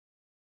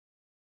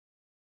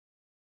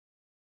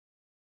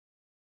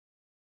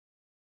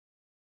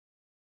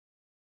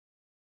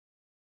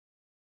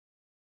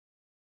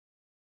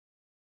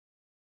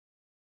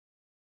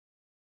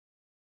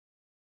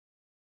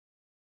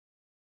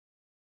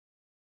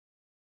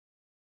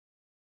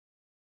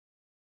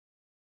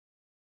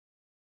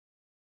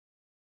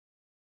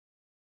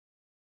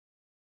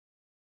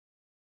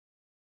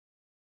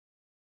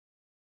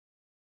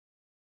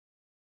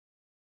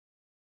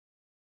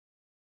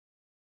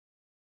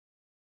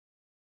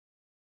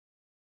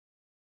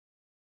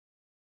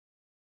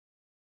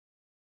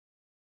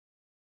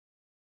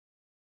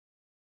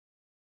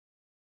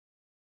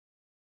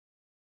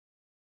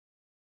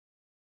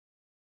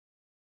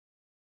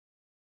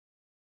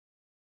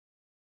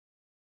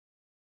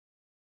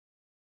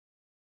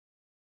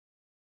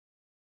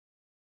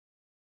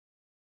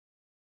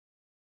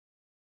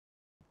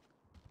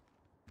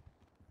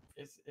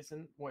It's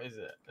an what is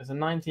it? It's a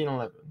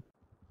 1911.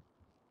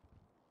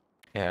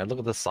 Yeah, look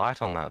at the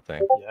sight on that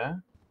thing. Yeah.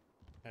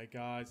 Hey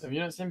guys. Have you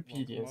not seen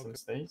PD in some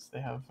states? They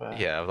have.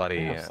 Yeah, bloody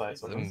they have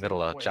sights in on the them.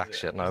 middle of What jack is it?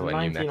 shit It's a nowhere,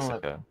 New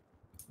 1911. Mexico.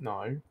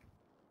 No.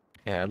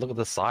 Yeah, look at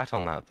the sight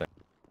on that thing.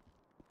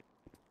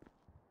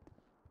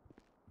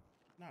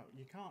 No,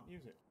 you can't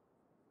use it.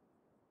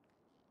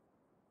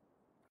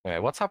 Yeah,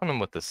 what's happening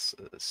with this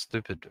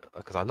stupid?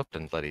 Because I looked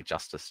in bloody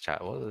Justice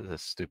chat. What is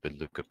this stupid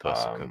Luca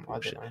Persico I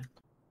bullshit? don't know.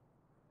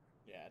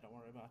 Yeah, don't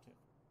worry about it.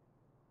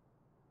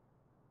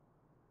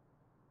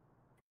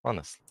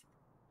 Honestly,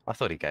 I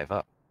thought he gave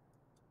up.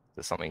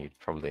 There's something he'd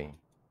probably.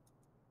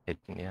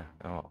 Yeah.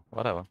 Oh,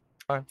 whatever.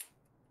 Fine.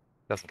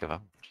 Doesn't give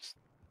up. Just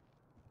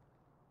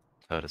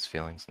hurt his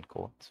feelings in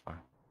court. It's fine.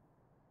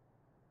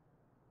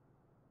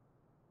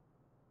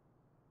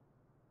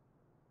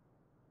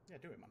 Yeah,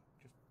 do it, man.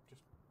 Just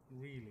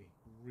really,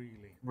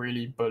 really.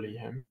 Really bully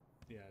him.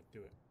 Yeah,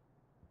 do it.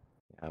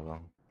 Yeah,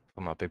 well,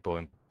 for my big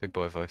boy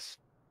voice.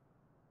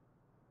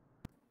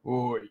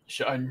 Oh,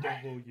 shine.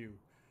 Double you.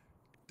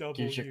 Double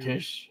Kiss your you.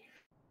 kiss.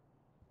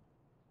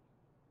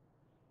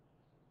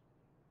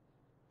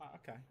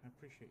 Okay, I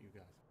appreciate you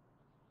guys.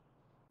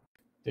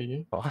 Do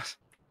you? What?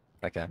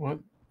 Okay. What?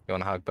 You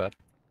want a hug, bud?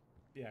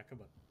 Yeah, come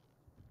on.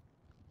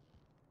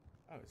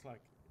 Oh, it's like.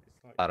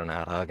 I don't know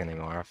how to hug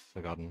anymore. I've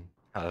forgotten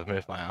how to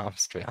move my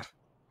arms. To be honest.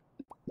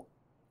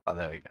 Oh,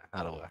 there we go.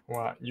 That'll work.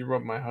 What? You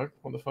robbed my hug?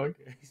 What the fuck?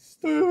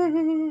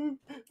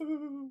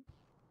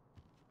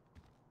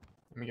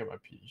 Let me get my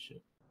PD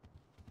shit.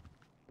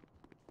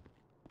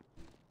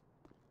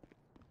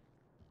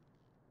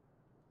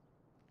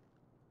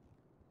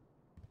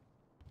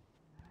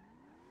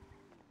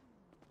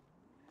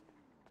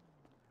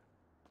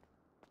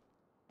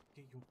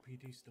 Get your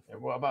PD stuff. Yeah,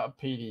 what about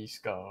a PD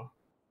scar?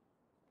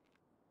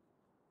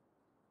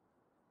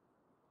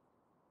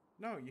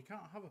 No, you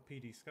can't have a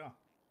PD scar.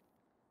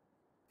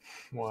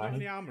 Why? It's not in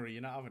the armory,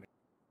 you're not having it.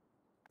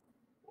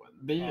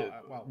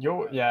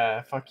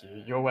 Yeah, fuck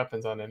you. Your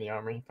weapons aren't in the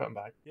armory. Put them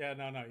back. Yeah,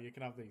 no, you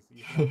can have these.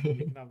 You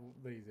can have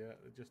these, yeah,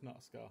 just not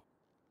a scar.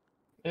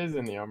 It is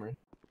in the armory.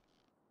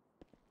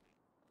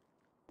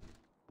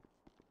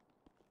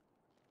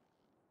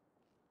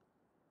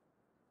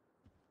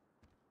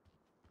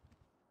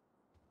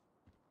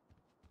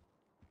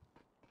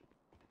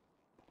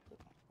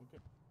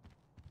 Okay.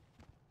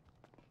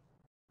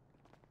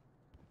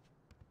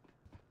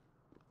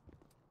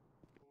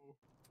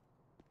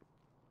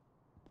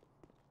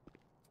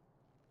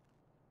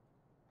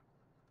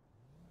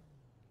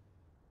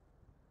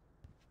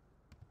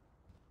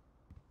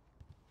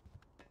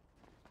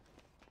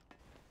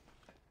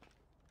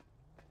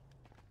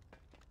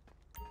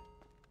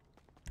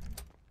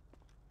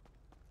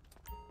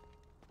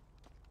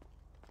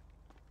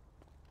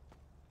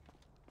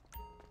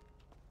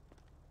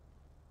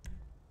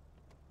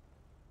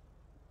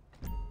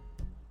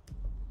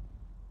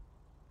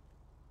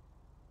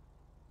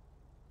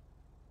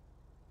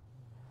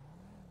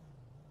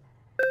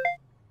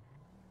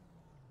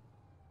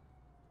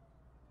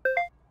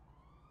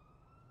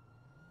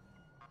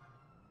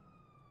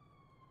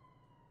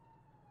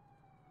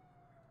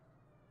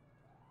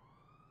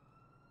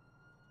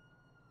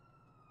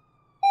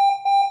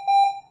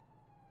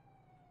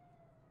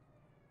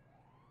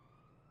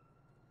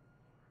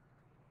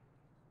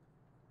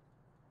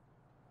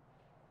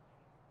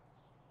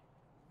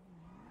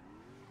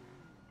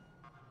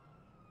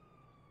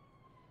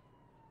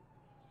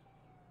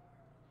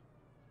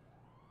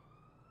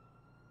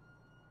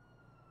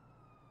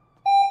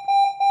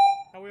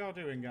 How we all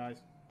doing, guys?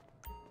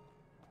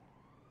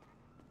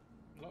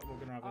 Look, we're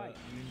gonna have an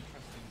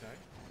interesting day.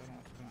 I don't know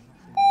what's gonna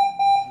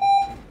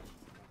happen.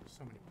 There's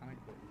so many panic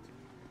buttons.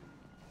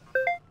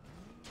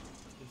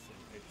 Listen,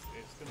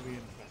 it's gonna be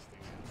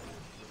interesting.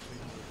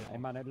 Hey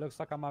man, it looks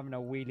like I'm having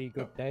a really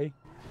good day.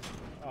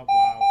 Oh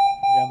wow.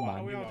 Yeah, How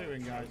man. we all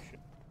doing, guys?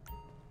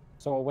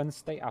 So when's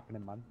state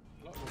happening, man?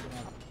 Look, we're gonna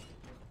have...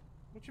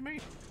 What do you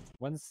mean?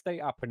 When's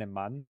state happening,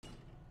 man?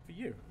 For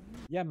you?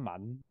 Yeah,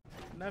 man.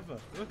 Never.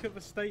 Look at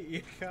the state of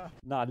your car.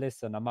 Nah,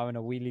 listen, I'm having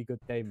a really good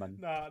day, man.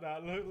 Nah,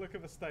 look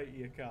at the state of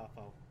your car,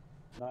 pal.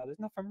 Nah, there's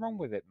nothing wrong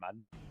with it,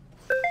 man.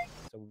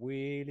 It's a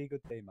really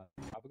good day, man.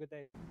 Have a good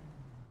day.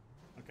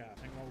 Okay, I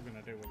think what we're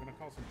gonna do, we're gonna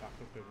call some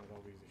backup in with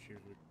all these issues.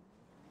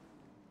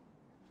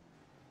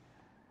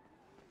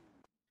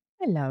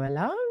 Hello,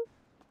 hello.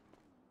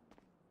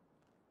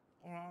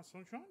 Alright,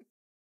 sunshine.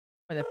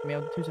 Wait there for me,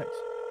 2 seconds.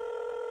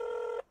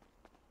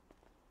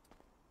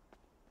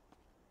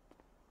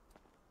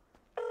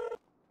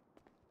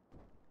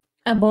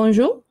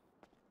 Bonjour.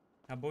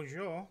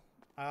 Bonjour.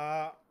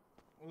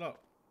 Look,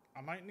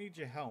 I might need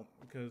your help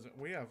because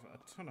we have a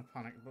ton of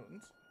panic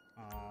buttons.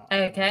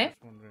 Okay. I'm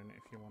just wondering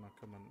if you want to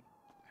come and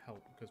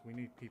help because we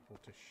need people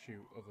to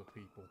shoot other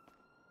people.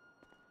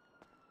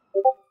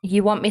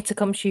 You want me to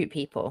come shoot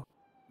people?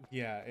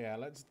 Yeah,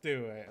 let's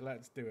do it.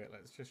 Let's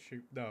just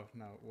shoot. No,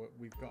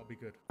 we've got to be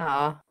good.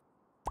 I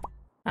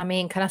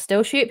mean, can I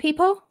still shoot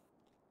people?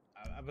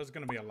 There's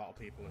going to be a lot of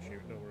people to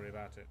shoot, don't worry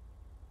about it.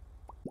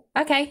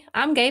 Okay,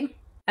 I'm game.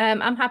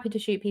 I'm happy to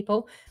shoot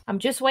people. I'm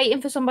just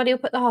waiting for somebody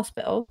up at the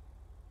hospital.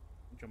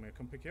 Do you want me to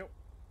come pick you up?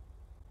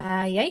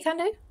 Yeah, you can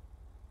do.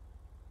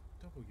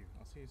 W,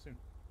 I'll see you soon.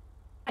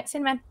 Thanks,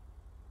 in, man.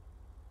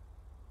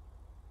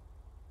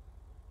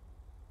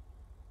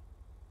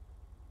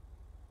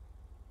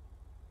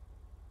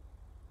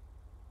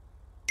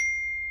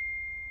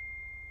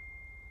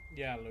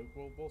 Yeah, Luke,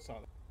 we'll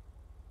sort that.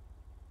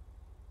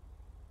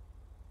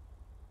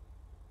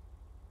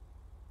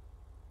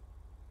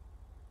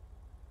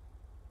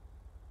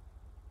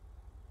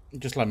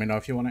 Just let me know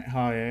if you want it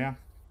higher, yeah?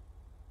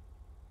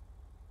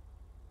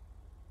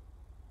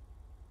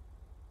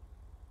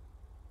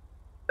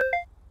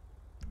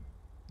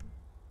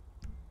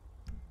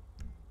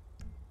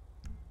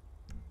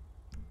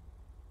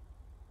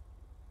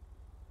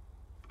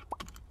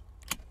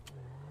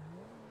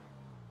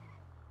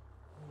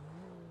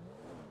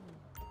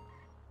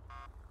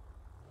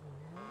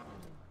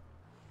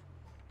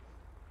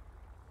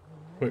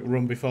 Quick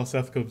run before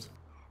Seth comes.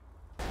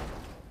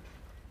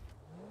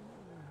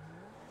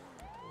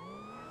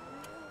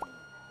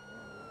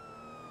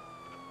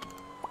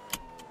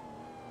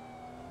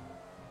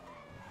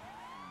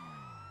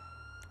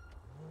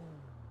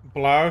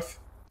 Blouth?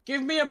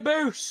 Give me a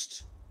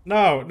boost!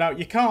 No,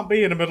 you can't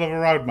be in the middle of a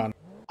road, man.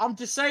 I'm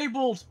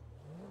disabled!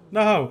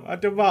 No,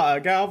 it don't matter.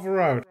 Get off the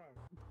road.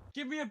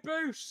 Give me a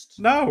boost!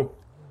 No,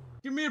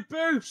 Give me a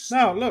boost!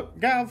 no, look,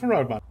 get off the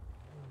road, man.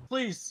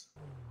 Please.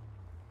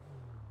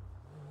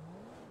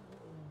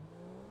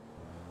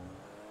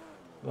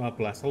 Oh,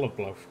 bless. I love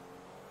Blouth.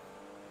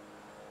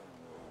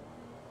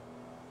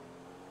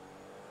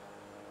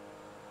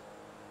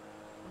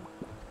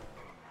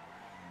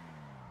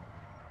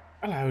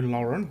 Hello,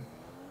 Lauren.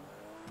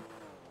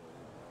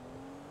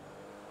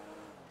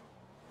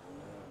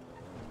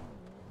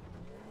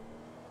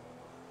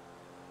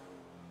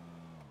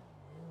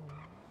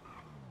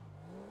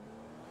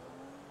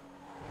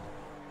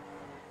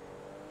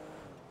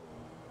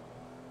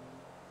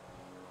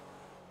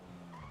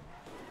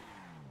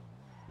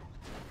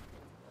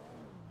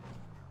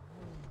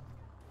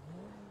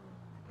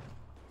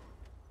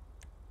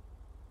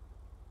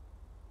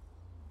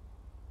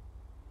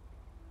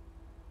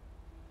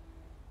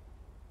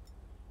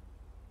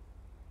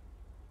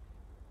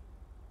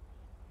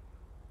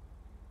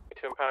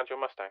 £2 your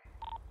Mustang.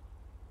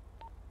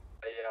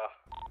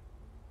 Yeah.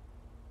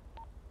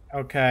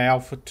 Okay,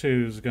 Alpha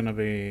 2's gonna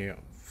be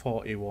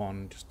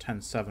 41, just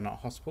 10-7 at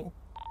hospital.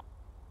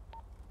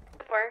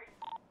 4.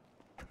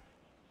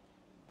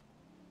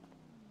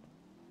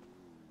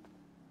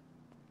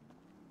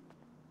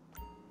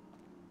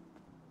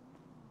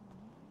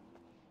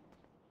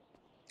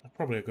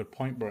 Probably a good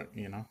point, Brett,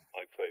 you know.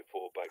 Like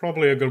 34 back.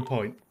 Probably a good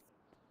point.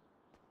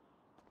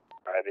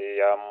 Alright, the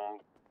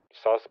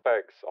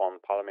suspects on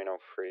Palomino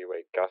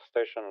Freeway gas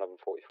station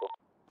 1144.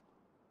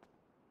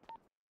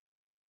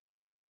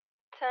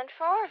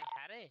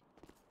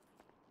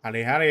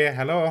 10-4. Harry,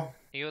 hello.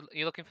 You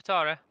looking for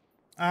Tara?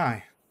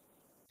 Aye,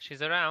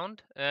 She's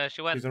around.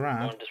 She went. she's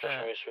around. She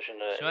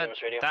went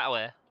that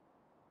way.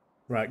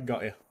 Right,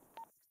 got you.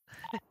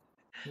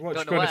 What,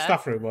 Don't she know went to where.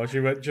 staff room or she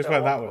went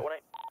that way?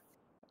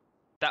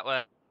 That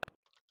way.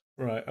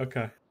 Right,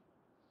 okay.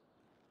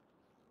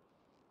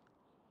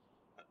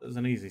 There's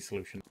an easy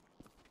solution.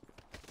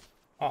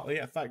 Oh,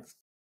 yeah, thanks.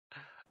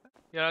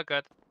 You're all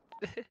good.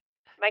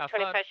 Mike Have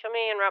 25, fun. show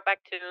me and route back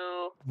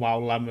to Wow,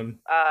 lemon.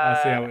 I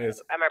see how it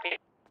is. MRP.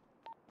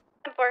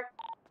 10-4.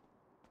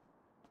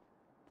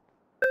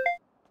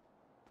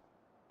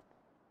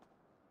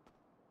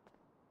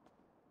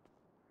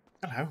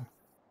 Hello.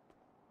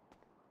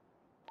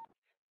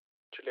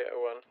 Juliet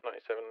 01,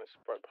 97 is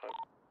right behind.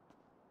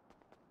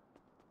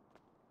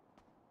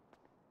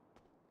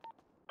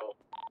 Oh.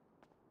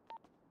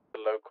 The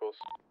locals.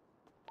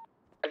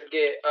 Let's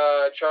get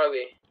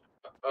Charlie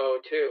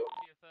 02.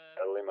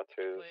 Lima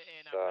 2's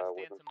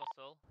Stay into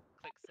muscle.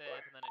 Click save,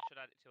 and then it should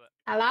add it to it.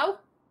 Hello?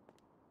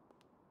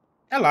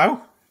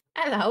 Hello.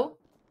 Hello?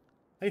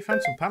 Hey, you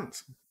found some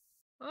pants.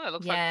 Oh, it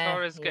looks Yeah, like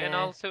Tora's getting yeah.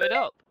 all suited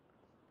up.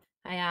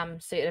 I am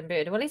suited and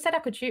booted. Well, he said I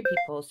could shoot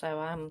people, so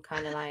I'm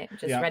kind of like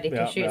just Yeah, ready to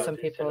yeah, shoot yeah. some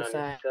people,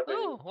 so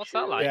Oh, what's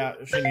that like? Yeah,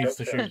 she needs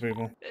to shoot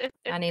people.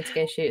 I need to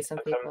go shoot some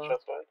people.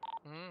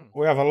 Mm.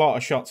 We have a lot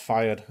of shots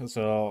fired,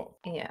 so...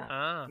 Yeah.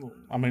 Ah.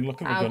 I mean,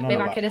 look at the I'll gun be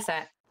on back in that. a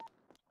sec.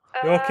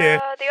 You okay?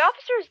 The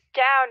officer's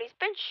down. He's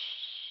been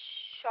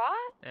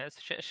shot? Yeah, it's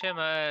a shame.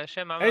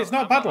 Shame. Hey, it's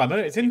not bad, Lemon.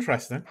 It's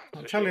interesting.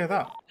 I'll tell you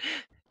that.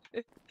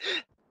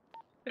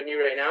 Can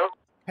you right now?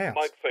 Hey,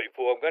 Mike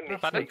 34, I'm going to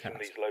need Pardon? to take some of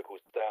these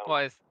locals down.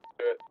 What is?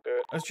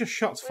 there's just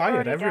shots We've fired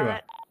already done everywhere.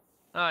 it.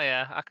 Oh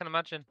yeah, I can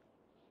imagine.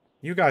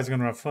 You guys are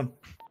going to have fun.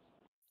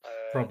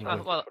 Probably.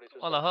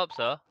 Well, I hope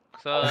so.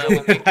 So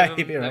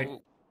Maybe, right.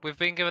 we've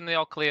been given the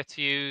all clear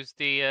to use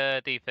the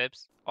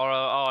defibs,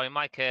 or in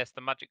my case, the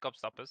magic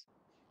gobstoppers.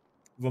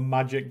 The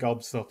magic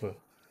gobstopper.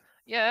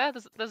 Yeah,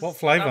 there's. What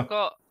flavour?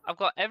 I've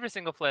got every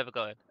single flavour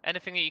going.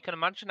 Anything that you can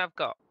imagine, I've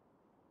got.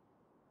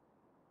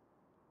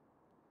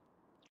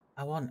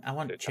 I want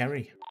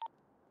cherry.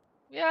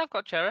 Yeah, I've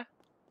got cherry.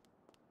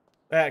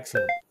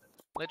 Excellent.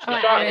 Literally.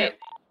 Alright,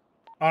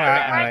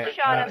 Alright, French alright.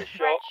 shot him. alright.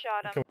 French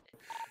shot him. Cool.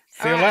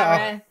 See you Alright,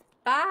 later. alright.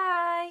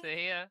 Bye.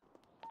 See ya.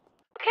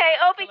 Okay,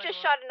 Opie Kill just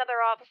anyone. shot another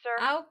officer.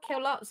 I'll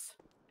kill lots.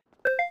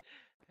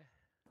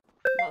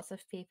 Lots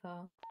of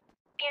people.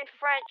 And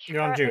French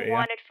You're on currently duty, yeah?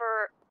 wanted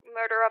for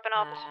murder of an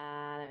officer.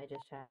 Let me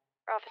just check.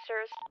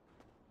 Officers.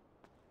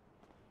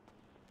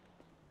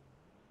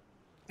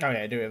 Oh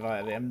yeah, do it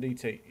via the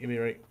MDT. You'll be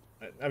right.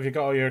 Have you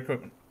got all your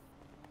equipment?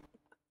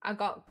 I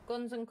got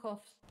guns and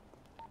cuffs.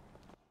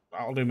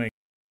 That'll do me.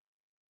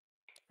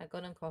 A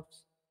gun and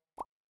cuffs.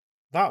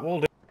 That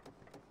will do.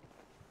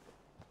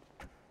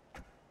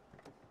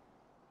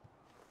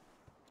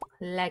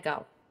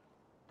 Lego.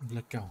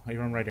 Let go. Are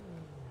you on radio?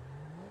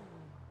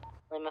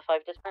 Lima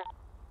 5 dispatch.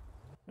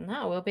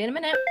 No, we'll be in a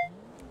minute.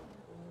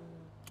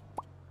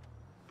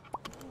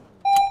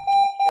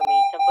 Show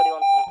me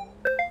 1041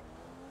 to me.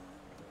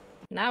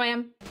 Now I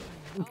am.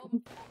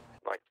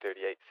 Like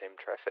 38, same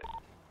traffic.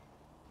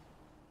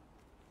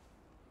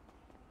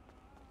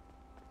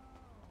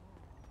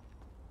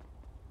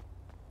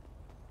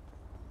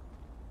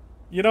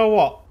 You know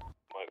what?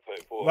 Mike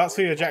 34. That's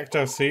the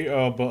ejector seat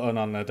or button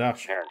on the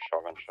dash. Here in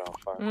shotgun shell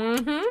 5.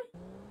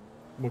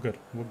 Mm-hmm. We're good.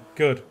 We're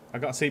good. I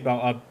got a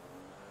seatbelt on.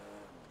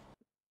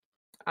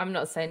 I'm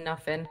not saying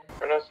nothing.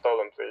 We're not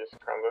stolen, please.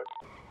 Cranbrook.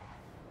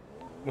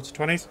 What's the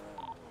 20s?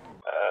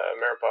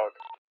 Mirror Park.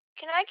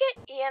 Can I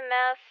get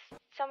EMS?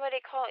 Somebody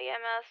call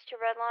EMS to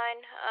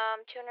Redline,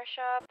 tuner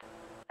shop.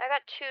 I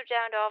got 2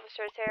 downed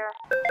officers here.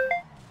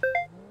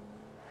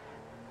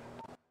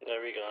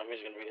 There we go. I'm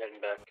just gonna be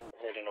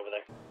heading over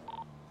there.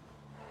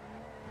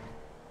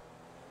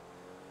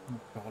 Oh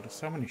god, there's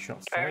so many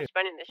shots Alright, fired.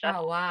 spending the shot.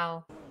 Oh,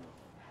 wow.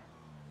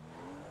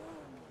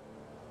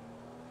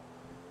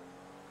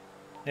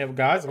 Yeah, but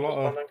guys, a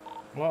lot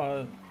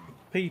of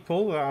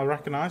people that I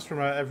recognise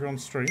from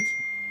everyone's streams.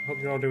 Hope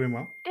you're all doing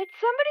well. Did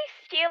somebody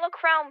steal a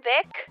Crown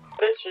Vic?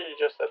 Literally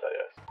just said that,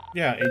 yes.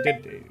 Yeah, he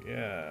did.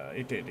 Yeah,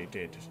 he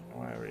did.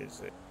 Where is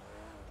it?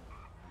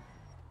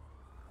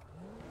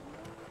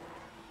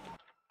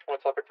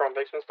 What type of Crown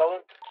Vic's been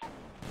stolen?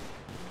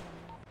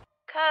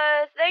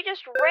 Cause they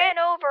just ran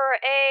over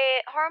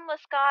a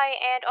harmless guy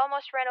and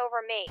almost ran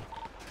over me.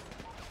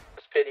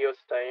 It's PDO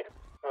state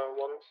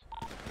ones.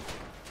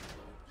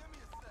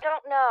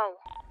 Don't know.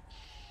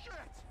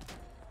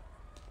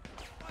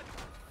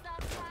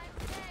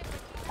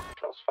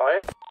 Shots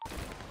fired.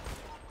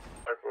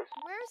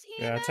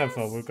 Yeah,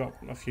 10-4. We've got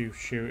a few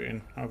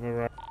shooting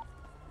over. I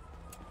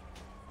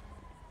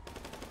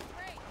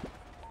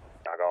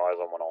got eyes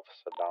on one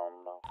officer down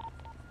now.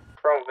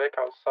 Crown Vic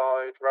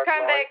outside, red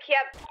Crown light. Vic,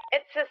 yep.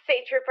 It's a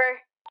state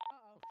trooper.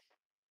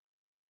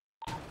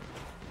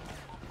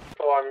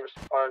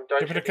 Oh, don't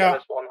Give it a shoot cut.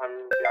 this one,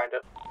 I'm behind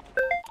it.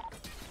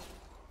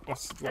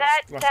 Let's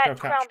That go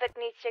Crown catch. Vic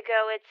needs to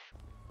go. It's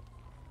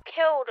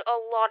killed a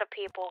lot of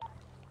people.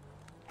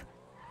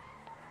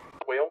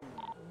 Wheel.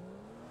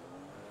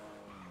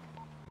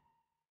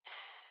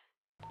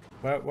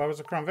 Where was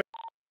the Crown Vic?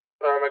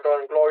 We're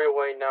going Glory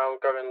Way now,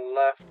 going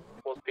left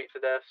towards Pizza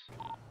Deaths.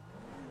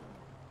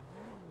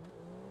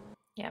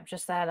 Yep,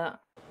 just there, look.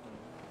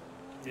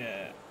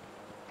 Yeah.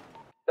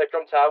 They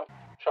jumped out,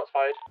 shots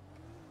fired.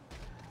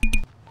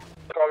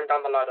 Going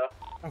down the ladder.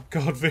 Oh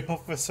god, the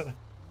officer.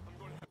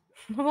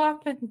 What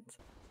happened?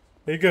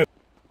 Are you good?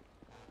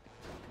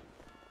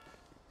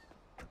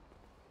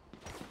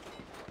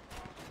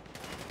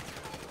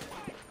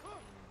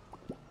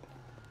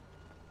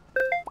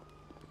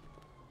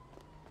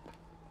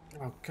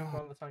 Oh god.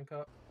 Roll the tank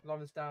up.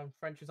 Lauren's down.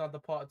 French is on the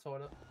porta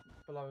toilet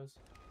below us.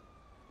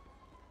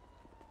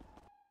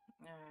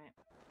 Alright.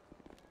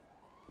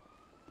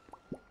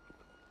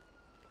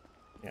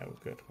 Yeah,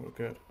 we're good. We're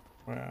good.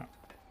 Where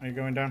are you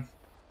going down?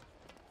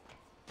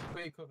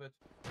 Got you covered.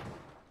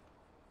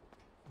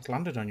 It's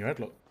landed on your head,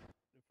 look.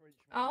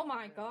 Oh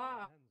my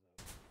god.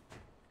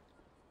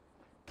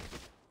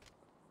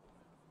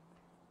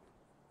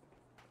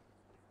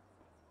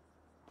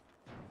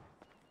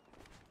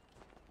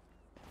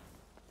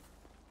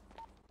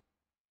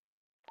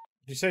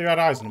 Did you say you had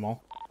eyes on them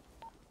all?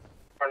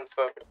 Run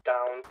further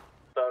down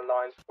the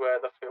lines where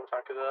the fuel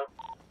tankers are.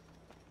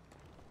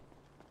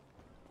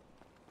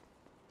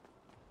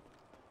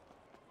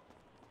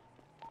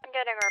 I'm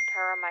getting a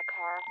repair on my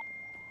car.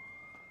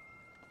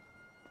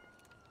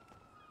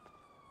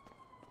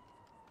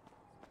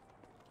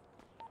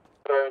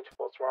 Going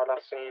towards where I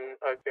last seen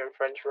Opium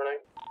French running.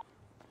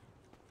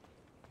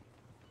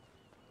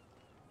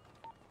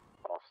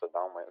 Officer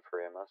down waiting for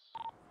EMS.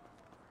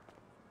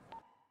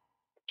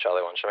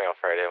 Charlie 1, showing off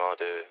radio, I'll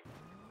do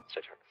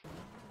state tracks.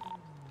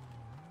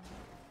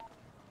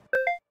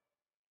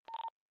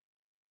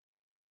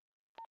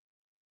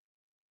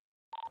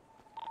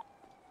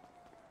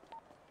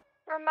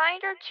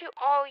 Reminder to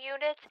all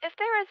units, if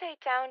there is a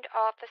downed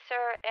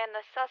officer and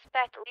the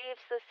suspect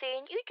leaves the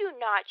scene, you do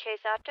not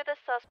chase after the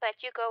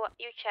suspect, you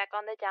check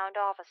on the downed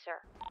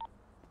officer.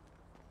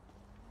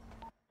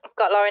 I've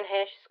got Lauren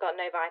here, she's got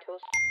no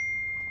vitals.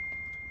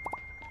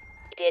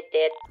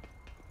 Did.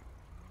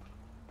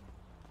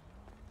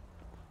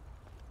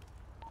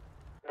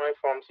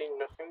 I'm seeing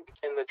nothing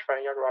in the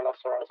train yard right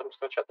after hours. I'm just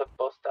gonna check the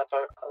bus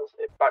depot as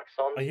it backs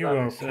on. Are you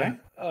okay?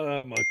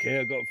 I'm okay.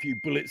 I got a few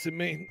bullets in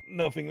me.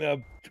 Nothing that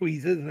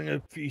tweezers and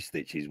a few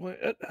stitches.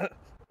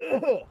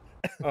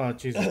 Oh,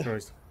 Jesus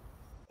Christ.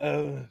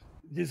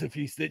 Just a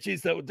few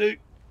stitches, that would do.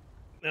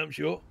 I'm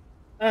sure.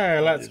 Hey,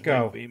 let's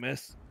go.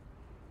 EMS.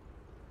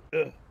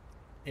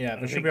 Yeah,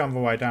 they should be on the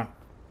way down.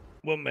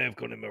 One may have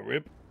gone in my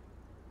rib.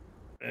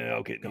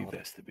 I'll get new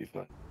vest to be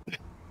fine.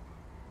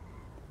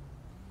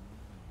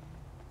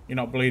 You're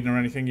not bleeding or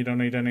anything? You don't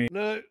need any...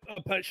 No,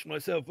 I patched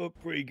myself up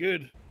pretty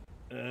good.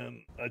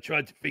 I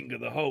tried to finger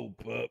the hole,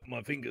 but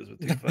my fingers were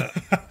too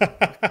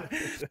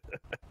fat.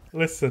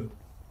 Listen.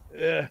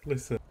 Yeah.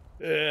 Listen.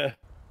 Yeah.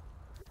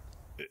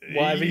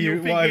 Whatever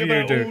you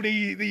do.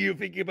 You're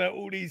thinking about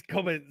all these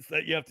comments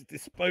that you have to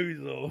dispose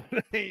of.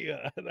 That's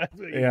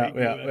what you're thinking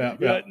about.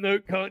 Yeah. Like, no,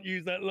 can't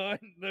use that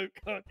line. No,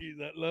 can't use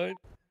that line.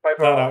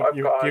 No,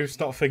 you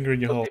stop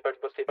fingering your hole.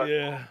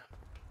 Yeah.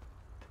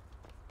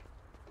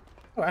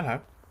 Oh,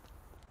 hello.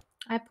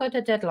 I put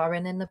a dead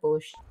Lauren in the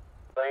bush.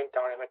 Laying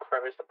down in the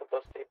crevice at the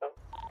bus depot.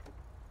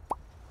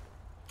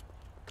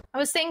 I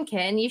was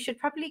thinking you should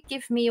probably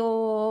give me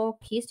your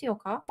keys to your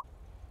car.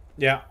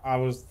 Yeah, I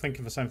was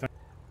thinking the same thing.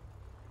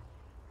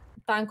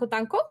 Danko.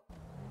 34,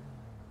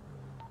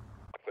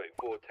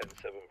 10-7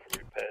 for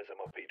repairs,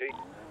 MRPD.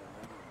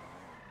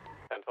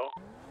 10-4.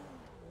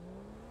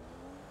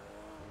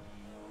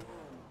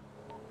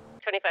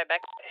 25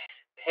 back.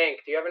 Hank,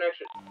 do you have an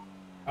extra?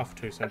 Off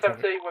 2, so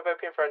SFT with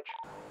OP in French.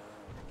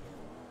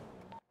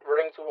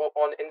 Running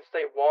on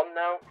Interstate 1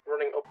 now,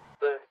 running up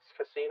the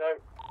casino.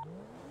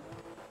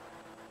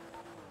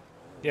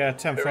 Yeah,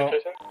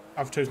 10-4.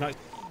 Off 2's nice.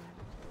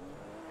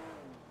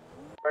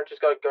 French has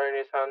got a gun in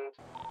his hand.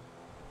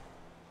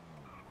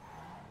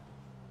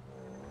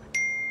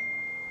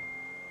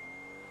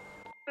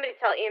 Somebody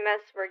tell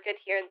EMS we're good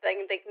here and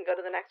then they can go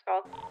to the next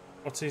call.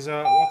 What's the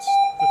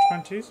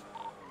 20s?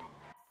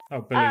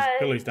 Oh,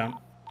 Billy's down.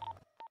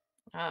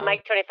 Oh.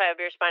 Mike 25,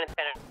 your spine is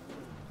spinning.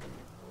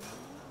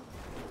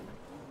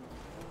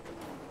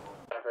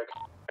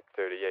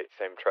 38,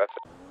 same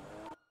traffic.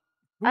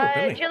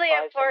 Billy.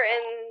 Juliet 4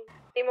 and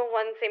Lima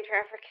 1, same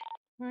traffic.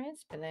 Where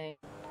is Billy?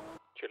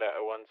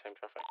 Juliet 1, same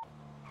traffic.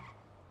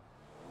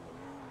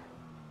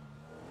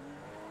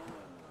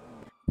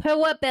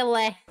 Poor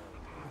Billy.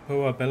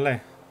 Poor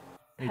Billy.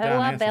 He down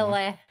Poor here somewhere.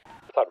 Billy.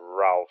 Just had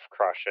Ralph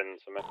crash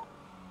into me.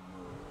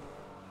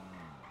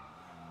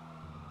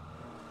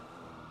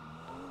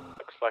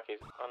 Looks like he's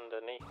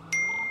underneath.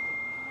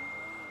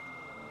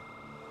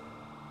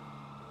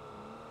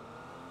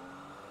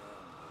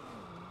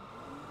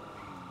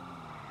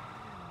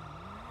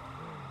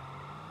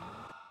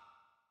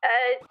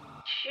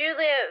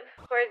 Juliet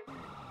for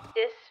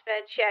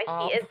dispatch, yeah,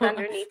 he is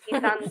underneath.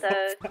 He's on the...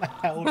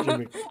 Hell,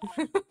 Jimmy.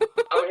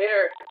 I'm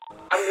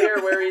here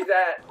where he's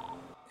at.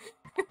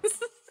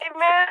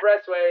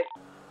 Expressway.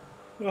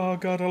 Oh,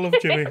 God, I love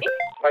Jimmy.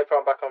 Wait for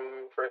him back on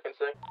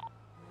frequency.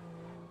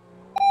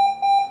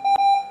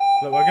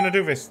 Look, we're going to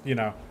do this,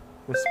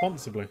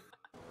 responsibly.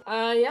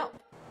 Yep.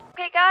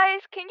 Okay,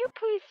 guys, can you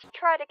please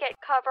try to get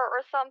cover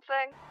or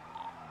something?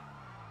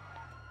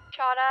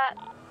 Shot at.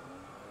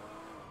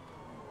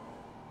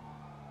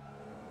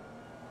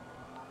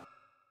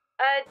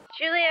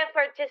 Julia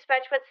for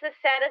dispatch, what's the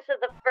status of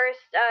the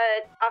first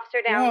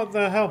officer down? What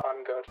the hell?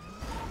 I'm good.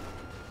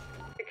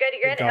 You're good,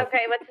 you're good?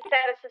 Okay, what's the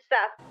status of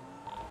stuff?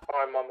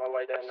 I'm on my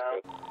way there now.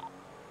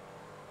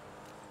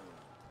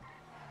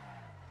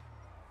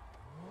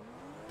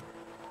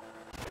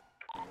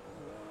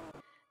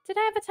 Did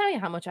I ever tell you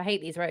how much I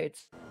hate these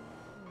roads?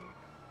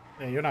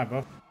 Yeah, you and I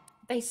both.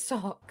 They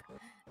suck.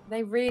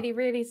 They really,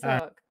 really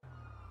suck.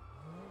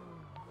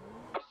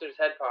 Officer's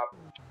head pop.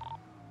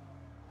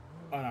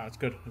 Oh, no, it's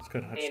good. It's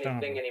good. I just Ain't don't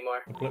have anything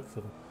anymore. a blip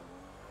for them.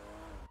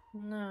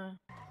 No.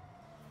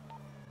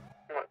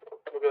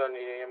 We're good on the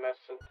EMS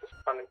and just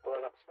panic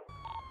blowing up. So.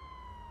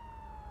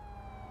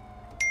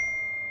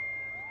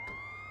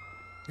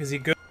 Is he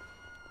good?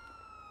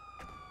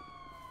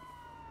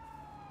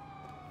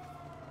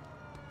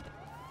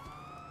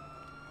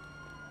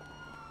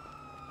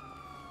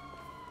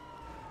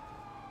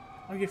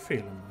 How are you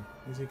feeling, man?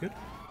 Is he good?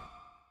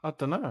 I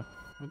don't know.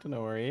 I don't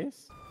know where he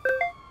is.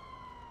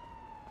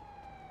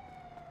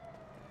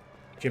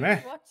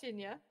 Jimmy? Watching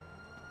you.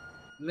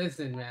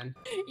 Listen, man.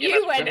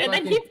 You went and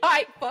then you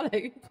pipe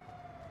followed.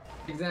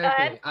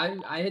 Exactly.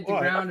 I hit the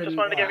ground and just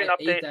wanted to give you an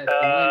update.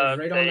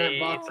 Right on that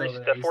box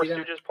over there. The Four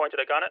Stooges pointed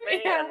a gun at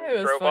me Yeah, it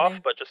and was drove funny.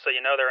 off, but just so you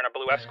know, they're in a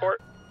blue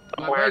escort.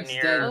 My Somewhere bike's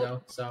near dead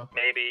though, so.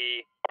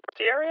 maybe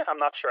the area? I'm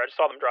not sure. I just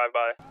saw them drive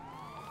by.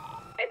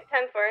 It's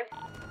 10-4.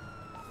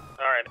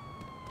 Alright.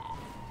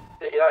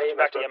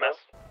 Back to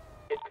EMS.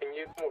 Can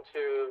you come up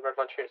to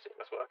Redline Trinity,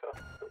 EMS worker?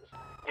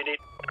 You need...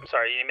 I'm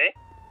sorry, you need me?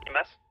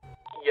 EMS?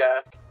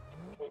 Yeah.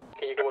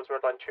 Can you go up to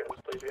Redline Trinity,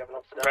 please? We have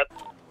an officer there.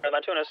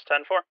 Redline Tunis,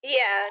 10-4.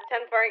 Yeah,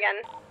 10-4 again.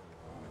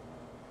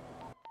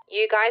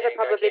 You guys are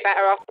probably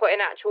better off putting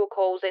actual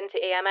calls into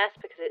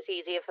EMS because it's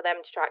easier for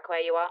them to track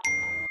where you are.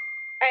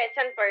 Alright,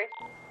 10-4.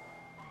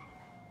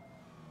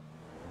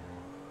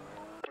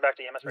 back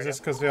to EMS Is radio. this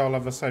because they all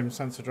have the same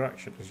sense of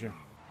direction as you?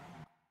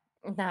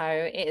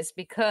 No, it's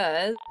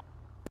because,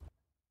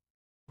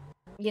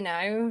 you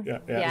know. Yeah,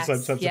 yeah, yes, the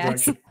same sense of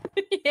yes. direction.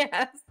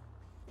 yes.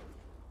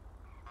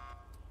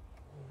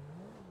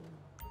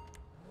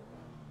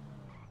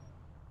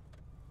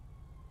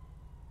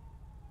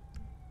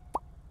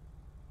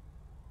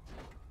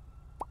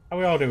 How are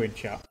we all doing,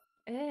 chat?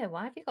 Ew,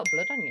 why have you got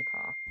blood on your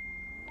car?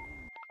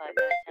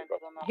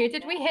 Who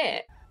did we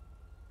hit?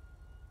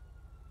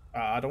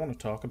 I don't want to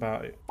talk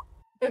about it.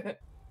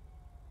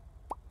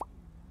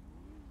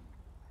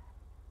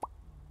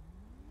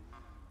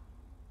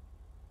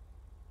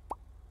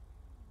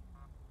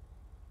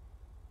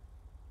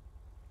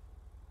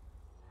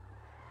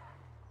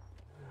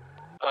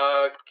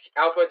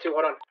 Alpha 2,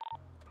 hold on.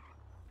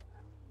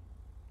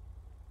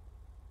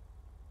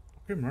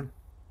 Him run.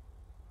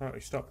 Oh, he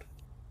stopped.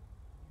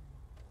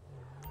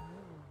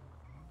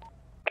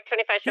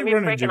 25, show Keep me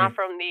running, breaking Jimmy. off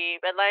from the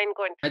red line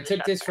going to I the took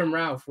shot this square. from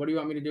Ralph. What do you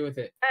want me to do with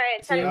it?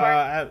 Alright, See 10 you.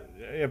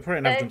 4. Yeah, put it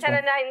in evidence. 10 one.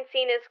 and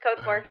 19 is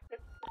code 4.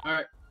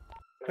 Alright.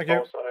 Thank you.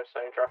 Also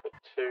saying traffic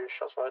 2,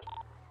 shots fired.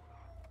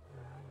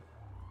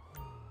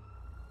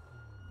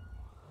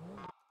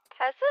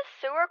 Has this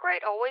sewer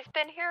grate always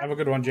been here? Have a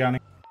good one, Gianni.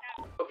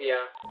 Oh,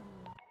 yeah.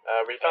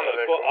 We found the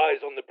I've vehicle. got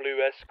eyes on the blue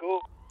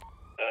Escort.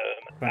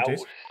 Out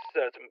Twenties.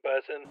 certain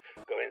person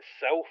going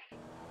south.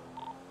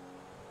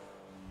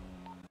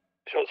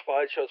 Shots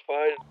fired, shots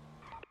fired.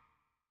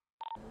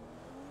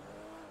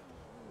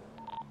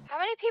 How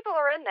many people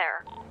are in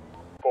there?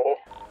 4.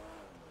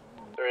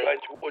 3. Going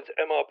towards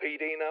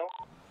MRPD now.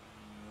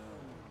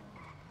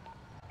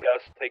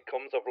 Yes, take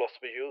comms, I've lost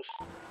visuals.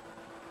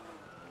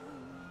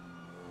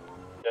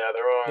 Yeah,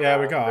 they're all on, Yeah,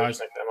 we got bridge eyes.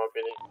 next to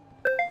MRPD.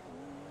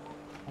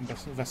 I'm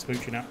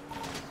Vespucci now.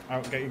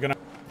 I'll get you gonna.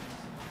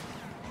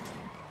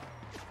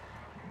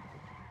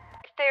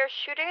 If they are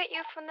shooting at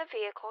you from the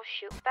vehicle,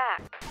 shoot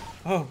back.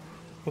 Oh,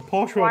 the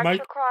Porsche will Watch make.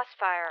 your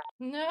crossfire.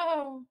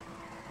 No.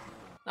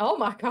 Oh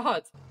my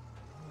god.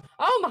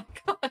 Oh my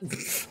god. I'm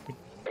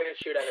gonna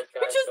shoot at this guy.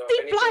 We just so see if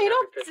anything flying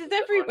happens, officers just on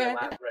your everywhere.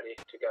 lap, ready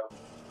to go.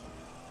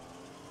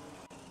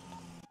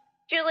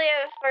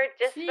 Julia for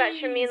dispatch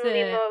from Jesus.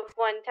 Lima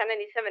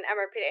 1097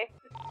 MRPD.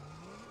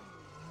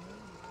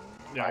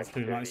 Yeah, it's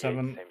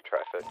 297. Same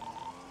traffic.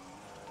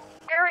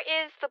 Where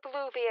is the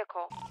blue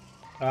vehicle?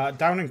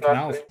 Down in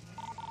canals. Nothing.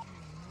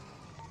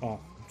 Oh,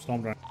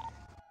 storm drain.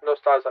 No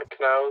stars at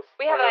canals.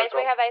 We have ice,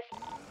 we have ice.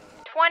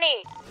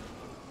 20.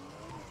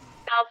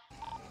 Alf.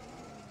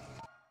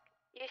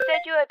 You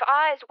said you have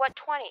eyes, what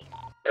 20?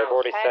 They've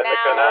already set the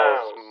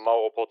Canals. canals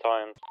multiple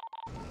times.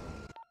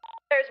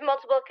 There's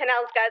multiple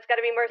canals, guys,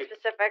 gotta be more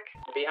specific.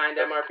 Behind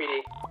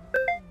MRPD.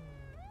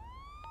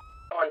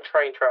 On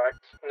train tracks.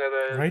 Near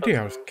the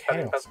Radio's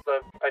heading chaos. past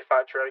a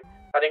factory.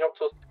 Heading up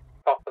to the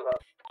top of that.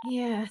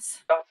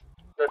 Yes. That's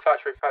the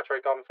factory,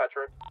 garment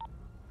factory.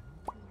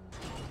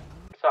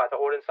 Inside, they're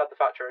all inside the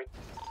factory.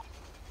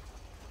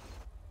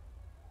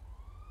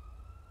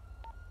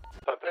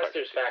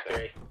 Master's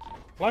factory.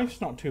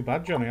 Life's not too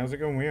bad, Johnny. How's it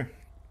going with you?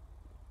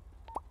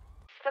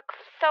 It's the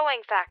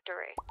sewing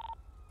factory.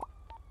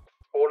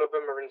 All of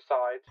them are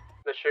inside.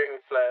 They're shooting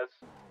flares.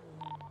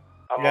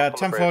 Yeah,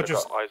 10-4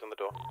 just. Eyes on the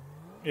door.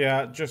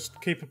 Yeah,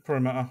 just keep a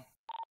perimeter.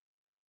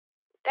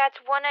 That's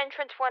one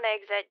entrance, one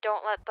exit.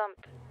 Don't let them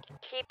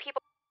keep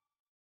people.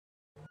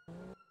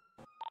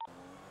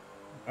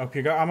 Hope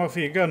you got ammo for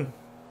your gun.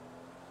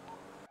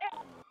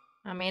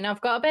 I mean, I've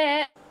got a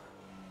bit.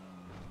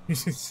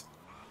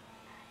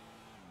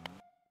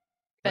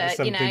 But,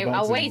 you know,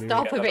 I'll waste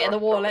half of it in the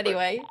wall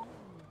anyway.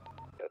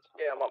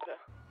 Yeah, I'm up here.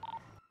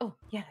 Oh,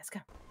 yeah, let's go.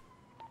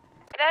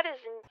 That is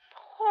in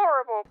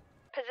horrible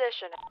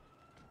position.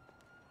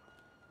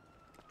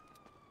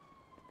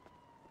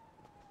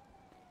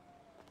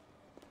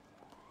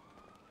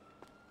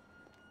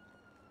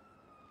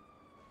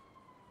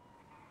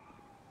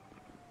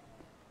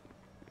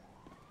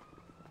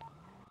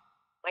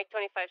 Mike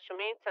 25, show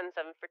me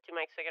 10-7 for 2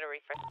 mics, I get a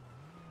refresh.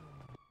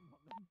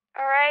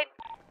 Alright.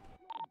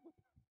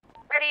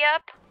 Ready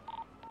up.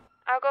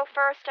 I'll go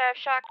first. I have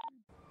shock.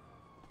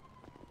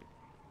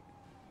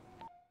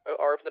 Oh,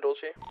 R open the doors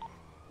here.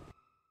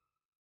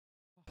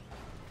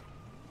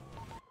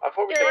 I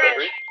thought we You're took the rich.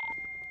 bridge.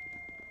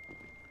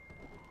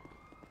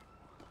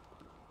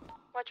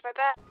 Watch my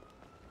back.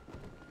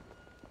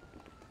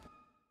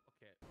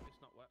 Okay,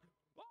 it's not working.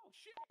 Oh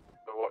shit!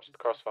 But watch the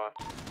crossfire.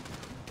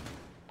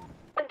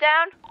 One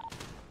down.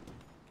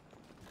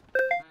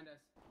 Behind us.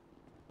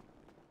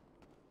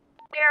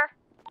 Here.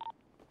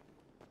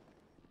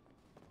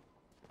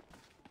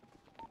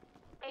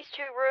 These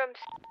 2 rooms.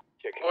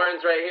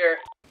 Warren's right here.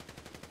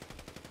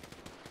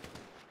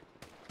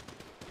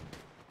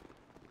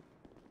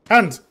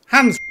 Hands!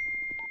 Hands!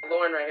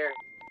 Lauren right here.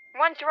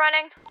 One's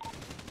running.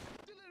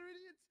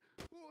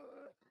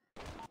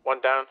 One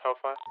down,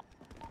 Hellfire.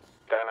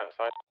 Down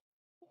outside.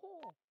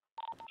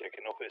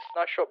 Checking office.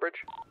 Nice shot,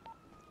 Bridge.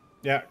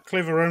 Yeah,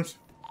 clear the rooms.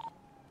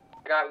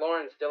 I got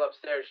Lauren still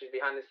upstairs. She's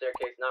behind the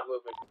staircase, not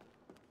moving.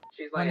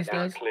 She's laying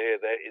down. Clear,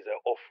 there is an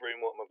off room,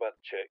 what I'm about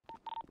to check.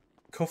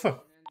 Cuff her. Hands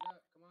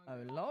up, come on. Oh,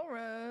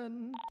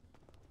 Lauren.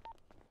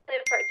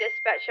 For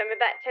dispatch, show me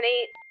back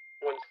 10-8.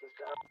 Winston's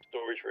down.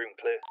 Storage room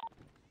clear.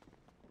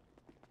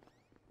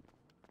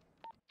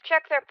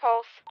 Check their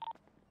pulse.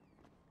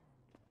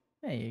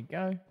 There you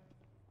go.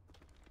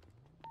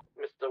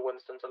 Mr.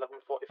 Winston's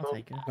 1144. I'll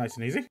take it. Nice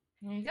and easy.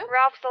 There you go.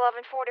 Ralph's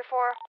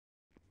 1144.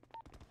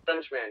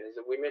 Frenchman, is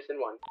it we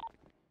missing one?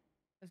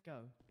 Let's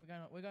go.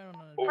 We're going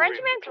on a...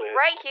 Frenchman's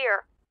right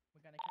here.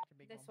 We're gonna catch a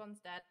big This one's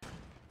dead.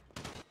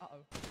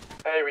 Uh-oh.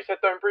 Hey, we said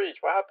don't breach.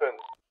 What happened?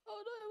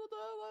 Oh no,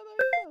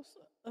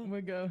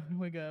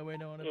 we're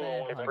don't wanna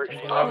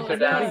Officer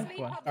down.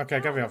 Okay,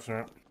 go the officer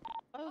out.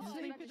 I was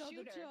sleeping on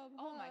the job.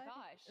 Oh my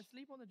gosh.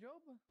 Asleep on the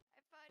job?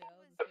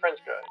 The French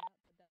guy.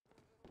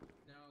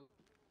 No.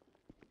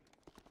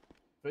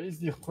 Where's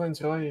the French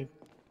guy?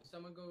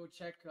 Someone go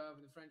check the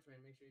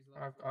Frenchman. Make sure he's I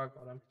alive.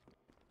 got him.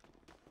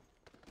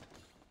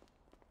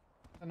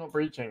 They're not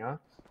breaching, huh?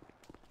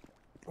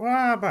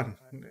 Well, man.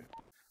 There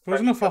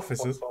was enough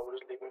officers. We'll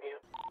just leave him here.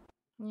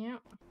 Yeah.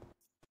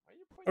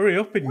 Hurry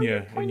up in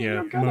your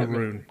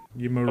maroon.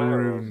 Your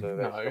maroon.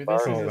 No,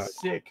 this is a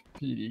sick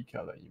PD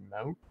colour, you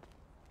melt.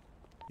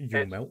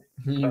 You melt.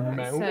 You It's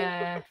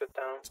melt.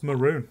 It's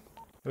maroon.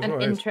 That's an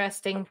what it is.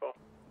 interesting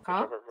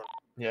car.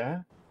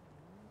 Yeah?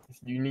 It's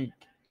unique.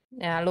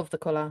 Yeah, I love the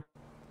colour.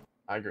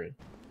 I agree.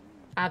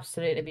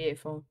 Absolutely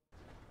beautiful.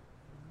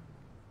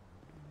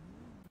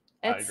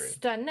 I It's agree.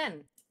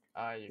 stunning.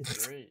 I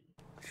agree.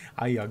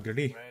 I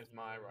agree. Where's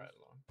my right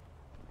along?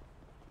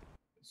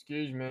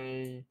 Excuse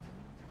me.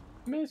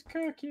 Miss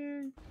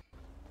Cookie.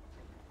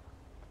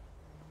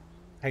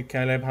 Hey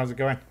Caleb, how's it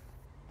going?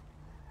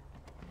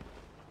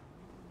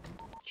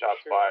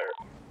 Shots fired.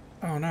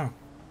 Oh no.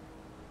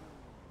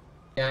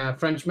 Yeah,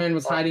 Frenchman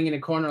was hiding in a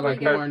corner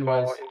like Lauren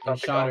was and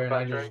shot her, and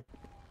I just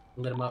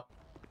lit him up.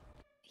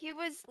 He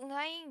was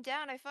lying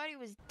down. I thought he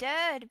was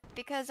dead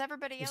because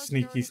everybody else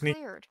Sneaky, already sneak.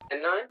 cleared.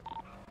 And 9?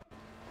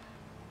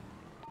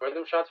 Where are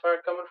them shots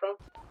fired coming from?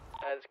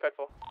 It's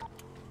Credful.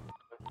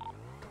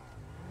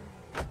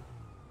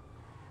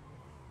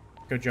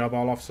 Good job,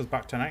 all officers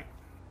back tonight.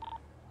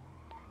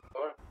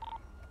 Or?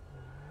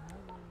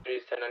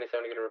 Use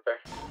 1097 to get a repair.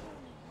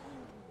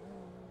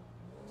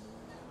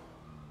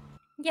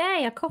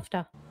 Yay, I cuffed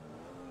her.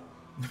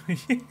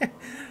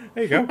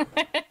 There you go.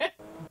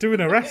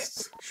 Doing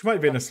arrests. She might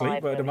have been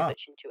asleep, but it didn't matter.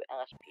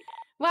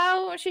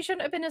 Well, she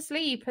shouldn't have been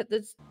asleep at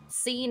the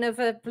scene of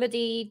a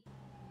bloody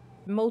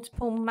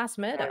multiple mass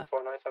murder.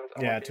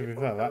 9497's Yeah, to be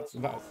fair, that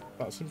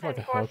seems like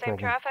a her problem.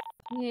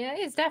 Yeah,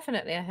 it's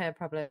definitely a her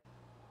problem.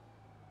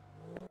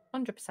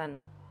 100%.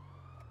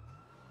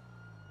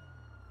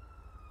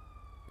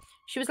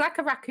 She was like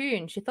a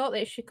raccoon. She thought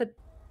that she could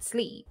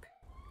sleep.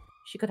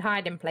 She could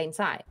hide in plain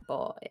sight,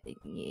 but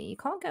you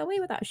can't get away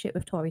with that shit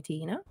with Tory T,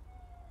 you know?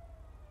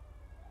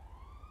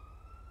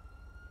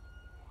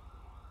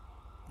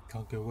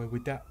 Can't get away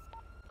with that.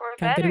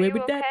 Can't get away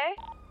with that.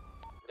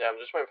 Yeah, I'm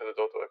just waiting for the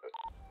door to open.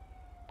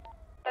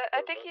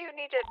 I think you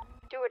need to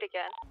do it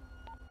again.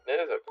 It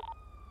is open.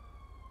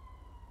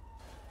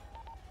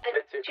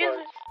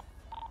 Julie.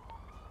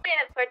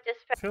 For I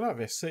dispatch. feel like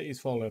this city's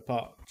falling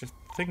apart. Just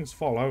things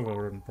fall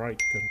over and break.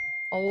 And...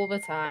 All the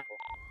time.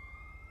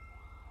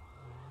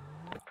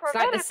 It's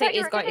like the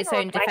city's got its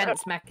own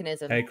defense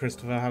mechanism. Hey,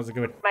 Christopher, how's it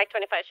going? Mike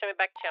 25, show me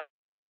back channel.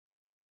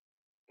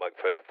 Mike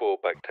 4,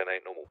 back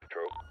 10-8, normal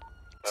patrol.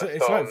 So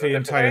it's like the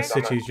entire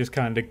city's just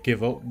kind of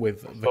give up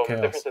with the The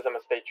chaos. difference is I'm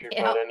a state trooper.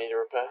 I don't need a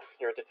repair.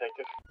 You're a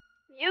detective.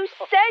 You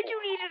said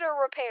you needed a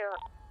repair.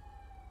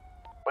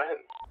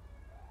 When?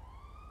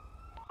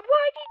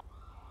 Why did...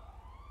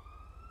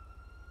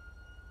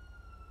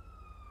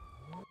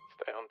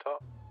 Stay on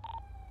top.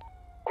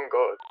 I'm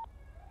good.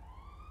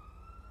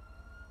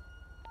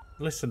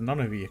 Listen, none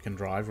of you can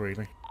drive,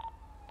 really.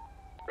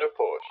 No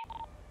Porsche.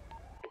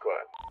 Be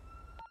quiet.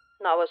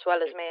 Not as well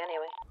as me,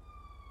 anyway.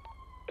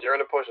 You're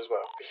in a Porsche as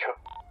well. Be quiet.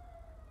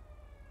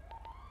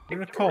 You're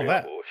gonna call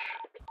that?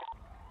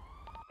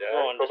 Yeah,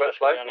 No, on Corvette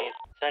dispatch slide.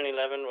 County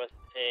 1011 with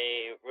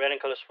a red and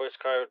color sports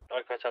car,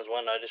 occupied times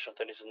 1, additional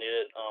 30 is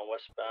needed on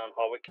westbound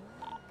Hallwick.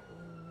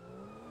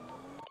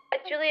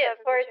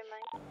 Juliet Force.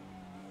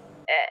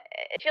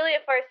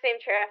 Juliet Force, same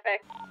traffic.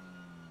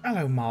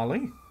 Hello,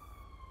 Marley.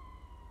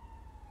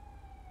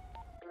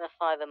 The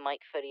 5 and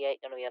Mike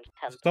 38 gonna be under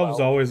 10. Stubbs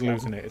always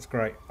losing it. It's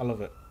great. I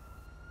love it.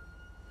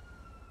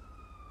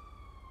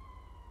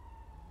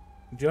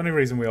 The only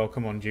reason we all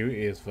come on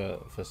duty is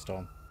for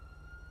Storm.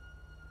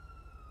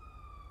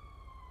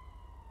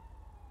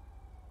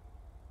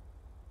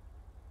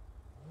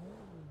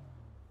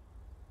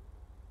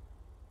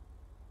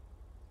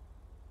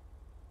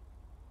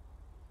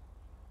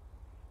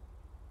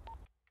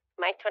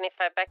 Mike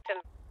 25, back to...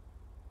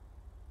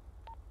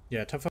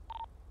 Yeah, tough.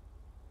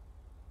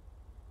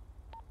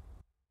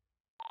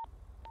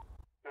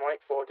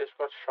 Mike 4,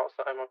 dispatch shots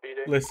at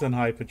MRPD. Listen,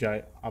 Hyper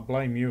J, I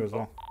blame you as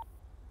well.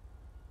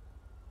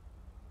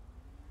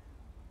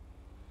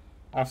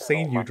 I've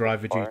seen you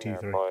drive a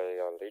GT3. By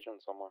Legion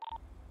somewhere.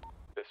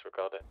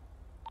 Disregard it.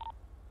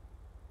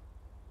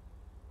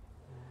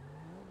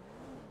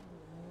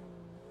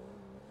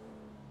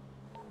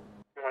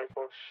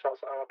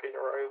 shots at RP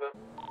are over.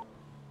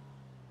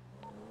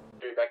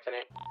 Do back to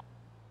Nate.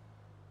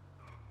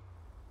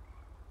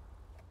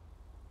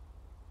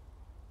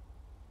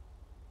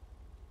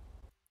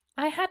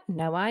 I had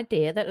no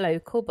idea that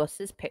local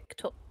buses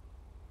picked up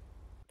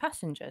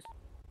passengers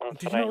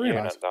Did you not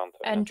realise?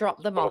 and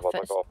dropped them off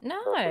at... No.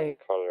 I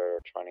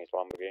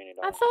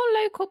thought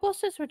local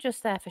buses were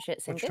just there for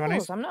shits and Which giggles,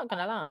 Chinese? I'm not going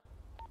to lie.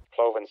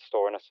 Clothing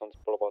store in a Sun's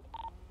Boulevard.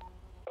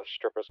 A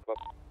strippers club.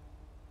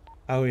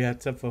 Oh yeah,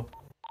 10-4. Kilo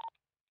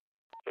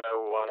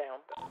 1.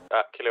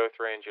 Kilo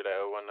 3 and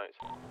Juliet 01 notes.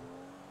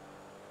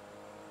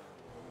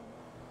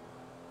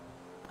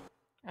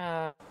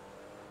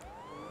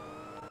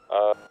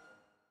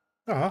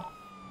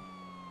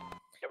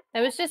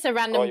 There was just a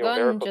random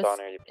gun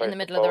just in the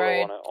middle of the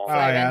road. Oh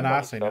yeah, no,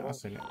 I've seen it.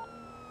 It's a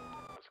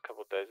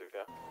couple of days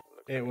ago.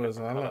 It was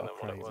a little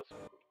crazy.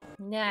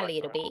 Yeah, a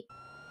little bit.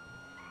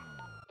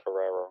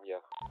 Ferrero,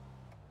 yeah.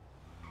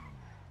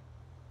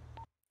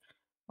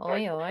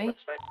 Oi, oi.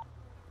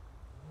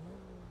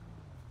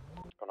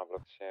 Gonna have a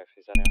look to see if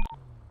he's in here.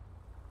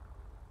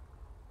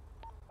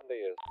 And he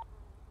is.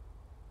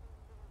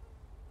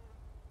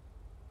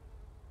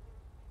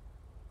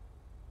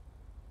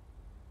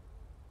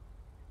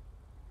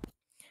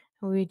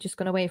 Are we just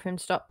going to wait for him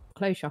to stop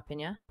clothes shopping,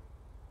 yeah?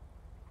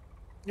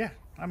 Yeah,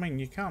 I mean,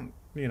 you can't,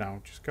 you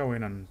know, just go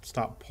in and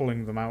start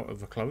pulling them out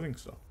of the clothing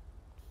store.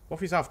 What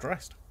if he's half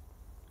dressed?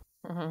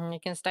 You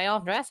can stay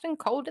half dressed and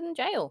cold in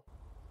jail.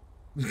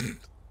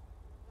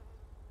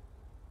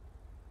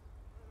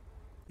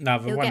 No,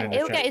 the one in the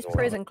he'll check get his store.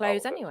 prison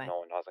clothes anyway. No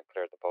one hasn't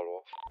cleared the polo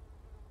off.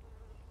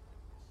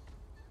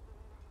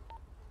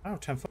 Oh,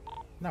 10-4.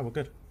 No, we're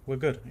good. We're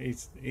good.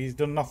 He's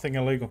done nothing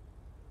illegal.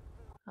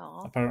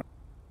 Aww. Apparently.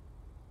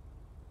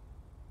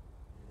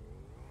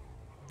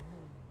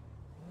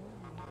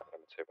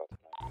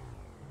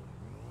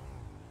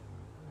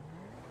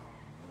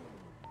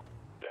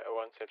 Yeah,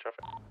 1, same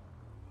traffic.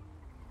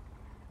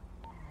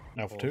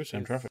 Alpha 2,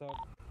 same traffic.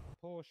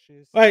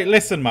 Porsches. Hey,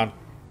 listen, man.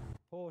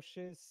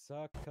 Porsches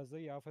suck because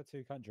the Alpha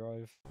 2 can't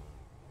drive.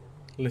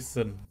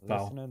 Listen,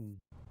 pal. Listening.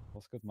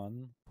 What's good,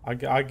 man?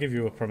 I give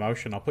you a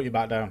promotion. I'll put you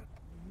back down.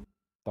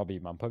 Dobby,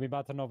 man. Put me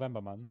back to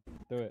November, man.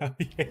 Do it.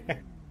 Yeah.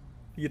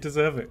 You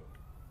deserve it.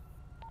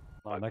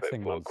 No, next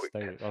thing, man.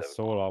 State. That's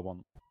all I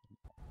want.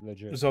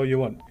 Legit. It's all you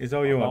want. It's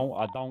all you want.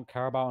 I don't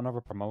care about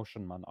another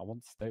promotion, man. I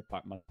want state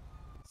back, man.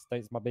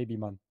 State's my baby,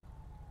 man.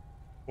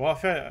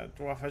 What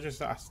if I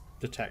just asked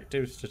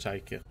detectives to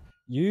take you?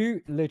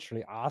 You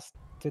literally asked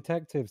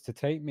detectives to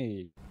take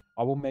me.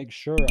 I will make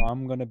sure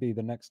I'm gonna be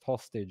the next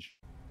hostage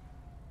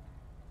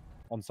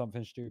on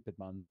something stupid,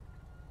 man.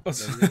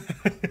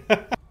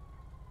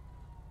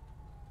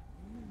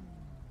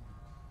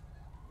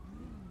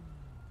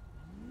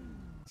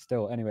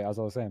 Still, anyway, as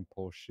I was saying,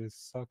 Porsches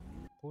suck.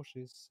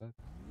 Porsches suck.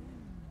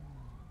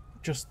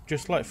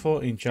 Just like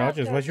 14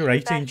 Chargers. Where's your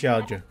 18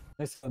 Charger?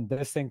 Listen,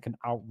 this thing can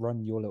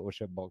outrun your little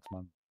shitbox,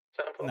 man.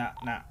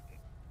 Nah.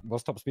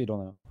 What's top speed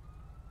on it?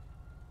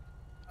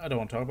 I don't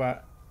want to talk about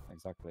it.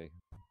 Exactly.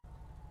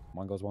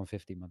 Mine goes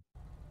 150, man.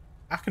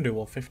 I can do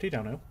 150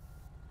 downhill.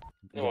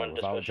 Yeah,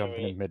 without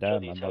jumping in midair,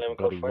 man. That's a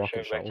bloody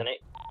rocket shuttle.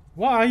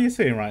 What are you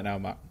seeing right now,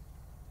 Matt?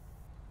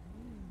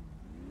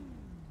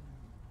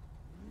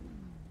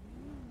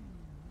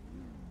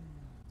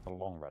 A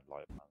long red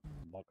light, man.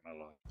 I'm not gonna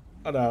lie.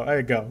 Oh no, there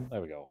you go.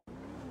 There we go.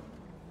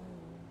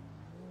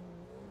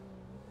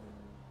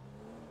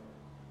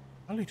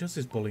 All he does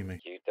is bully me.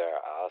 You dare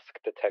ask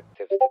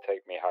detectives to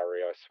take me,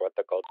 Harry, I swear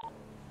to God.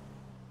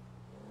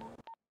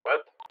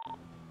 What?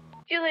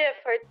 Julia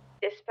for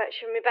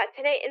dispatching me back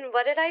tonight, and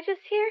what did I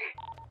just hear?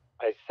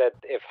 I said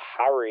if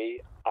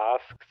Harry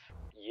asks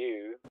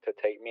you to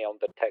take me on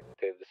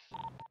detectives,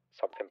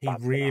 something He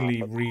bad's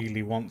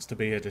really wants to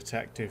be a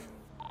detective.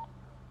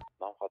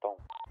 No, I don't.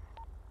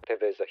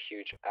 There's a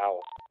huge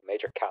owl.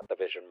 Major cat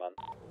division, man.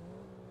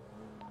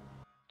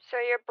 So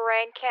your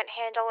brain can't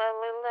handle a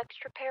little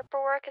extra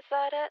paperwork, is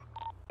that it?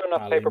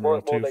 Enough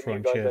paperwork more than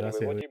you guys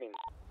anyway, what do you mean?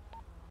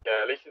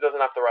 Yeah, at least he doesn't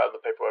have to write out the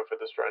paperwork for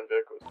destroying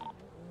vehicles.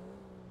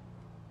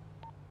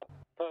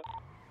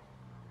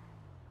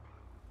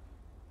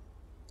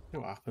 See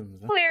what happens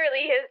then.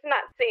 Clearly he has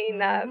not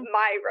seen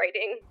my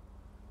writing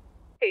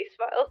case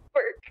file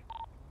work.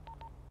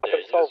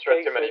 Yeah, you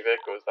destroyed too many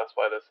vehicles, that's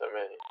why there's so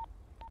many.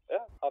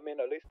 Yeah, I mean,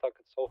 at least I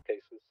could solve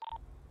cases.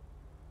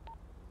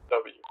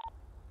 W.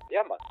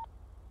 Yeah, man.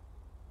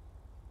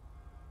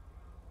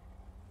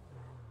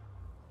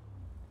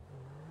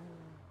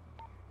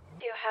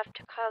 You have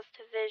to cause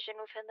division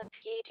within the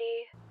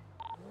PD.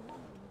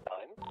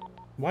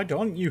 Why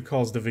don't you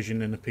cause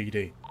division in a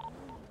PD?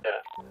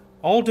 Yeah.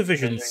 All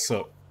divisions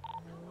suck.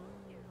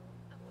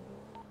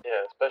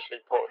 Yeah, especially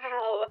Porsche.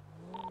 Wow.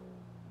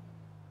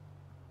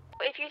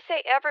 If you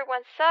say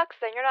everyone sucks,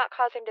 then you're not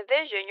causing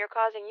division, you're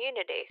causing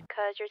unity,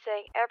 because you're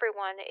saying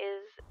everyone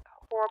is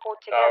horrible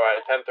together.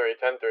 Alright, 10-3,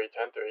 10-3,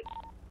 10-3.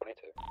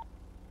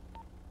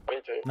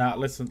 22. Nah,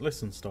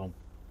 listen, Storm.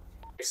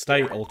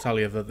 State will tell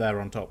you that they're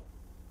on top.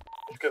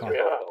 Because Fine. we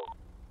are.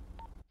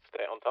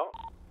 Stay on top.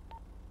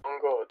 On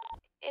God.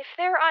 If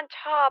they're on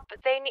top,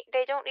 they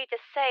don't need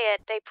to say it,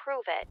 they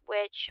prove it,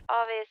 which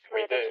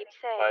obviously they keep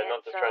saying it.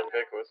 Not so. destroying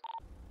vehicles.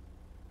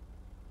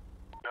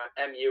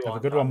 MU Have a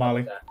on good top, one,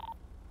 Molly.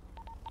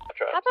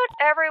 How about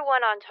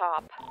everyone on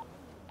top?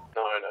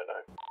 No.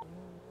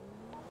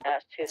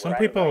 That's too Some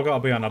people have got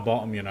to be on the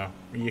bottom, you know.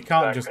 You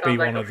can't just be Sounds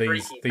like one a of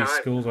these freaky time.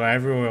 schools where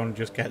everyone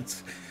just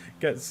gets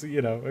gets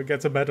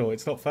a medal.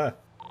 It's not fair.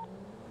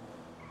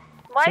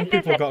 Life Some people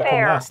isn't got to come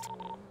fair. last.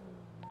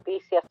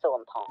 BCSO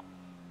on top.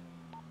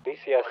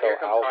 BCSO Here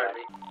comes Alma.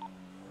 Harvey.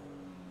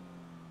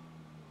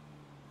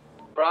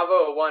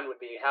 Bravo 01 would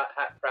be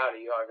proud of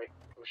you, Harvey.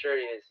 I'm sure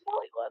he is. Well,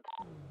 he would.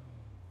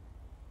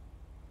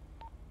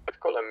 Let's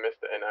call him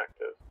Mr.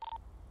 Inactive.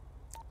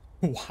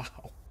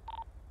 Wow.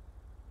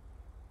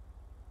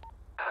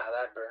 Ah,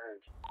 that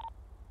burned.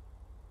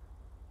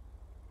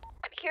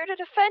 I'm here to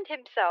defend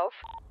himself.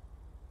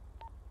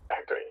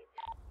 Agree.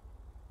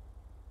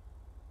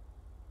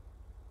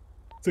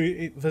 So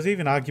there's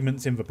even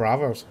arguments in the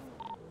Bravos.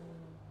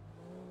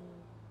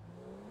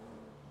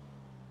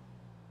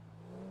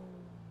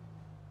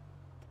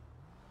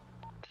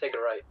 Take it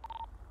right.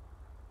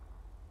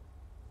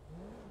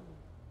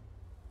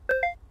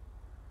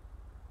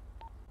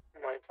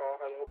 My fault,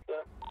 I hope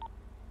that.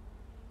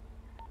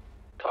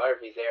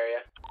 Harvey's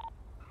area.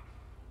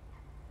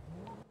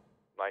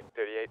 Mike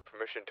 38,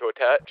 permission to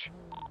attach.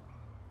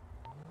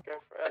 Go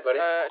for Hey, it. buddy.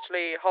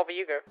 Actually, Harvey,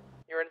 you go.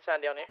 You're in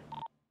Sandy, aren't you?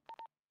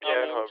 Yeah, Me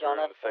and and Harvey are in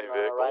the Jonathan same are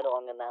vehicle. right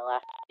along in that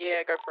left.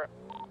 Yeah, go for it.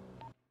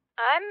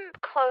 I'm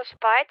close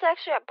by. It's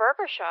actually a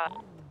burger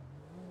shop.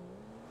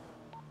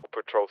 We'll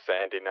patrol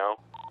Sandy now.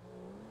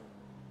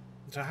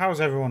 So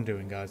how's everyone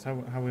doing, guys? How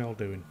are we all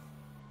doing?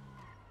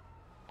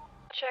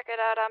 Check it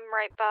out. I'm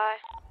right by.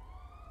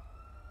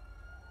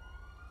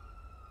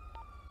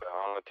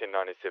 On the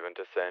 1097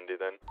 to Sandy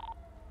then.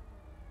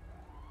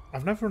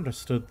 I've never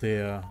understood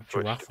the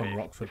giraffe on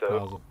Rockford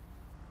Plaza.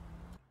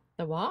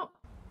 The what?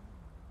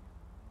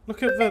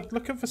 Look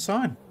at the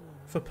sign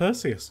for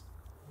Perseus.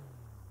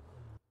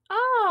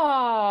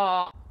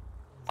 Oh,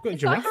 He's got a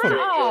he's got a giraffe hat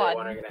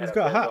on. on. He's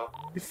got a hat.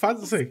 He's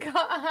fancy. He's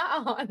got a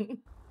hat on.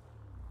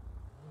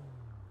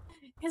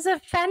 He's a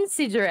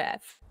fancy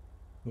giraffe.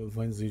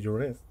 Fancy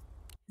giraffe.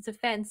 It's a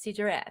fancy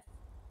giraffe.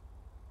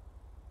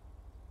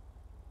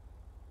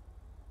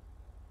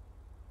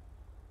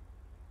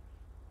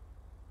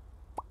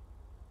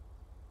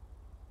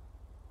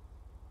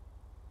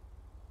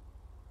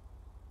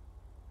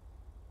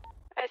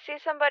 I see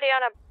somebody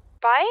on a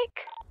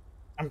bike.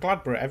 I'm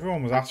glad, Britt.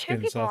 Everyone was There's two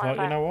asking, so people I on thought,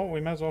 a you know what,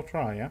 we may as well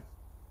try, yeah?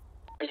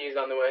 He's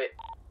on the way.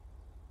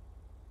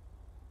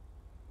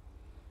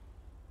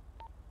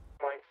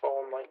 Mike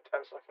 4, Mike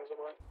 10 seconds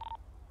away.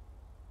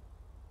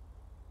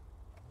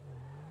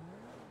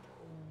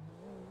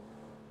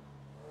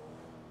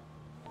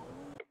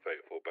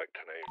 Faithful back to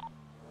name.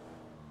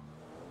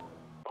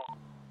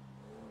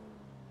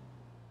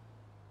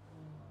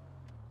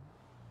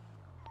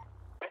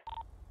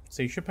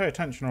 So you should pay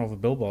attention to all the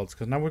billboards,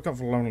 because now we've got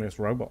the loneliest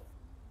robot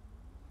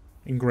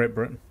in Great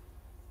Britain.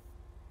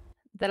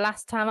 The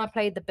last time I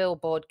played the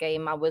billboard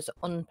game, I was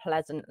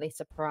unpleasantly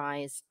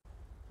surprised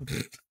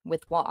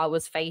with what I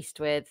was faced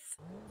with.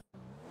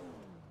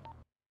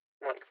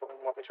 Mike 4,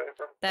 what we trying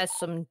for? There's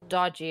some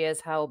dodgy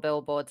as hell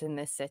billboards in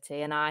this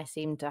city, and I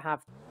seem to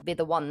be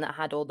the one that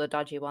had all the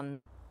dodgy ones.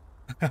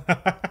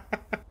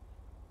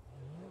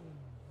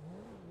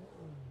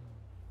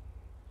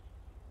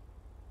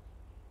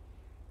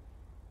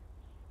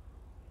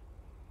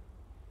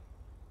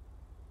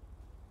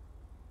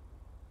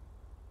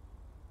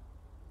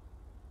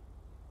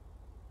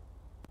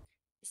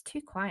 It's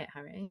too quiet,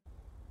 Harry.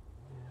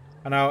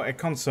 I know, it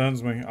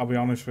concerns me, I'll be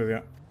honest with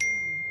you.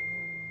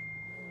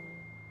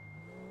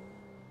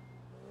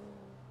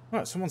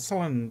 Right, someone's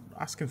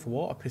asking for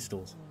water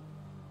pistols.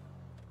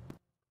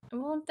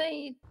 Well,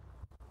 they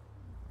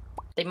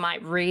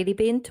might really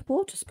be into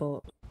water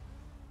sport.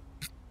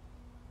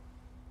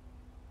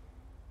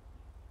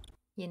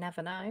 You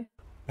never know.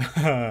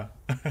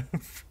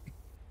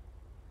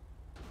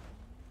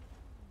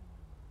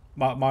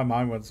 my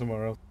mind went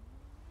somewhere else.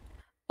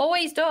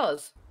 Always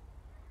does.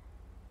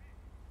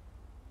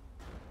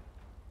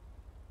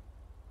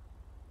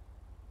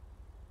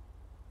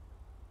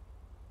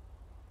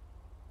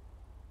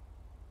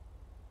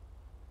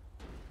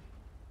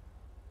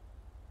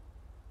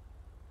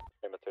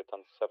 Lima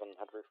 207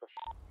 had refresh.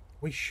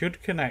 We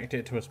should connect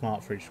it to a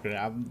smart fridge screen.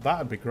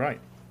 That'd be great.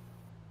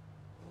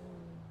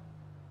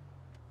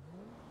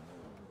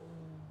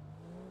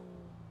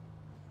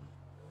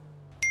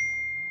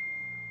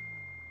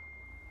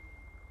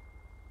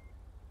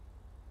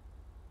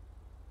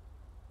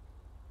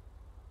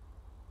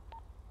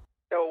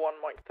 Go 1,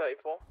 Mike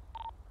 34.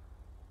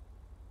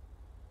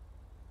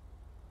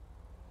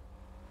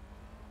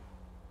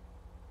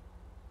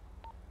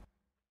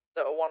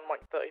 Delta 1,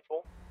 Mike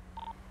 34.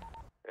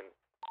 And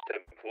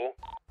 10-4.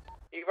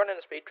 You running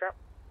a speed trap?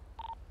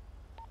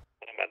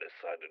 I'm at the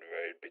side of the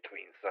road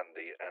between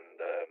Sandy and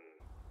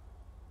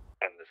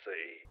the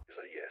city,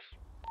 so yes.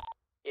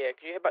 Yeah,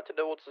 could you head back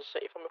towards the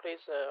city for me,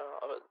 please?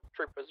 Our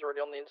troopers already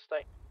on the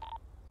interstate.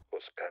 Of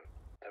course,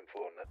 10-4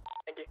 on that.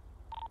 Thank you.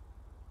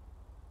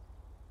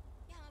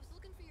 Yeah, I was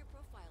looking for your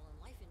profile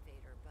on Life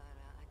Invader, but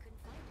I couldn't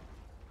find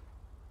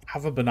it.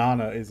 Have a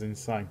banana is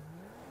insane.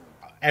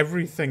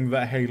 Everything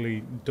that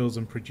Haley does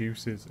and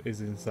produces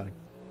is insane.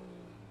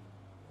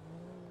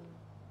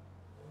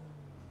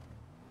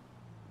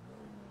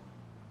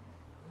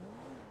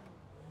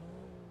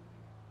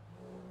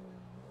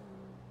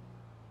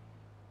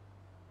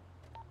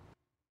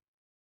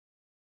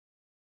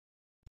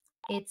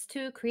 It's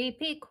too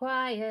creepy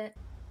quiet.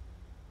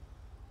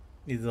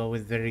 It's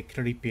always very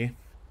creepy.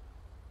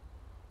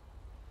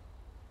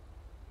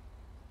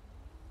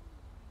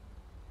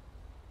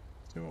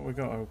 See what we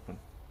got open.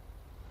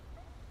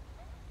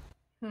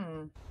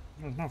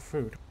 There's no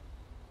food.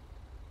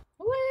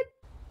 What?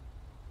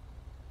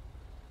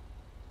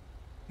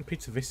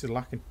 Pizza Vista is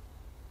lacking.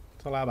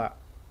 What's all that about?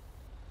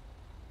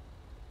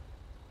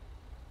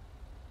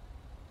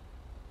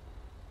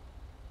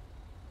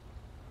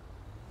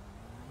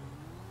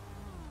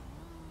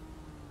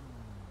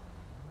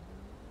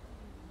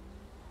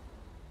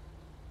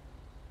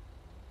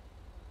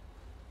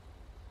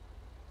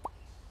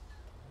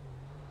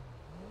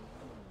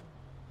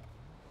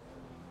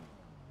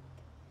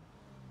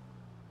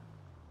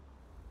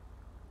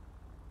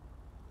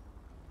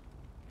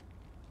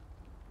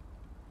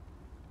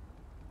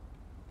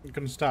 You're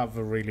gonna start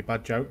with really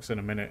bad jokes in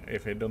a minute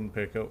if it doesn't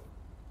pick up.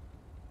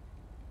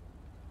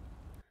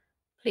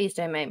 Please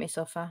don't make me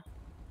suffer.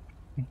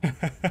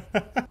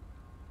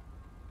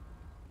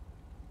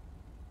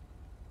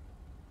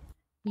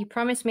 You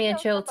promised me a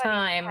chill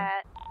time,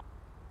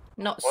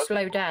 not What?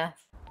 slow death.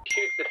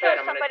 Shoots the head,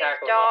 I'm gonna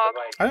tackle him off the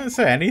bike. I didn't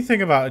say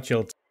anything about a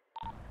chill.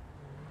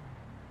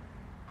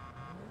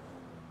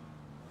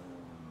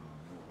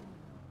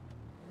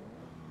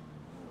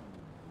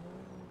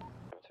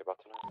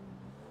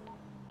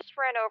 Just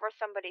ran over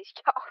somebody's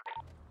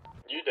dog.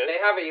 You did? They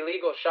have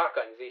illegal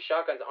shotguns. These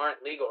shotguns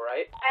aren't legal,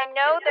 right? I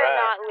know they're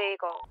not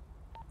legal.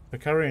 For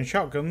carrying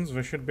shotguns,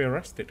 they should be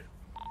arrested.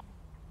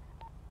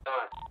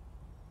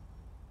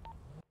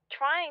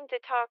 Trying to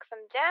talk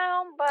them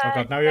down, but Oh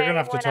god, now you're they gonna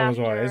have to went tell us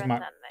what it after is, and Mac.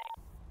 then they-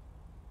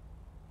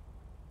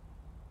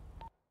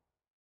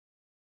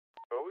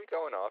 Who are we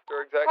going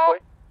after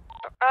exactly?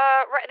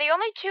 Right, the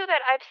only two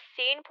that I've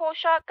seen pull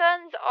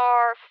shotguns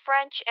are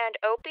French and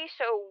Opie,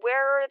 so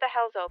where the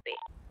hell's Opie?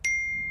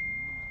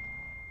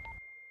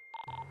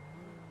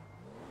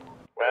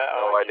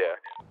 No idea.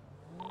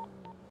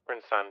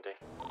 Prince Sandy.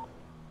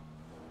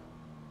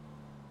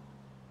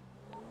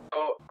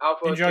 Oh,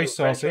 Alpha Enjoy, 2,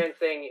 Saucy. Frenchman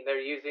saying they're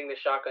using the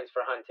shotguns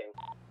for hunting.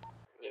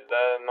 Is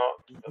that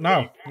not...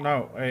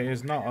 No, it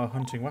is not a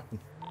hunting weapon.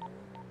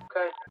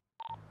 Okay.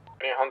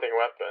 Any hunting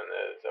weapon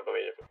is, I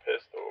believe, a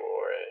pistol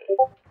or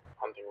a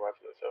hunting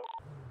rifle itself.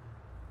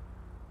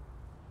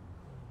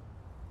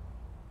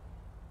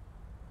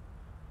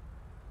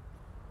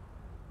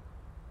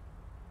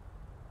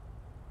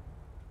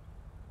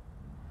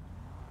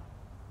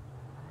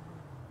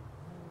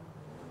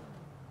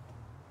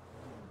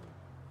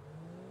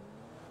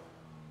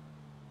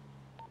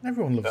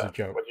 Everyone loves a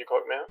joke. What did you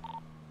clock me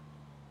out?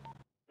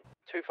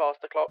 Too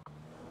fast the clock.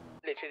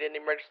 Literally didn't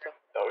even register.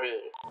 Oh,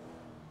 really?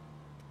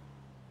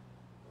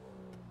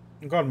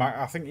 Go on, Mac.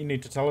 I think you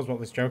need to tell us what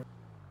this joke.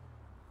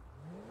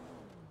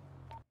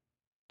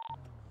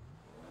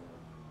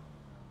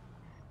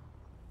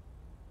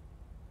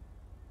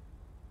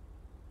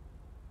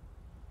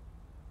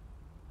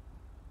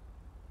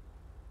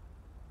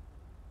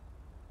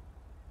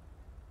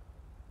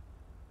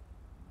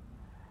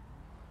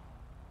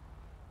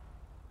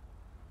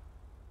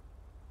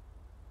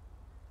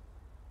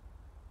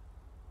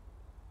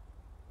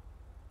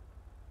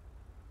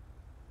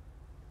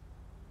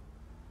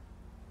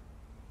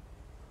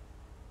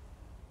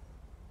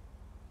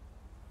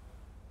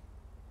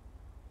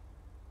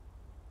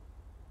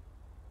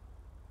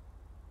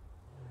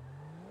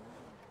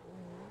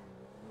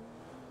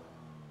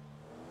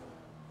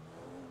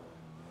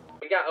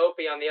 We got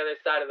Opie on the other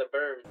side of the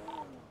berm.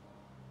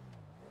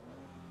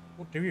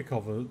 What do you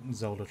call the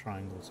Zelda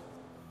triangles?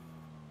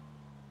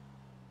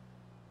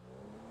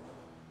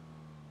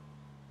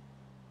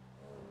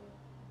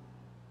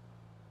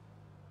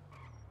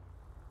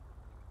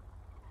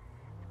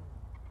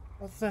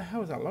 What the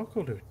hell is that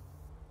local doing?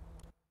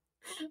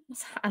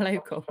 What's that, a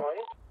local?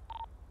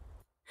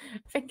 I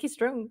think he's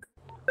drunk.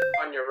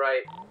 On your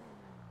right.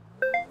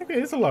 I think it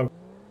is a local.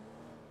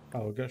 Oh,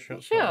 we'll get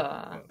shot. Sure.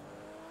 Are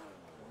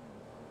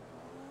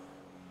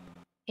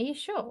you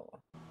sure?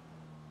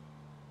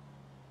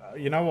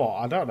 You know what?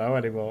 I don't know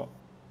anymore.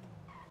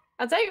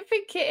 I don't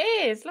think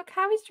it is. Look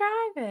how he's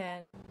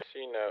driving. So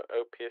you know,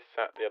 OP is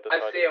sat the other I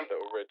side of see him. this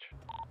little ridge.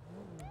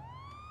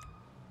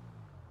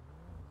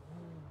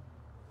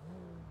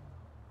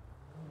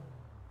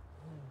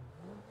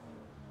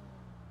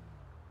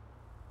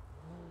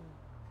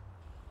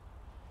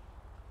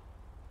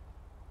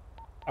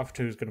 Alpha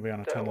 2 is going to be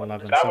on a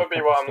 10-11. That would be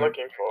what I'm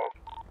looking for.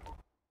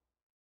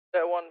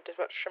 That one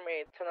dispatch from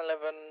me,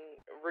 1011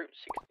 Route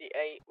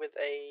 68 with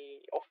a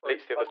off-road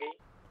Let's see this. buggy.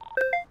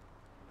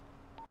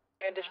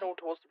 Additional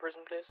towards the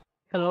prison, please.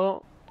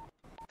 Hello.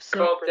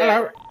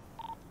 Hello.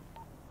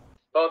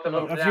 Both of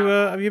them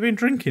Have you been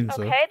drinking,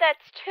 sir? Okay, that's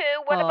 2.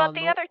 What about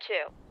the no. other 2?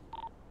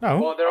 No.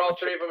 Well, they're all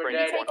 3 of them are Have you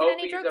dead. taken any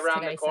Opie's drugs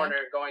around today, the corner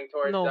sir? going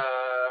towards No.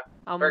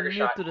 I'm Burger new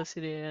Shot. to the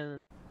city and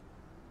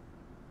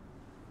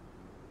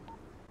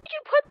You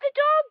put the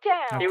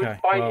dog down. Okay, He was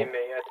fighting well,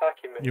 me,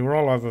 attacking me. You were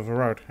all over the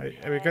road. Have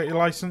you got your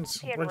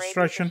license, He had rabies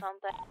or registration?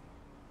 something.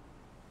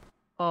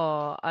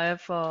 I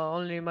have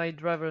only my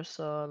driver's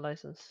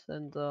license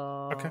and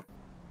Okay.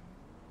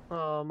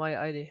 my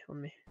ID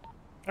on me.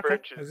 Okay.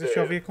 Is this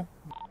your vehicle?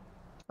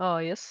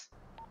 Yes.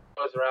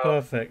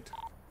 Perfect.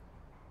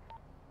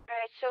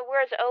 Alright, so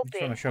where's I'm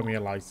trying Opie? to show me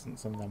your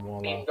license and then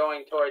we'll. He's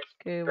going towards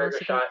Okay, Burger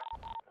Shot.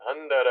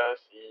 Under the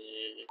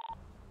sea.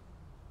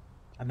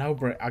 I know,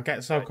 Britt. I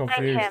get so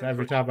confused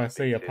every time I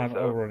see a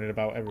panel running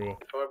about everywhere.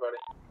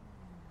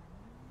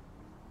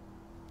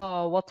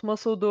 What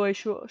muscle do I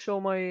show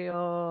my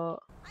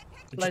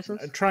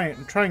license? Try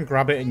and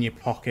grab it in your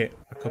pocket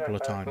a couple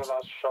of times.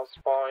 Shots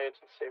fired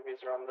and see if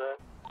he's around there.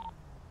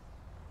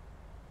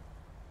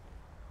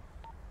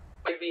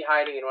 Might be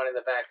hiding in one of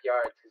the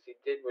backyards because he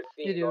did was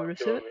seen Did you going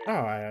receive to it? Oh,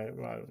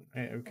 well,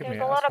 give There's me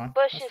a it. lot That's of fine.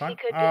 bushes That's fine. he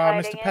could be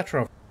hiding Mr. in.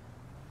 Petrov.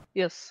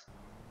 Yes.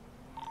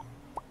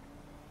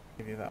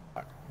 Give you that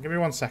back. Give me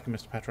 1 second,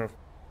 Mr. Petrov.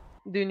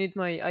 Do you need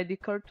my ID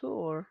card too,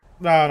 or?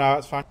 No,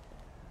 that's fine.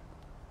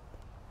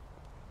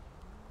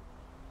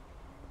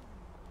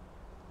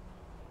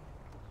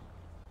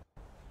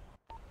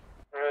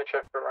 I'm gonna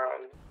check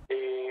around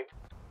the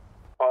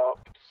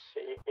park to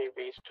see if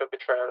he's took a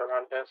trail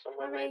around here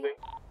somewhere Alright. maybe.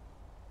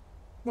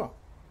 What?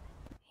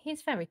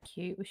 He's very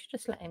cute. We should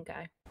just let him go.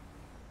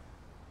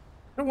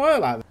 Don't work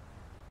like that.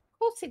 Of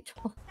course it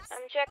does.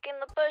 I'm checking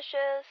the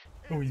bushes.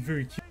 Oh, he's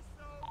very cute.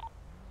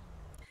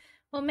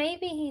 Well,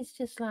 maybe he's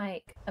just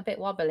like a bit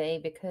wobbly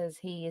because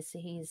he's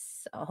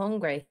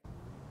hungry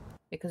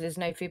because there's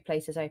no food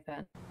places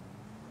open.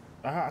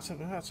 That's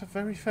a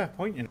very fair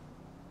point. You know.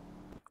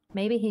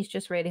 Maybe he's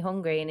just really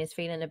hungry and is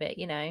feeling a bit,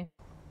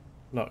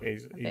 Look, a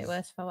bit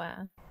worse for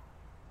wear.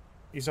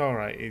 He's all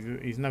right.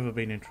 He's never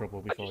been in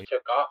trouble before. He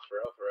took off for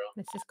real, for real.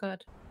 This is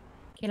good.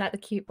 Can you let the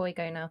cute boy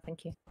go now?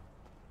 Thank you.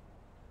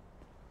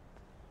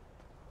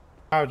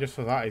 Oh, just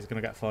for that, he's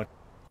gonna get fined.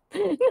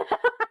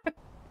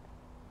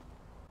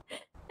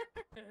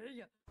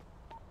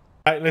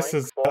 Right,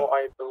 listen.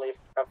 I believe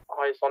have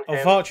eyes on him.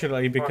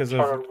 Unfortunately, because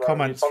I'm of trying to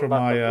comments run. from He's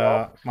on that my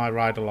block. my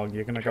ride along,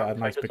 you're gonna get a Trying to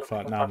nice take big us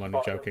fight up now. the I'm only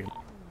spot. joking.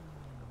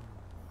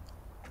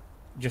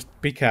 Just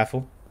be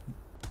careful.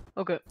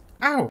 Okay.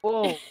 Ow!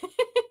 Whoa.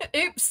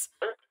 Oops.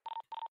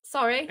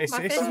 Sorry, It's-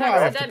 my it's fist not I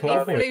have to accidentally put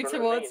up with. flew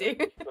towards you.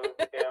 Yeah,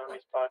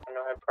 he's parking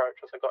on approach.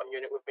 I've got a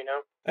unit with me now.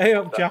 Hey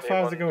up, Jeff.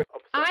 How's it going?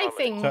 I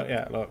think So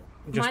yeah, look.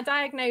 Just my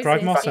diagnosis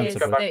drive more is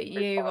sensibly. that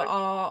you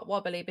are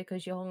wobbly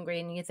because you're hungry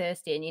and you're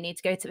thirsty and you need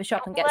to go to the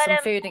shop and get Let some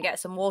him- food and get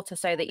some water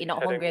so that you're not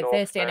Heading hungry and north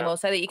thirsty now. anymore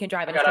so that you can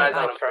drive in a Got straight eyes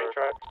on line. him, train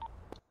track.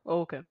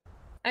 Okay.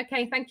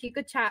 Okay, thank you.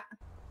 Good chat.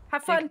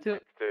 Have fun. Am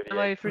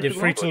I free You're to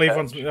free go? to leave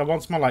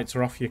once my lights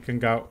are off. You can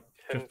go.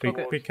 Just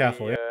be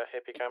careful. Yeah.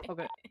 Hippie camp.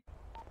 Okay.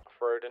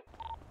 Off-roading.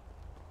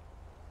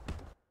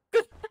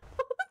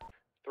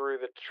 Through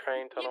the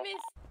train You tunnel.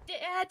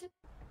 missed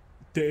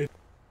Dude.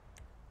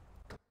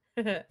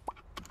 it.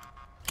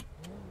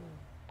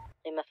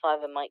 Lima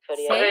 5 and Mike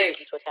 38 Hey.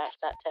 to attach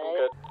that I'm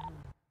today.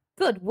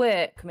 good. Good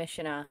work,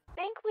 Commissioner. I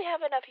think we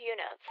have enough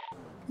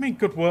units. I mean,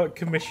 good work,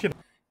 Commissioner.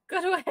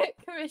 Good work,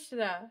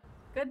 Commissioner.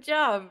 Good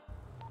job.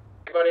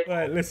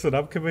 Right, listen,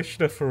 I'm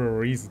Commissioner for a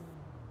reason.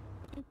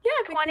 Yeah,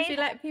 because you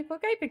let people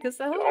go because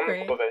they're On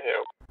hungry. top of the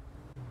hill.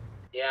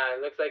 Yeah,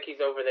 it looks like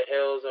he's over the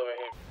hills over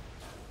here.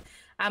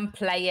 I'm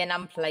playing.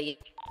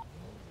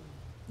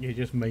 You're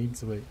just mean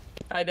to me.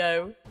 I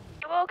know.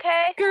 You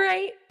okay?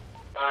 Great.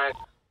 Fine.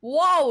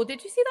 Whoa,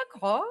 did you see that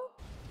car?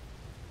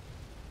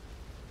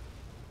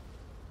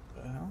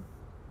 Well.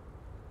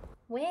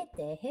 Where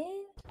the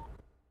hell?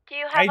 Do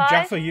you have Hey, eyes?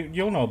 Jaffa,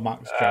 you'll know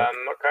Mac's joke.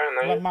 Not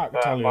currently. Let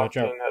Mac tell you a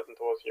Martin joke. heading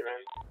towards you, man.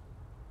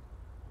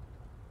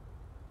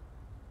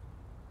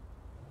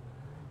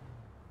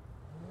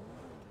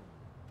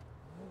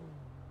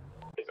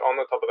 He's on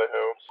the top of the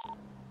hill.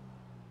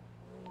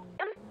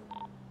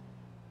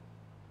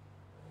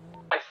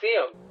 I see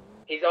him.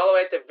 He's all the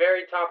way at the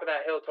very top of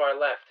that hill to our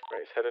left.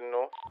 Right, he's heading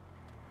north.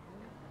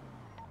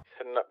 He's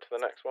heading up to the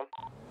next one.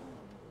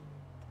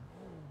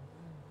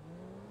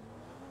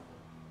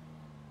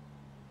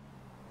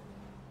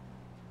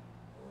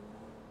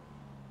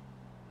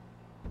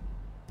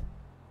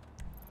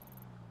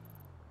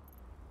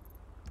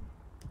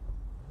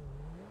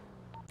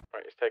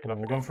 Right, he's taking off.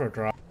 We're going for a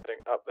drive.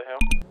 Heading up the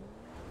hill.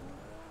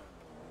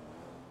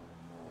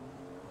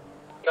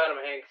 Got him,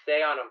 Hank.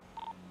 Stay on him.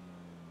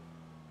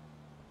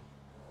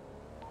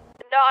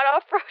 Not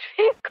off-road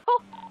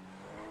vehicle.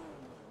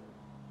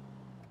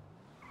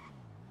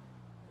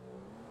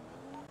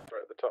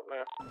 Right at the top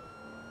now.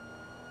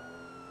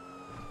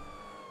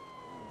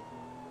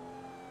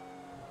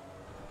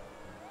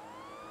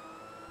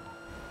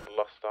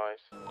 Lost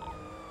eyes.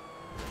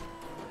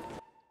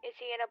 Is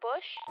he in a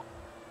bush?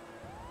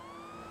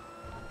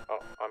 Oh,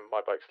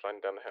 my bike's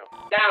sliding down the hill.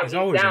 Down, He's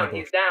always in the bush.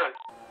 he's down.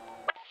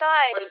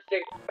 Side.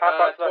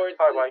 Towards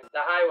the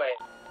highway.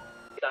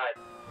 Side.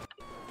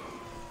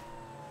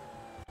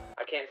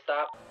 I can't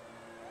stop.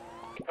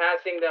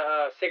 Passing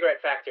the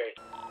cigarette factory.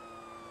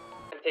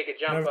 And take a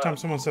jump Every up. time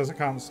someone says I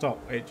can't stop,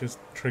 it just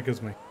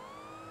triggers me.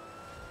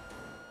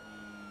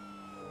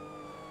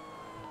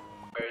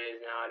 Where he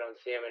is now, I don't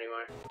see him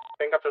anymore. I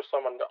think I've just saw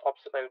him on the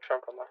opposite lane of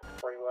traffic on the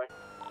freeway.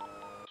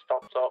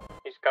 Stopped up.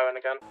 He's going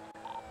again.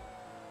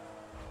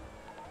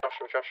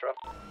 Joshua.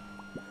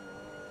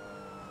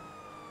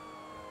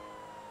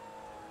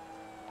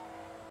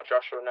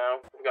 Joshua now.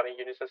 We've got any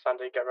units in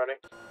Sandy, get ready.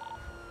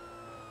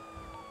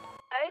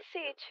 I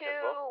see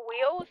two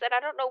wheels, and I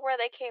don't know where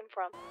they came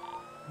from.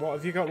 What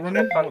have you got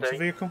running? What's the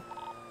vehicle?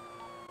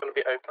 It's going to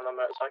be open on a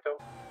motorcycle.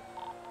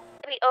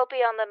 The OP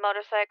on the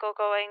motorcycle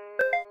going...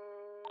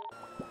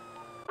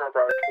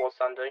 Road towards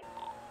Sandy.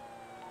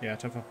 Yeah,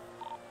 tougher.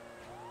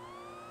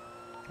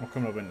 I'm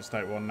coming up into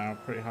State 1 now,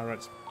 pretty high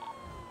rates.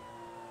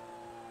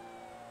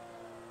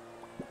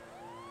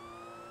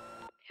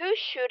 Who's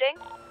shooting?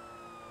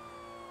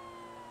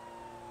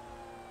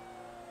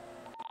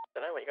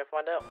 Don't know, what you gonna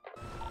find out?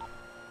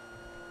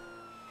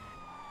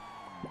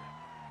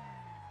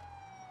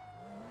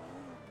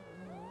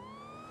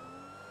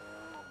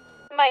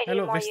 Might Hey, need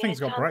look, more this thing's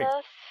units got on brakes.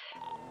 this.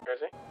 Where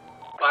is he?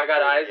 I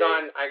got eyes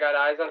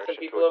on some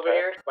people over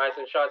here. By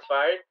some shots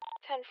fired.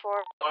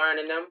 10-4. Lauren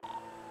and them.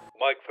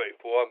 Mike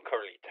Faithful, I'm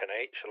currently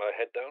 10-8. Shall I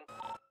head down?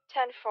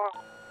 10-4.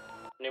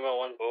 Nemo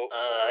 1,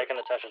 I can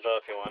attach as well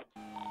if you want.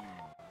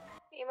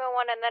 Emo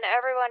 1, and then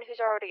everyone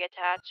who's already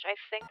attached. I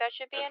think that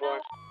should be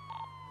enough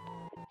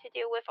to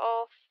deal with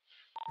all of them.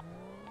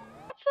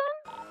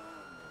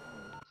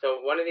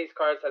 So one of these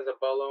cars has a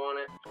bolo on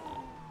it.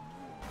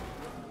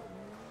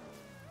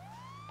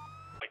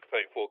 Mike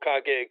Faithful, can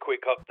I get a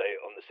quick update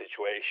on the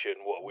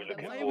situation? What are we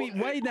looking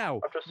for? Why now?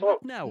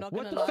 What now? Not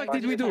What gonna the lie, fuck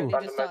did we do? We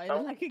just started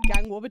like a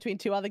gang war between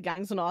two other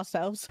gangs and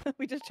ourselves.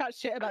 We just chat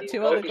shit about two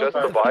What other gangs.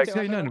 What's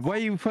going on? Why are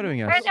you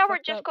following us? Right now we're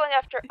just going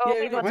after Yeah,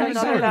 we OP got Where is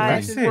taken that out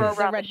aggressive?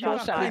 for around red the shop.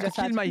 bullshit. We just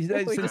had Kill my we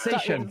just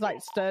sensation.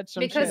 like stirred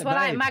some Because shit. we're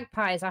like Babe.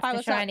 magpies after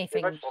what's that? shiny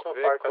things.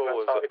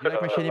 You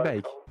like my shiny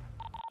bike?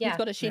 Yeah. He's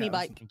got a shinny Yeah.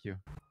 bike. Thank you.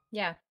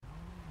 Yeah.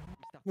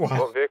 Wow.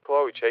 What vehicle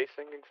are we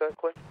chasing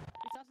exactly?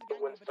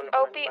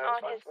 OP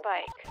on his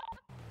bike.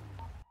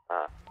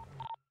 Ah.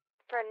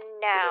 For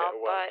now,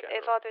 Yeah, well, but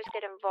if others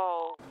get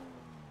involved.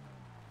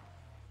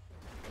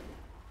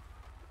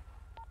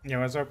 Yeah,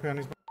 where's OP on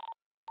his...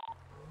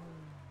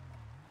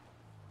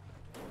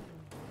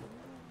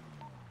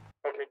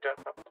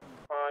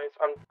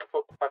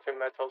 I think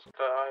Metal's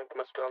I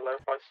must be on low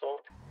I saw.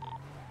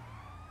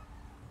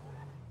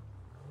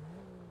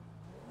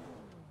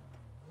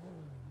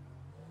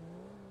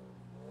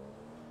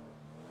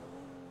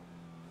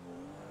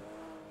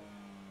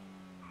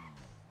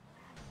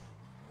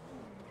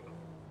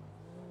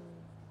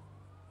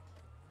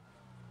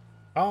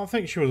 I don't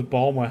think she was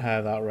born with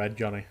hair that red,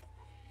 Johnny.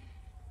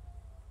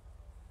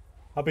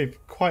 That'd be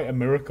quite a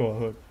miracle, I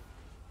think.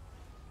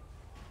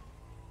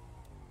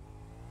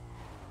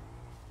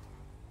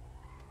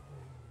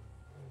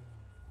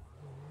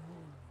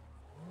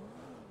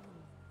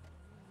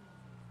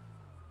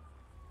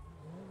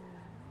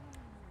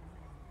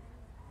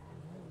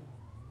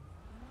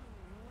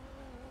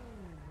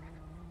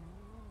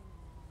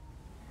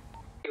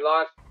 He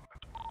lost.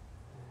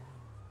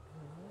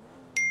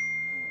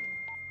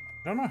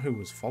 I don't know who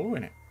was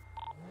following it.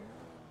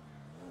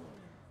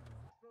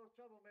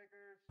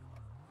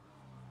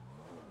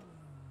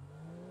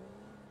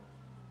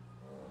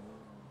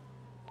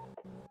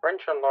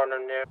 French and Lauren are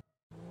near.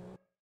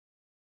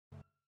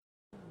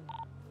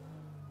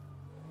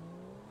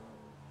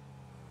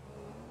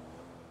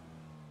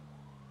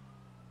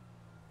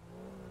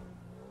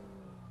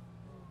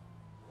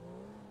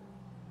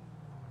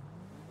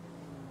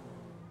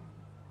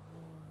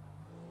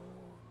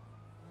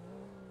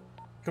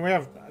 Can we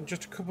have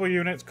just a couple of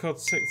units code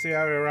 6 the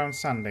area around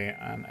Sandy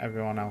and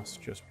everyone else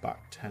just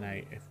back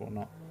 10-8 if we're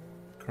not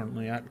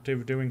currently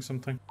active doing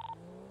something?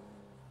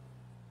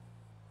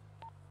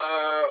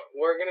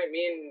 We're gonna,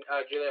 me and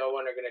Julia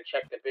 01 are gonna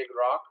check the big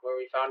rock where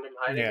we found him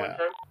hiding one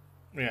time.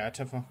 Yeah,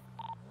 Tiffle.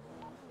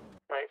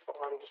 Right,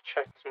 I'm just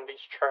checking some of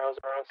these trails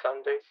around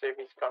Sandy, see if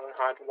he's gone and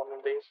hide in one of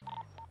these.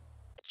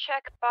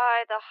 Check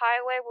by the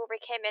highway where we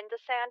came into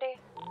Sandy.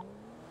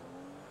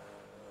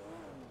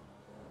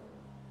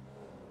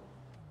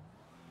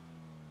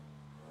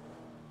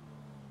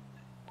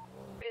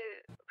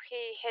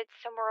 He hid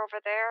somewhere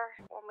over there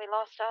when we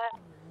lost it.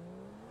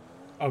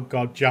 Oh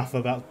god,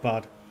 Jaffa, that's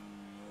bad.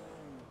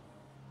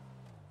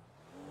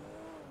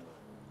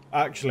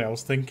 Actually, I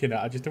was thinking it,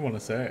 I just didn't want to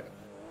say it.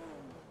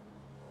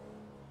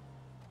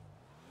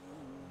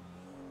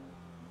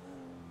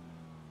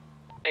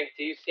 Hank,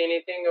 do you see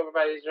anything over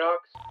by these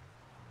rocks?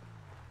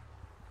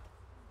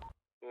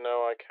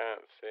 No, I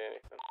can't see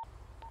anything.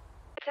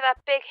 To that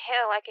big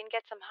hill, I can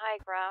get some high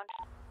ground.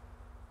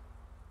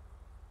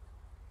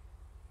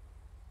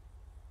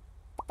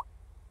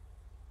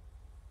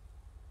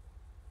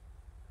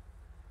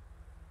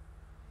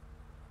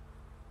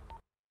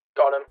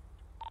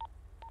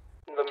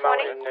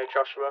 mountain near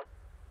Joshua.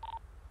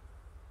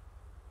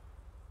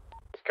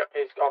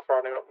 He's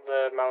off-roading up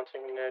the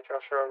mountain near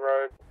Joshua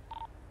Road.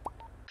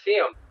 See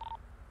him?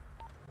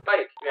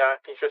 Mike? Yeah,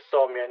 he just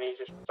saw me and he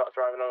just started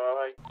driving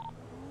away.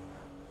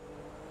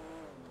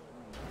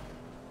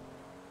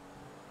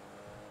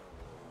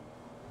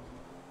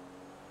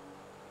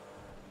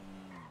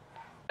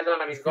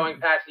 He's going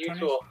past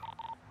U-Tool.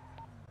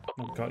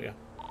 Oh, got you.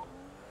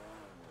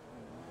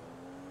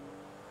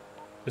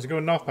 Is it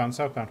going northbound,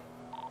 southbound?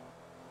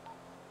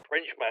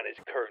 Frenchman is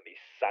currently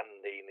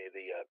standing near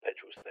the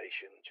petrol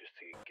station, just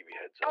to give you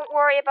a heads up. Don't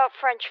worry about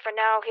French for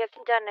now. He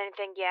hasn't done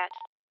anything yet.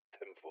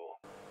 10-4.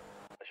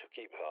 I shall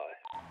keep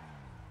high.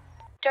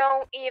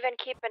 Don't even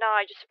keep an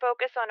eye. Just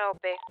focus on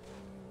Opie.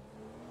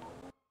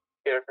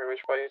 Yeah,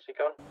 which way is he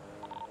gone?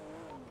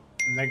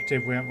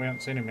 Negative, we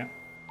haven't seen him yet.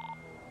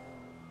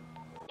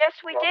 Yes,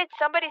 we did.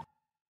 Somebody.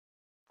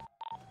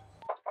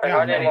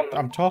 Yeah,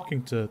 I'm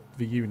talking to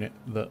the unit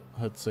that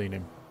had seen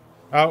him.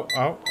 Oh,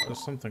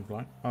 there's something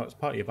flying. Oh, it's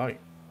part of your bike.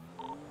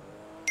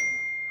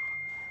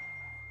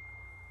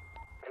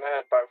 And I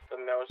had both of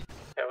them. There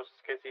was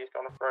Skizzy's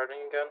gone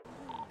off-roading again.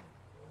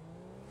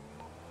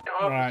 An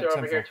officer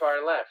over here to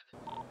our left.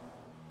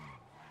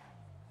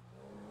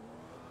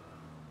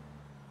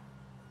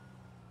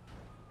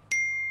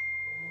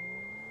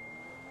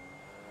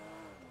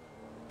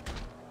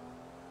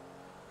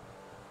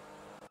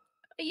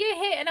 You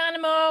hit an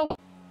animal.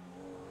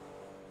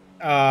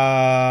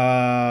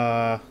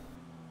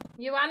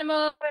 You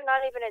animal. We're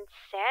not even in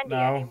Sandy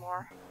No.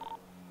 anymore.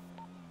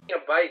 A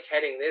bike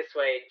heading this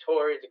way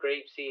towards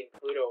Grapeseed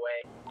Pluto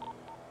way.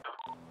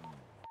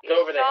 He's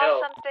over the Saw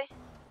hill. something.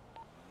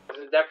 This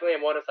is definitely a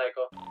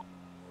motorcycle.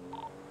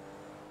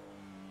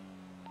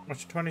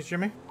 What's your 20s,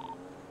 Jimmy?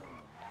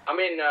 I'm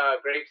in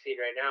Grapeseed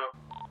right now.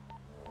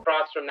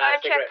 Across from that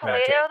Wanna check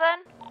cigarette Toledo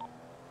then?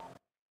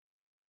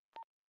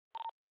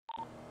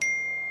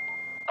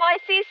 Oh, I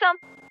see some.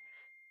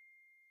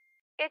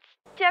 It's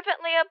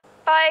definitely a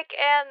bike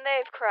and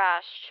they've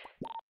crashed.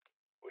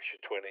 Wish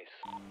your 20s.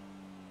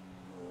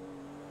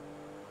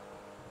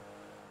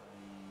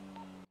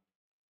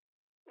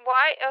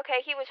 Why?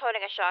 Okay, he was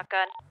holding a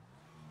shotgun.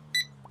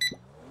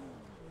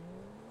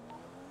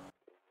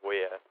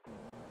 Where?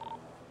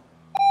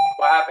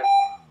 What happened?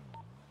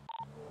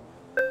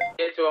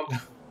 Get to him.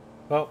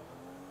 Well,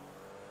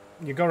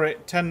 you got it.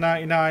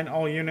 1099.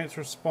 All units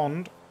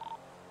respond.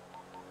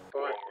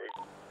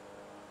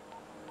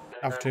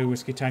 After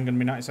Whiskey Tango and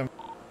me 97.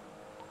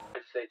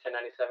 Let's say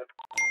 1097.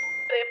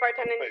 Part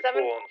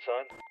 1097. on,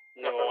 son.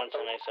 Number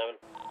 197.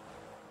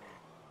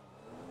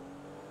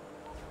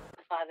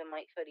 5 and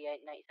Mike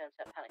 38, 97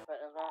 set panic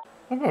button as well.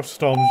 I love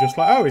Storm's just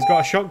like, oh, he's got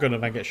a shotgun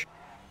and then gets shot.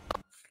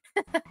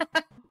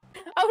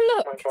 Oh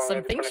look,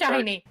 something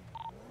shiny.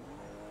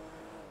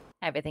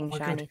 Everything's Oh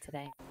my shiny God.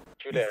 today.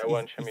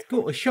 He's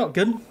got a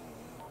shotgun.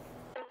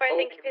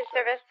 Thank you for your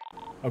service.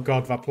 Oh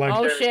god, that plane.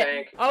 Oh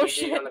shit! Oh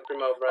shit!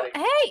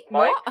 Hey,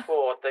 Mike what?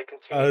 Ford, they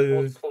continued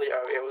towards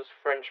Toledo. It was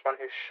Frenchman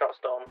who shot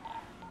Storm.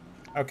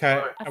 Okay, I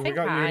have we think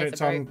got our eyes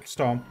units are on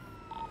Storm?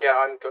 Yeah,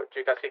 I'm good.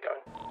 You guys keep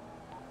going.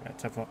 Yeah,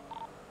 10-4.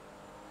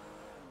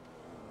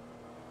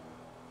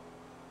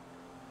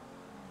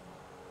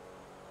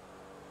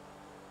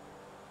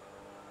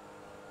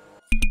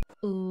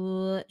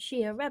 Ooh,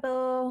 she a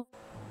rebel.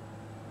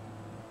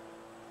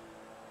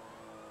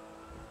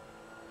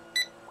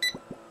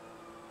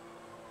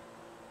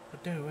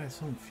 But do have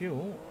some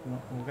fuel.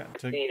 We'll get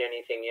to Need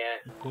anything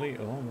yet?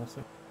 Toledo, we'll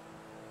see.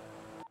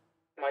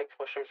 Mike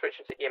Bush, I'm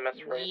switching to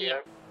EMS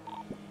radio.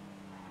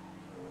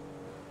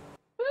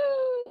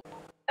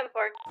 I'm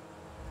bored.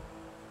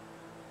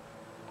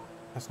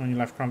 That's on your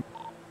left, Crump.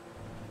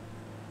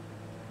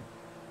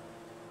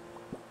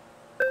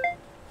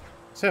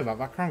 Say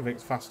that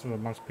Kronvik's faster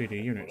than most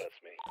PD units.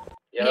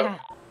 Yep. Yeah.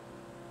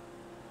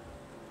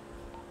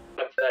 Up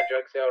to that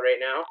drug sale right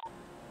now.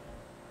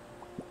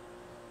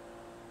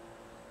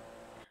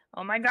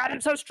 Oh my god, I'm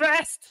so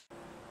stressed.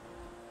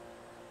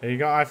 Here you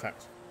got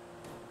IFAX.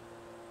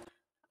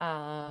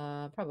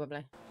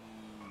 Probably.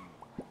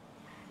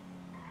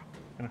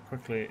 Gonna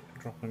quickly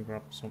drop and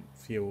grab some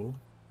fuel.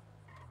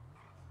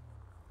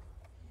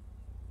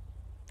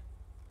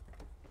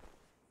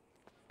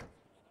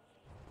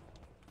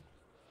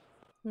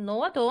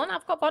 No, I don't.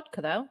 I've got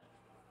vodka though.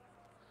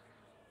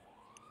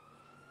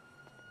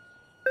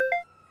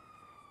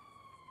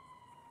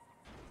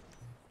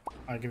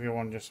 I'll give you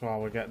one just while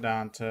we get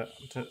down to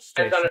Eyes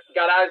station. on,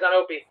 got eyes on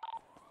Opie.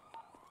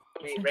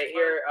 Opie, right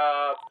here,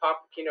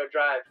 Papakino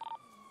Drive.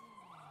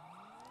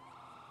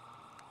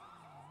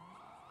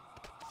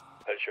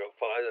 Headshot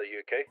 5, are you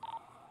okay?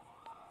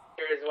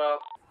 Here as well.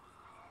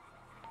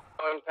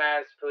 Going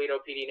past Toledo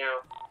PD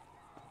now.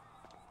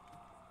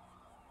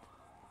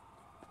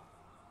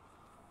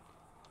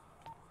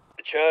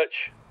 The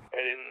church,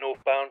 heading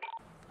northbound.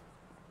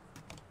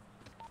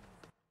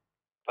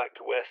 Back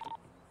to west.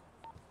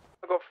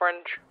 I've got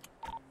French.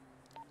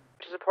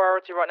 Which is a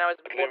priority right now. It's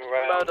Clean wanted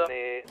around murder.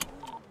 near.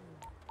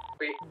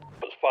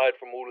 Was fired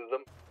from all of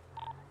them.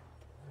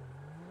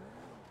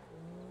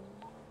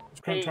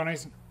 Scrum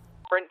 20s.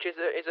 French he's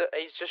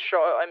just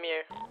shot at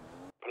MU.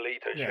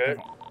 Polito Yeah, shirt.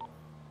 come on.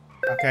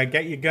 Okay,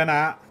 get your gun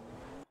out.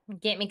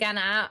 Get me gun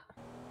out.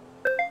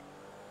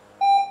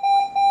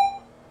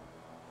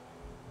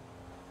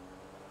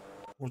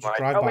 We'll just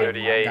drive by them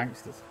like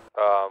gangsters.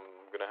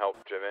 Gonna help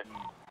Jimmy.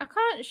 I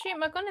can't shoot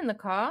my gun in the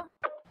car.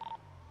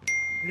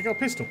 You got a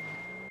pistol?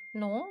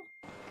 No.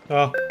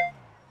 Oh.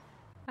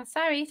 That's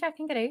sorry, I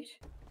can get out.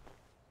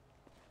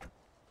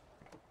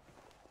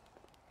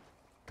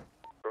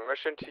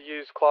 Permission to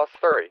use class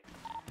 3.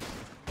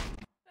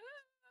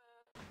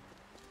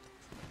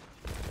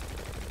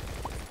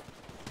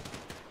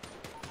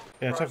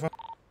 Yeah, so far.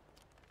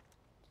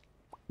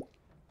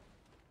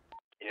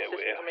 Yeah, Assistance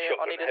we're on me, I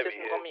shotgun need heavy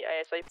assistance here. on me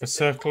ASAP. They're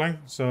circling,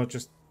 so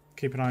just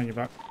keep an eye on your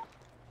back.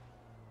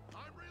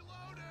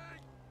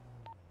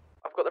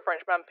 I've got the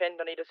Frenchman pinned,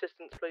 I need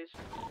assistance please.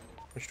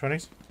 Push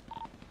 20s.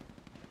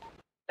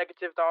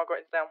 Negative, though, I got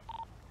it down.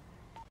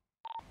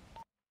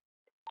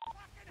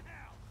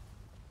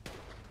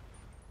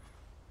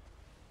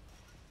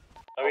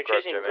 Are we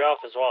chasing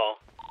Ralph as well?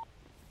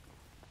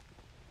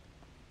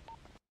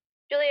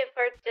 Juliet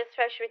for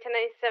dispatch route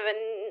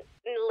 1097,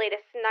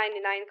 latest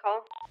 99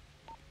 call.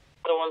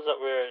 The ones that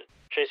we're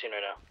chasing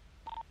right now.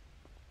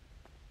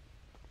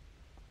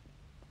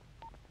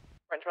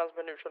 Frenchman's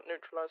been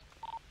neutralized.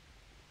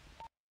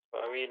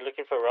 Are we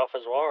looking for Ralph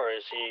as well, or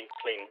is he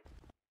clean?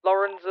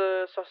 Lauren's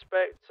a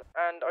suspect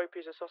and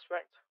OP's a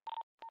suspect.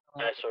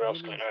 Alright, so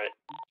Ralph's clean, alright.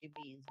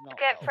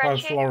 Get Both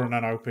Frenchie. Lauren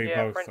and OP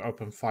Yeah, both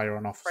open fire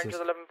on French officers. is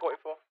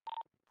 1144.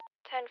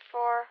 10-4.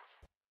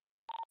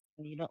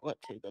 You don't look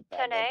too good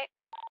 10-8.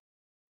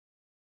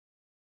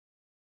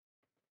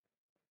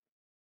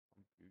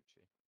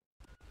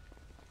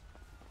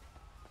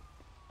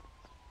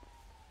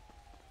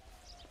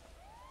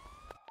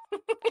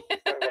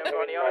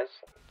 Any eyes?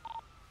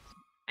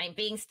 I'm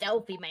being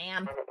stealthy,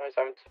 ma'am. I've got no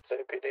time to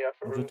do PDF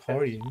for I'm just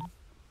hiding.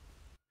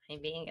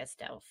 I'm being a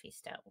stealthy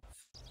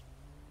stealth.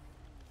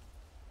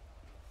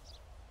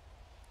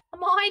 I'm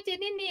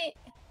hiding in it.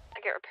 I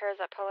get repairs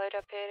at Polo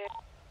updated.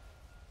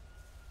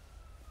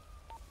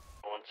 I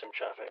want some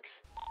traffic.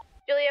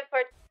 Juliet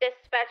for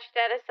dispatch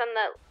status on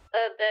the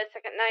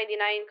second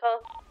 99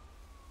 call.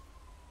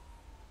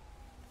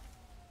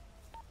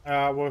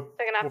 We're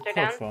Second after code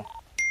down. for.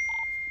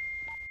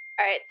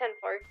 Alright,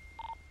 10-4.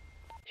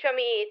 Show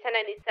me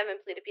 1097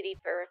 Polito PD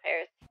for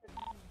repairs.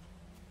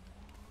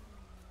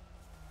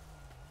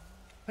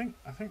 I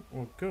think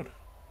we're good.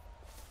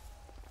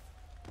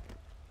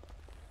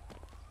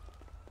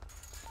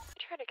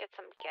 Try to get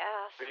some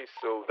gas. He's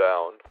still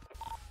down.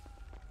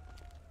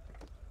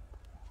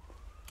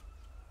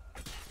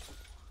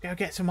 Go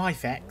get some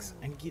IFAX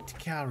and get the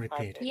car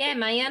repaired. Yeah,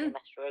 man.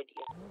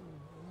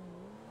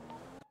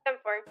 10-4.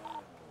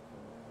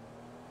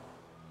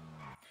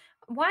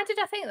 Why did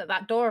I think that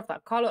that door of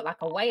that car looked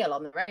like a whale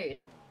on the road?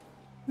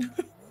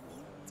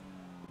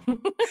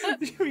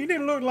 You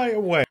didn't look like a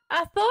whale.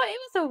 I thought it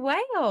was a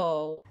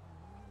whale.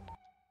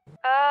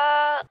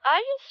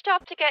 I just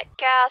stopped to get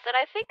gas, and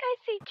I think I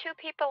see two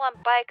people on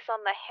bikes on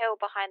the hill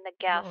behind the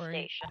gas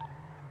station.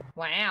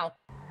 Wow.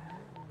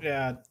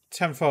 Yeah,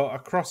 10-4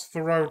 across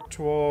the road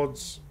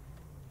towards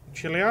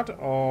Chiliad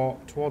or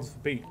towards the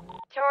beach?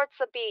 Towards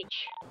the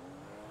beach.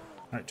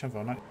 Right,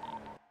 10-4, no.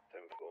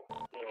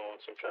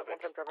 Some traffic.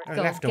 I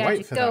Go, have to Gadget,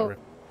 wait for go. that.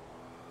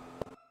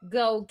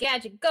 Go,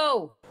 Gadget,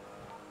 go!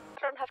 I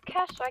don't have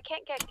cash, so I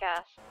can't get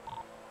gas.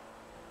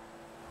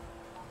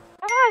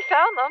 Oh, I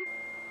found them.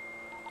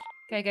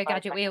 Go,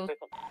 Gadget, wheels. They're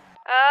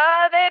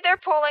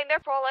pulling.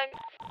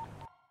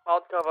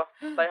 Hard cover.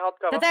 Stay hard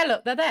cover. They're there,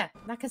 look, they're there.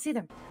 I can see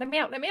them. Let me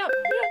out. I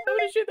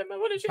want to shoot them,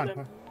 Away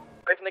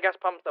from the gas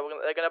pumps, though.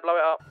 They're gonna blow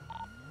it up.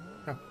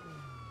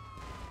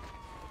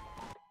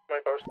 No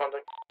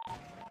corresponding.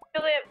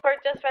 Juliet for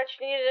dispatch,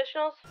 you need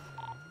additionals?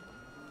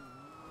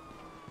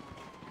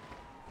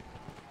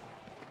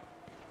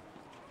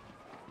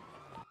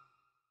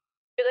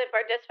 Juliet for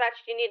dispatch,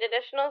 do you need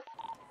additionals?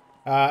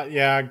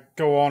 Yeah,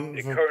 go on.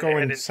 You're We're currently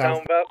going heading south.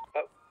 southbound.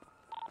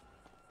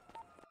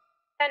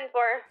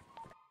 10-4.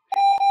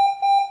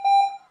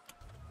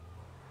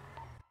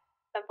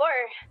 10-4.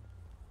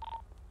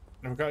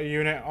 We've got a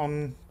unit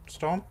on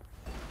Storm.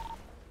 I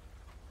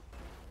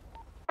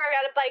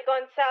got a bike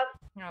going south.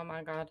 Oh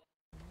my god.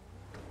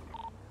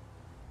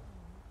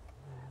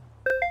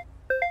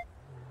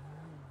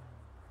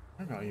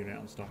 I've got a unit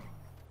on Storm.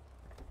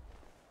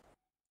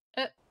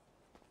 It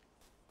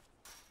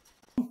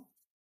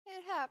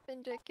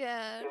happened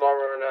again.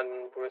 Lauren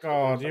and Bruce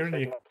God, you're in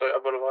your...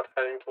 Boulevard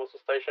heading towards the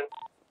station.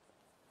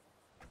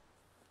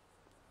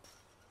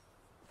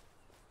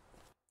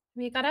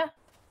 We got her?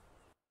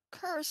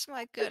 Curse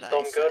my good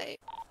Storm good? eyesight.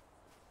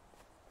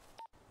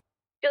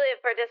 Juliet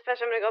for dispatch,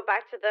 I'm gonna go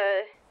back to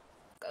the...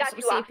 Got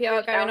some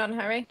CPR going on,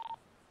 hurry.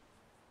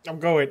 I'm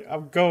going.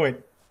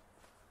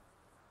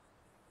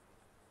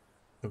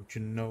 Don't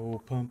you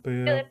know, pump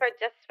it Juliet up. for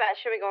dispatch,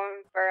 should we go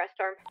in for a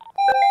storm?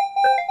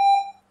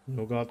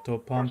 You got to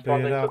pump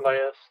Responding it to up.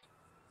 latest.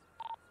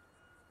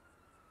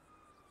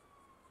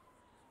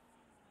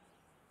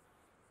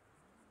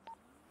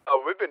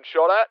 Oh, we've been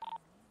shot at?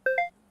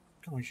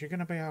 Oh, is she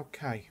gonna be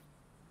okay?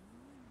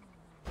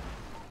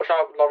 Watch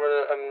out,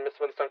 Lauren and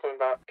Mr. Winston coming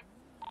back.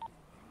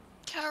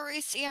 Tell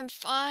Reese I'm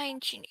fine.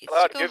 She needs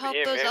Allowed to go help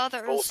those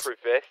others. Bulletproof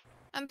vest.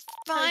 I'm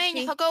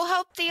fine. I'll go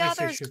help the I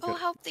see others. she's Go good.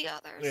 help the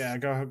others. Yeah,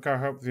 go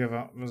help the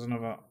other. There's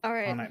another All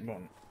right. panic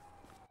button.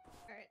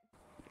 Alright.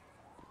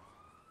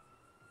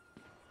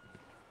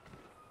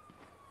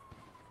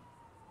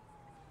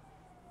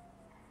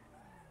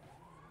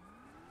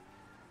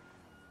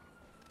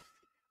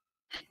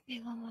 I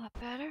feel a lot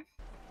better.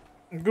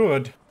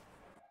 Good.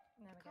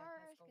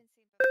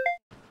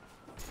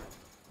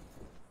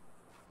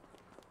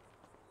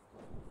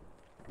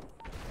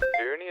 Are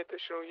there any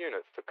additional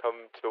units to come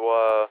to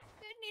You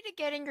need to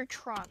get in your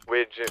trunk.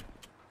 where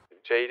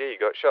JD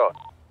got shot?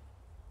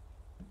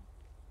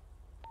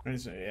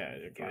 Yeah,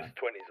 you're fine.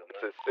 20s on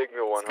It's a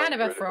signal 100 kind of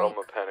a on frog.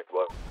 my panic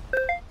button.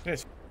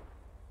 Yes.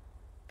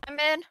 I'm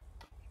in.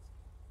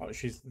 Oh,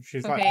 she's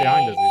like Okay,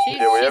 behind us. Is she?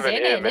 Yeah, we she's have an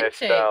in it, isn't EMS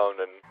she? down,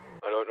 and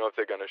I don't know if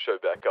they're going to show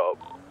back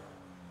up.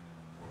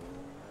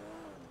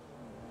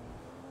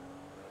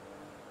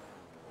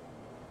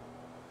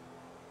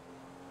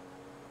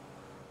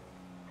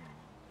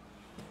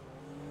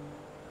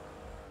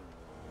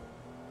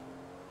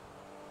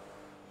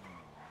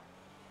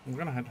 I'm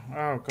gonna head.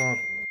 Oh god.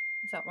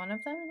 Is that one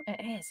of them?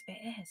 It is. It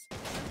is.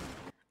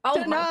 Oh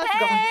Don't my ask,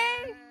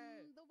 god.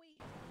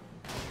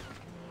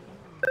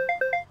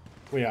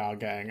 We are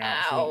getting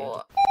absolutely.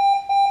 Ow.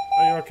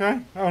 Are you okay?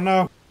 Oh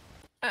no.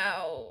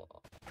 Ow.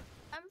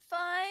 I'm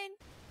fine.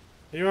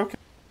 Are you okay?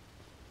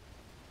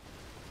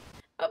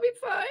 I'll be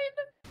fine.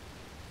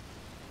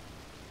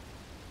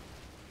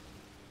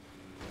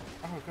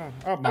 Oh god.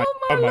 Oh my. Oh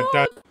my Oh my lord.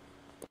 dad.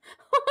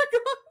 Oh my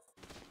god.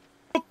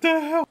 What the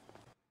hell?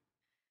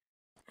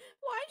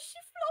 Why is she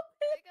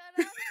flopping? I got out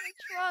of the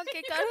trunk.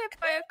 It got hit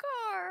by a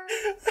car.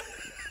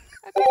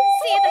 I couldn't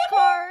see the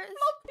cars.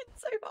 Flopping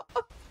so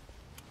hard.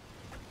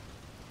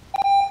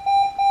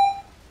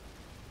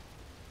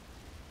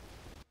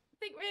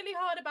 Think really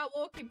hard about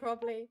walking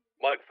properly.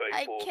 Mike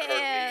I 34 can't.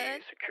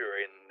 currently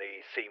securing the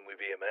scene with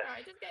EMS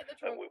Alright, just get in the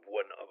trunk. with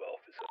one other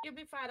officer. You'll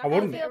be fine. I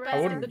wouldn't. feel I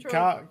wouldn't.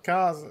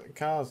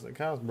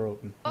 Cars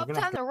broken. Oh, We're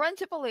gonna have time to run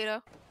to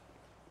Polito.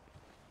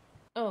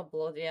 Oh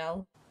bloody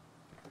hell.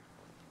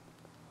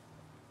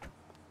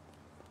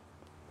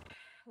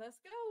 Let's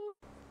go.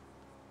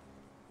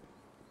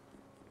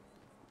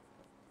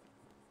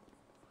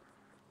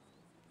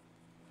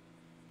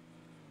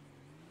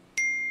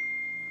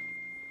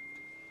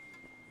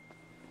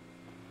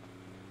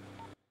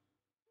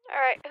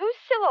 Alright, who's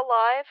still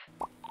alive?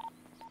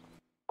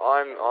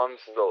 I'm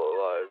still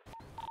alive.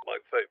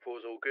 Mike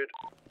 34's all good.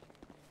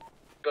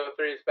 Go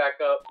 3's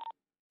back up.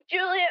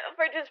 Julia,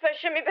 for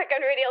dispatch, show me back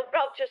on radio.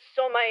 Ralph just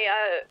stole my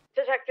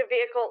detective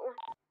vehicle.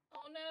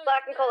 Oh no.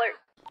 Black and color.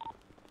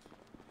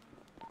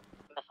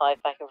 The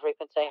 5 back in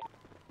frequency.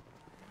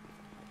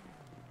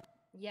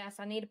 Yes,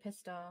 I need a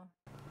pistol.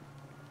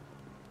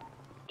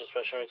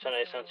 Dispatch showing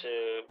 10A sent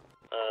to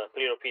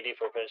Polito PD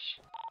for piss.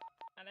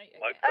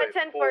 Mike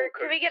 10-4, 34,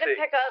 can we get a code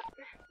 6. pickup?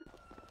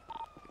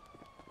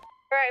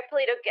 Alright,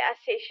 Polito gas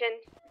station.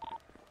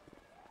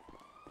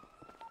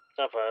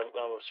 Not fine,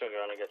 I'll swing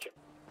around and get you.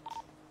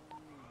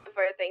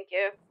 Thank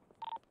you.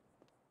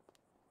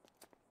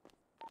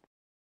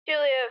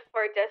 Julia,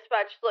 for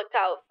dispatch, look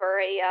out for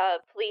a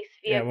police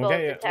Yeah, vehicle, we'll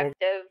get you-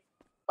 detective,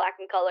 black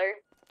and color.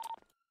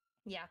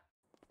 Yeah.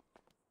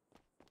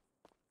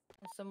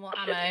 And some more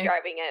Should be ammo.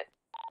 driving it.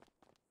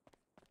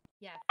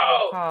 Yeah.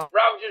 Oh, car.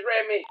 Ralph just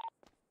ran me.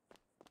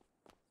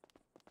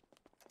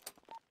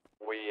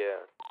 We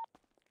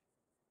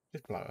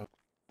Just blow up.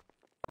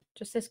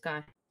 Just this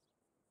guy.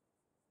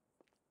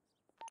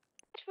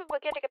 We're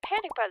getting a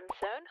panic button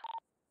soon.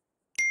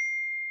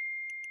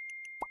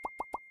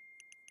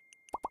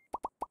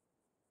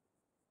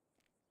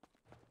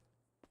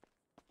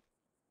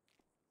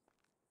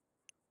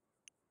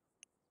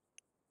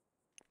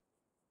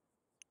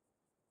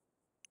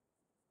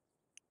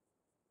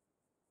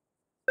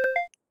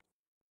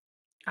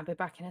 I'll be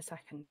back in a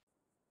second.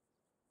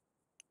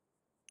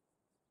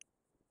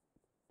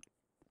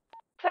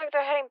 Looks like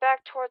they're heading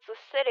back towards the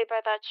city by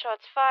that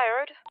shots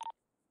fired.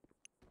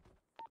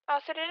 Oh,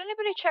 so did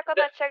anybody check on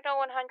that signal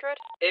 100?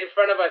 In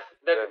front of us.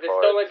 The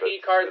stolen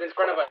P car is in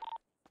front of us.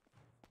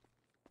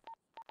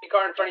 P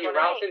car in front of you.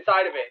 Ralph's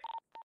inside of it.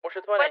 What's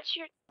your What's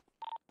your...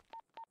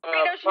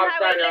 Green Ocean Pop's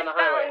Highway, Diner on the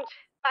highway.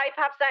 eastbound. By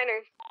Pop's Diner.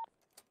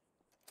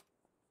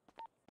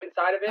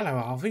 Inside of it. Hello,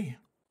 Harvey.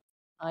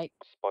 Hi.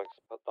 Spikes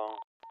put down.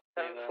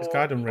 This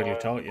guy doesn't really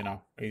talk, you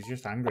know. He's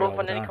just angry all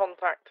the time.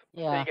 contact.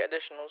 Yeah. you get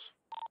additionals.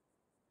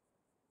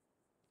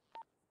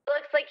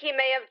 Looks like he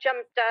may have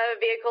jumped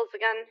vehicles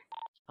again.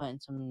 Putting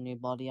some new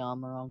body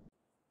armor on.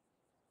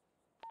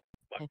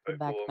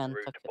 Paperback man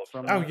took it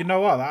from Oh, me. you know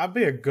what? That'd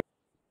be a good.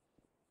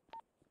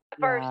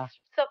 Yeah.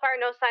 So far,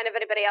 no sign of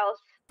anybody else.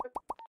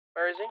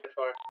 Where is he?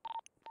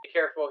 Be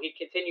careful. He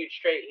continued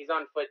straight. He's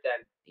on foot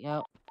then.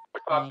 Yep.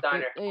 Pop's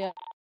Diner. Yeah.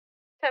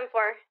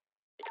 10-4.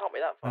 He can't be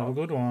that Have a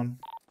good one.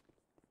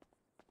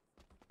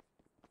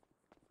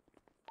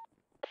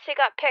 He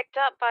got picked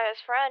up by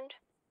his friend.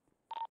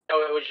 No,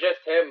 it was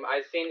just him.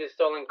 I seen the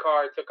stolen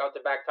car, took out the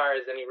back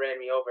tires, and he ran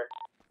me over.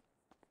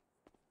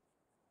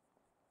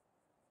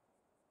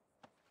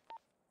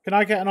 Can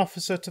I get an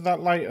officer to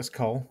that latest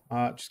call?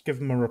 Just give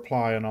them a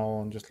reply and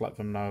all, and just let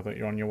them know that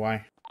you're on your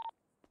way.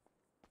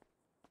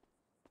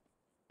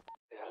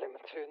 Yeah,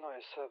 limit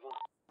 297.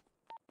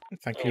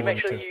 Thank Can you, you make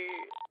Limit sure 2. you,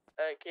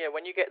 yeah,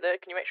 when you get there,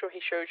 can you make sure he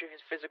shows you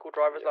his physical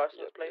driver's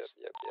license, please?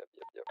 Yep.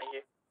 Thank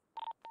you.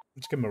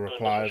 Just give them a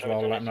reply as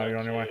well, let them know you're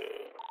on your way.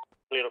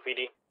 Little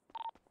PD.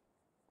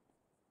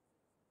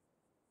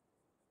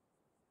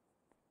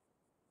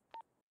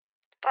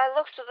 By the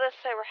looks of this,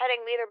 they were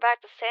heading either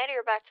back to Sandy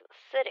or back to the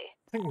city.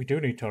 I think we do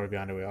need Tori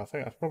behind the wheel. I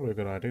think that's probably a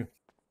good idea.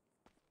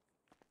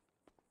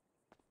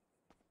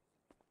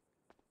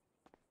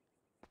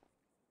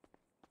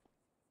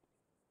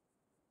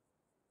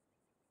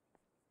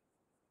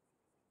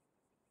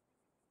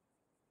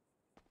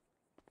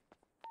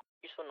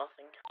 You saw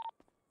nothing.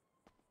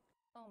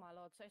 Oh my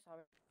lord, so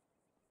sorry.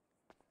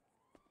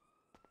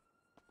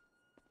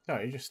 No,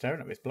 you're just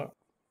staring at this bloke.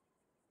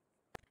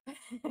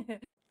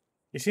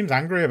 He seems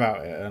angry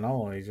about it and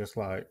all. He's just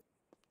like,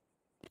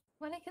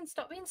 When he can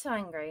stop being so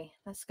angry.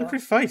 Let's go. look at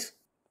his face.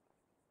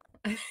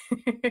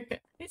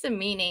 He's a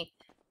meanie.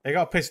 He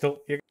got a pistol.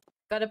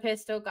 Got a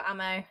pistol, got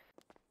ammo.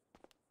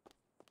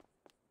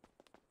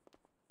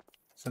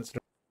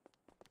 Sensitive.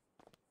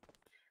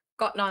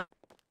 Got none.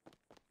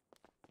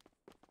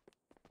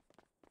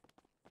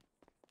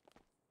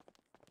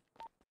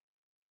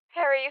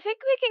 Harry, you think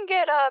we can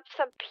get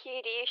some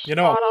PD You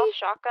know what? sawed-off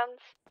shotguns?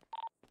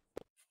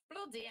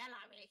 Bloody hell,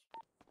 Harry.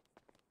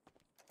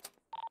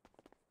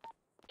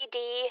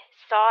 PD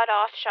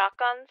sawed-off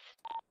shotguns?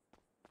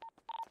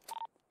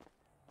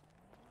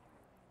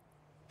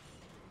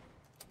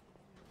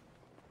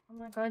 Oh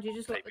my god, you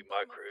just look. Maybe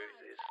my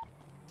cruises.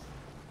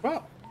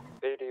 What?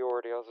 PD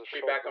already has a Be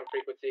shot. back on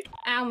frequency.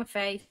 Ow, my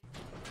face.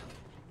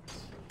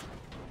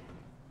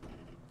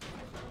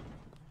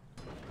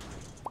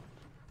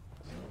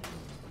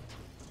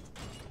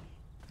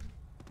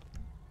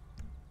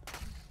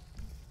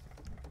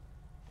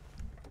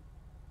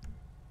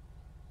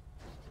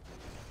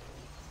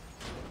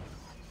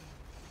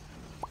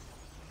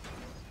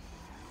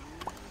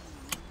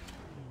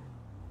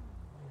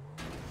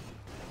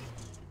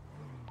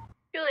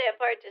 Juliet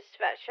Bard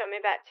dispatch, show me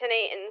back 10-8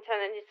 and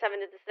 1097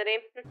 to the city.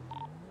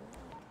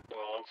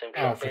 Well, on same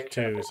Oh, traffic.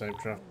 52, same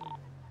traffic.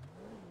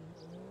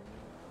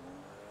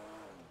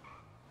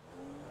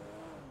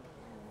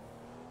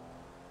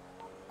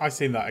 I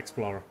seen that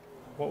Explorer.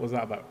 What was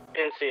that about?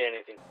 Didn't see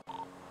anything.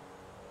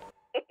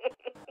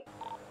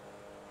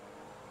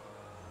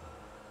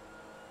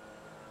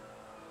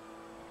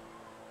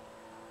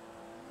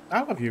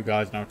 I'll have you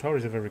guys know,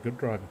 Tori's a very good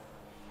driver.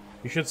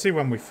 You should see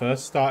when we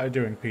first started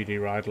doing PD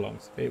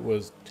ride-alongs. It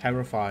was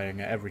terrifying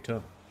at every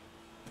turn.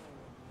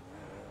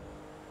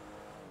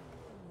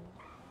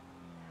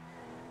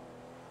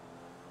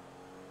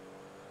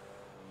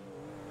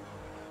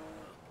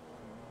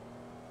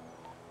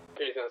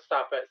 He's gonna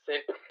stop at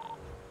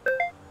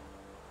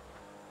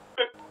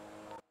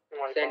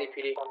Sandy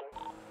PD.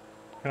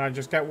 Can I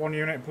just get one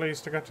unit, please,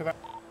 to get to that?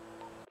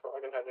 I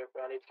can head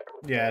over. I need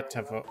to get Yeah,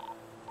 10 foot. 10-4,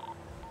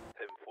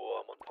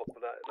 I'm on top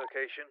of that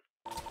location.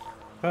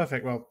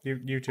 Perfect, well,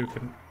 you two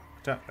can...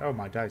 Oh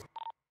my days.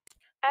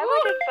 I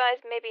would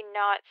advise maybe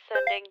not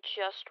sending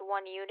just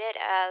one unit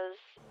as...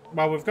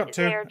 Well, we've got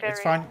two. they're It's very-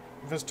 fine.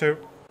 There's two.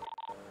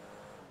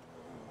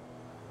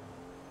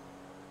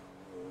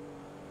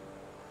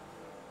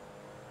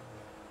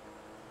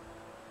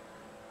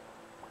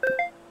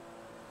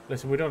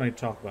 Listen, we don't need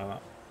to talk about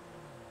that.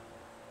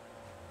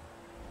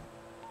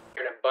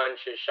 Heard a bunch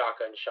of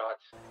shotgun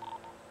shots.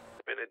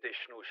 There's been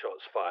additional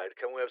shots fired.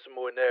 Can we have some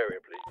more in the area,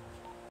 please?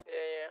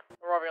 Yeah.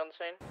 Robbie on the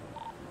scene.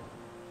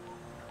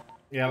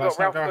 Yeah, We've let's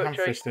got not go Ralph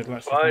Butcher. ham-fisted.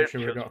 Let's just make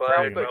sure we've got Ralph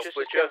three units. Butcher's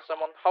just killed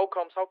someone. Hold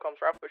comms.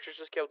 Ralph Butcher's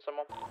just killed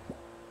someone.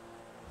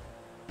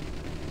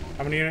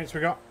 How many units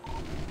we got?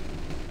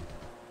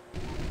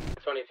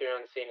 23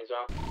 on the scene as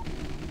well.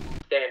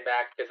 Staying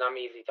back because I'm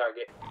easy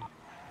target.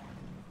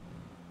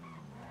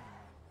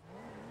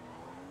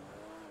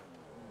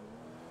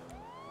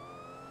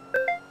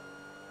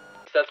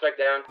 Suspect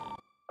down.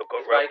 I've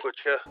got Ralph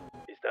Butcher.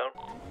 He's down.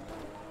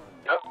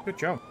 Yep. Good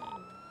job.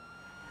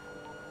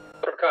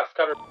 For cuffs,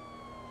 cover.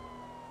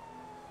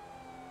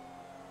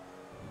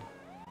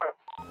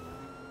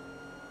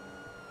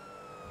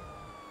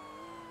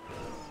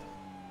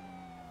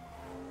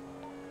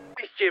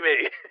 It's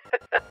Jimmy.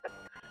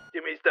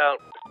 Jimmy's down.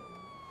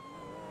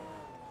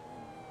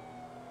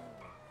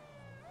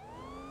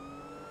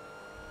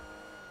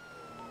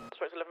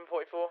 Suspect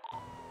 1144.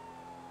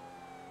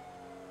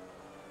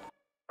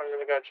 I'm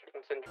gonna go check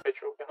this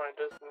individual behind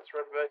us in this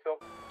red vehicle.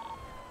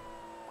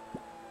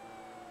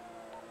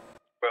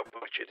 Ralph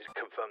Butcher is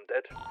confirmed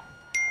dead.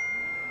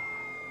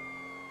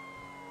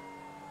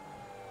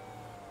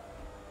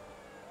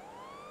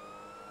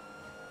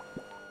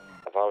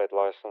 A valid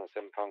license,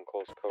 impound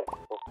course code.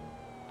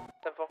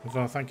 10-4.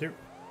 Well, thank you.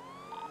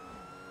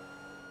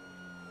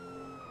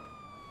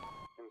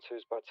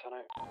 M2's by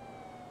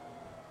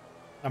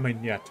 10-8. I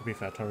mean, yeah, to be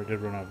fair, Tori did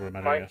run over a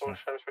medic Michael, yesterday.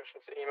 show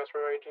switching to EMS,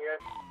 where do you go?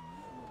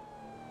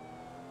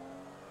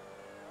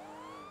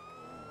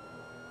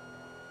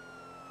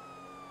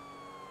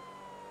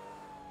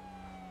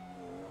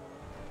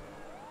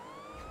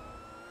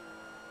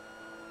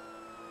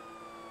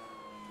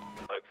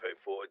 Oak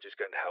 34, just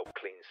going to help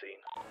clean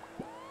scene.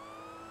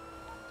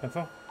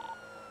 10-4.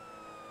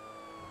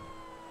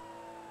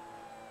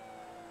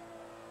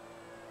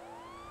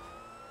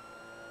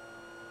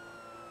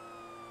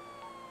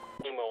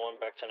 Email 1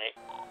 back to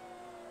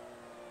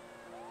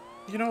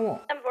 8. You know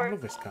what? I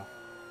love this car.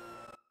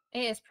 It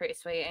is pretty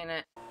sweet, ain't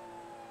it?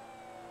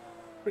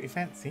 Pretty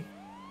fancy.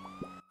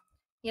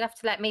 You'll have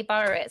to let me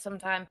borrow it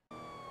sometime.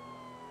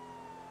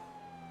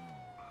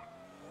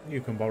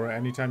 You can borrow it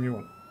anytime you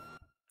want.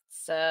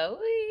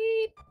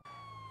 Sweet.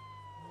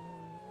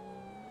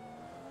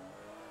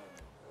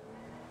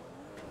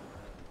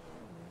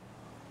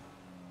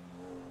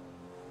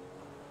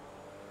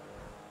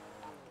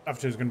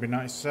 After it's going to be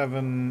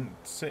 97.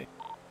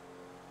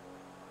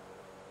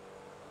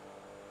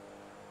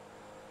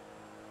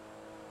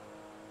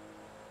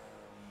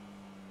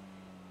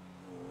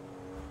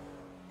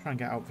 Try and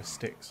get out the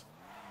sticks.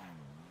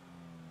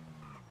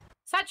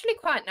 It's actually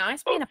quite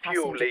nice being a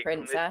Fuel passenger leak on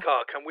princer. this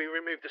car. Can we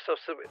remove the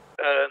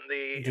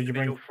the Did you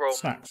bring individual from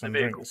snacks the and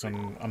vehicle? drinks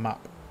and a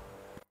map?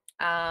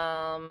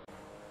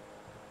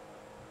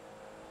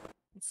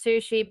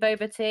 Sushi,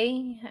 boba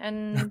tea,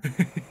 and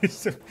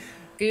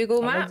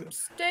Google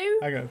Maps do.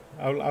 Hang on.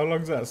 How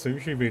long's that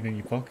sushi been in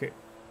your pocket?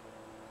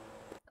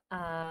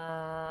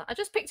 I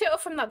just picked it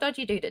up from that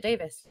dodgy dude at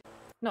Davis.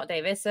 Not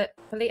Davis, at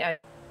Polito.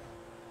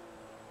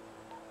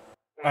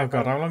 Oh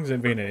god, how long's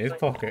it been in his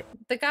pocket?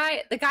 The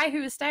guy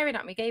who was staring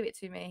at me gave it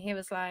to me. He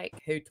was like,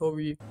 "Hey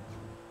Tori,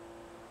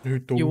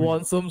 You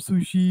want some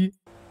sushi?"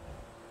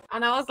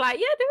 And I was like,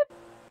 "Yeah, dude.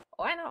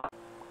 Why not?"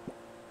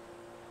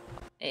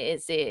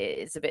 It's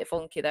a bit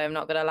funky though. I'm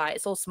not gonna lie.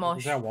 It's all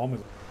smosh. How warm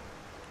is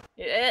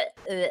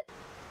it?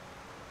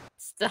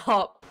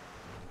 Stop.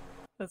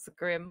 That's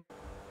grim.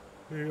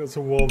 You got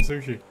some warm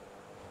sushi.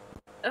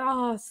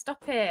 Oh,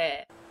 stop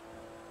it.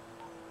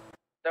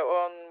 That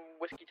on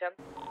Whiskey 10?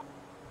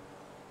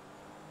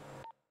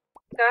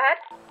 Go ahead.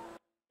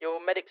 Your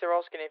medics are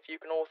asking if you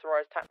can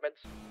authorize TAC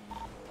meds.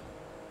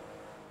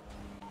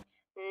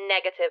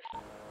 Negative.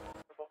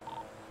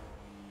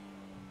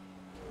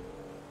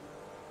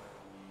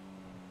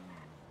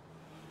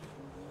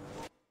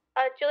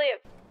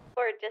 Juliet,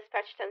 for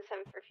dispatch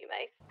 10-7 for a few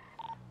minutes.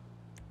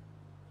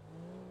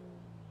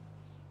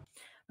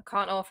 I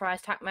can't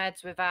authorise TAC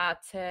meds without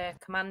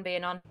command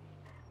being on.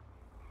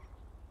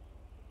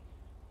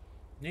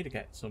 Need to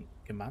get some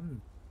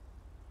command.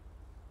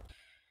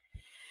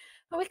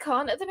 Oh, we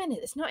can't at the minute.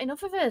 There's not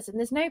enough of us, and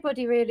there's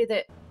nobody really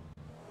that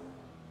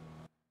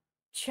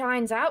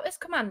shines out as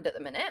command at the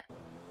minute.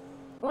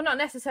 Well, not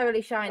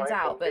necessarily shines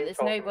out, but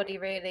there's nobody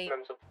really.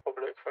 Members of the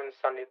public from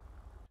Sunny.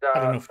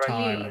 Had enough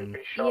time.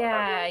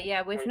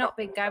 Yeah, we've not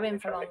been going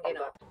for long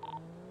enough.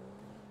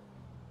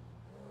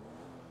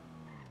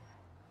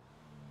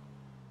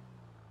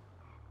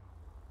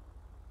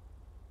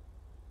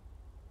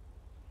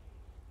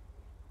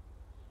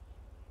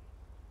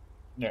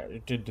 Yeah,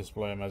 it did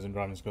display amazing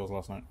driving skills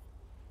last night.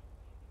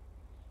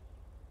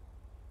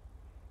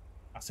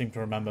 I seem to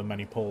remember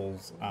many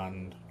poles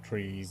and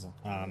trees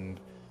and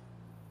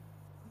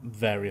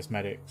various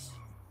medics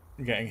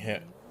getting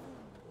hit.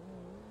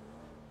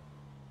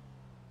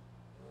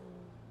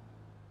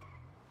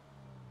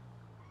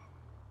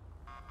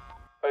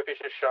 Hope you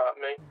just shot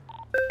at me.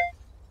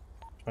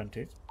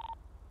 20.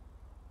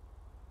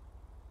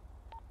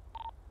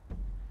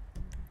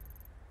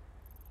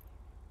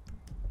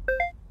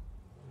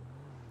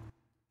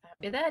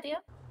 Be there, dear.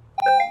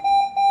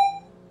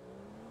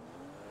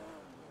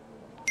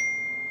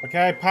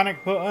 Okay,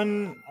 panic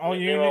button. All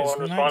units,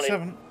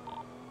 97.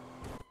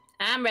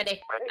 I'm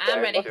ready.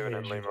 I'm ready.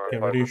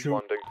 Get ready to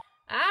shoot.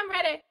 I'm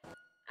ready.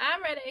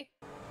 I'm ready.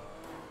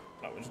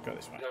 Oh, we just go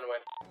this way.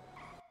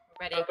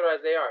 Ready.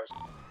 Authorize ARs.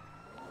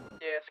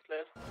 Yes,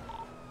 cleared.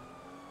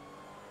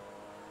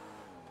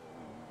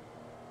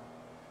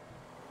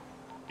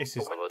 This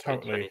is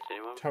totally.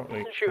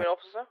 Shooting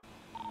officer.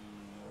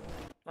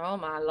 Oh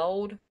my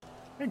lord.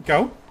 There you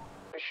go.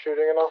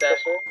 Shooting an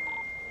officer.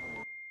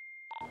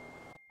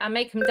 I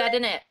make him dead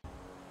in it. I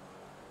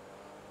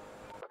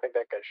think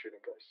that guy's shooting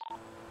guys.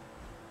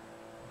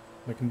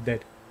 Make him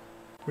dead.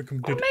 Make him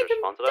dead. Make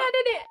him dead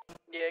in it.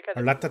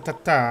 Yeah,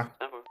 Ratatata.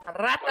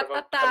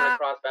 Ratatata.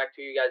 Cross back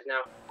to you guys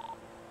now.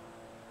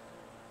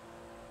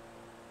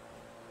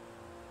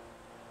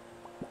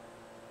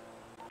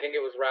 I think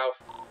it was Ralph.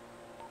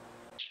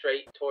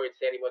 Straight towards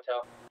Sandy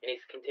Motel, and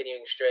he's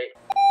continuing straight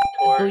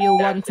Do towards. you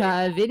want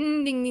a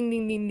ding ding ding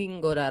ding ding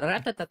ding or a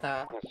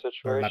ratatata?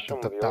 Situation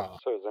with the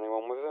officer, is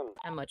anyone with him?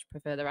 I much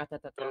prefer the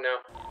ratatata.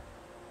 No.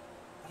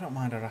 I don't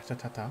mind a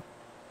ratatata.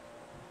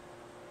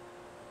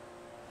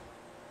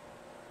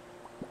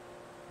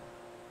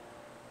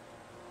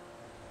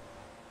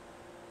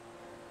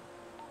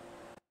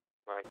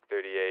 Mike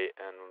 38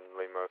 and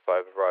Limo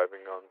 5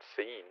 arriving on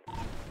scene.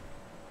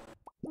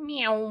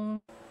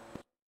 Meow.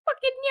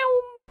 Fucking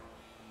meow.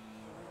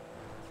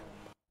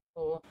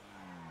 Oh.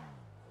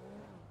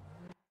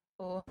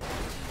 Oh.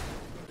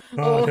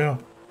 Oh, no.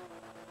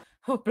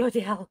 Oh,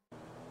 bloody hell.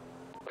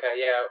 Okay,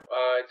 yeah,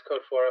 it's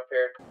code 4 up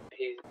here.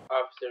 He's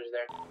officers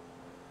there.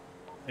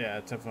 Yeah,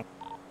 it's everyone.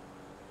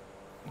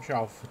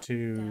 Alpha 2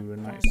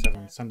 and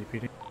 97, Sandy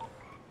PD.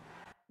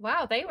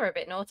 Wow, they were a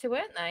bit naughty,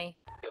 weren't they?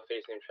 You'll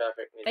face in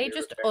traffic. They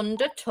just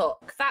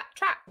undertook that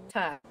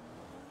tractor.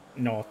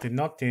 Naughty,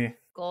 naughty.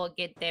 Go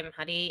get them,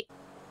 Harry.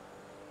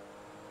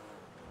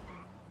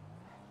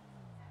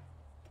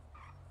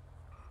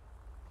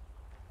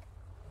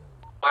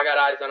 I got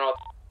eyes on all.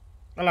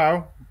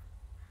 Hello.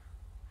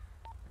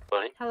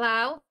 Funny.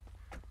 Hello?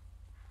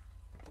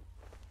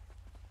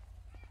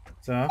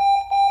 So,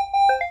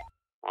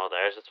 Oh,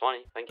 there's a 20.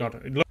 Thank you.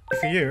 God, it looks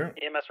for you.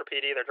 EMS or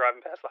PD, they're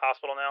driving past the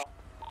hospital now.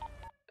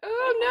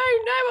 Oh, no,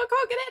 I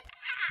can't get it.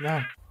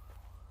 No.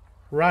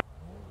 Right.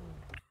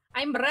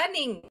 I'm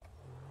running.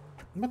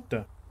 What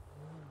the?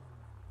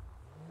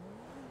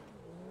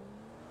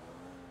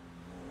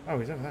 Oh,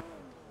 he's over there.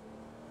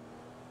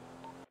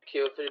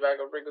 Q3 back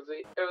on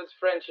frequency. It was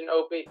French and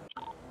OP.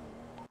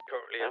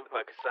 Currently at the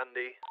back of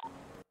Sandy.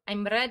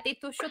 I'm ready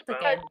to shoot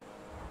again.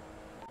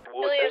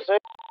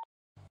 Juliet.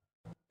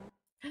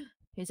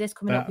 Who's this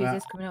coming up? Who's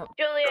this coming up?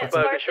 Juliet,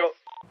 Burger Shop.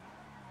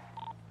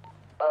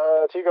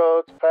 Tigo,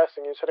 it's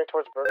passing. He's heading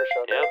towards Burger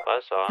Shop. Yep, I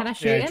saw him. Can I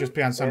shoot him? Just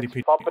behind Sandy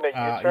PD. Popping a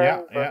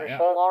U-turn, Burger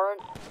Shop. Lauren,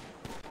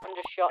 I'm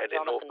just shot Heading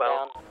Jonathan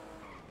northbound. down.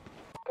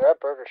 They're at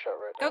Burger Shop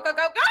right now. Go!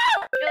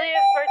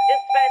 Juliet, for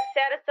dispatch,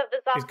 status of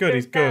this He's officer good,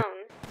 he's is good. down.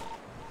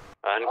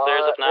 And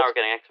clears up now, we're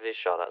getting actively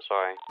shot at,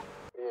 sorry.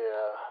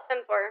 Yeah.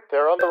 10-4.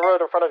 They're on the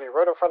road in front of you,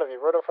 road in front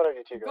of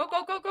you, Tigo.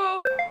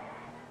 Go!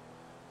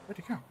 Where'd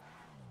he go?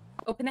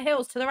 Up in the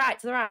hills, to the right.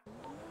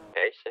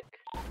 Okay, sick.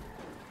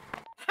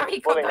 Harry,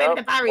 you can't go over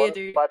the barrier,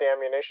 dude. By the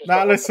ammunition.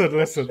 Nah, store,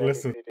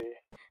 listen.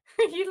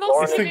 You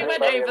lost him. thing- You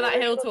went over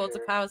that hill towards the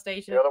power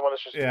station. The other one is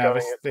just Yeah, gunning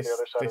this- it to the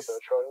other side this- of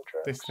the trolling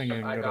track. This thing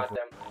ain't I good. got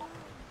them.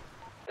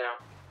 Now.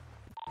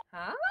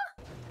 Huh?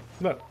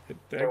 Look, it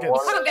The gets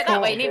one can't get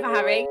that way, neither,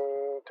 Harry.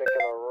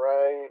 Taking a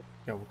right,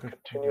 Yeah, we're good.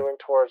 continuing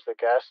towards the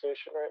gas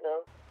station right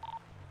now.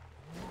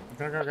 Go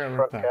Front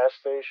right there. gas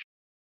station.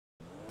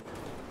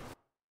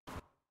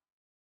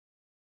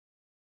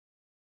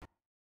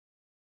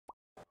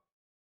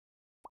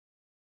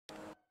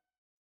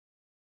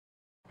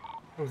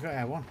 Oh, we got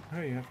Air1.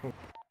 Oh, yeah. Cool.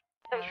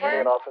 Shooting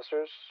at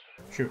officers.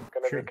 Shoot.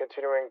 Gonna be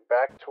continuing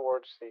back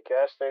towards the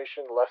gas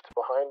station, left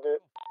behind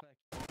it.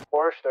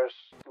 Porsche, there's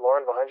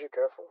Lauren behind you,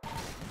 careful.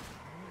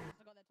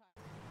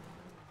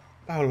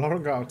 Oh,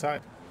 Lauren got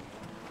outside.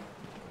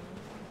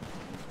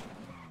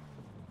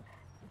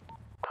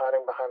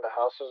 Hiding behind the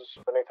houses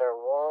beneath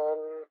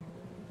R1.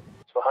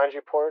 It's behind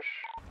you, Porsche.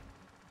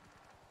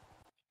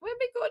 Where'd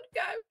we good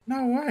go?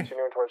 No way.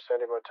 Continuing towards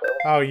Sandy Motel.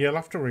 Oh, you'll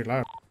have to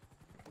reload.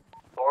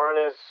 Lauren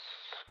is...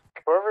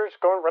 Whoever's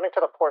going running to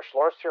the Porsche,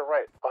 Lauren's to your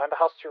right. Behind the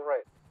house to your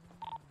right.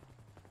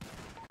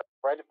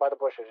 Right by the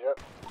bushes, yep.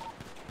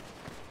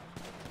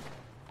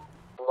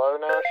 Low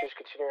now, she's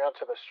continuing out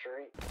to the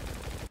street.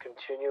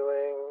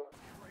 Continuing...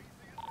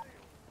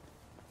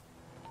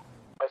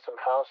 by some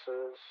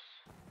houses.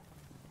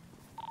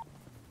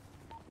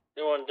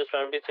 You want just be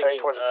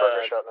Heading towards the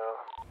burger shop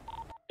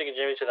now. taking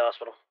Jamie to the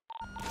hospital.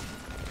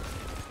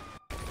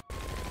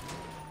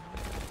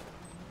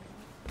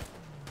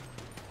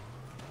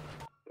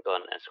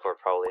 Got an escort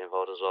probably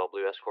involved as well,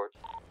 blue escort.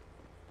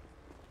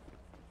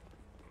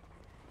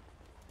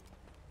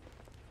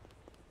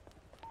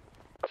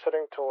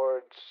 Heading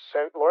towards...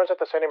 Lauren's at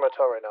the Sandy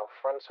Motel right now.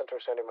 Front and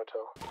center Sandy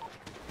Motel.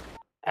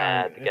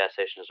 At the gas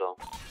station as well.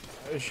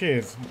 She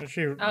is.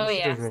 She Oh, she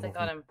yes, does they rubble.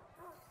 got him.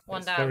 One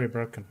It's down. very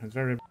broken. It's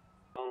very...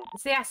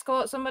 Is the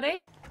escort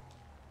somebody?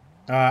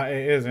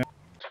 It is. Yeah.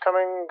 It's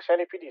coming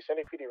Sandy PD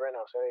right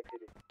now, Sandy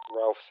PD.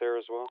 Ralph's here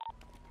as well.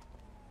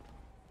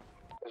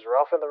 Is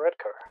Ralph in the red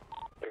car?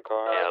 The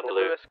car. Yeah,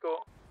 blue.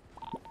 Escort.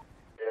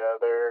 Yeah,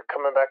 they're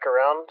coming back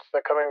around.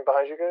 They're coming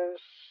behind you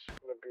guys.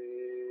 Gonna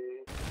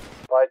be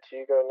by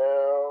Tigo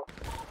now.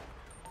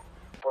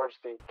 Towards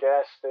the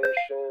gas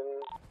station.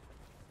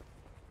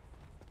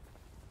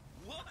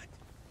 What?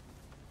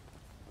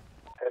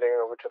 Heading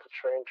over to the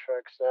train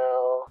tracks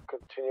now.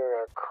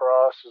 Continuing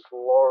across is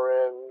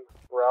Lauren.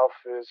 Ralph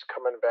is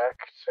coming back,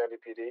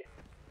 Sandy PD.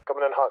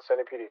 Coming in hot,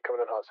 Sandy PD.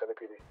 Coming in hot, Sandy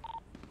PD.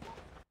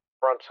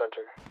 Front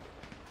center.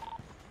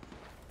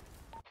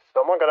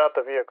 Someone got out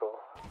the vehicle.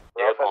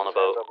 Yeah, Ralph has on his a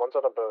boat. hands up. One's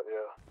on a boat,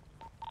 yeah.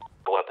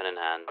 Weapon in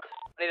hand.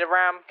 I need a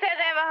ram. Says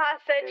I have a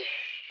hostage.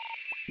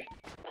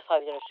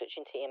 F5 unit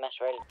switching to EMS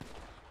ready.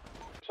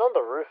 He's on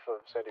the roof of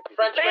Sandy PD.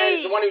 Frenchman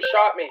is the one who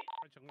shot me.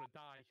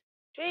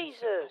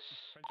 Jesus.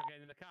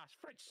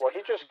 Well,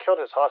 he just killed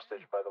his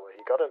hostage, by the way.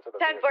 He got into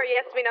the 10-4,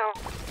 yes, we know.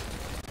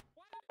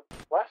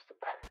 Blast him.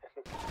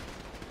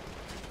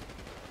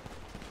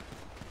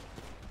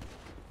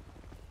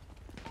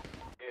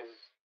 He's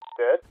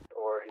dead?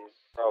 Or he's...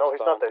 No, he's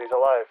not dead. He's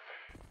alive.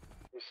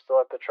 He's still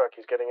at the truck.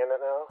 He's getting in it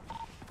now.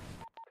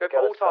 Go for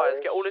all tires.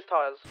 Get all his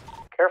tires.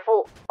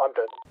 Careful. I'm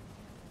dead.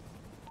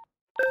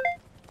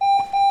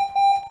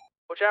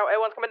 Watch out,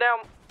 everyone's coming down.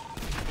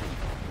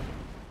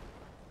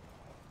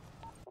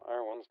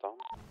 Everyone's down.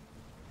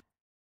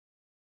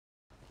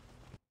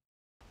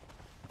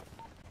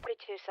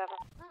 327.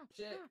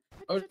 Shit.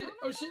 Oh shit.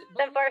 Oh shit.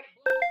 10-4.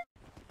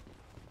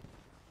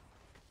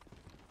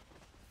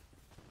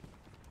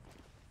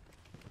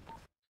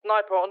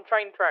 Sniper on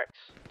train tracks.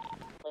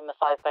 Lima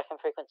 5 back in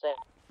frequency.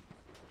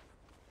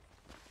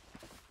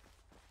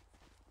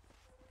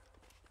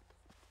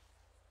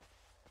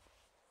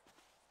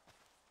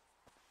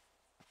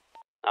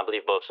 I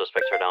believe both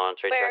suspects are down on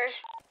train tracks.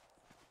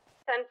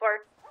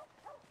 10-4.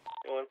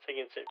 One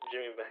taking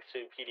Jimmy back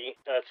to PD,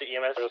 to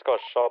EMS. I just got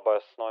shot by a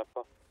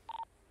sniper.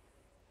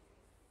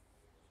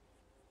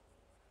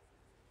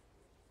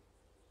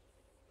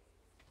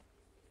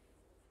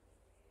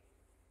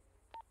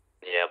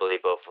 Yeah, I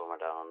believe both of them are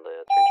down on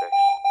the train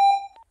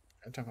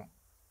tracks.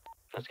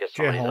 Let's get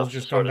somebody J-Hall's else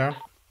just sorted. gone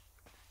down.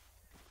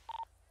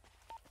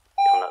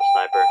 Coming out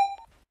sniper.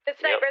 There's a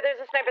sniper,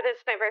 there's a sniper, there's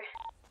a sniper.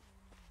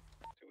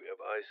 Do we have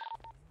eyes?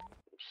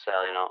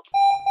 Sallying out.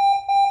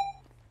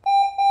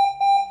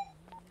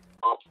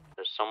 Oh,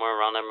 there's somewhere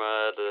around them,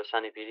 the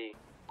Sandy PD.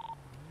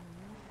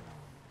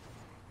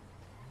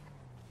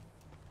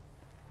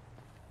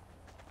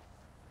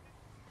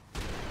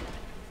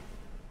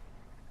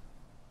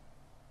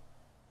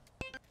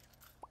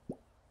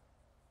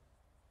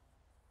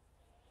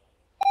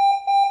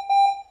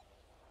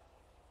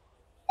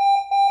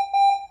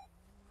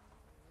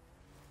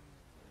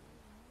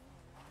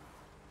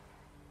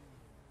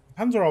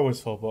 Hands are always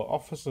full, but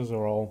officers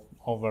are all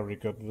very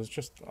good. There's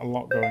just a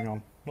lot going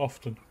on,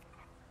 often.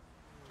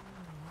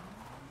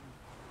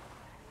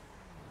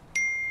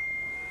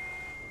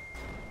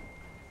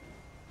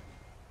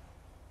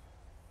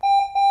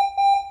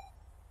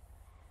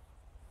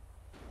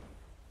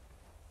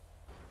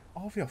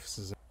 All the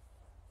officers.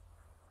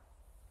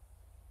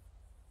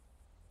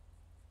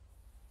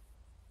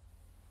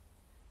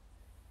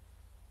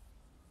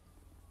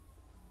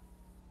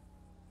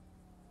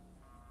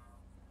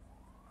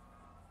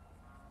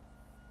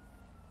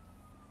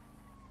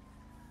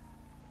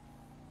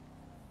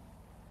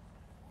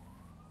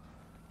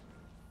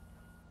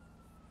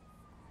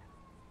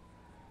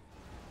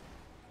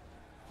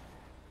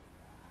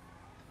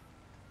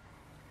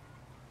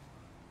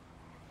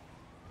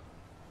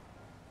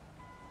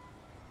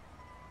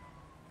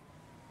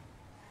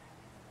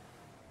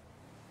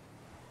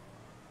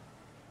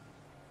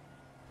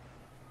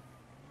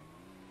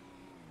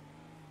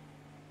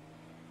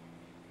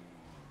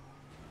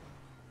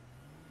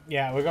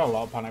 Yeah, we got a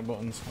lot of panic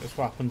buttons. It's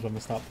what happens when we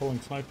start pulling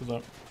snipers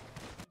out.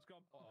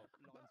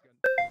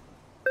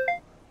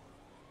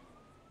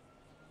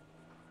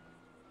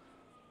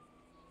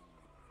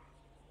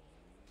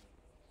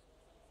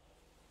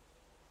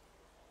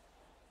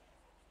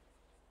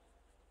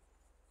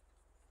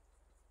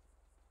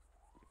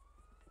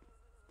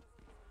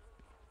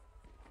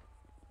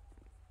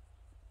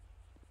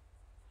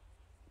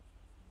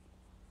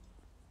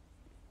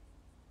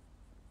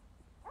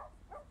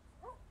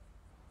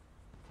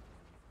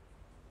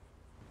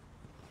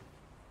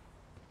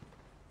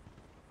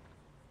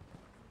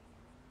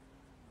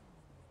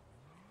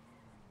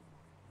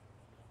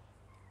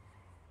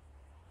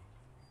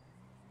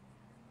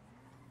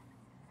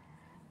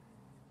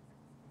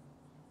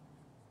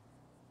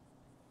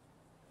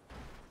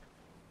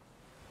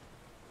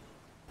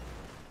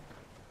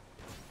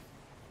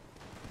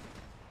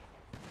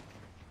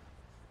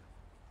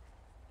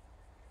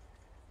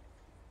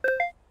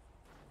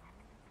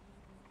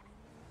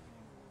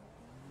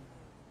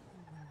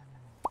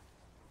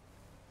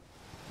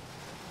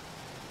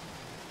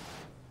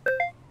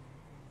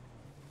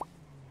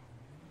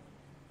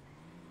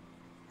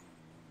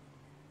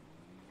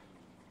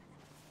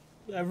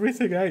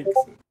 Everything aches.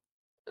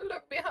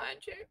 Look behind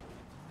you.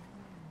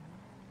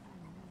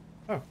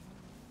 Oh.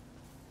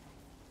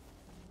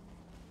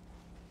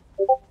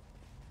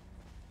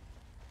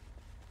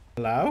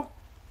 Hello?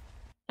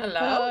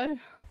 Hello?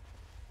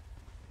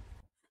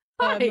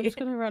 Hi. I'm just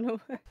gonna run away.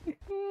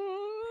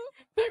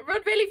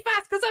 Run really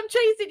fast because I'm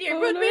chasing you.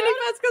 Run really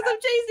fast because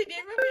I'm chasing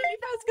you. Run really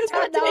fast because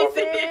I'm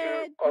chasing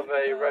you. Of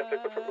a red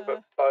ticket from the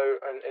boat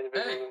and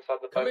individuals inside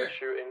the boat are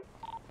shooting.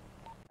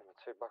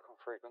 Two back on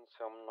frequency,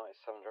 I'm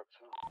 97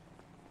 director.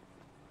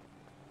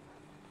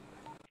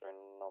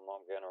 I'm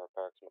not getting a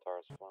repair because my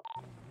tires are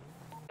flat.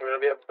 I'm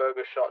gonna be a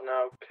burger shot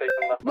now.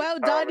 Taking that.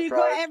 Well done, you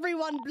got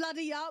everyone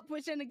bloody up,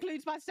 which then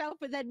includes myself,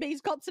 and then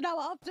me's got to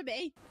know after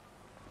me.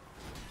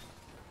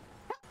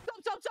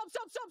 Stop! I'm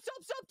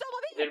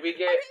here! Did we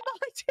get? I'm here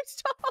behind you.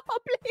 Stop,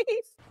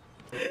 please.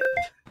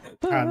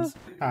 Hands.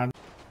 Hands.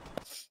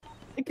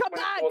 Come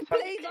back, What's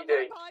please. I'm PD?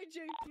 right behind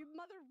you. You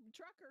mother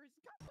truckers.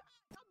 Come back.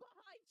 I'm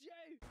behind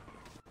you.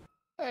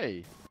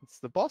 Hey, it's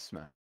the boss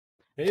man.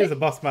 It is a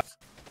boss man.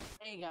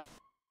 There you go.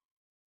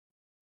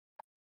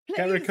 Get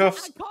rid of Please,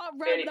 cuffs. I can't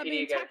run without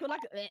being again. tackled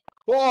like that.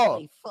 Whoa!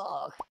 Holy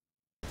fuck.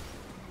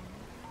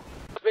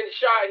 He's been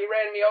shot. He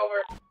ran me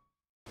over.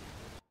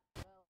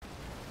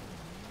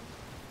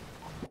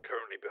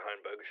 Currently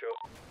behind Burger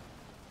Shop.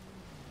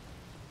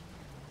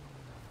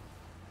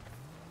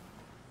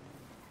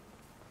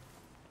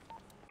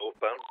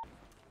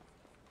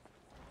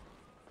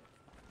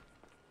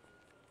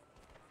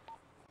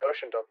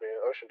 Ocean dump unit,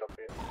 ocean dump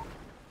unit.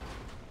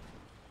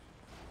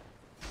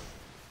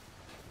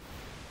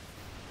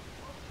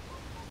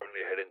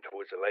 Currently heading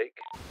towards the lake.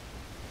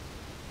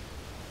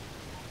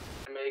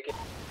 Make it.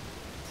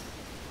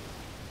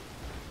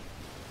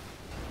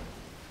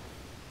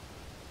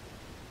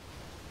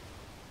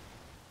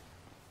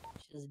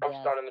 She's I'm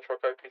dead. starting the truck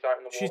up. He's out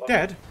in the water. She's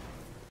dead?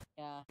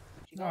 Yeah.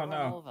 She Oh, got run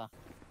no. over.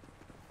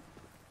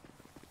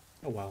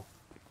 Oh well.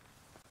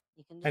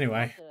 You can just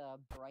Anyway. look at her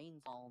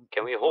brains on.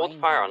 Can we her hold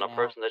brains fire on a hanging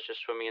out. person that's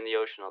just swimming in the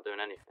ocean not doing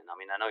anything? I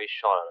mean, I know he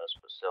shot at us,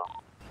 but still.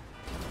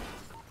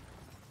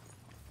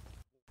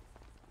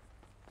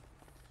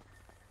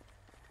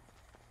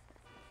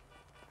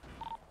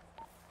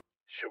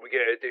 Should we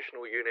get an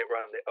additional unit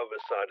round the other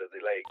side of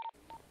the lake?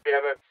 We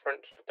have a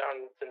French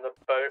down in the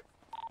boat.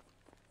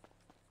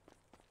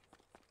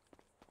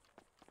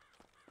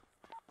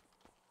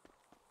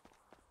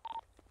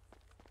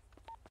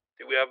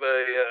 Do we have a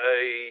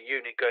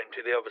unit going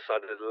to the other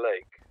side of the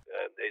lake?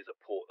 There's a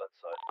port that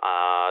side.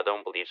 I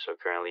don't believe so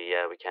currently.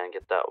 Yeah, we can't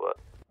get that, but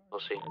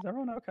we'll see. Is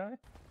everyone okay?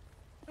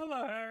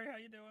 Hello, Harry. How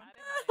you doing?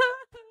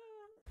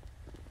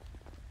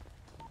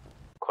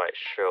 Quite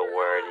sure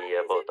where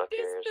the boat dock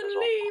here is as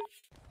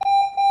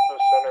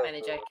well. I'm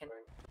only joking.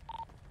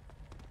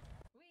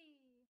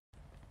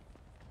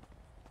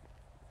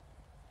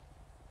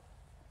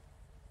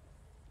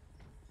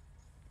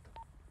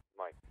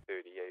 Mike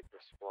 38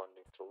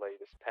 responding to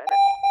latest panic.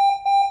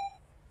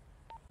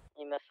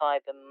 Lima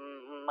 5 and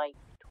Mike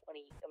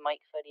 20,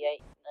 Mike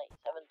 38,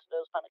 97 to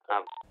those panic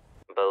I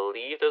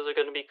believe those are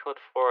going to be code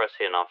 4. I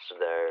see an officer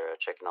there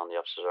checking on the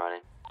officers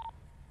already.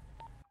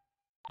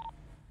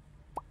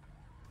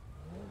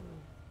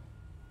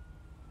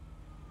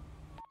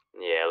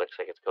 Yeah, looks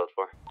like it's code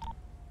 4.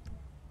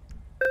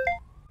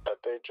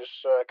 They just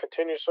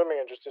continued swimming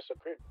and just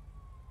disappeared.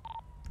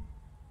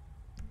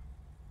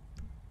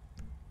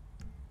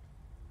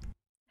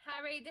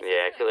 Harry, this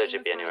Yeah, it isn't could a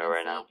legit game be of hide anywhere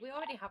and right now. seek. We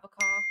already have a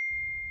car.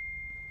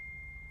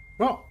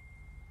 What?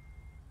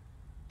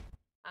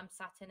 I'm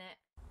sat in it.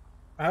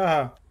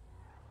 Ah.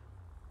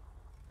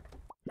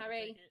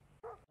 Harry.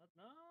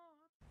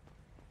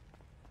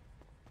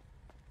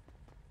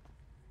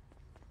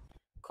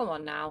 Come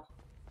on now.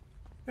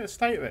 Get a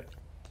state of it.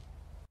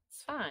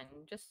 It's fine.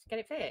 Just get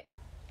it fit.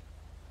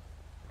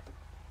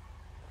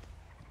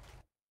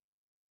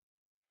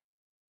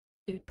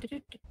 Do, do,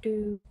 do, do,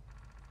 do.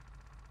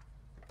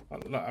 Oh,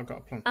 look, I've got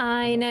a plan.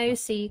 I know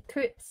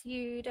secrets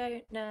you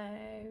don't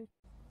know.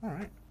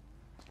 Alright.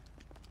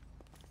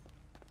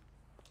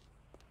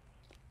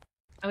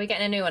 Are we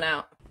getting a new one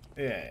out?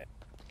 Yeah.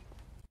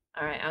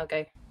 Alright, I'll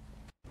go.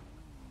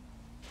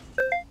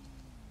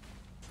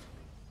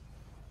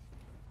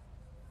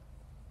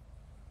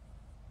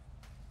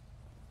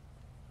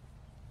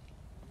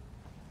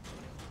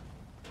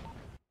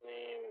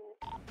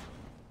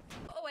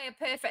 Put away a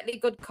perfectly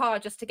good car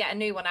just to get a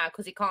new one out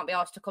because he can't be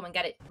asked to come and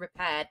get it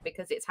repaired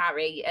because it's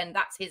Harry and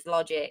that's his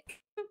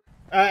logic.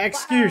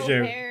 Excuse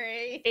you.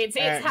 Harry. It's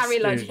Harry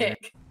Excuse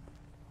logic.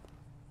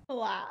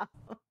 Wow.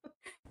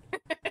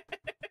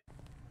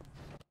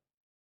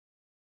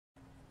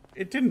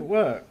 It didn't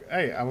work.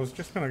 Hey, I was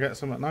just gonna get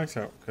something nice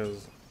out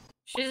because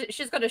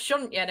She's got to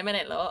shunt you in a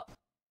minute, look.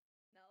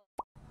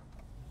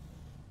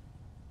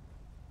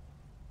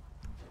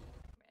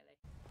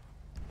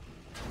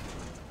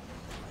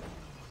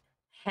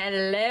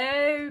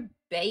 Hello,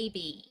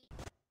 baby.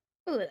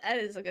 Ooh, that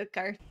is a good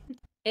card.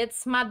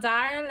 It's my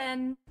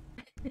darling.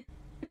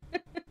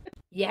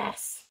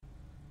 Yes.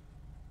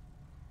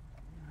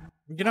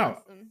 you know,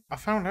 I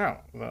found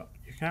out that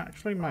you can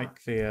actually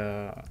make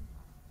the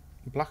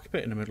black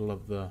bit in the middle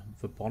of the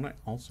bonnet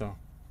also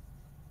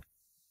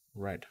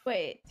red.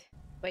 Wait,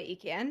 you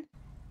can?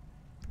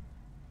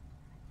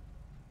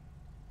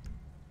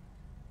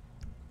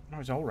 No,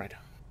 it's all red.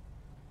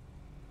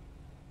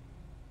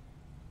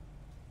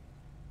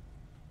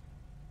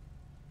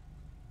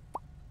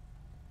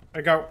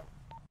 There you go.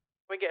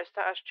 We get a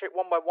status check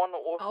one by one,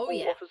 or Oh, all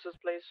yeah. officers,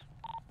 please.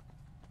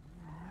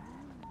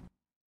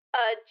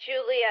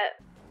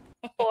 Juliet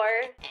 4.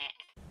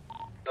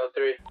 No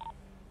 3.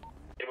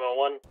 Email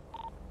 1.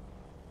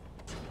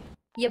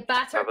 You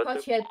better Alpha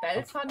put two. your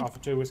belt on. Alpha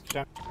 2 whiskey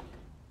down.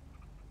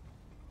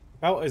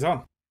 Belt is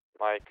on.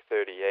 Mike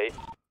 38.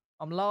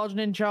 I'm large and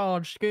in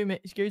charge.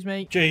 Excuse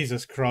me.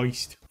 Jesus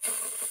Christ.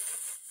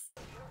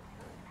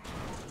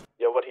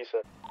 Yeah, what he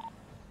said.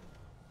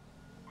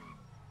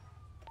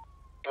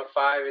 A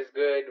 5 is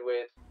good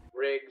with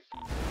rigs.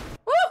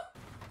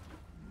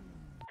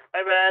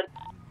 My bad.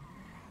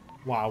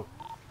 Wow.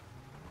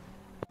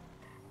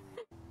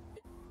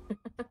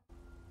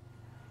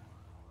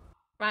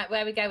 Right,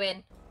 where we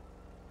going?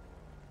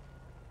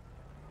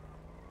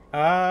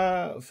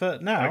 For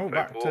now, Okay,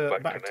 back well, to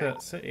back to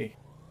city.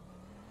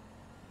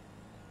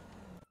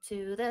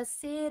 To the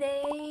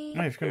city.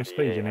 No, if you're going to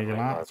speed, you need your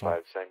lights on.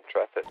 Same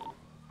traffic.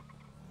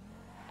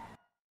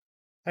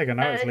 There you go,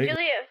 now it's legal.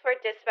 Juliet for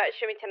dispatch,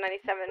 show me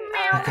 1097,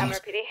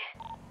 MRPD.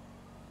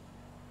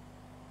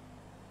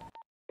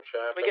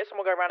 Can we get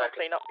someone go around and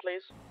clean up,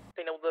 please?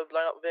 clean all the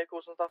blown up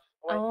vehicles and stuff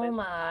away, Oh please.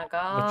 my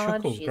god,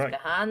 chuckle's she's great.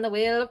 behind the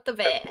wheel of the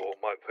vet.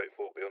 Mike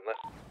 34 will be on that.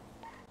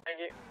 Thank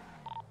you.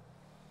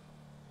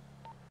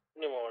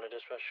 New morning,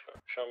 dispatch.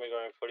 Show me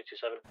going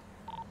 42-7.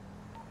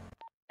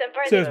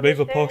 Says me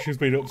the posh has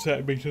been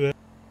upsetting me today.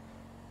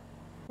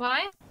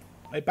 Why?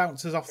 It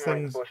bounces off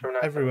things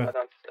everywhere.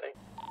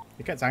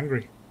 It gets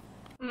angry.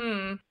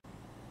 Hmm.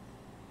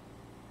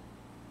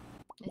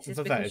 This is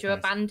That because is you nice.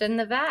 abandoned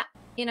the vet.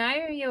 You know,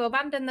 you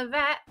abandon the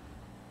vet.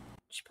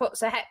 She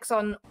puts a hex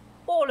on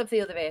all of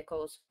the other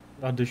vehicles.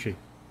 Oh, does she?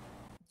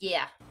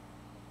 Yeah.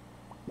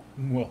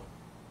 Well,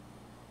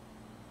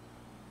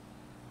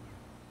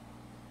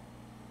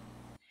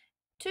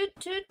 Toot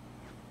toot.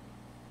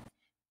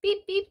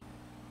 Beep beep.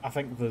 I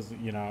think there's,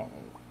 you know,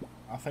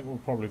 I think we're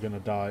probably going to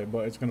die, but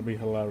it's going to be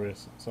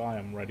hilarious, so I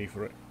am ready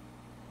for it.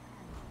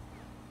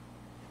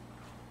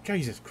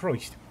 Jesus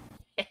Christ.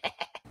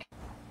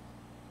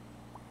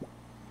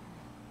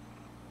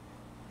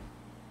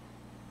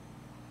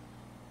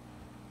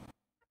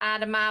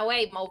 Out of my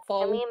way,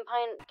 mofo. Can we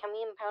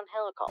impound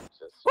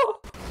helicopters?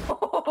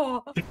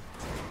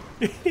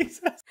 We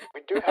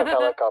do have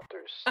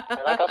helicopters, and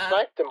I got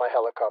sniped in my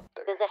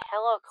helicopter. There's a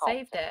helicopter.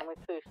 Saved it. Can we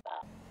proof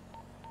that?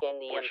 In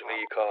the Unfortunately,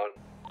 you impound.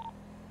 can't.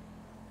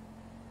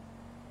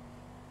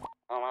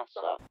 Oh, that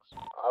sucks.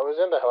 I was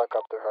in the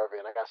helicopter, Harvey,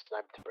 and I got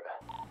sniped, bruh.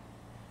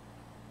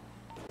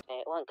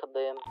 It went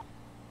kaboom.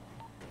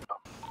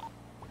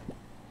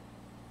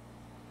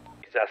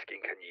 He's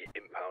asking, can you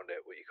impound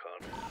it? Well, you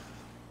can't.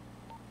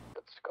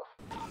 Let's go.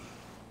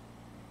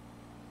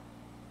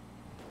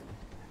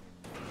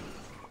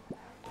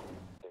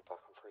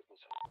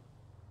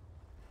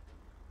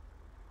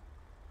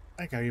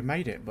 Okay, you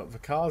made it, but the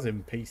car's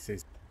in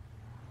pieces.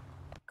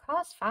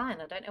 Car's fine.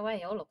 I don't know where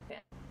you're looking.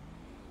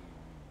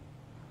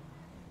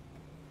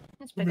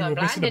 It's I mean, been going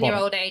we're missing blind the in your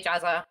bonnet. old age,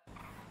 Azza.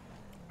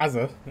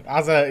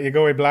 Azza, you're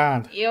going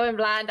blind. You're in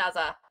blind,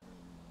 Azza.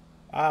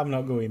 I'm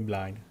not going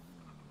blind.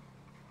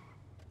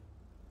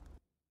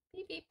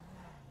 Beep beep.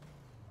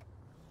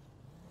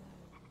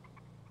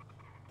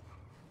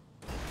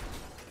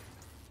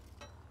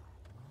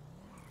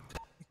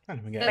 Can't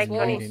even get There's a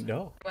convenient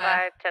door.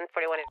 Where?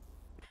 1041.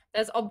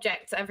 There's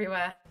objects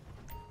everywhere.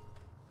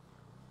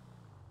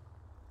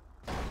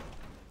 Like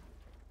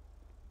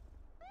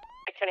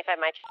 25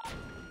 Mike.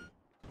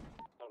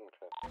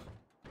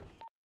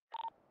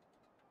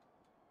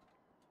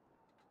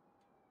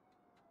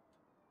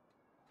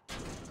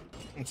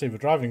 See, the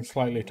driving's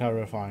slightly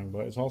terrifying,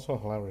 but it's also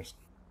hilarious.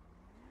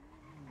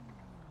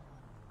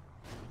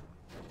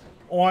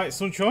 Alright,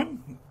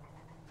 sunshine.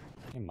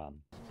 Hey, man.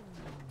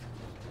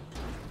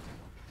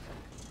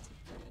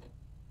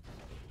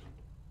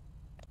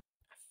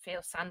 I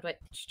feel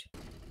sandwiched.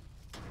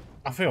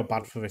 I feel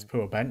bad for this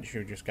poor bench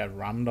who just get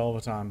rammed all the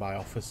time by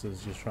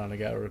officers just trying to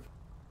get her.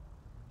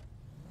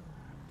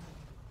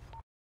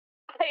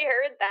 I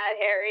heard that,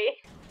 Harry.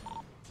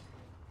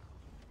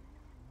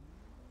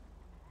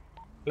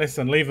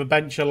 Listen, leave the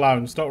bench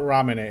alone. Stop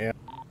ramming it here.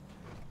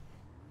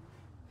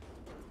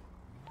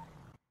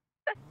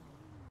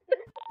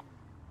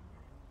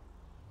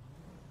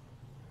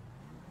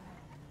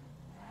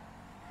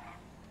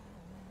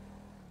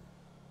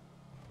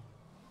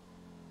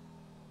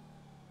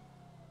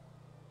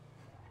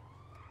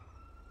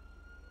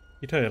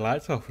 You turn your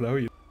lights off, though.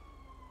 You.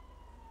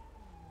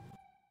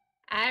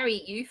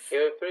 Harry, youth.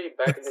 Kilo 3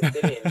 back in the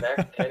city and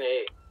back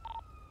 10-8.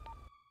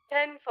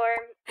 10-4,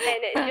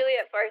 and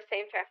Juliet 4,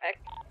 same traffic.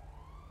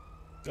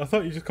 I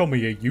thought you just called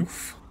me a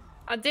youth.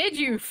 I did,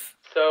 youth.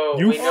 So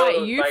Youth? we know Right,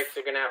 those youth. bikes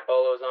are gonna have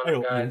bolos on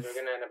them, Oh, guys. youth.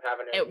 We're gonna end up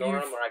having to Oh, ignore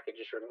youth. them, or I could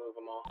just remove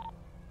them all.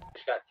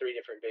 Just got 3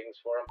 different bings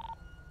for them.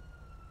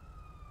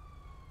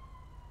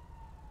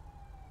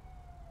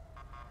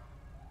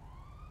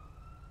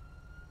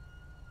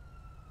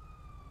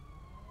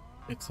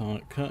 It's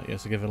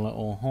courteous to give a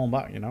little horn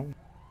back, you know.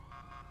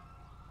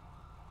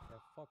 Yeah,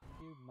 fuck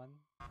you, man.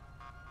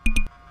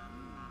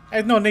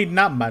 There's no need in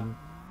that, man.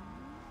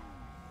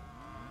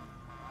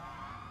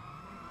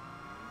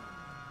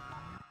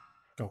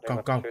 Go.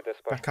 That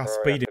car's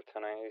speeding.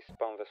 10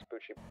 eastbound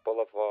Vespucci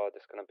Boulevard.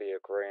 It's going to be a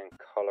grey and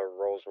colour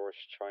Rolls Royce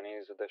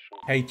Chinese edition.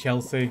 Hey,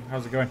 Chelsea.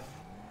 How's it going?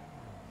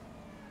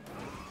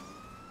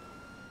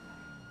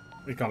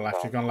 He's gone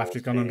left. He's gone left.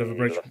 He's gone under the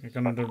bridge. He's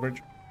gone under the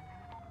bridge.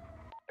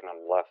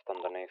 Going left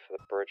underneath the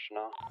bridge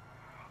now.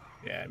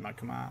 Yeah, it might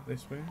come out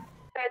this way.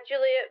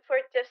 Juliet 4,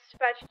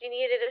 dispatch, do you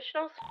need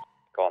additionals?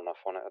 Got enough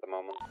on it at the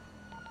moment.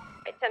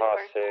 Right, 10-4.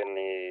 Passing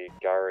the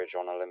garage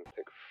on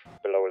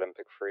below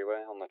Olympic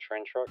Freeway on the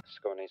train tracks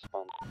going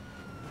eastbound.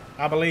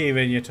 I believe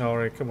in you,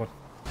 Tori. Come on.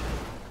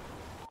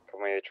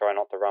 Can we try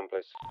not to ram,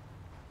 please?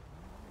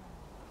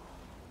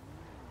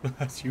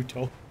 That's you,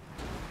 Tori.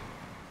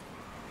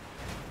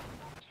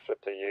 Flip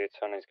the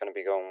U-turn, he's going to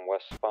be going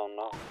westbound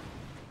now.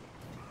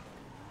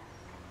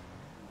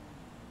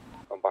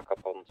 Going back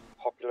up on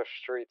Popular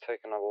Street,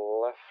 taking a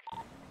left.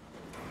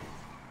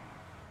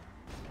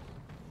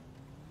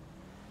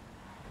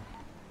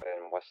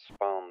 In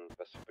westbound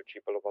Vespucci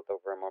Boulevard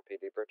over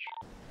MRPD Bridge.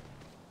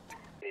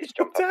 He's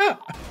jumped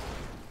up.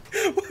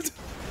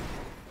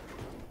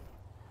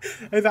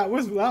 Hey, that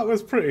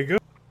was pretty good.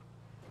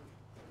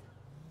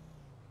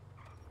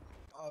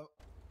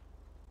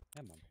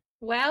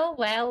 Well,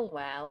 well,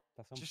 well.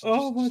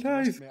 Oh my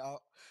days.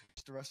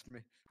 Just arrest me,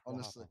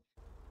 honestly.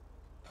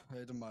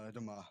 It don't matter.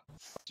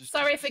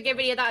 Sorry for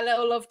giving you that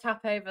little love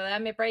tap over there.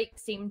 My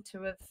brakes seem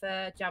to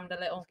have jammed a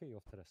little.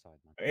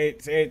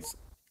 It's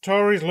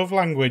Tori's love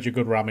language. A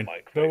good ramming.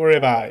 Don't worry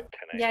about it.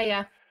 Yeah,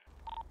 yeah.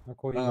 I'm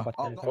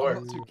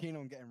not too keen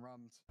on getting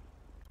rammed.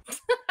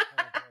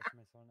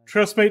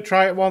 Trust me.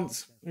 Try it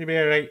once. You'll be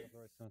alright.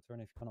 If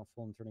you cannot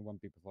form 21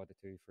 be provided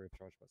to you free of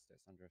charge by state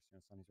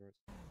standards.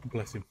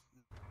 Bless him.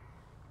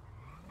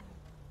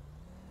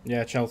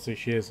 Yeah, Chelsea,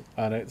 she is,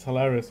 and it's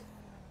hilarious.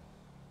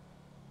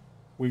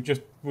 We've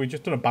just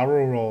done a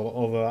barrel roll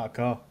over that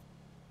car.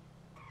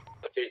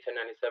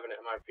 1097 at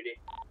MRPD.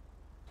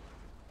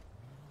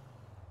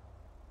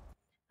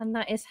 And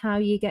that is how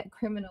you get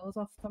criminals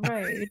off the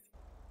road.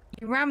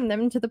 You ram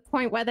them to the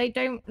point where they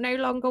don't no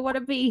longer want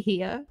to be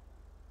here.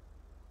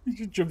 He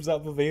just jumps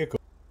out of the vehicle.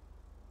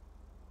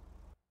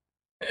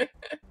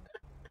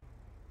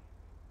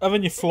 And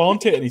then you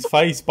flaunt it in his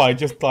face by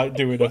just like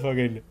doing a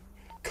fucking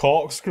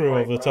corkscrew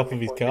over the top of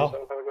his car.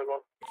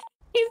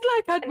 He's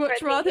like, I'd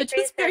much rather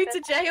just go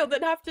to jail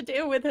than have to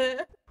deal with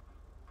her.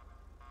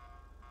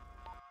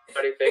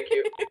 Buddy, thank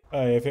you.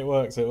 Hey, if it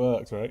works,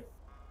 right?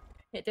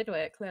 It did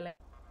work, clearly.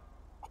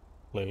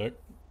 Clearly.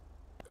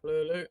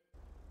 Clearly.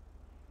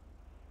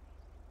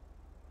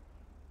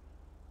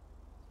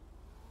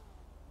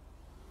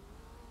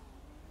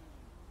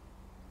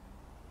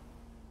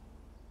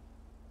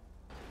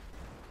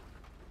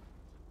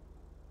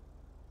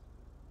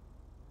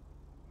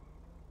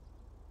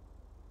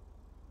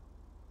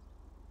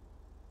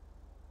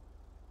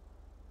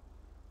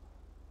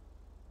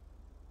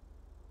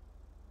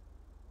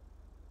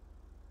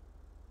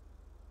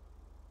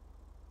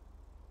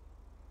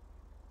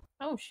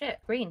 Oh shit,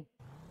 green.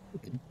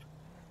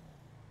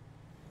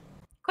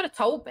 Could have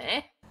told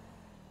me.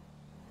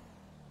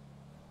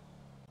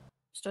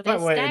 Stood there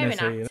Like waiting to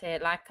staring see,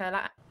 at it like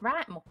a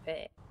right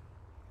muppet.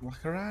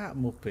 Like a rat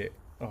muppet.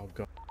 Oh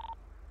god.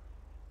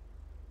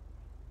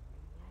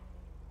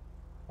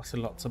 I see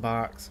lots of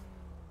barks.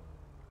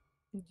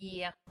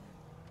 Yeah.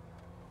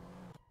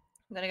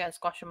 I'm gonna go and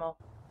squash them all.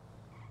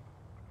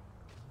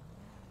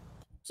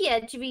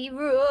 Kedgeby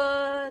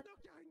Road.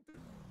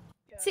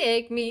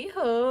 Take me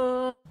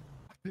home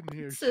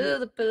to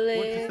the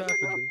place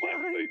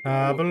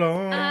I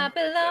belong. I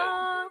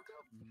belong.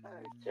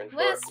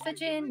 West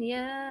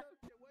Virginia.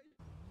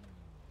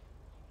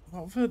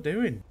 What are they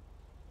doing?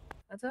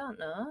 I don't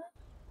know.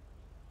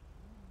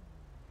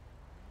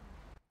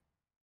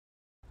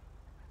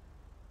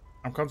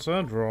 I'm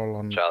concerned we're all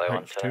on Charlie,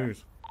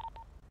 H2s.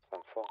 Oh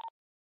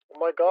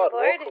my god,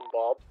 welcome,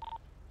 Bob.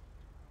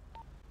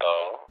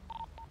 Oh.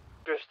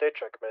 Your state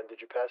check, man. Did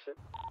you pass it?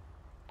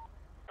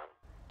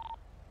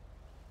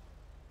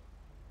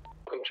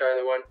 Welcome,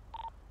 Charlie 1.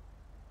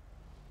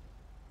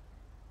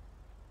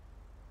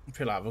 I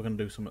feel like we're gonna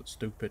do something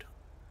stupid.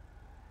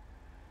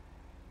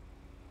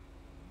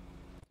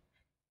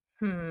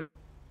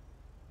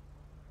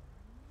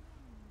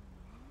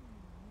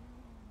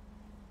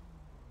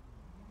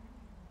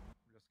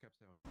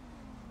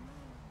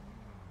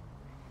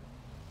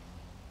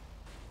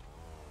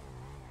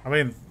 I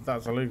mean,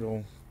 that's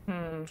illegal.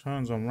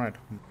 Turns on red.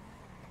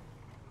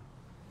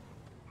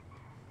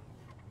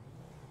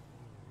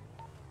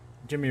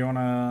 Jimmy, you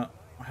wanna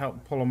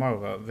help pull them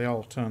over? They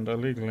all turned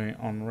illegally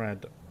on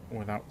red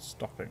without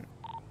stopping.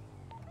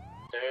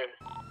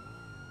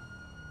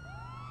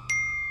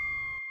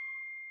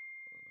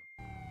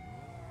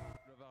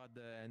 At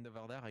the end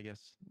over there, I guess.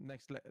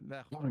 Next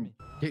left for me.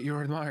 Get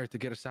your admirer to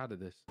get us out of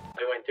this. I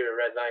went through a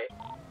red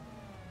light.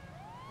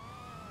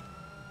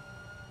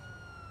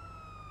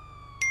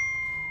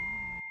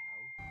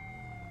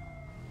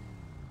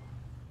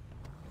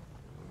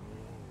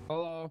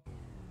 Hello.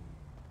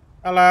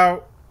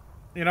 Hello.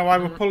 You know why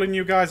we're pulling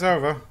you guys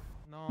over?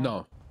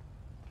 No.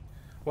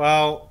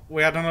 Well,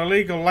 we had an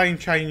illegal lane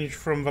change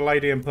from the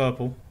lady in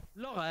purple.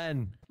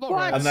 Lauren.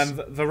 What? And then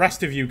the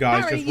rest of you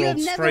guys Harry, just you have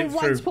rolled never straight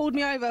once through. pulled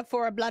me over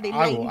for a bloody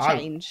lane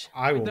change.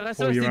 I will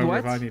pull you over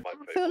if I need.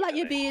 I feel like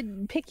you're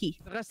being picky.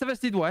 The rest of us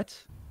did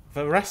what?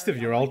 The rest of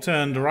you all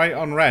turned right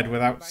on red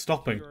without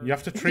stopping. You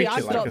have to treat I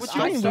it like a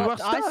stopped. stop.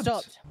 I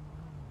stopped.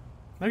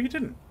 No, you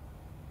didn't.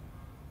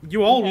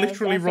 You all Okay,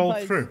 literally I rolled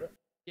suppose- through.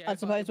 I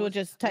suppose we'll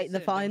just take the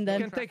fine We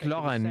then. can take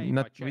Lauren,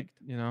 not we,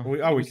 you know. We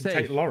can safe.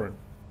 take Lauren.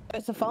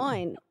 It's a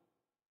fine.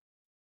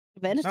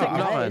 Then No,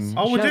 Lauren.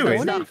 all we're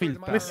doing. Starfield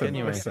Park. Listen,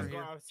 Anyway. listen.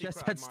 Just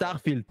at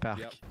Starfield Park.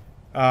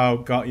 Oh,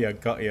 got you.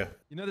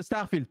 You know the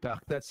Starfield Park,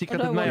 that secret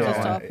don't want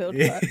admirer. to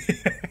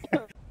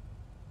Starfield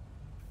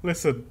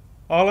Listen,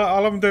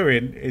 all I'm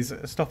doing is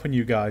stopping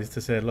you guys to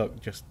say, look,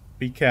 just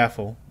be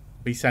careful,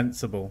 be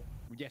sensible,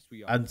 Yes,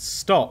 we are. and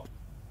stop.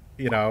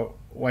 You know,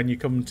 when you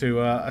come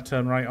to a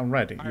turn right on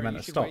red, you meant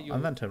to stop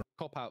and then turn.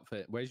 Cop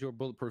outfit. Where's your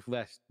bulletproof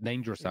vest?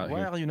 Dangerous out Why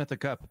here. are you not a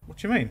cop? What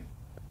do you mean?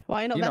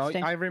 Why not You know,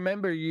 vesting? I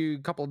remember you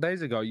a couple of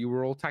days ago. You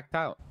were all tacked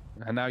out.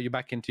 And now you're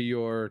back into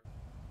your.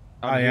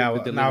 Oh, yeah,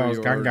 well, now I was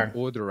gang.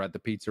 Order at the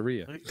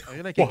pizzeria. Are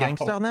you like Wow. a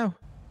gangster now?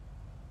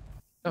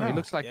 No, he No.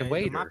 looks like Yeah, a he's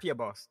waiter. mafia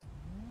boss.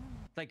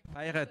 It's like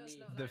pirate,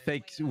 the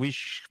fake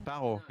wish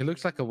sparrow. He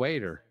looks like a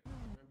waiter.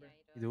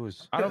 He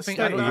does. I don't think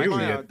I Stay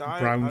usually admire-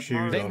 brown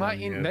shoes. They on might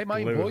and, they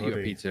might blue employ you at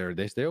hoodie. pizza.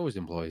 They always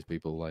employ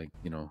people like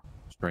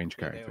strange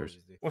characters.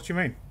 What do you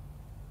mean?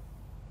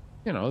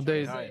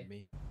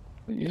 They.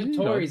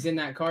 Tori's in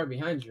that car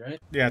behind you, right?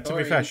 Yeah, to be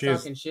Tori, fair, he's she is.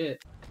 talking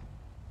shit.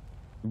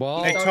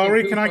 Well, Hey, He's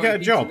Tori, talking can I poop get on a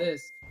Pizza job?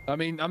 This. I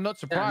mean, I'm not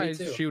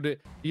surprised. too. Shoot,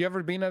 you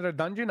ever been at a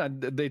dungeon?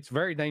 It's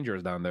very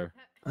dangerous down there.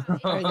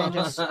 Very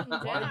dangerous. I will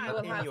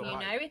have you know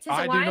it is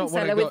I a do wine not wanna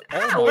cellar go- with.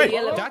 Oh, Ow, wait, you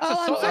little- that's Oh,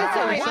 I'm so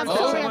sorry. I'm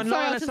sorry. I'm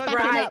sorry. I was just backing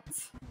Right. up.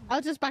 I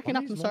was just backing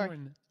up. I'm sorry.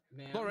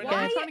 Lauren, Why-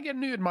 are you trying to get a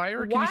new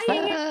admirer? Can Why you are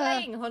stop? you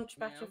playing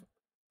Hunchback of...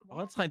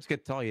 I'm trying to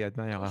get Tori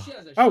admirer.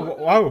 Oh,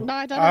 whoa. No,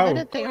 I don't know. I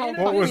didn't think I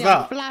What was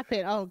that?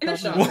 Flapping. Oh,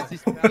 God. What?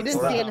 No. You didn't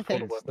see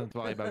anything. Don't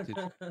worry about it.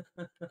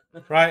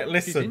 Right, She's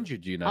listen.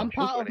 injured you now. I'm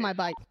part of my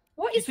bike.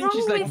 What You is think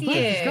wrong she's like, with "Oh,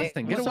 you?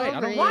 disgusting. Get away. I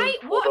don't Why?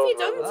 What have you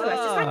done to her?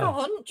 She's like a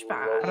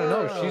hunchback. I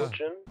don't know.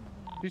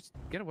 She's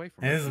get away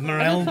from her.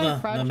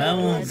 Esmeralda, the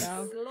melons.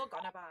 Slug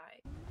on a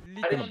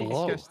bike.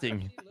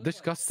 Disgusting.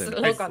 Disgusting.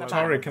 Slug on a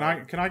Tori,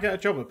 bike. can I get a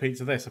job at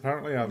Pizza This?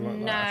 Apparently, I'd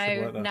like that. I should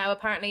No, work there. no,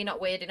 apparently you're not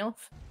weird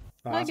enough.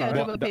 No, I that's get a all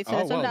job right. at Pizza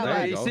This. I'm down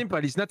Very there.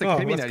 simple. He's not a Oh,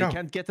 criminal. let's He go.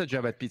 can't get a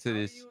job at Pizza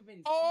This.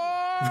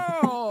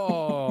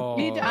 Oh!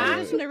 You don't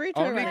use Naruto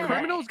Only around.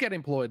 criminals get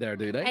employed there,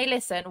 do they? Hey,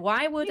 listen,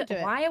 why would You do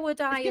it. I It's good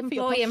for your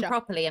employ him posture.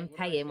 properly and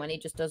pay him when he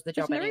just does the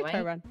job It's Naruto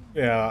anyway? run.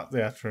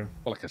 Yeah, true.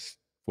 Well,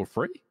 for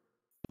free?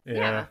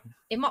 Yeah.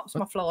 He mops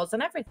my floors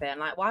and everything.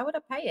 Like, why would I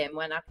pay him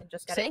when I can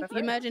just get See, it for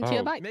free? you merge into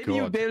your bike. Maybe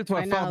you'll be able to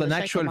I know, afford an the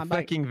shape actual of my bike.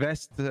 fucking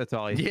vest,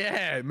 Tori.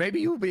 Yeah,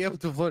 maybe you'll be able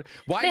to afford.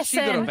 Why is she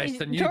got a Listen,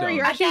 vest and you Tori, don't?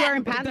 you're actually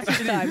wearing pants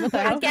this time. What the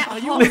I hell? get Are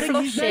you hot wearing his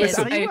flushes, vest?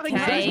 Are you wearing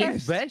okay?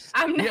 his vest?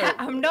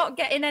 I'm not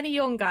getting any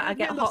younger. I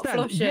get hot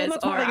flushes, You're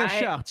not wearing a alright?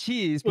 shirt,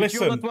 she is, but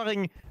you're not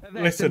wearing a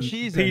vest Listen, and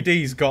she's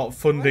PD's got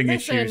funding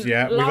Listen, issues,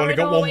 yeah? We've only Lauren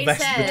got one always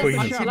vest says- between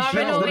us.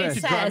 Lauren always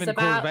says Driving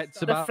about Corvettes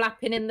the about-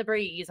 flapping in the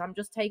breeze. I'm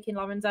just taking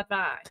Lauren's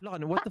advice.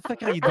 Lauren, what the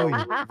fuck are you doing?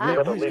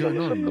 What is going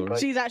on, Lauren?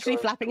 She's actually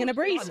flapping in a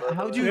breeze.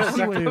 How do you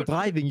see when you're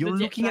driving? You're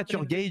looking at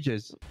your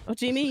gauges. What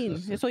do you mean?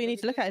 That's all you need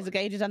to look at is the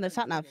gauges and the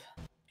sat nav.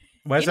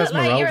 Where's You look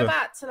like you're Esmeralda?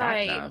 about to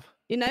like.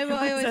 You know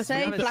what I always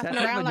say? You have a Flapping sat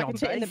nav around on like your a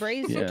tit in the bike?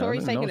 breeze. Yeah,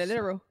 Tori's I taking know. it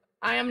literal.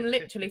 I am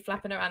literally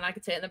flapping around like a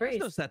tit in the breeze.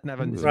 There's no sat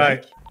nav on this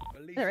Right.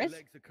 bike. There is.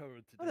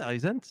 Oh, there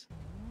isn't.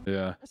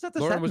 Yeah. That's not the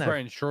Lauren sat was nav.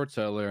 wearing shorts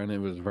earlier and it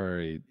was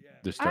very I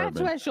had to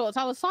disturbing. wear shorts.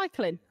 I was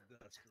cycling.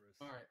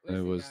 It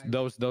was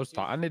those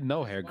thighs. I didn't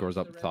know hair grows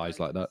up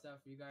thighs like that.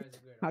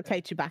 I'll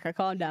take you back. I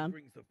calm down.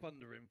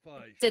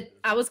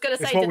 I was gonna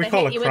It's say, what did we they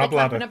call hit a you with a crab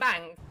clap and ladder.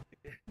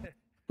 a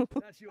bang?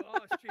 That's your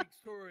arse cheeks,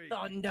 Tori.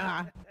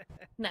 Thunder.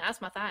 No,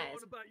 that's my thighs.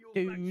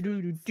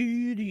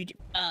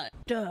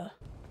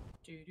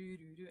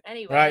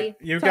 Anyway, Right,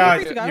 you So guys,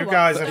 free to go, you what?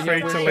 guys are You're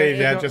free to free. leave.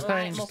 Yeah, You're just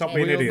fine. stop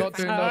being We're idiots. not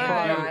doing no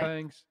problem, Alright.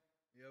 thanks.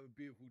 You have a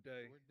beautiful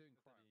day.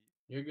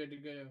 You're good to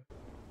go.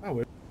 Oh,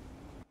 we-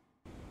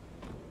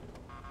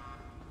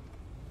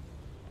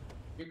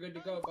 You're good to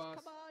go, boss.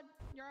 Come on,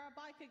 you're a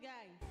biker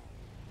gang.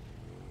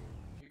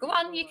 go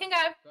on, you can go.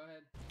 Go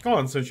ahead. Go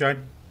on,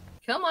 sunshine.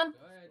 Come on, Go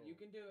ahead. You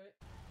can do it.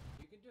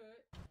 You can do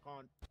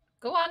it.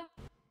 go on.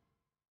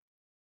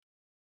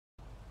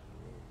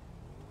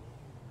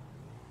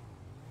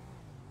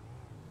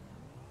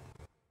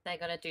 They're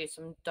gonna do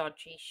some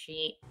dodgy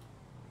shit.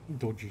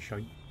 Dodgy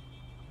shite.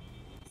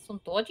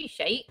 Some dodgy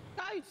shit.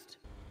 Ghost.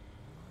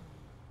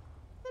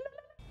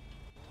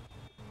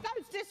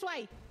 Ghost, this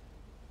way.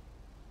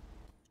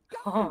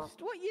 Oh.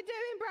 Ghost, what you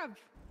doing,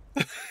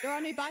 bruv? You're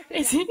on your bike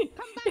again. Is he?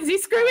 Come back. Is he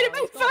screwing at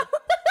Oh, me? God.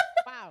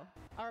 Wow,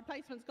 our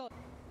replacement's gone.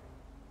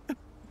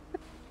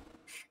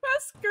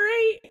 That's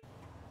great.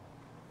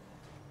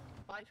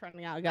 Bike's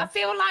running out, I I guess.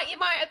 feel like you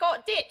might have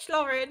got ditched,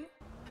 Lauren.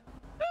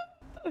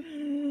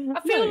 I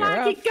feel No,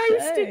 like he you're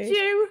ghosted upset.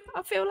 you.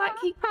 I feel like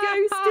he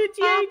ghosted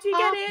you. Do you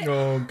get it?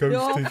 Oh, You're a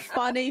ghosty.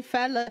 funny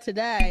fella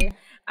today.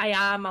 I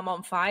am. I'm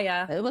on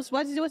fire.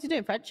 What's he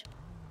doing, French?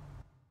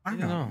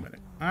 Hang on a minute.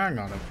 Hang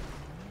on.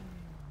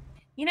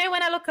 You know,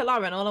 when I look at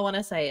Lauren, all I want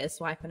to say is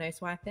swipe or no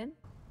swiping.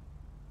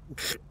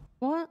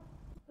 What?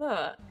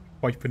 Look.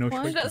 Wiping out.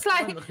 She looks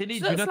like, Really, she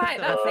do looks not like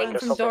have that thing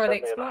from Dora the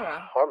Explorer.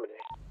 Harmony.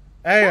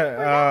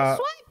 Hey,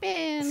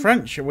 Swiping.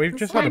 French, we've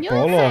just had a You're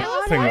bolo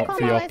fair, thing I up for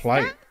like your that.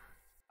 plate.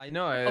 I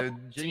know.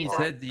 Jimmy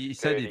said he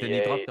said it and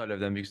he dropped all of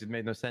them because it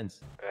made no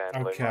sense.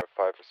 And Okay. Lane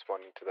 5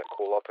 responding to that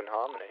call up in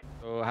Harmony.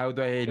 So how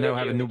do I now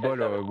have a new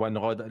bolo one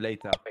road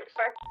later?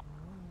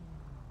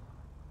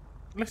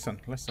 Listen.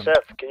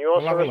 Seth, can you We'll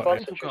also have a look.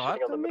 respond since you're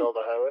sitting on the middle of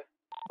the highway?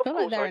 I feel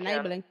like they're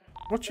enabling.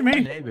 What you mean?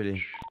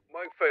 Enabling.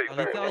 Mike Are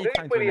they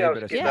trying to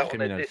enable us Yeah. as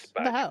criminals?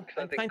 What the hell?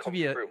 I'm trying to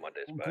be a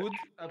good,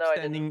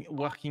 upstanding,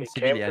 working He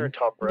came through civilian.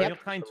 top right. You're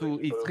trying to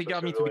it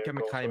triggered me to become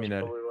a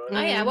criminal.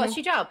 Oh yeah, what's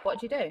your job? What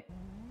do you do?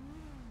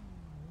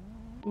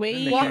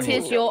 We. What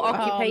is your Oh,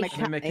 occupation?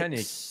 I'm a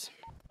mechanic.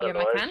 You're a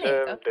mechanic.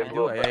 Okay. I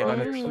do. I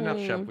run a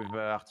tuner shop with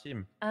our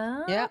team.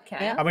 Oh, Yeah,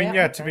 okay. I mean,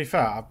 yeah, to be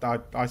fair,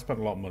 I spent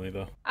a lot of money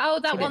though. Oh,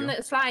 that Pretty one good.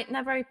 that's like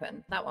never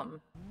open. That one.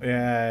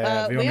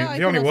 Yeah, we are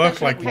they only open on work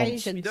special like once.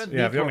 occasions. We don't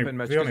Yeah, need they to only open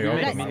much they only 'cause we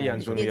open make like millions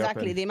once. when we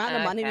Exactly, open. the amount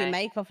of money we Okay.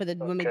 make off of when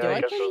we Okay, do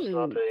I guess it's not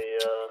open.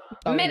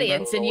 a,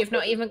 Millions, and you've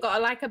not even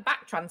got like a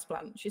back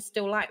transplant. She's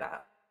still like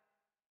that.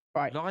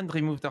 Right. Lauren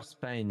removed her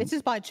spine. This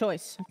is by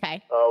choice,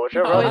 okay?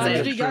 whichever Oh, one is is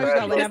it? Do yoga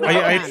trash, whenever Are you,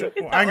 I are can.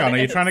 you, hang on, are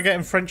you trying to get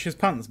in French's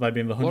pants by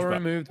being the Lauren hunchback?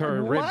 removed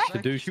her ribs to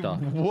do stuff.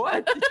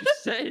 What did you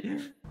say?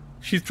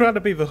 She's trying to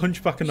be the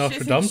hunchback of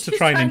Notre Dame to she's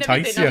try and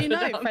trying to be entice the you. You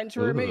know, Ooh. French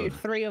removed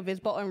 3 of his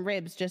bottom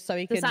ribs just so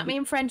he could. Does that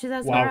mean French is Wow.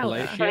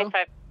 Esmeralda? 25,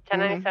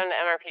 1097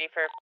 MRPD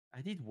for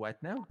I did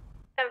what now?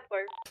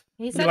 10-4.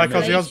 He said like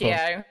Ozzy Osbourne?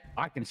 fellatio.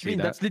 I can see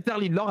that. That's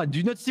literally Lauren. Do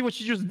you not see what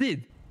she just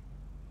did?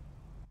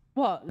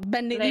 What?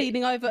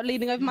 Leaning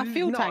over my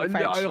fuel tank,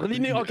 French?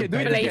 Leaning, okay, do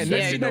it Fellatio. again. Let's see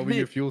Leaning that over your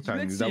lip. fuel tank.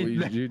 Let's Is that see what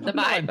you it. do? The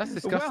back. That's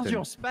Where's disgusting.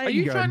 your spine Are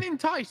you gun? trying to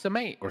entice a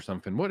mate or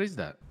something? What is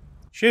that?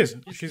 She is.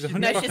 She's a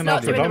hunchback she's of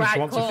not Notre doing the Dame. She right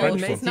wants a call. French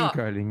She's one. not.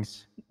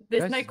 Curlings.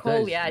 There's That's- no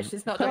call that's- yet.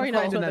 She's not Tori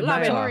done knows call. what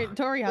Lauren,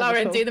 Tori has a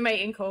Lauren, call. do the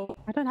mating call.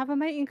 I don't have a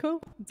mating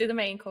call. Do the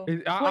mating call. What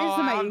is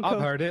the mating call?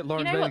 I've heard it.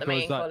 Lauren You know what the Baker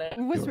mating was call like, is?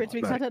 Whisper it to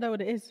me because I don't know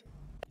what it is.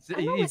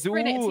 I'm not it's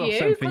whispering it all to or you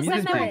something, because they're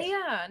isn't not it? here.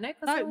 No,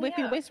 because No, they're we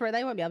can here. whisper it.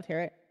 They won't be able to hear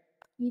it.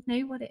 You know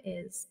what it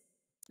is.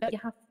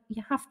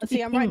 You have to See,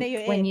 be I'm right near pink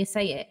your when ear. you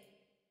say it.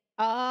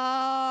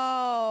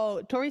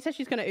 Oh, Tori says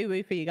she's gonna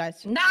uwu for you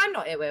guys. No, I'm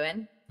not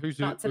ooing. Who's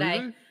Not today.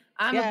 Ulu?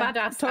 I'm Yeah, a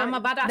badass. Tori- I'm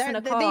a badass in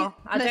a they're- car.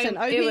 I listen,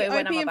 don't OP, ooh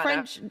when OP I'm a and badass.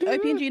 French,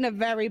 OP and Gene are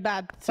very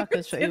bad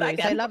suckers for Do that uwus.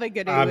 They again. love a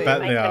good I uwu. bet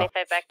they are.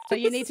 25 back. So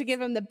you need to give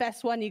him the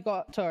best one you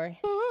got, Tori.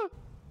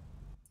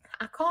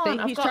 I can't.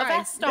 I've he's got a trying.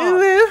 vest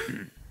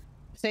on.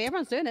 See,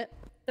 everyone's doing it.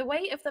 The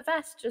weight of the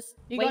vest just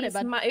You got it, weighs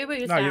bud. my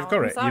uwus No, down. you've got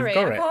I'm it. sorry, You've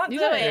got I it. can't You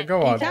do got it. it. Yeah,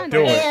 go on, can do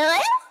do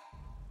it.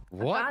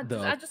 What the?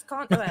 I just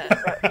can't do it.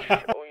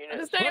 All I units.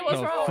 just don't know what's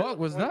the wrong. fuck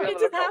was that? It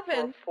just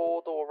happened.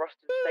 Four-door rusted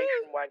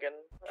station wagon.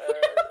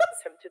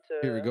 Attempted to.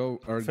 Here we go.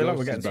 Our I feel like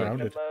we're ghost getting is back.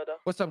 surrounded. Murder.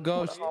 What's up,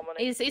 Ghost?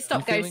 He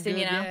stopped You feeling ghosting you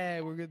good? now.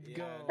 Yeah, we're good to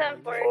go.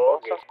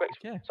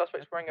 10-4.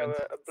 Suspect's wearing a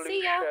blue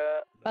See ya.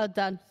 shirt. Well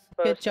done.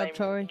 First Good job, name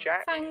Tori.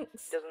 Jack.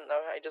 Thanks. He doesn't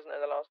know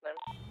the last name.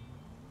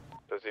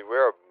 Does he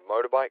wear a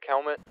motorbike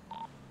helmet?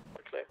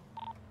 Quickly.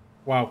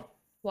 Wow.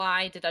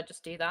 Why did I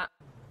just do that?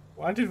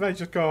 Why did they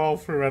just go all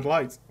through red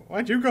lights?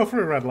 Why'd you go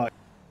through a red light?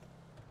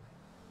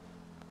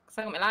 Because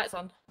I got my lights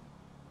on.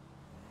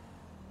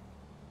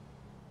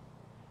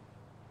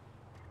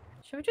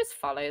 Should we just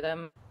follow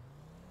them?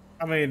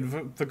 I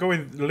mean, they're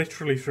going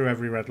literally through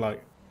every red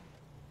light.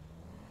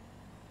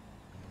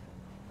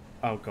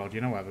 Oh god,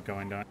 you know where they're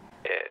going, don't you?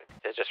 Yeah,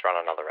 they just run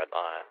another red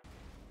line.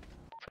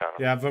 What's going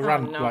on? Yeah, they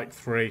ran no. like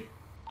 3.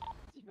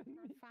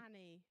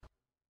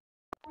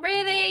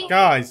 Really?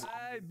 Guys!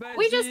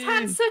 We just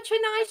had such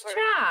a nice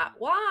chat.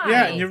 Why?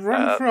 Yeah, and you're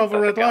running through all the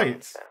red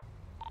lights.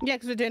 Yeah,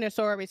 because we're doing a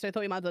story, so I thought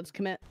we might as well just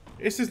commit.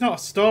 This is not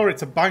a store,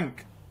 it's a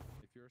bank.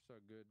 If you're so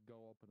good, go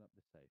open up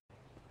the safe.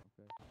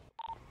 Okay.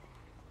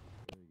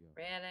 There you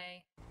go.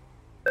 Really?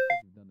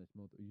 You've done this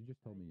you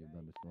just told me you've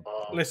done this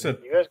Listen.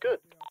 You guys good?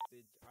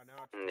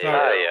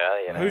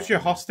 Yeah. Who's your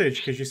hostage?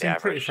 Because you seem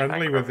pretty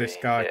friendly with this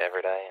guy.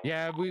 Every day.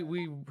 Yeah, we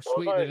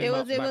sweetened him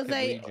up back at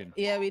Legion.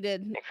 yeah, we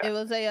did. It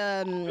was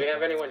a Do we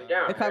have anyone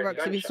down? a cover Heard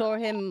up. So we gunshot. saw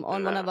him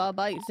on one of our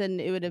bikes, and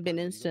it would have been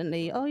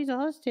instantly, oh, he's a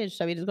hostage.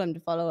 So we just got him to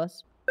follow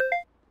us.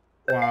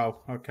 Wow,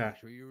 okay.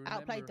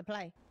 Outplayed the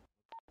play.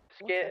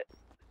 Let's get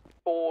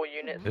 4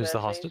 units. Who's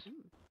there, the please. hostage?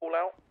 All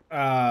out. The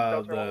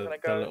Gonna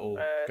the little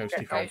ghosty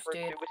get face. for 2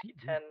 whiskey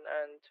 10 and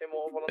 2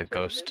 more The volunteers.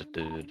 ghost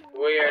dude.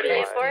 We already.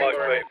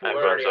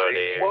 Everyone's already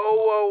here.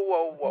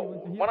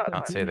 Whoa. One at a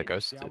Can't time. see the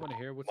ghost I dude. want to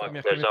hear what's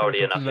There's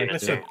already enough units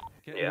Listen.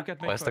 here. Yeah.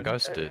 Where's the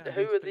ghost dude?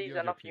 Who are these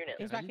enough units?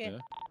 He's back here.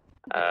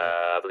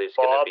 I believe it's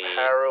gonna Bob, be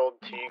Harold,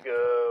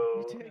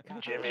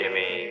 Tigo, Jimmy.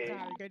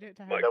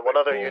 And then one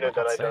other unit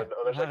that I don't know.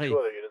 There's like 2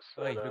 other units.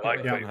 Hey, that, look uh,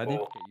 at Yeah. that, Hadi.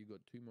 Okay, you got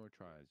 2 more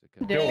tries.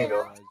 Okay. There you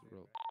go.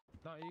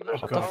 No, you There's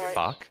got the it.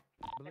 fuck?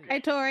 Hey,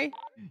 Tori.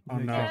 Oh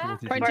no.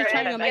 French is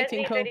trying a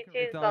mating call.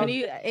 Can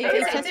you?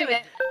 He's testing. Do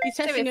it. He's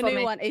Do testing it a for new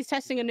me. one. He's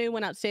testing a new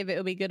one out to see if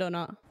it'll be good or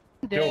not.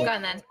 Do Go it. Go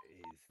on then.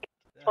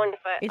 25.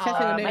 He's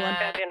testing a new man. one.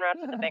 Gonna be en route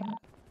to the big.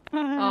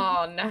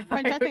 Oh no.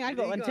 French, I think I Do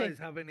got you one guys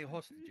too. have any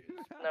hostages?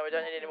 No, we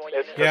don't need any more It's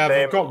units. the Yeah, same,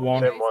 they've got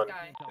one. Same one.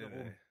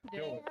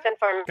 Send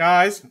for him.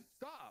 Guys,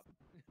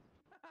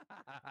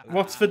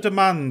 what's the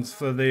demands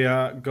for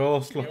the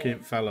ghost-looking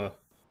fella?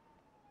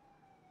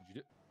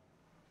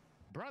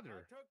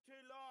 Brother.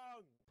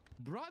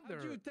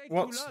 Brother.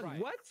 What's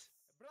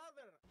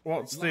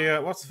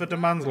What? what's the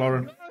demands,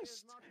 Lauren?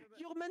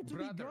 You're meant to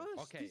be ghost.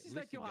 Okay, this is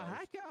like you're a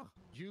hacker.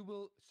 You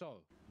will. So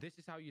this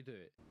is how you do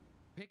it.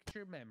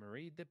 Picture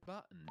memory, the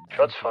button.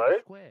 Shots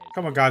fired?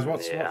 Come on, guys.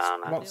 What's Yeah, I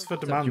know. what's the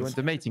So demands? you want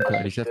the mating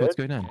code? Is that what's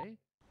going on?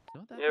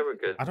 Yeah, we're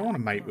good. I don't want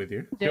to mate with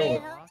you. I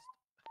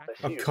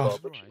see Of you, course.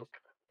 Bob, but you look-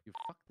 You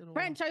fucked it all.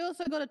 French, I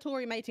also got a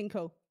Tory mating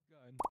call.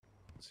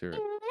 Let's hear it.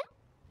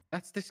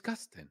 That's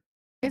disgusting.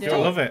 I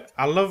love it.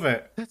 I love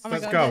it. Oh my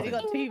Let's God, go. you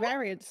got two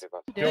variants. Just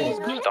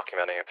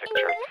documenting a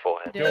picture of the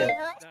forehead.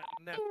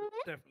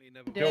 Definitely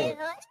never.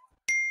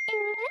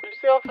 Who's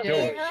the officer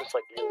who's just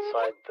like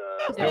inside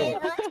the...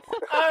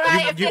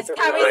 Alright, if this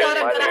carries on,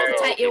 I'm Right, gonna have to right.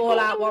 take you all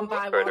out one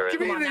by one. What do you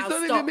Come mean? on now, It's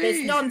not stop even this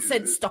me.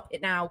 nonsense. Stop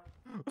it now.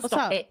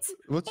 Stop it.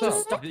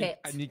 Just stop it.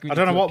 I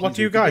don't know what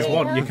do you guys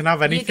want? You can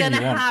have anything You're you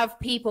gonna want. have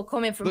people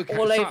coming from Look,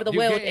 all stop. over the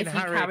You're world getting if you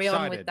Harry carry on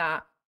excited. with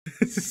that.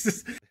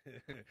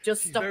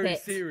 Just She's stop very it.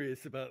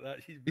 serious about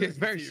that. She's He's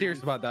very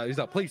serious about that. He's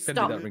like, please send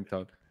me Stop. that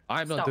ringtone.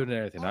 I'm not Stop. doing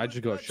anything. I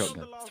just got a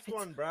shotgun. Last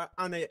one, bruh,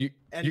 and it You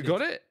ended.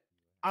 got it?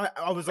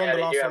 I was on Yeah, the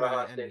they last do have one. a and it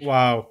hostage. ended.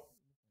 Wow.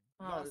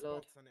 Oh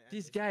lord.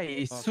 This guy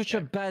is such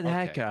a bad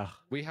hacker.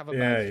 We have a Yeah,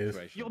 bad he is.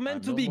 situation. You're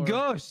meant to No be more-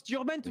 ghost.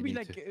 You're meant to We be need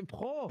like to- a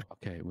pro.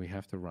 Okay, we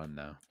have to run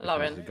now. because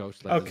Lauren. The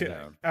ghost let us Okay.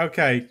 down.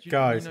 Okay,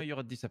 guys. You know you're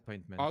a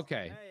disappointment.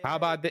 Okay. How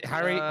about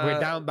Harry?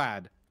 We're down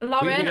bad.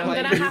 Lauren, We I'm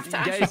play- gonna have to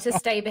ask you guys- to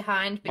stay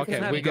behind because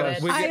Okay, I'm we good.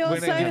 go- we- I we're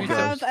also gonna give you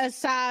have those. a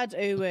sad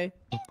uwu.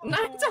 No,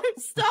 don't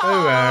stop.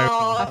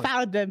 I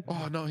found him.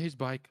 Oh no, his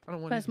bike. I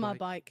don't want Where's his my bike.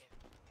 bike?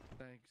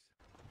 Thanks.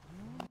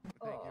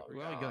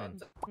 Where are you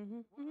going?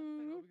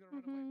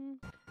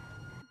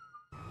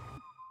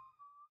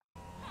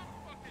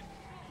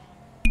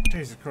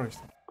 Jesus Christ.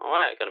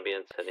 Alright, gonna be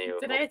sending you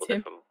Did I hit multiple him?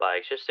 different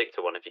bikes. Just stick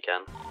to one if you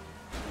can. Oh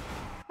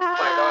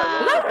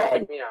my God,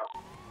 take me out.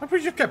 How did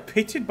we just get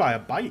pitted by a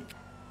bike?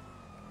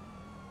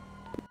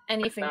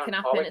 Anything Found can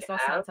happen. Pollock It's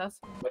Los Ave Santos.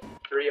 With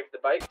 3 of the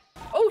bikes.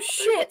 Oh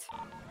shit!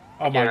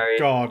 Oh my Gary.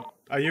 God.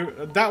 Are you?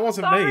 That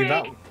wasn't Sorry.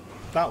 me.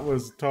 That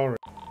was Tori.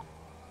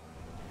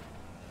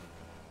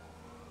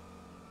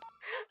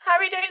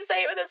 Harry, don't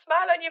say it with a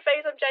smile on your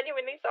face. I'm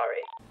genuinely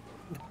sorry.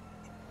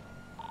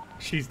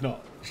 She's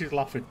not. She's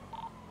laughing.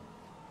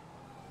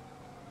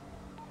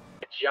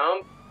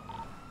 Jump.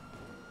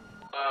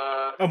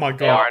 Oh my they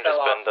God. all Lauren fell just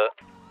off. burned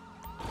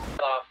it.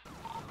 Fell off.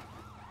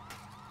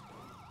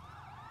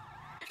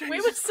 We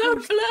were so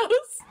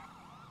close.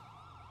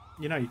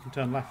 You know you can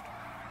turn left.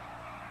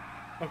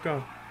 Oh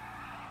God.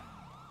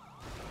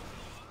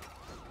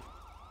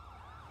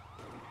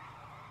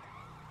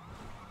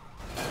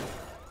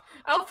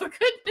 Oh, for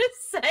goodness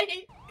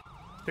sake!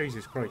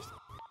 Jesus Christ.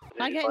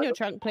 Can I get in your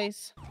trunk,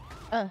 please?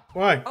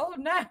 Why? Oh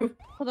no!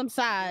 Because I'm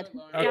sad.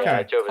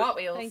 Okay.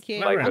 Cartwheels. Thank you.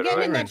 Lauren, I'm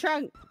getting in Lauren. the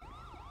trunk.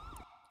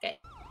 Okay.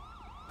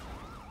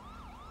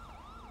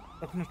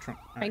 Open the trunk.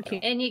 Thank you.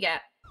 In you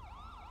get.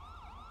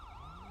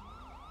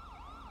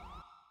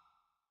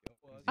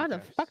 How the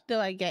fuck do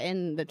I get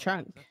in the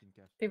trunk?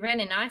 Be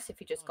really nice if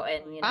you just got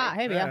in. You know. Ah,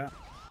 here we are.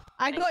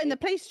 I got in the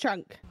police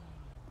trunk.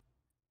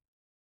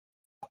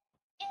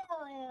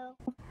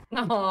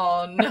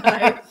 Oh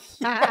no!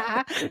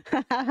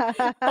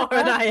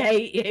 Lauren, I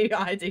hate you.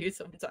 I do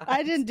sometimes.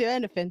 I didn't do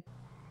anything.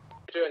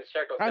 You're doing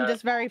circles, I'm guys.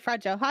 just very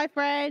fragile. Hi,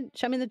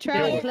 French. I'm in the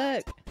trunk.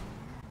 Look. What's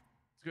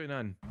going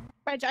on?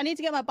 French, I need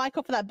to get my bike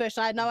off of that bush.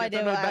 I had no Get idea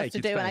on what my I was bike, to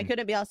it's do, and I fine.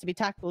 couldn't be asked to be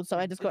tackled, so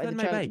I just got Get in on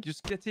the my trunk. bike.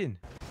 Just get in.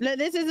 Look,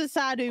 this is a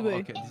sad Oh, uwu.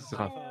 okay, this is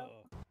rough.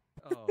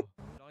 Oh,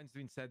 Lauren's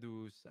doing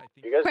sadus. I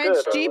think. You guys French,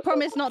 good? do you What's up?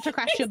 promise not to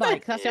crash your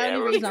bike? That's the Yeah, only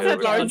we're reason I'm good.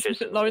 looking.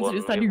 Just Lauren's one,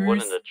 just we have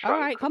one in the trunk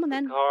Alright, come on of the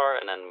then. car,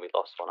 and then we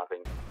lost one, I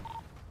think.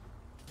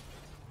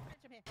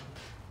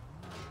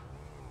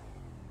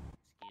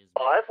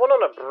 Oh, I have one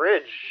on a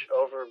bridge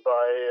over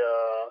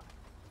by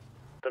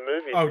the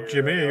movie. Oh, theater.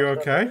 Jimmy, are you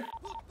okay?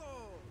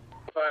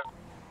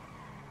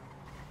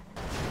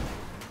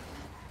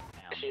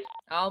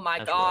 Oh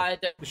my god!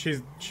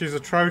 She's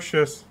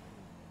atrocious.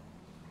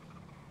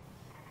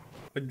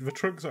 The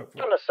trunk's up.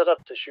 I'm gonna set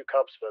up to shoot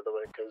cops, by the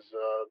way, because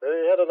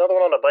they had another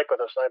one on a bike with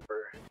a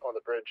sniper on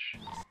the bridge.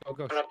 Oh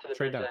gosh, Up to the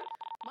straight bridge down.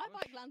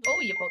 then. Oh,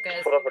 you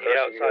buggers! Put up with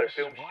Yeah, us, you outside guys.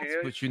 film studios.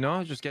 But you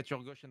know, just get your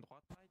gauche and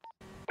droite.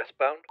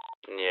 Westbound.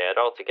 Yeah,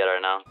 they're all together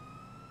now.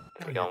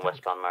 We're going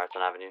westbound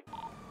Marathon Avenue.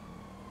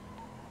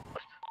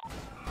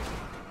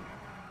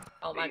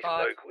 Oh my These god!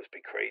 locals be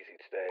crazy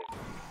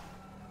today.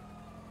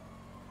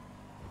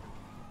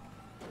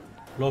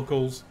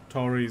 Locals,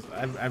 Tories,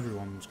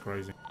 everyone's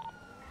crazy.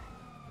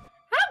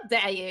 How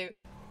dare you!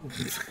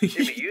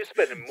 Jimmy, you're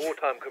spending more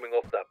time coming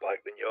off that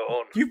bike than you're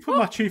on. You put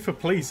my chief of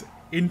police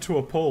into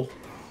a pool.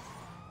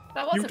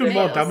 That You've wasn't done me,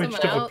 more it was damage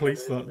to someone the else.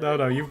 police force.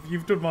 No,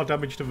 you've done more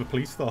damage to the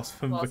police force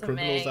than the Wasn't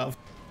criminals me. have.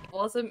 It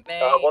wasn't me.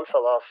 One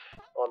fell off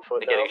on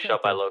foot. They're getting now.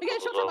 shot by We're locals getting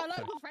as shot well. at by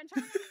locals, French.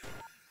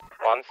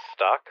 One's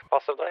stuck,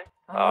 possibly.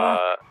 Over the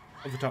top,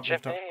 over the Jimmy.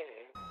 top.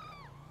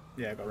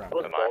 Yeah, I got round. That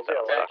was ballsy,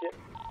 I like it.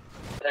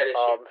 That is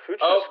Who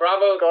oh, just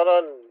Bravo. got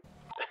on?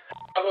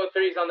 Bravo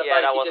 3's on the Yeah,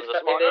 bike. that He wasn't just,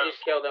 the smart they move.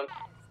 just killed him.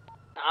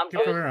 I'm Keep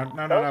good. going around.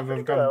 No, That was they've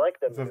pretty good. I like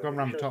them. they've gone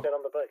round the Should've top. stayed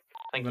on the bike.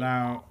 Thank They're you.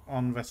 now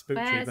on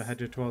Vespucci. Where's- They're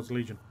headed towards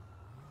Legion.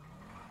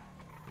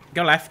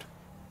 Go left.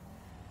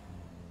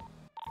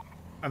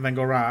 And then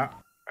go right.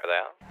 Where they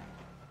are?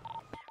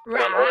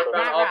 Right, Around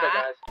right, Alpha, right,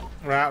 guys.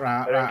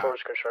 Right. Heading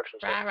towards construction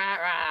site.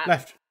 right.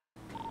 Left.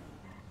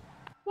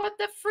 What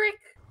the frick?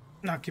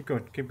 No, keep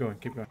going. I keep Right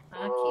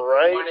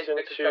One is the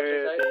into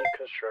construction site? the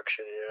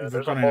construction. Yeah, They've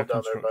there's a gone in hole a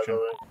down there, by the construction.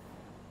 way.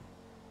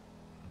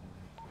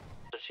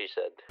 That's what she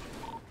said.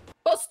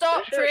 But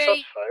stop, Sure, tree.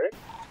 shots fired.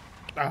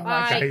 Oh,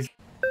 that guy's...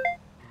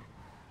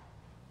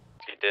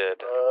 You did.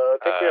 I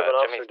think we have an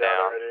officer Jimmy's down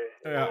down. already.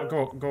 Yeah,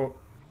 go.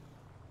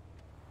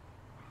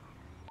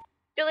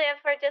 Juliet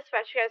for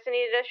dispatch, you guys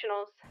need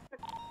additionals.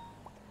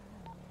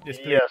 Yes,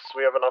 please. Yes,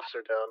 we have an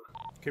officer down.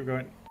 Keep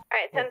going.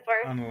 Alright,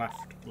 10-4. And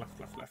left.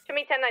 Show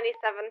me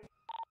 1097.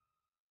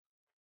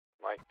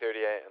 Mike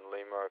 38 and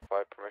Lima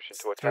required permission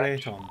to attach.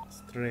 Straight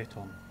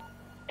on.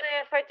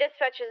 Juliet for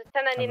dispatch is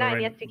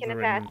 1099. Yes, you can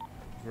attach.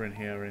 We're in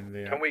here in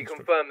the... Can we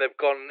confirm they've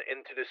gone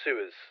into the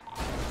sewers?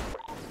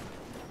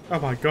 Oh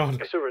my god.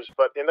 Sewers,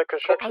 but in the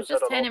construction I was just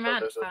zone turning also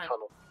around, there's it's a fine.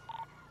 tunnel.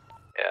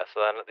 Yeah, so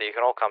then you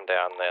can all come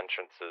down. The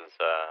entrance is.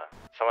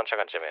 Someone check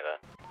on Jimmy there.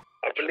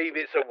 I believe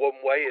it's a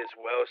one-way as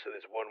well, so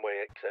there's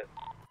one-way exit.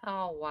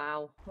 Oh,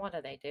 wow. What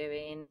are they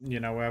doing? You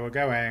know where we're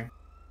going.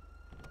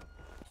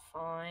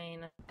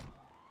 Fine.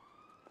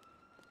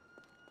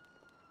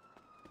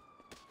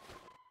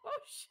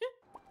 Oh, shit.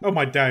 Oh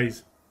my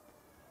days.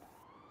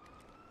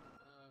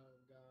 Oh,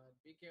 God.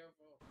 Be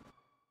careful.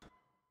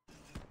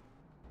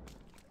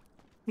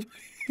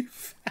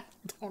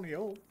 Tony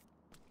Hall.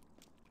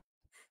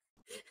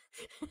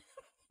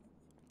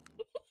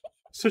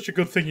 Such a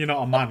good thing you're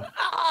not a man.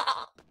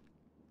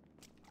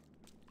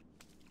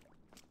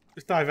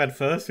 Just dive head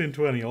first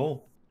into any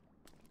hole.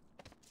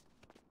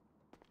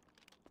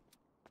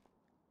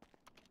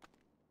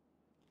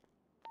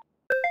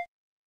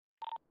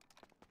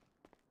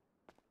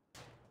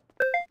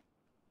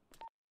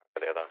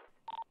 The other.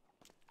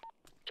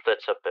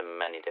 Splits up in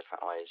many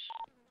different ways.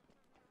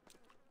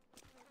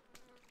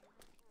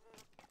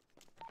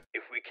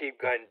 If we keep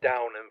going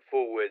down and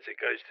forwards, it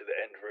goes to the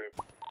end room.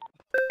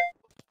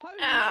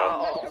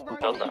 Ow.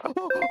 Well done.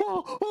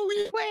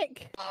 Oh,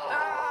 quick!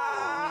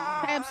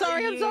 I'm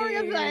sorry.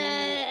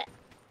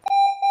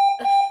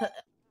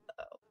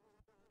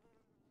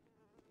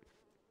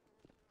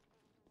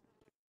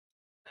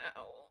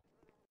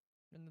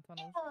 In the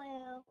tunnels.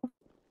 Hello.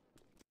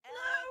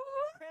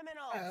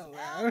 Criminals.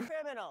 Hello.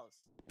 Criminals.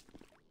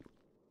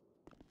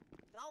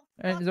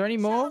 Is there any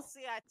more?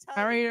 Chelsea, I tell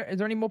Harry, is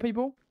there any more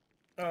people?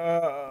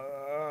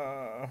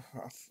 I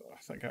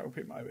think I hope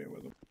he might be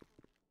with them.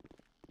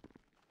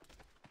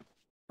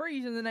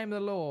 Freeze in the name of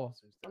the law.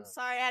 I'm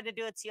sorry I had to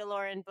do it to you,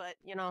 Lauren, but,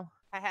 you know,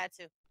 I had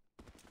to.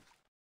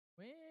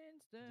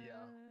 Winston.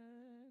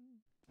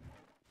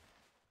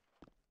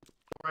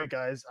 Alright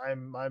guys,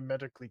 I'm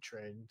medically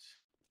trained.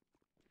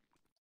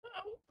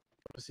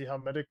 See how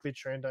medically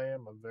trained I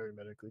am? I'm very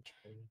medically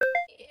trained.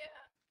 Yeah.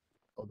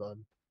 Hold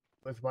on.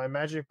 With my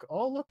magic...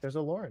 Oh, look, there's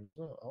a Lauren.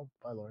 Oh,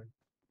 bye, Lauren.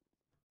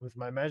 With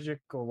my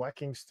magical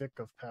whacking stick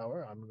of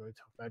power, I'm going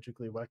to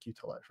magically whack you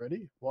to life.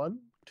 Ready? 1,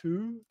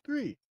 2,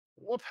 3.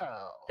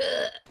 Whoop-pow.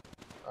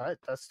 Alright,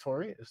 that's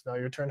Tori. It's now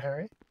your turn,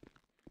 Harry.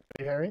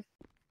 Ready, Harry?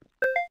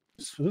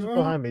 Who's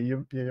behind me?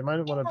 You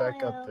might want to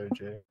back up there,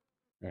 Jay.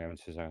 Yeah,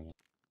 2 seconds.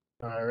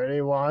 Alright,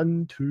 ready?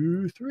 1,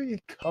 2, 3.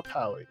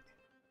 Cup-howie.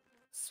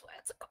 Swear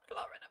to God,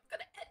 Lauren, I'm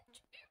gonna end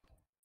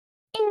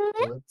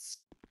you. Let's...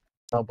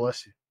 God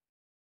bless you.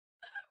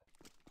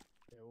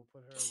 Yeah, we'll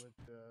put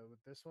her with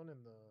this one in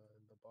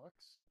the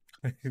box.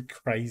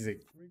 Crazy.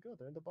 There we go.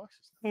 They're in the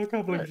boxes. I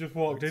can't believe Right, you just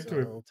walked let's,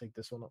 into him. I'll take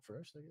this one up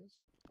first, I guess.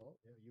 Oh,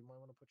 yeah, you might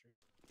want to put your...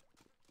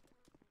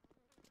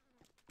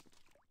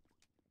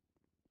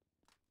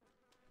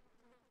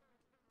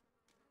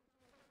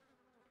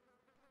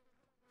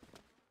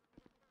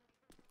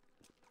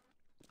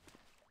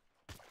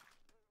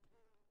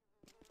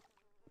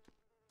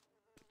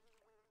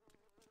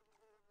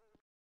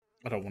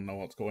 I don't want to know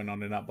what's going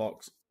on in that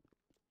box.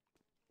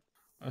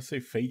 I see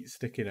feet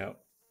sticking out.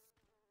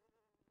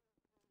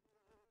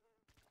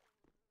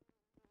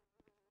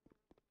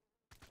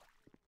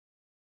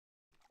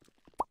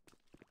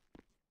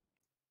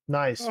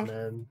 Nice, Oh.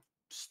 man.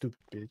 Stupid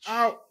bitch.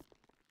 Ow!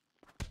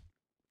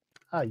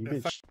 Ah, you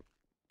bitch.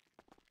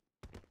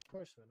 Of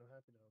course, man. I'm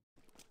happy to help.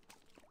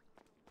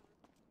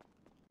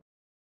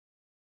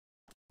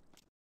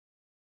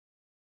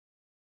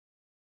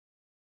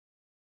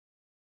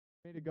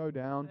 Need to go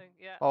down.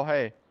 Yeah. Oh,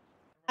 hey.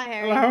 Hi,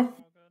 Harry. Hello?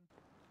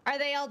 Are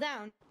they all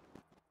down?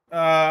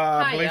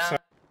 I believe Hiya. so.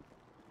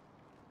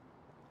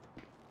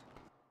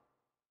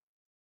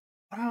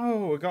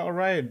 Oh, we got a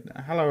raid.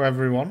 Hello,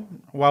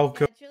 everyone.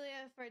 Welcome.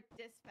 Julia, for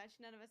dispatch,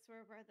 none of us were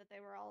aware that they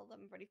were all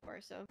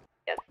 11:44, so.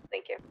 Yes,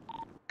 thank you.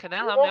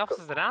 Canal, how many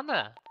officers are down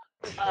there?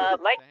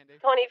 Mike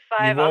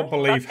 25. You won't I'm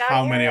believe stuck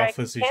how down many here.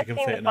 officers you I can't can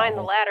seem fit to in that find the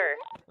hole. ladder.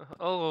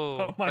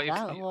 Oh, but you,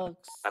 That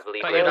looks. I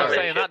believe but we you're have not a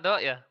saying raid. that,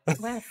 don't you?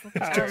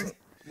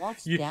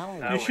 What's You,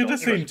 down you should have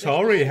seen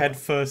Tori head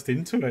first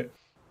into it.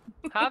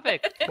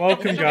 Havoc.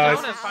 Welcome, Jump down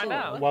guys. and find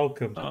out.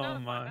 Welcome. Oh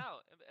my.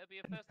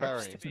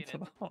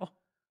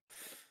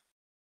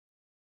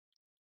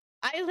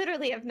 I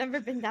literally have never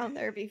been down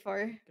there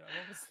before.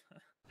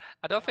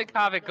 I don't think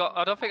Harvey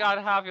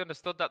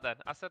understood that then.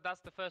 I said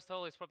that's the first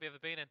hole he's probably ever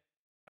been in.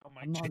 Oh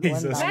my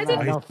Jesus Where did,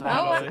 Christ.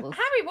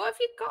 Harry, what have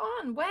you got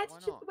on? Where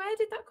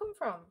did that come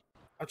from?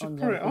 I just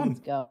put it on.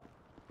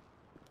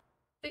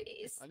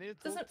 It I need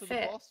to doesn't talk to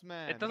fit. the boss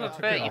man. It doesn't Take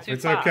fit. it You're off. too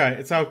It's fat. okay.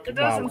 It's okay. It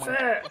doesn't Wow.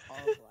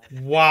 fit.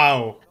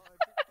 Wow.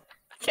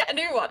 Get a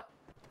new one.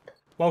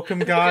 Welcome,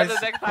 guys.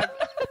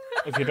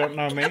 If you don't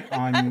know me,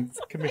 I'm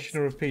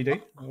Commissioner of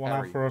PD, 1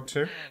 Alpha or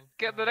 2.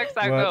 Get the next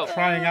time We're up.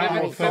 trying out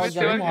our first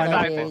stream. Why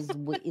not?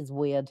 Is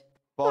weird.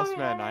 Boss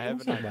man, I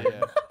have an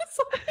idea.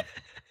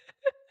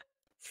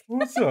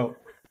 What's up?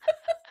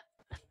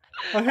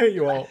 I hate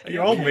you all.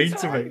 You're all mean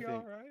to me.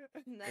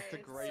 It's a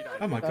great idea.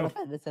 Oh my god.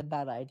 It's a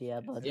bad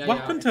idea, but What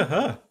happened to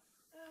her?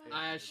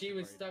 She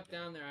was stuck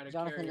down there. I had to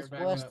Jonathan, carry her it's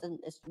back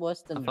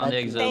worse up. than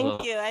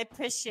Thank you. I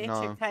appreciate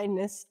your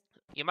kindness.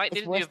 You might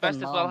It's need a worse new vest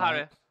than as well, mine,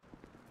 Harry.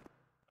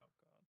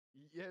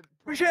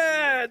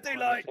 Yeah,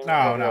 daylight. No,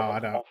 I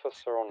don't.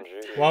 Officer on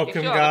duty.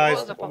 Welcome,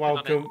 guys.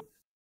 Welcome.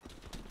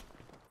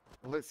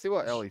 Let's see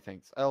what Ellie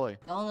thinks. Ellie,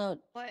 We all know.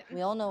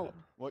 We all know.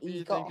 what do he's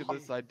you got think of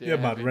this idea?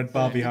 Yeah, man, Red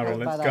Barbie Harry,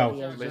 let's go.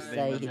 Let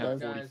Nathan have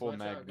 44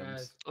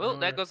 magnums. Oh,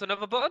 there goes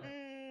another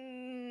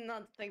button.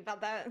 Not to think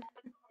about that.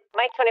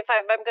 Mike 25,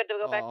 I'm good to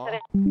go back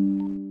today.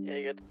 Yeah,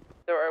 you're good.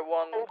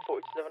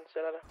 0147,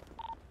 say that.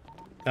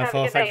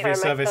 Therefore, thank you for your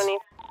service.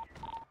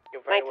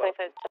 You're very Mike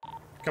welcome.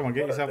 25. Come on,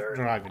 get yourself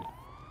driving.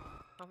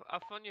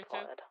 I've fun you too.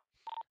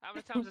 How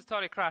many times has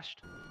Tori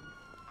crashed?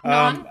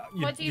 None.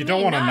 You, What do you you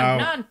don't mean? want to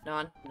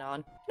know.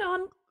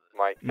 None.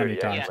 Mike Many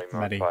 38, times.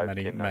 Lima Many, 5,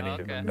 many, get many, back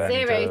to many, back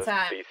Zero to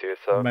times.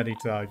 CCSO. Many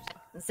times.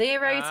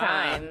 Zero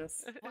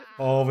times.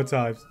 All the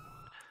times.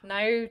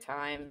 No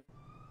time.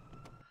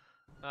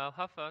 Well,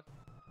 have fun.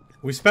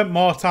 We spent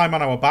more time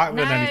on our back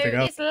No, than anything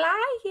else. he's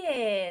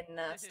lying.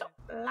 Stop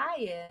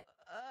lying.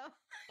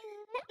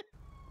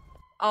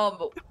 Oh,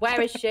 but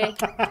where is she?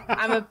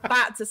 I'm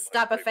about to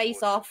stab her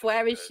face off.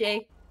 Where is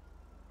she?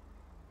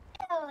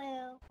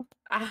 Hello.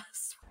 I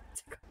swear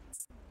to God.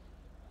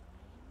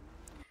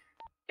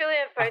 Julia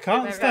I first can't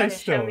remember stay to show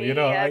still, me, you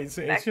know, it's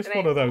just vaccinate.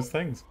 one of those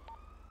things.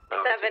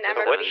 7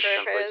 ever Which?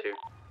 surfers.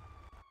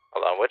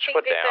 Hold on, which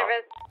put Big down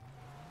service.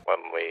 when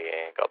we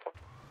got them?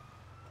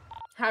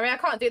 Harry, I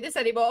can't do this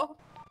anymore.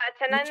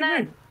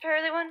 1099,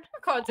 Charlie 1.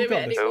 I can't do You it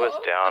got this. anymore. Who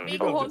was down? I'm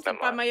being Oh, haunted never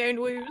by mind. my own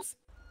woos.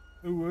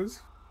 Who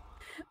was?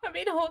 I'm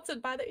being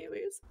haunted by the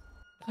woos.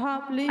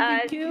 Can't believe you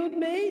killed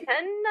me.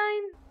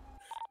 10-9.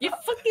 You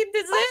fucking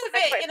deserve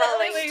it, you little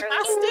woo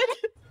bastard.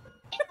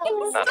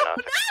 No, no.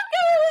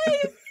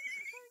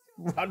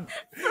 Run!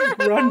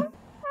 Run!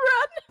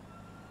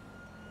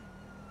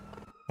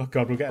 Oh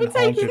god, we're getting We're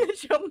taking haunted.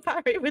 the jump,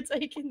 Harry. We're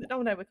taking the...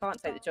 Oh no, we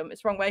can't take the jump.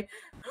 It's the wrong way.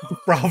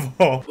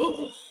 Bravo!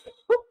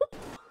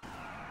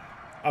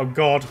 Oh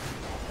god.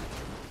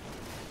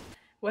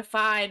 We're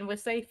fine. We're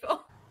safe.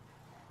 Oh,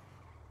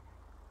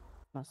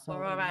 My soul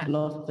We're all right. is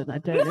lost and I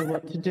don't know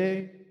what to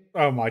do.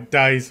 Oh my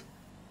days.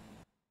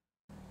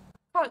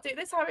 can't do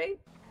this, Harry.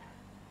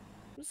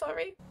 I'm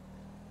sorry.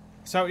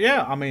 So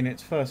yeah, I mean,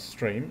 it's first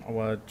stream.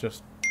 We're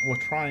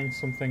trying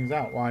some things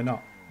out. Why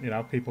not? You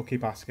know, people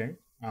keep asking.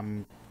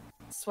 I'm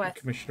Sweat.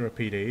 Commissioner of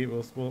PD.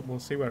 We'll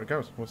see where it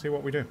goes. We'll see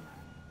what we do.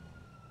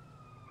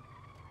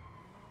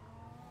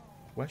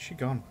 Where's she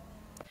gone?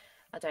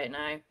 I don't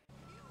know.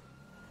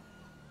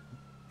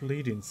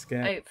 Bleeding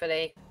scared.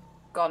 Hopefully,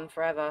 gone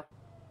forever.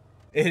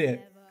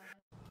 Idiot.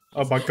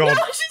 Oh my god.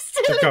 No, she's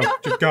still Just go. in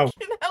Just go.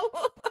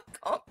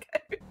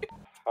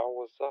 How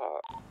was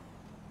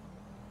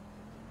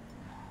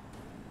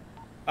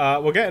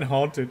that? We're getting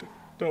haunted.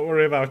 Don't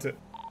worry about it.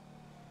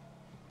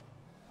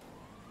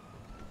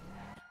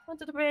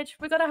 Onto the bridge.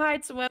 We gotta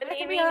hide somewhere. What do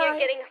you Where mean can we you're hide?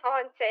 getting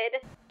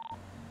haunted?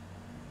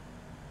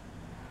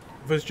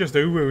 There's just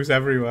uwus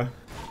everywhere.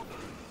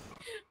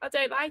 I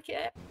don't like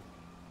it.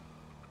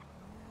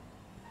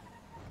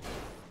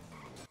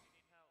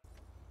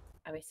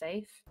 Are we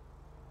safe?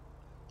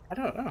 I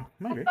don't know.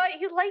 Maybe. I thought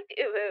you liked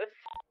uwus.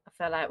 I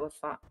feel like we're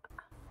fine.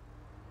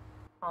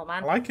 Oh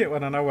man. I like it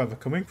when I know where they're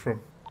coming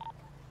from.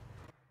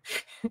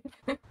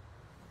 You're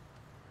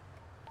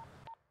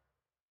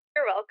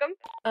welcome.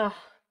 Ugh.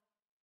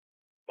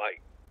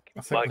 Mike.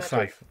 I think we're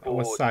safe.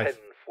 We're safe.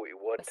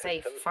 We're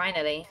safe,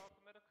 finally.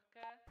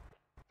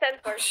 10-4.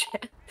 Oh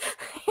shit.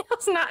 It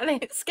was Natalie.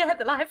 It scared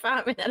the life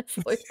out of me then.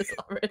 I thought it was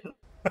Lauren.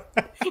 I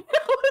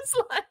was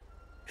like,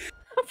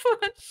 I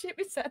thought shit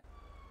we said.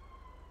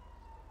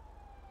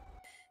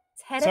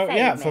 So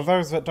yeah, for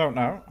those that don't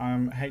know,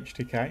 I'm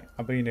HTK.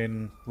 I've been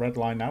in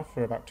Redline now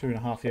for about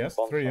 2.5 years,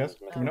 3 years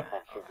coming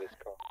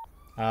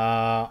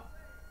up.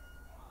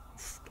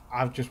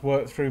 I've just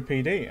worked through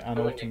PD and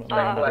ultimately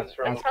ended up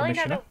as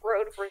Commissioner.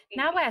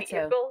 Now where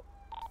to?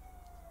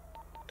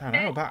 Don't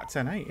know, about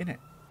 10-8, innit?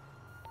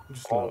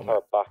 Just a On little her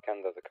bit. back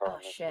end of the car. Oh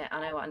shit, I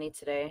know what I need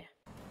to do.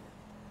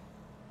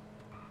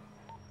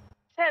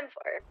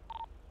 10-4.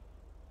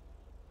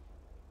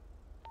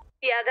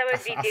 Yeah, that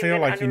would be I feel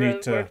like you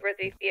need to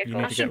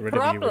vehicle. get rid of you.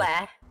 Probably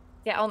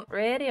get on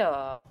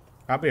radio.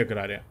 That'd be a good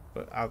idea,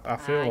 but I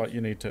feel like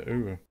you need to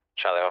ooh.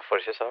 Charlie, what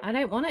is yourself? I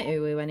don't want to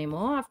uwu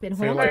anymore. I've been I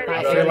feel haunted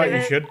like, by I feel like you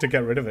uwu. should to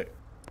get rid of it.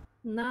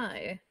 No.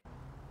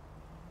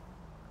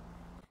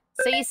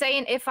 So you're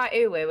saying if I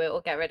uwu, it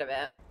will get rid of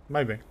it?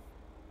 Maybe.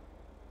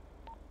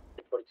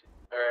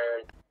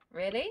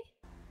 Really?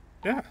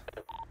 Yeah.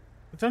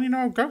 Don't you know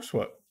how ghosts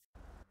work?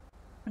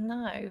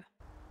 No.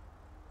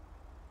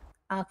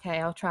 Okay,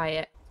 I'll try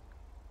it.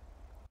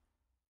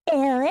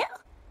 Hello?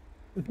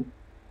 Did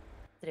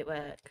it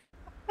work?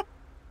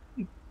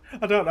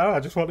 I don't know. I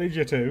just wanted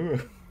you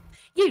to.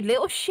 You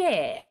little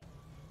shit.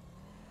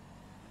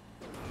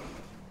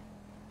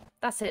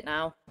 That's it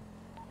now.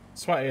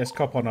 Sweatiest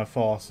cop on her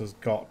force has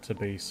got to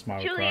be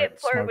Smoke, Juliet right?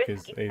 for Smoke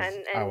Whiskey is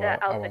and our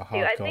Alpha 2. I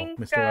hardcore, think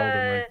Mr.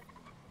 Elden Ring.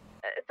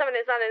 someone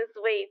is on his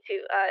way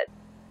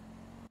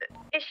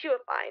to issue a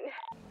fine.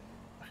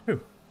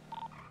 Who?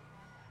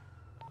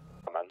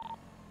 Come on.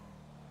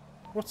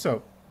 What's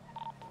up?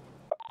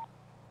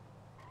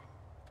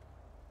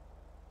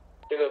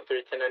 203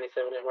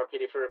 1097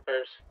 MRPD for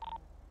repairs.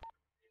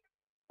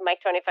 Mike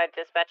 25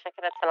 dispatch, check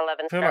it at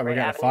 1011 I feel like we're Strawberry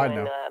getting a Avenue fine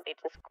in now.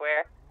 Beaton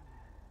Square.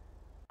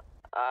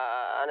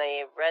 On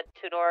a red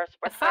two-door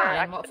sports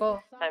fine? car. What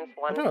for? Times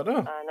one. don't know.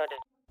 Noted.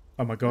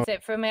 Oh my god. Was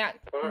it for me?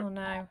 Oh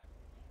no.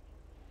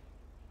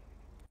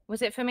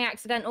 Was it for me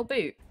accidental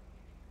boot?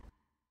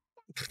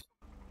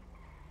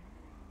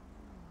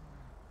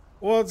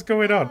 What's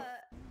going on?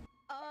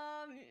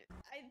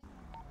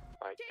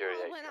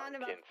 Jayla went on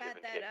about the fact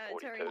that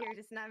Tori here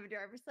does not have a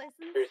driver's license.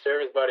 For your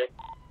service, buddy.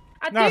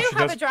 I No, do she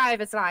have does. a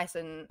driver's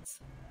license.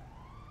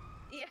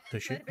 Yeah.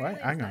 Does she? Wait,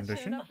 hang on, does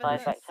she?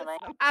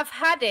 I've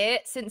had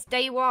it since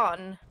day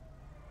one.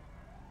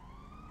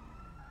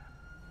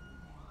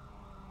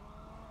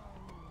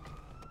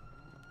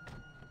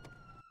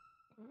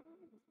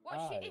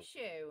 What's your Aye.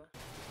 issue?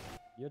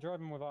 You're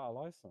driving without a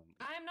license.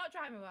 I am not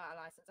driving without a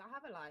license. I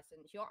have a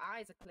license. Your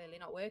eyes are clearly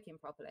not working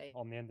properly.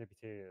 On the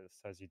NDPT, it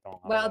says you don't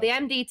have Well, a the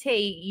license.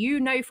 MDT, you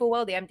know full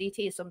well the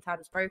MDT is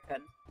sometimes broken.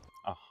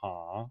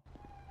 Uh-huh.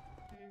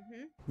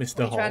 Mr.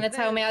 You're Hall. trying to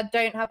tell me I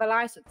don't have a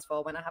license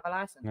for when I have a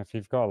license. And if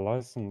you've got a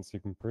license, you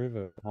can prove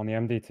it. On the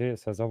MDT, it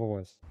says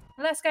otherwise.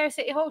 Let's go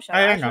City Hall, shall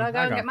Hey, I? hang Shall on, I go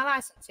hang and on. get my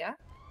license, yeah?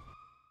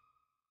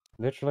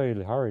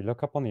 Literally, Harry,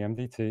 look up on the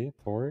MDT,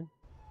 Tori.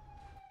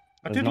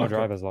 I There's did no look up.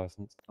 driver's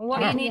license. And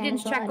what are you needing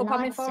to check up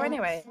on me for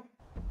anyway?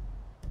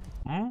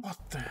 What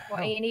the What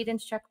are hell? you needing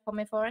to check up on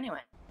me for anyway?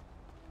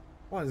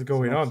 What is It's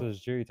going an on?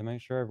 officer's duty to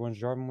make sure everyone's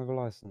driving with a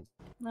license.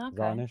 Is that an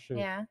Okay. issue?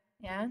 Yeah,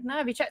 yeah. No,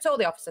 have you checked all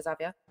the officers, have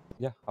you?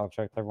 Yeah, I've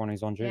checked everyone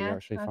who's on duty, Yeah,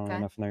 actually, funnily okay.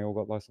 enough, and they all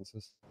got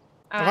licenses.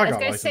 Have I Alright, let's got a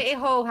go license? City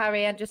Hall,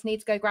 Harry. I just need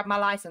to go grab my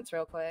license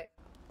real quick.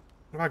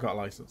 Have I got a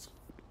license?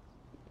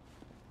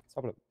 Let's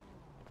have a look.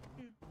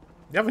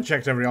 You haven't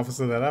checked every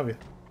officer then, have you?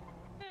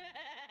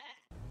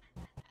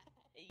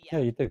 Yeah,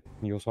 you do.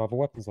 You also have a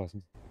weapons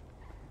license.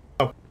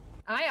 I have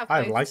I have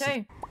a both license.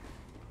 too.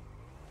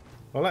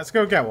 Well, let's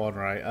go get one,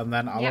 right? And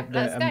then I'll Yep, update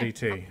let's go.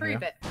 MDT. I'll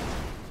prove yeah? it.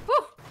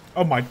 Woo!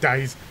 Oh my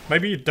days.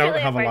 Maybe you don't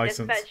Juliet have a for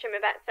license. Dispatch, show me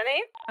back to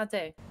me. I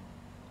do.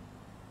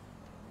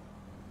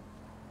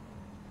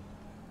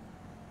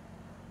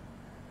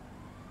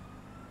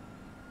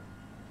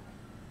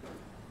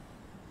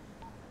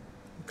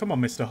 Come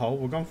on, Mr. Hall.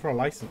 We're going for a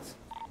license.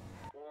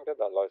 Get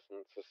that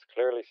license. It's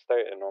clearly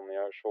stated on the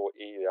actual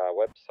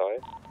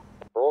website.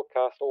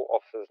 Broadcast, all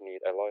officers need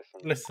a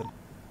license. Listen,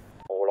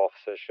 All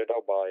officers should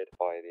abide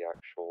by the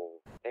actual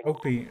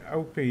thing.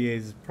 OP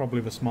is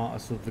probably the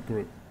smartest of the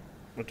group.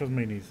 That doesn't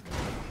mean he's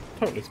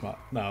totally smart.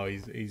 No,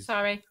 he's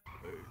Sorry.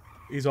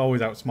 he's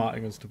always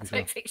outsmarting us, to be I fair.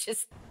 don't think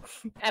she's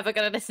ever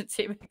going to listen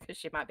to me because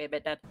she might be a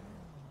bit dead.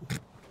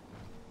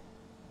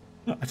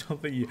 I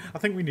don't think you. I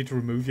think we need to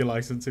remove your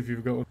license if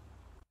you've got one.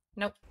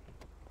 Nope.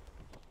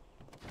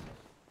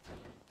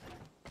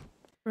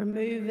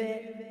 Remove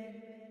it.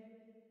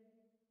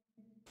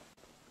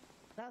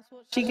 That's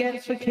what she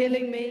gets for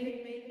killing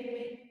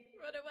me.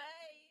 Run away.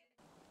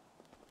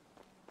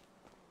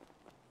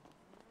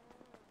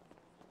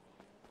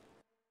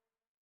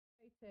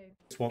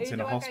 Just once Who in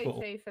do a I hospital.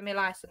 go to for my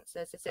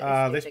licenses? Is it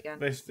this This dude again?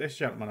 this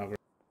gentleman over.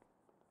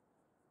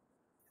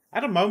 I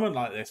had a moment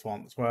like this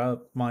once where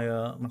my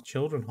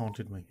children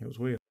haunted me. It was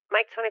weird.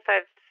 Mike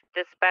 25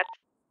 dispatch.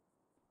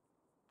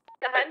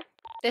 Go ahead.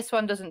 This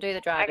one doesn't do the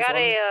I driver's got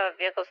one. a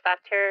vehicle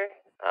stopped here.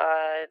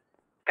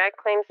 Guy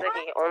claims that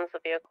he owns the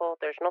vehicle.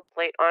 There's no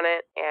plate on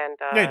it, and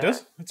Yeah, it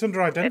does. It's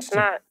under identity. It's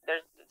not.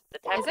 There's the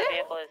type Is of it?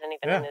 vehicle isn't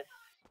even Yeah. in his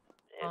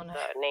Oh, no.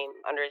 name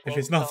under his If name.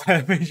 it's not so- there,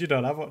 it means you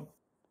don't have one.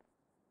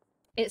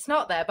 It's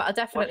not there, but I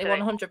definitely What's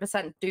it?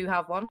 100% do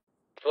have one.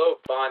 Flow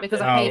bond.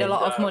 Because I paid a Oh.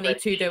 lot of money Red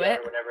to do Cheetah it.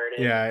 or whatever it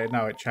is. Yeah,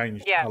 no, it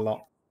changed Yeah. a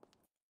lot.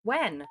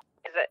 When?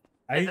 Is that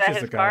Ages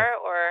his ago. car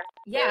or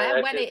Yeah,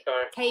 that's when his it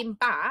car. came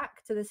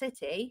back to the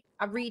city,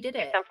 I redid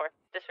it. 10-4?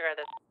 Disregard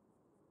this.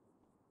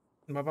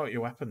 What about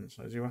your weapons?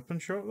 Is your weapon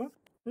short there?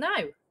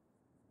 No.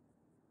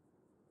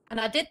 And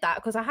I did that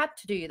because I had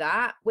to do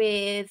that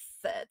with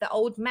the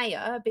old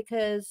mayor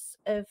because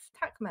of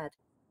TACMed.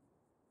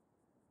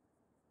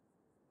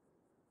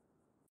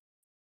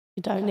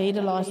 You don't need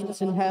a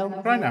license in hell.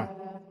 Right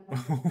now.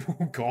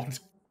 Oh God.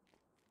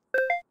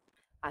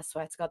 I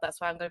swear to God,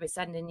 that's why I'm going to be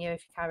sending you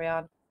if you carry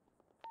on.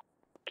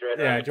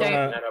 Yeah, do you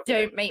wanna?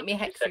 Don't make me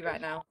hex you right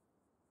now.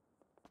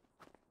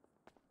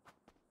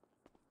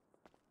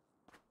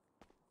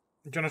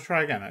 Do you wanna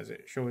try again? Is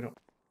it? Sure we don't.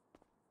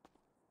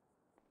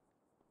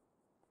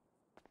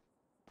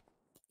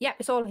 Yep,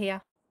 it's all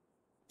here.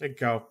 There you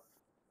go.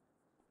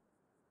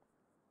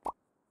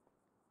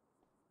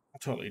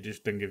 Totally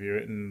just didn't give you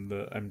it in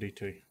the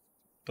MDT.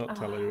 Don't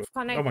tell you. I've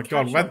got no Oh my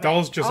god, cash where on me.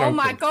 doll's just Oh opened.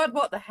 my god,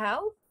 what the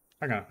hell?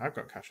 Hang on, I've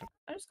got cash on.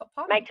 I just got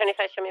punched. Mike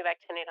 25, show me back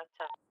 10 8 up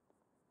top.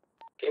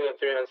 King of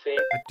 3 on scene.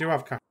 I do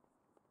have cash.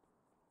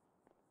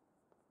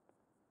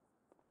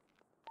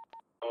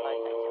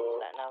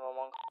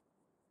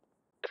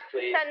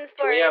 Please.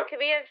 10-4, could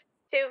we have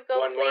 2 go,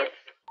 one please? more?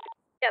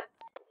 Yep,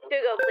 2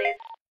 go, please.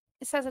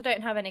 It says I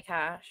don't have any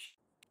cash.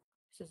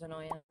 This is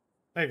annoying.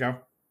 There you go.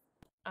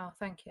 Oh,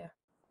 thank you.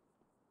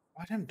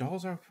 Why them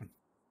doors open?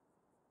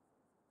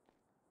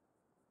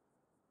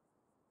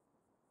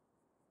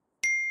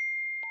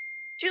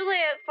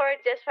 Juliet for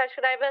dispatch,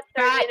 could I have a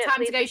third Right, unit,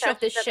 time to please? go shove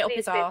this attach shit up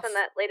deputies his based arse. on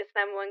that latest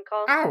 911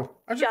 call. Ow!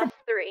 I just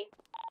 3.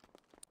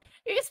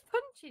 Who's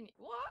punching you?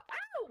 What?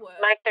 Ow!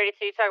 Mike 32,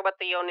 you talk about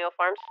the O'Neill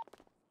Farms?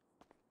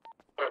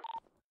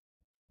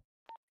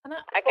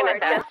 I can 4,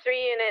 attest. just 3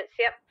 units,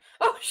 yep.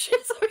 Oh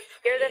shit, sorry.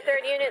 You're the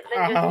third unit,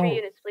 then just 3 Ow.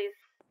 units, please.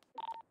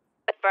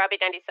 Robbie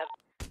 97.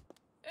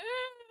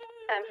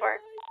 10-4.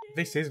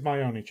 This is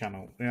my only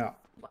channel. Yeah.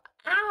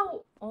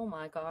 Ow! Oh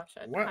my gosh,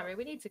 What? Harry,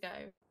 we need to go.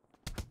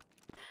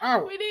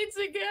 Ow! We need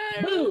to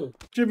go. Boo!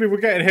 Jimmy, we're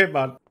getting hit,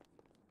 man.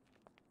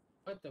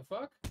 What the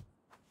fuck?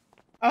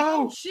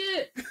 Oh!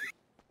 Shit!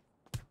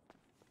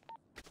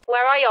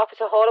 Where are you,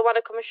 Officer Hall? I want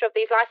to come and shove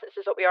these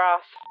licenses up your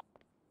ass.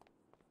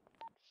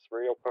 It's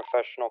real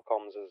professional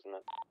comms, isn't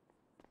it?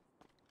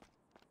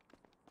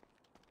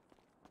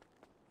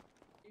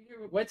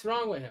 What's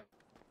wrong with him?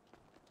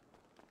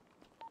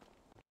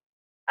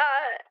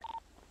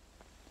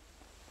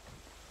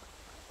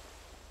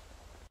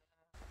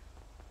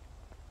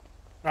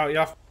 Oh,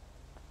 yeah.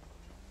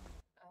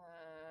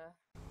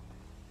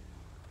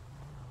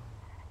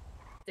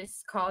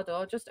 This car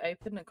door just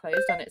opened and closed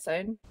on its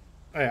own.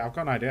 Oh, yeah, I've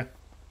got an idea.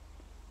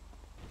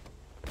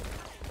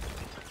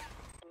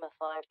 I'm a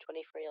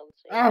 523 on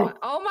scene. Ow!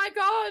 Oh my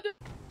god!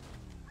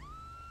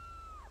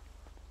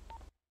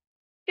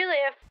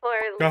 Julia for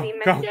Go, Lee go.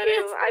 Matthew,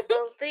 I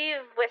believe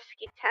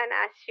Whiskey 10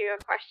 asked you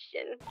a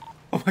question.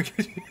 Oh my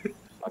god.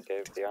 I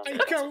gave the answer. Hey,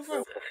 go Real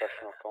for-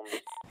 professional comms.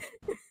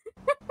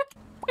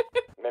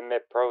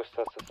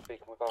 Mid-process of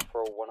speaking with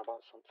Alpha 01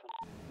 about something.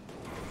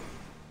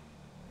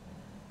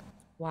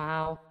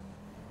 Wow.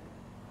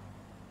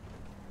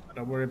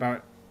 Don't worry about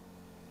it.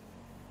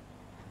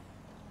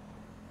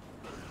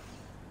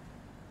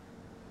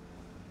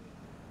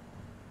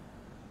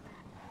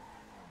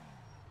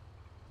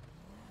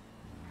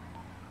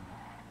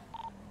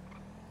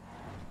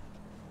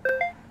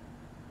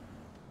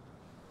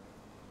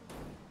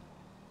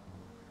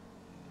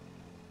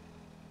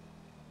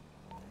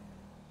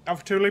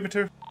 Alpha 2, Lima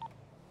 2.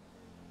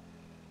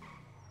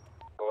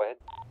 Go ahead.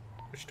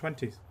 Which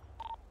 20s?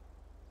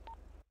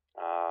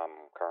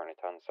 Currently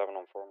 10-7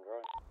 on Forum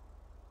Drive.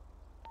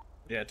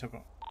 Yeah, took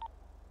on.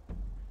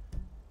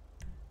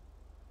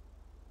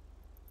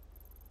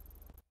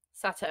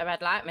 Sat at a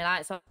red light, my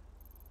lights on.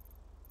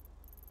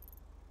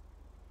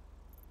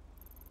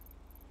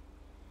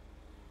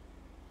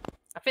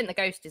 I think the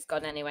ghost is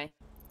gone anyway.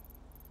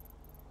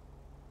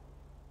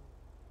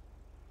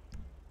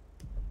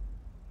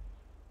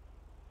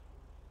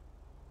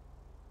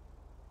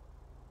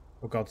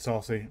 Oh god,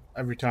 Saucy.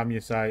 Every time you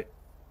say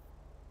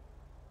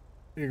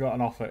you got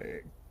an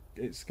offer,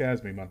 it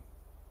scares me, man.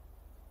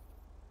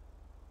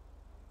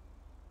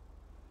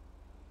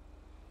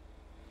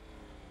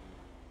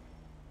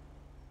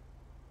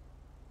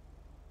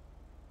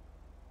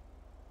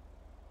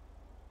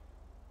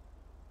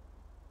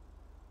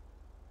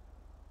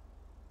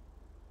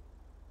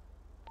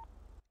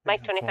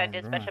 Mike 25, Fine,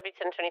 dispatch, right. I'll be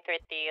 1023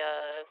 at the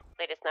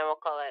latest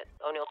 911 call at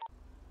O'Neill.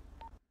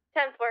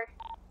 10-4.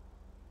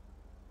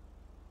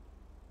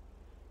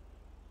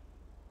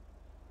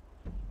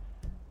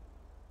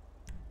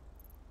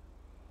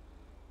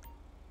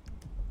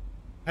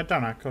 Head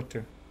down, I code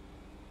 2.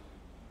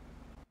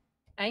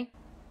 Eh?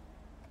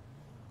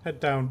 Head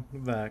down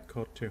there,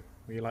 code 2,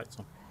 with your lights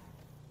on.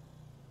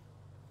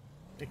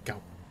 There you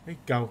go. There you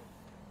go.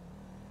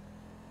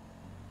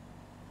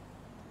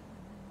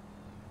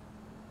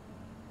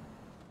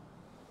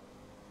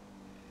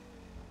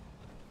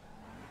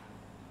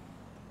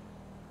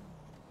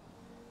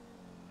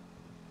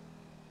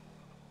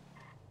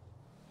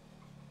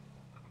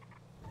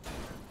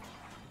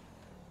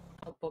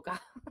 Oh, bugger.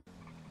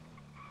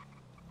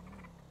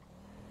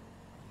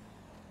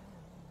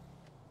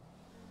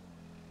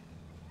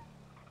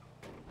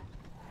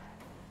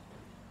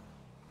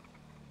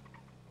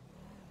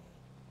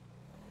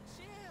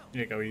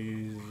 There you go,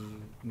 he's...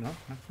 No,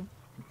 next one.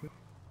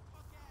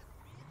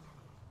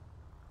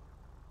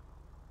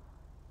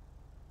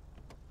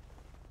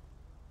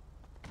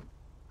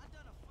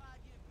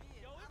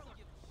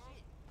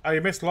 Oh,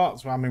 you missed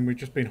lots. Well, I mean, we've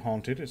just been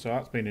haunted, so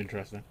that's been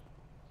interesting.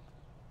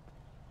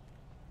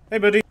 Hey,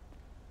 buddy.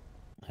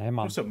 Hey, man.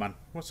 What's up, man?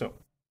 What's up?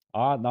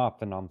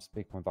 Nothing. I'm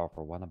speaking with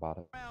Alpha 1 about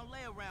it.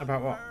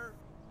 About what?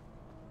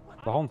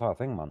 The whole entire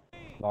thing, man.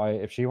 Like,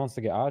 if she wants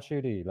to get out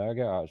shooty, let her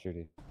get out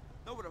shooty.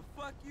 Know where the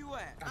fuck you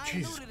at? Oh, I ain't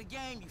new Jesus. to the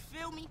game, you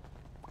feel me?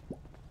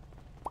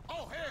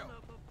 Oh, hell!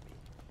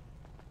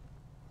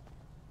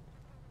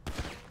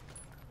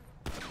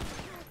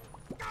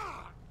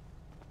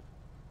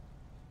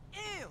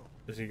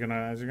 Is he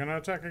gonna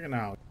attack again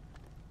now?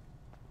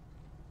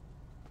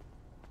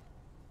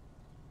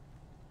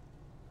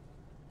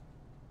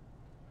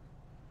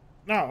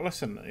 No,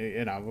 listen,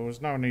 you know, there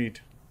was no need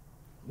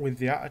with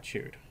the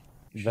attitude.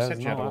 She There's said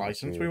she no had a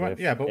license. We attitude went,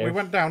 yeah, but we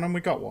went down and we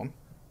got one.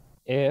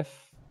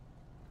 If,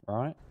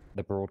 right,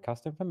 the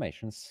broadcast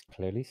information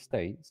clearly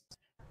states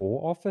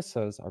all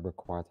officers are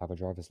required to have a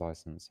driver's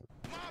license.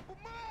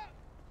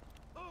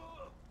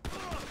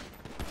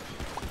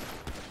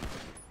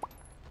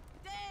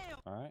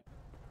 Alright?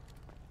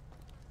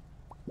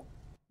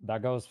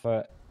 That goes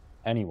for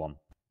anyone,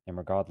 and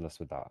regardless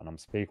with that. And I'm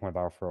speaking with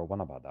Alpha 01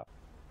 about that.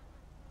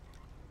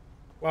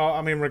 Well,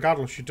 I mean,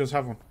 regardless, she does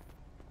have one.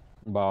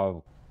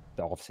 Well,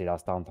 obviously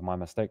that's down to my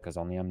mistake, because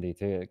on the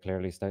MDT it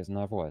clearly states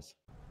otherwise.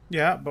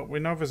 Yeah, but we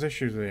know there's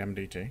issues with the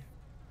MDT.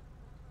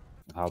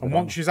 How And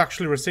once she's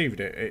actually received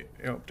it,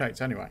 it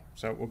updates anyway,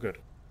 so we're good.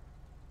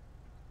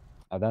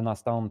 Then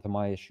that's down to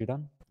my issue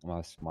then.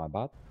 That's my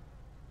bad.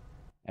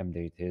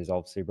 MDT is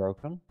obviously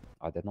broken.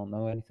 I did not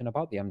know anything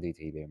about the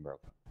MDT being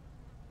broken.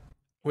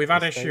 We've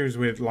had Mistake. issues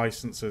with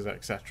licenses,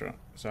 etc.,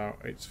 so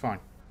it's fine.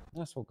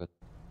 That's all good.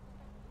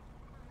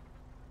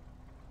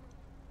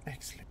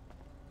 Excellent.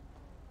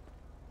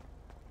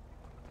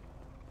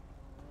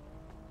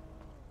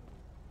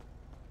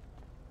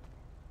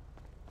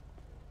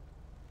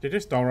 Did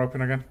this door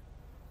open again?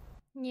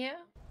 Yeah.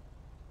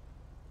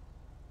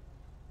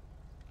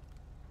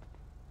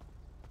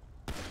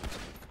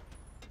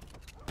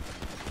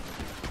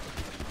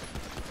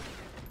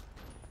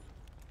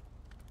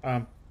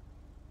 Um.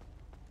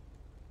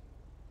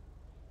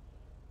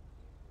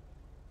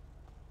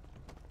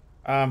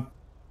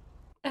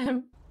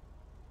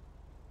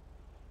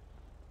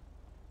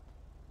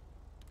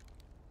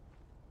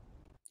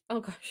 Oh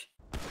gosh.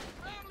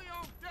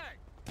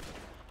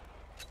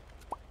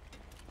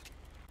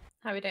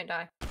 How we don't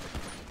die.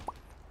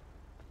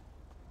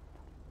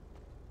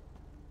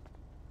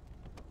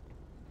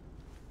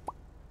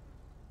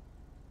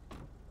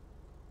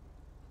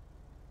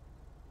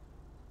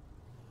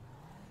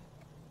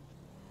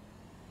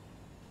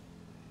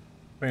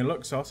 I mean,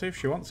 look, Saucy, if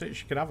she wants it,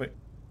 she can have it.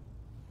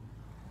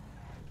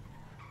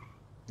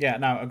 Yeah,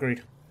 no,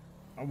 agreed.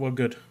 We're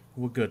good.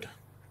 We're good.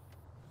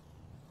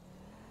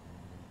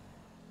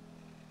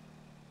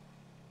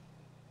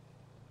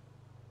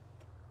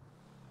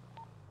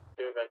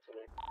 Give it back to me.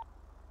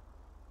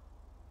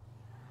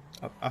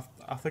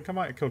 I think I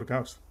might have killed a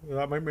ghost.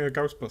 That made me a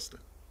Ghostbuster.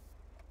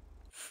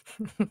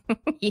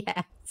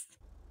 Yes.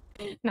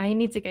 Now you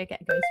need to go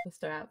get a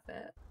Ghostbuster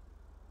outfit.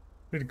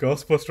 Need a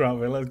Ghostbuster out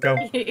of it, let's go.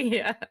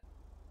 Yeah.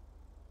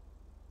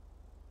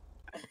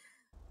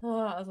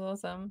 Oh, that was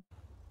awesome.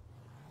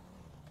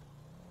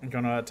 I'm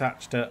gonna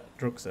attach to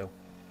drug sale.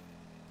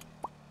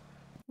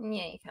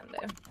 Yeah, you can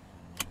do.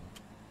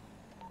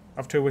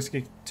 I've 2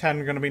 whiskey,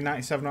 10 gonna be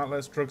 97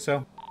 outlets, drug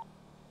sale.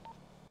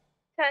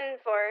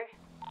 10-4.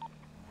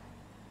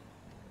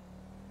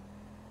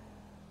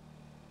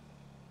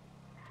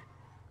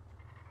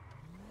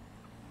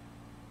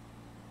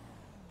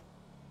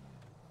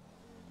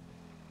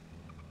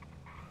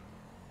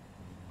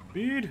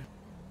 Speed.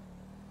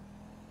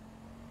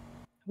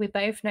 We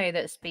both know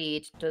that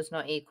speed does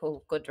not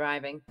equal good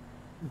driving.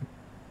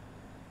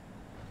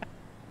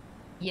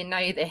 You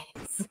know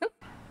this.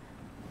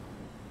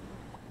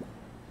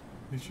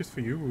 It's just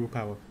for you,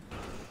 willpower.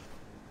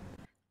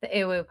 The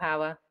Iwu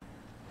power.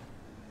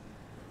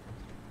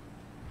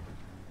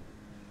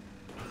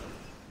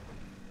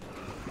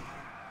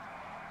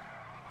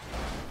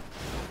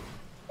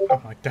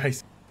 Oh my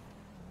days.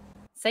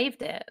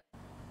 Saved it.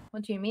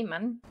 What do you mean,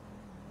 man?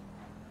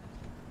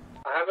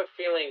 I have a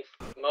feeling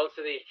most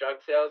of these drug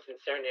sales in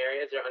certain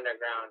areas are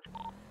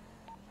underground.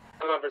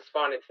 I've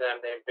responded to them.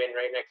 They've been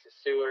right next to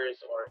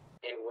sewers or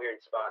in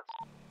weird spots.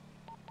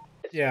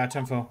 Yeah,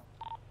 10-4.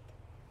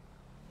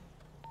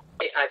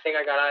 I think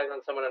I got eyes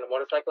on someone on a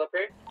motorcycle up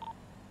here.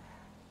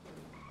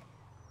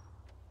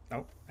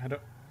 Oh, head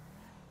up.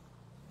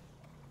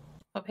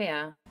 Up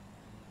here.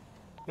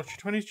 What's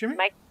your 20s, Jimmy?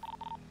 Mike.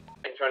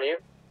 In front of you.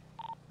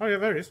 Oh yeah,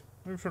 there he is.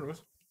 In front of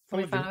us. Are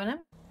we Follow Jimmy. following him?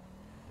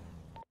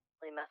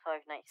 Lima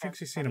 597. Thinks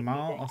he's seen a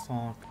mile or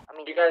something. I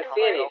mean, You guys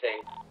see anything?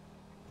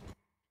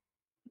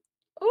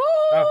 Ooh!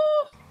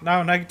 Oh,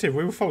 no, negative.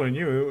 We were following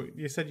you.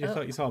 You said you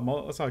thought you saw a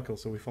motorcycle,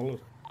 so we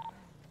followed.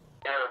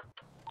 Yeah.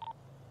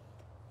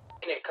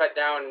 And it cut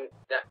down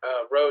that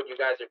road you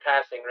guys are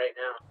passing right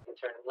now and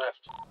turn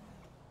left.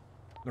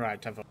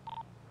 Right, 10-4.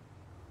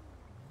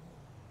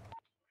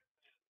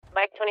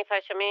 Mike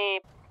 25, show me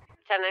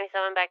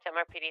 1097 back to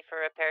MRPD for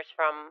repairs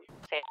from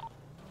San.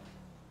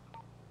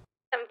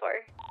 10-4.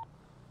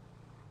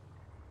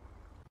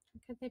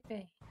 What could they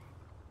be?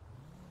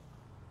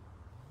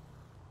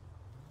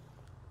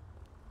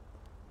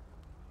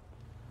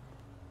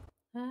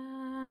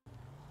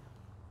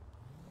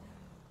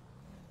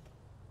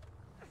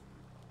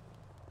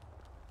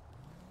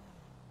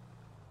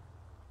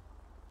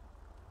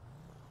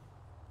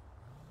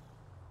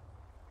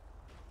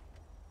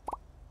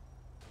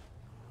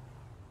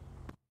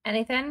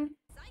 Anything?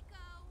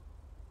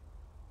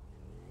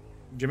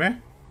 Jimmy?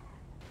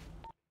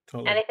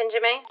 Totally. Anything,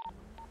 Jimmy?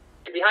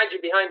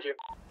 Behind you.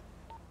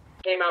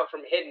 Came out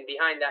from hidden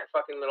behind that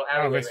fucking little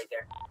alleyway this- right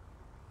there.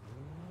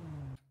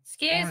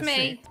 Excuse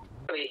me.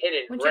 Really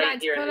hidden Would you right like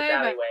to here in pull this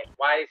over? alleyway.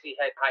 Why is he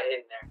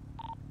hidden there?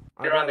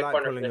 I They're around don't the like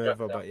corner from pulling the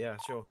drug over, cell. but yeah,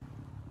 sure.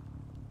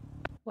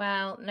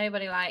 Well,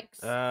 nobody likes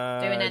doing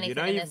You anything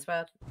know in you've- this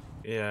world.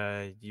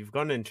 Yeah, you've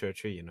gone into a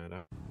tree, you know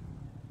that.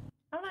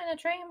 I'm not in a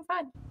tree. I'm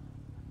fine.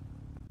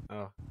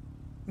 Oh.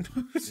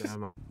 Never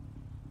mind.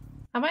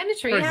 Am I in a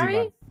tree, Crazy Harry?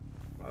 man.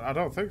 I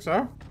don't think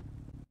so.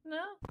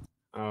 No.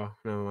 Oh,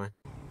 never mind.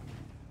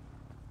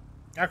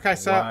 Okay,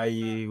 so Why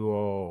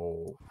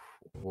you...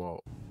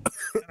 Whoa.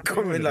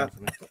 Come in, lad.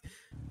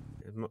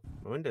 Is my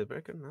window's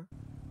broken, no?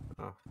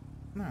 Oh.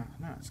 No,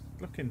 it's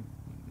looking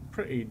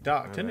pretty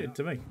dark tinted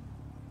to me.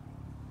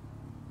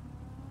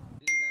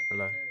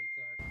 Hello.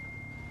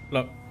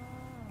 Look,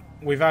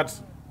 we've had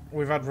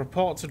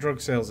reports of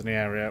drug sales in the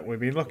area. We've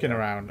been looking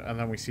around, and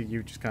then we see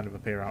you just kind of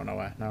appear out of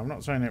nowhere. Now, I'm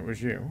not saying it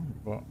was you,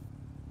 but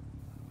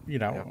you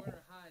know,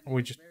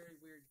 we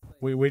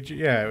it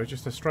was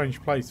just a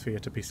strange place for you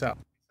to be set.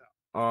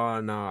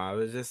 Oh no, I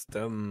was just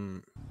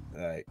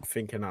like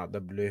thinking out the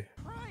blue.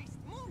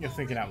 You're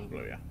thinking out of the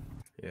blue, yeah.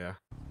 Yeah.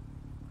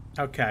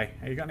 Okay,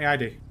 have you got any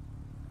ID?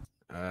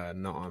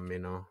 Not on me,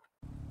 no.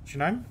 What's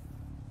your name?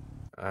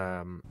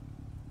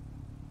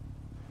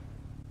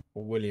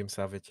 William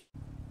Savage.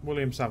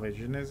 William Savage.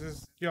 And is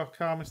this your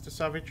car, Mr.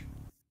 Savage?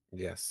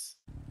 Yes.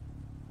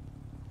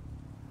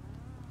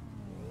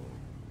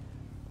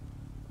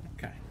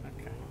 Okay.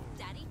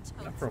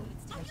 No problem.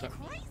 What's up?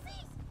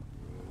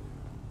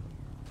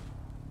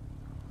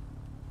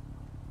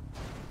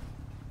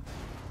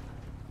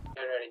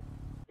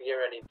 Get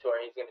ready, Tori.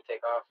 He's gonna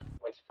take off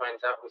once he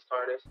finds out whose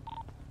car it is.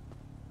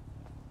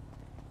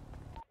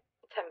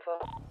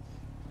 10-4.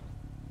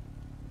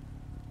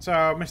 So,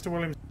 Mr.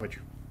 William Savage,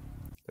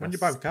 when did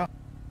you buy the car?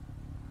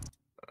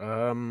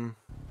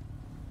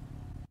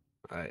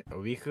 A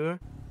week ago.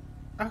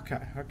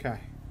 Okay.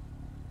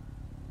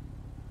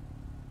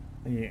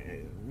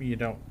 You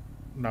don't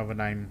know the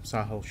name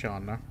Sahil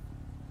Shan, no?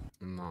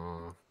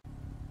 No.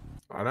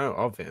 I know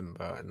of him,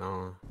 but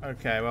no.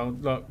 Okay, well,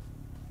 look.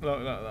 Do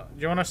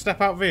you want to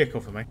step out vehicle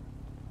for me?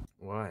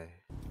 Why?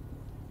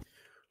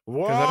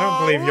 Because I don't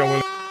believe you're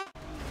willing.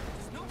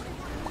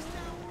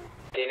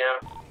 You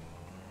know,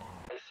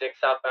 6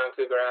 southbound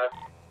Cougar Ave,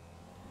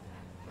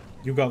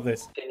 You got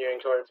this. continuing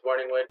towards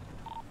Morningwood.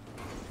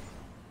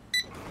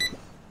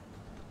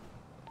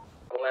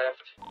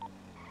 Left.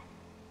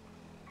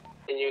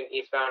 Continuing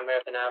eastbound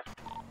Marathon Ave.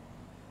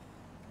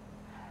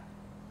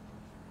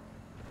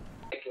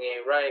 Taking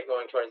a right,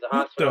 going towards the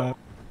hospital.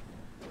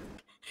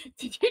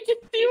 Did you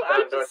just do what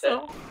I just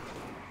saw?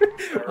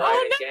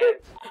 Right again.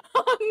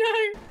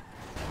 Oh no!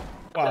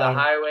 To the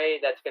highway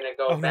that's gonna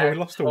go Oh, no, back we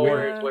lost a wheel.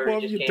 towards where What we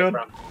have just you came done?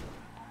 from.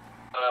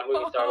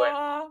 Movie Star Way.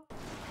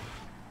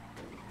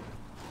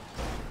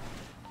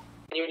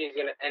 Unity's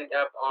gonna end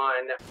up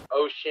on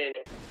Ocean,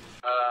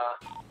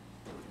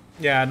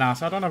 Yeah, nah,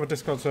 so I don't have a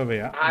Discord server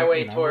yet. but, highway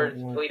you know, towards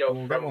we'll Toledo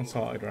get from- one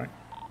sorted, right?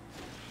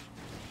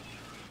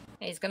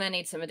 He's gonna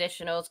need some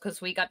additionals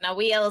because we got no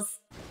wheels.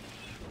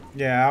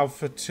 Yeah,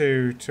 Alpha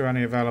 2 to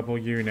any available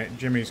unit.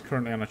 Jimmy's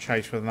currently on a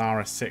chase with an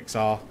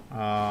RS6R.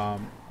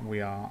 We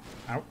are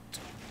out.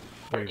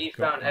 Or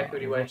eastbound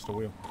Equity we've Way. lost the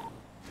wheel.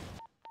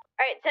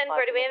 Alright,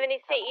 10-4, do we have any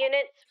state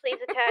units? Please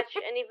attach.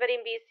 Anybody in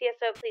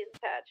BCSO, please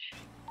attach.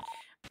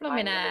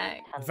 Blooming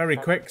Very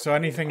quick, so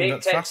anything Big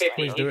that's fast, 1050.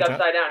 please do He's it.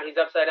 upside down. He's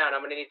upside down.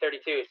 I'm gonna need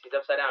 32s. He's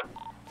upside down.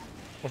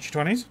 What's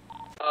your 20s?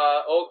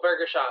 Old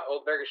Burger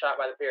Shop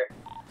by the pier.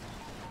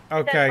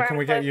 Okay, That's can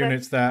we far get closer.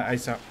 units there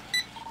ASAP?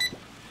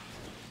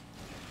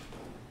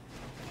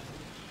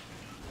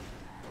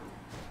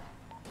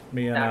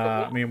 Me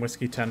and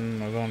Whiskey 10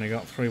 have only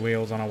got 3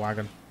 wheels on a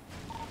wagon.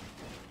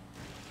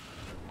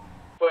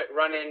 Foot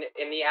running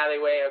in the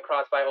alleyway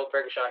across by Old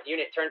Burger Shop.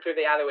 Unit, turn through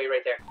the alleyway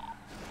right there.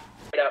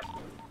 Right up.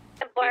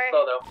 Be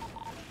slow though.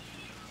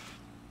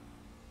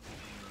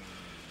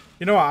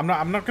 You know what?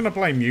 I'm not gonna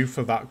blame you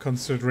for that,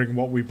 considering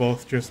what we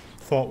both just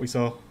thought we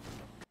saw.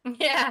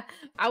 Yeah,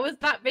 I was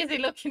that busy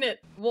looking at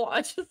what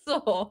I just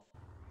saw.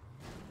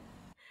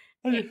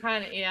 It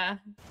kind of, yeah.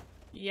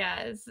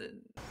 It's,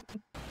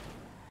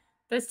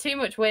 there's too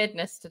much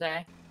weirdness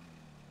today.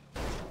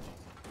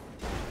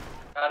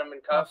 Got him in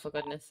Oh, cuffs. for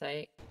goodness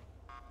sake.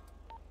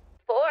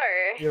 4.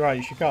 You're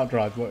right. She can't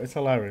drive, but it's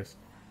hilarious.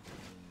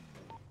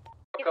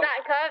 He's not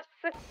in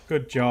cuffs.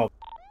 Good job.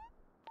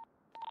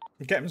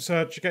 Get him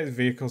searched. Get his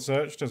vehicle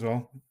searched as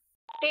well.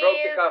 He Broke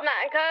the is cuffs.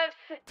 not in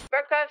cuffs.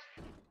 Broke cuffs.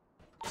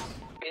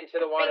 Into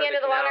the water. Being into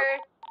the canal. water.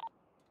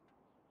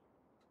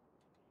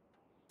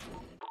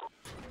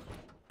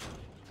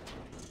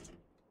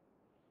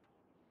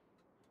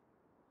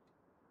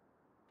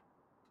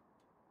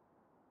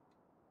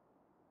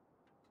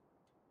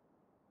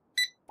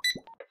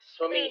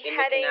 Swimming Please in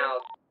heading. the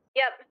canal.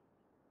 Yep.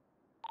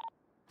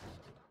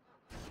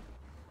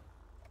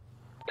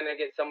 Gonna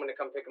get someone to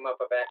come pick him up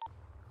back.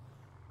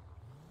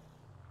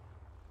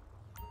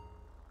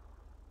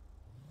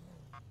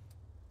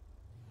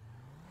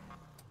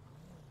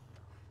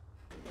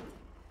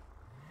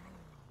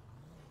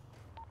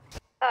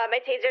 My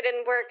taser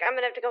didn't work. I'm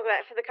gonna have to go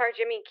back for the car,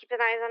 Jimmy. Keep an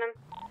eye on him.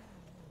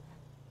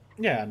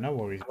 Yeah, no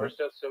worries, We're bro.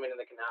 still swimming in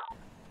the canal.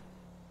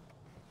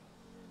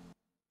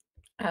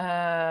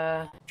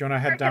 Do you want to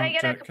head Can I down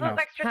get a to couple of canals?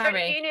 extra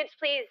credit units,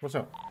 please? What's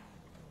up?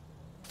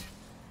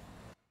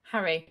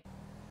 Harry.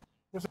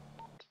 It's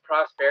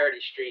Prosperity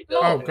Street, those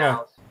Oh, God.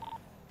 canals.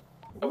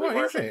 So we What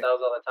mark is it?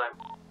 ourselves all the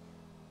time.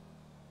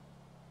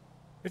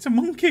 It's a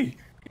monkey.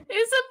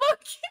 It's a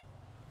monkey.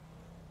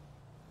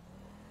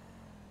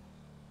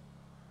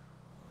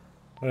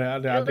 I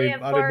did Julian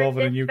more 4,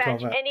 than you, dispatch.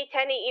 Corvette. Any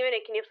tenant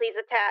unit, can you please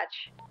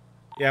attach?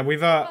 Yeah,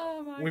 we've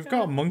Oh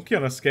got a monkey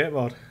on a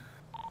skateboard.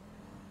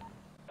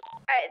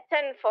 Alright,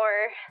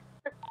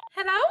 10-4.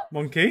 Hello?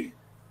 Monkey?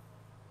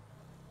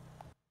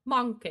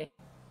 Monkey.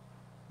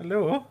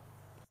 Hello?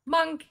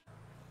 Monkey.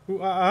 Ooh,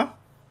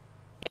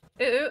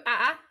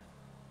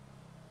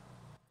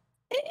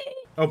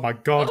 Oh my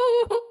god.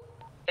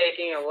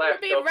 Taking a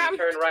left, being so if rammed.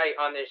 you turn right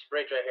on this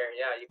bridge right here,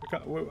 yeah, you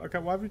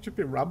Why have you just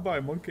been rammed by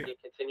a monkey?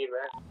 continued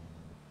right.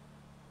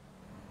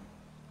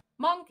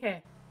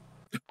 Monkey.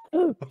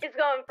 He's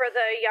going for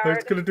the It's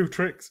yard. gonna do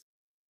tricks.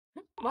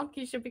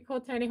 Monkey should be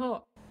called Tony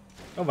Hawk.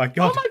 Oh my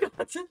god. Oh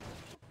my god.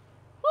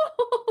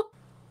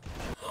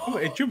 Oh,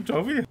 it jumped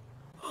over you.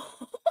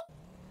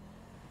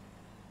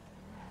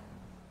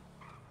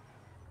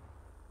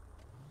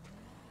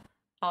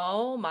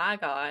 Oh my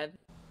god.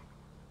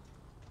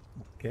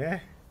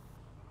 Okay.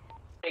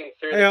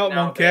 Through Hey, the up,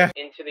 canal monkey. bit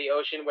into the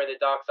ocean where the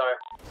docks are.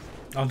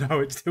 Oh no,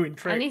 it's doing I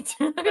tricks. need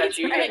to Bet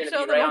you make you're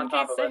sure gonna the be right on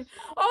top monkey's of us. safe.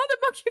 Oh, the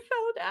monkey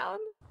fell down.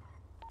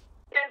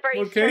 10-4,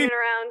 he's Okay. turning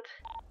around.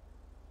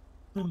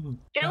 Oh,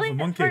 Julian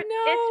monkey. for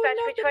No, dispatch,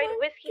 not we the tried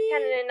Whiskey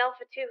 10 and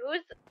Alpha 2.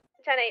 Who's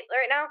 10-8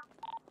 right now?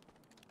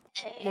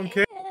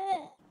 Monkey.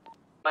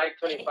 Mike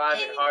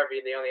 25 and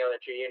Harvey, the only other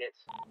 2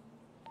 units.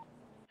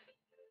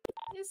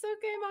 It's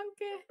okay,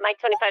 monkey. Mike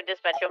 25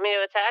 dispatch, you want me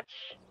to attach?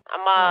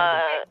 I'm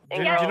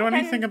Do you know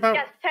anything about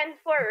Yes,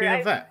 10-4. being a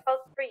I've vet? called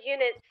for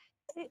units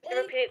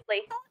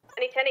repeatedly.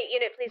 Any 10-8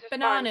 unit, please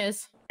respond.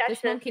 Bananas. Dash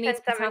This monkey needs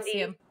 1070,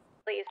 potassium.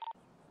 please.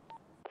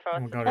 Oh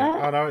my god.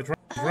 Oh no, it's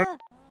running.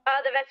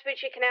 The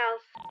Vespucci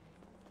canals.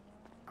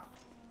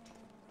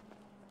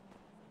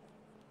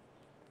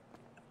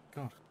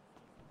 God.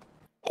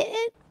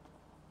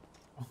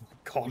 Oh my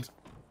god.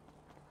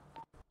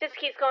 Just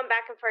keeps going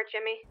back and forth,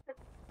 Jimmy.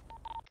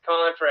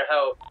 Calling for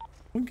help.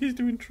 Monkey's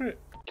doing tricks.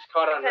 Just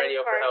called on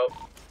radio for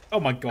help. Oh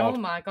my god. Oh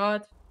my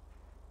god.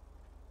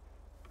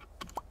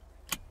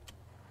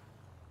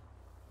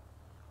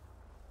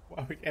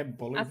 Wow, we get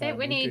bullied I by think a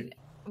we monkey.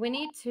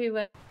 need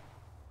to.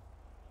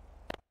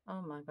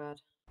 Oh my god.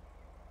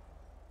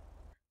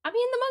 I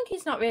mean, the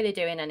monkey's not really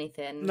doing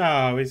anything.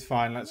 No, he's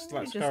fine. Let's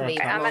just go. leave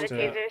it. I'm out of attached to-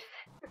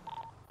 tasers.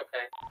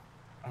 Okay.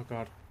 Oh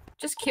god.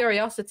 Just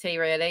curiosity,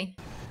 really.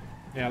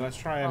 Yeah, let's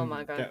try Oh and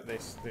my God. get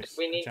this.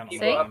 We need gentleman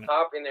people up in it.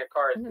 top in their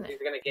cars. He's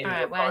gonna get into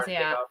Alright, a car where's and he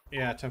take at? off.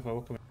 Yeah, Tempo,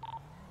 we'll come in.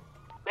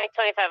 Mike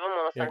 25, I'm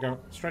almost Yeah, done. go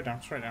straight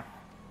down, straight down.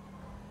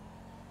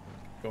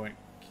 Going.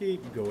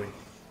 Keep going.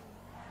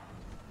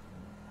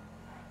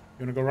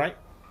 You wanna go right?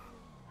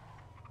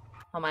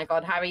 Oh my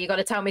god, Harry, you got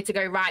to tell me to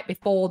go right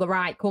before the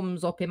right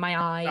comes up in my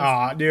eyes.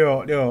 Ah,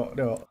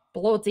 no.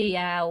 Bloody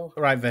hell.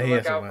 Right, they're So here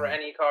look out for somewhere.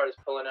 any cars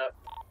pulling up.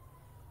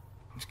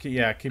 Just keep,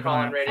 yeah, keep an Call eye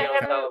on out. radio and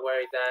tell where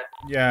he's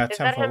at. Yeah, Is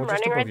that Tempo, him we're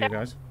just running above right you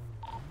guys. Is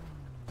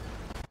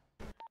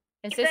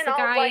He's this in the all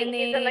guy white. in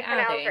He's the in the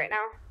canals Audi? right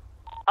now.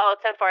 Oh,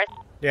 10-4.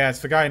 Yeah, it's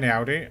the guy in the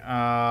Audi.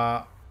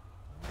 On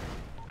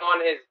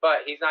his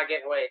butt. He's not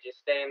getting away. Just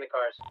stay in the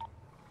cars.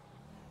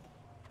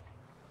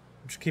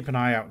 Just keep an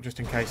eye out just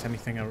in case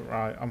anything.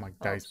 Oh my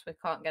days. Oops, we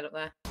can't get up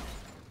there.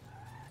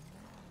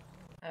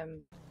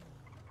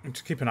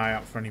 Just keep an eye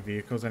out for any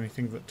vehicles,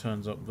 anything that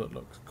turns up that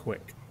looks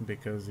quick,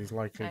 because he's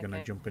likely going to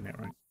Okay. jump in it,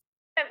 right?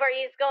 10-4,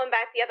 he's going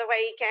back the other way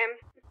he came.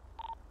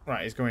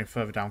 Right, he's going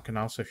further down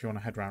canal, so if you want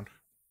to head round.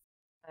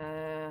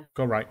 Uh,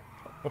 Go right.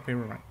 Up here,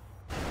 right.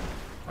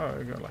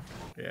 Oh, go left.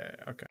 Yeah,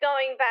 okay.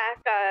 Going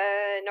back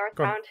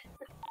northbound.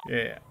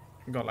 Yeah.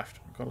 Go left.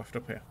 Go left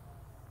up here.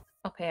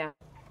 up here.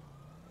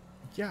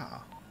 Yeah.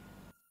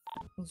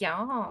 Yeah.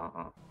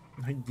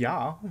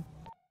 Yeah.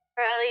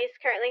 Riley's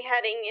currently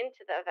heading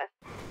into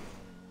the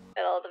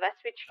middle of the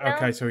Vespucci canal.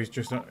 Okay, so he's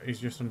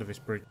just under this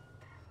bridge.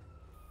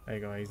 There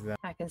you go, he's there.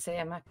 I can see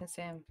him, I can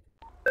see him.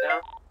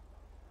 No.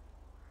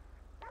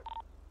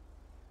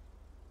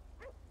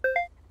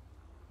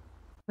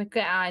 We've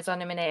got eyes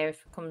on him in here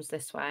if he comes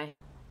this way.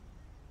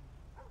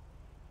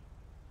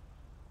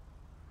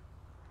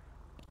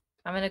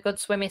 I'm in a good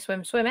swim, ain't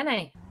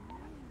he?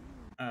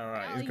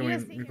 Alright, Oh, he's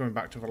yes, going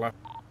back to the left.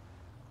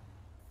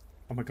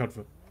 Oh my god,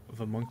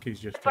 the monkey's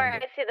just Before turned I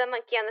it. see the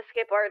monkey on the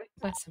skateboard.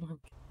 Where's the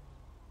monkey?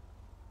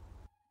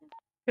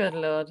 Good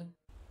lord.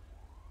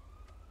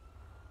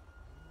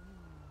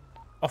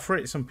 Offer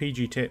it some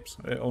PG tips.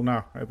 It'll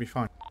know. It'll be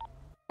fine.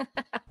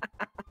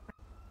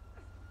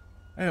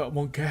 Hey up,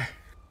 monkey.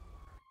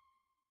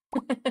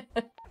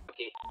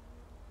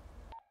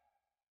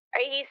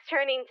 He's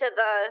turning to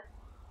the.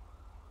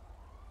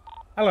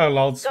 Hello,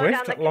 Lord Go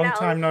down Swift. the Long canals.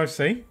 time no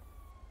see.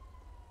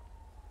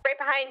 Right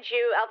behind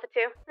you, Alpha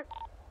 2.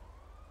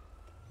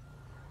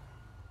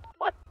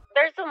 What?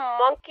 There's a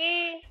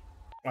monkey?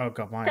 Oh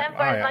god, my 10-4 is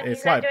yeah, monkey's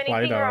it's not like doing anything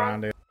Play-Doh wrong.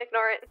 around here.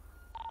 Ignore it.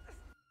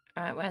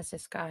 Alright, where's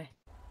this guy?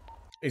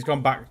 He's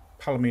gone back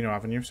Palomino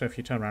Avenue, so if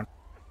you turn around.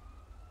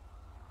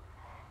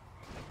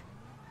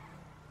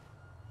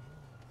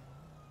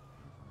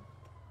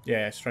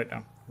 Yeah, straight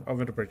down.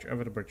 Over the bridge,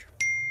 over the bridge.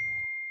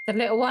 The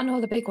little one or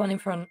the big one in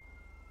front?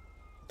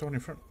 The one in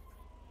front.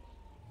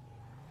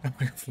 Oh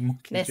my god, the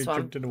monkey This just one.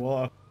 jumped in the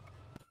water.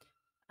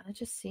 I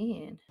just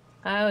seen.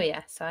 Oh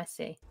yes, I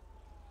see.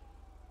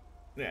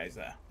 Yeah, he's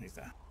there. He's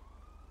there.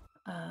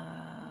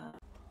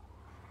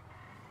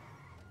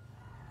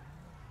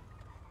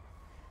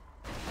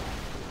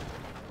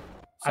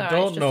 Sorry, I it's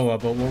don't just- know her,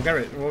 but we'll get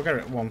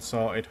it one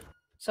sorted.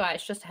 Sorry,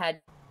 it's just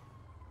ahead.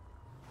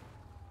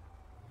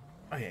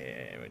 Oh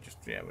yeah, we'll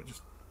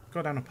just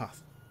go down a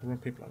path. We'll run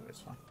people over,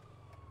 it's fine.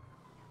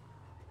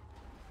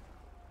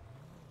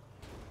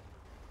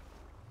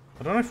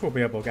 I don't know if we'll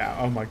be able to get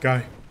out. Oh my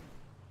god.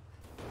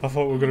 I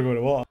thought we were gonna go to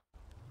the water.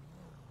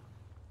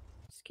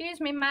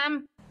 Excuse me,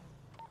 ma'am.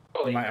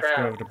 We might have to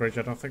go over the bridge.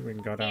 I don't think we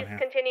can go down He's here.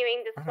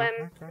 continuing to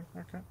swim.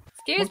 Okay.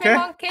 Excuse Okay. me,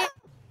 monkey.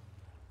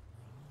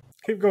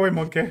 Keep going,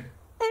 monkey.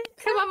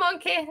 Come on,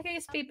 monkey. I'll give you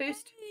a speed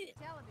boost.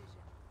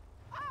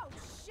 Oh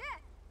shit!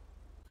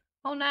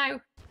 Oh no.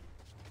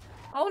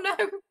 Oh no.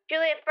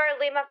 Juliet for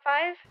Lima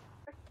 5.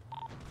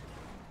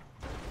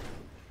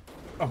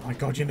 Oh my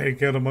god, you need to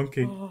kill the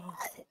monkey.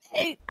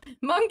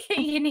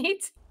 Monkey, you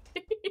need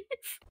to.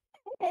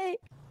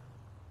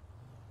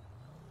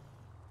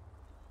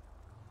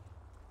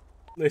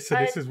 Listen,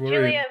 this is worrying.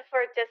 Juliet for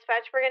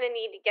dispatch, we're gonna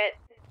need to get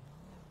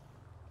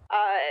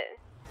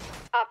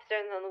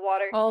officers in the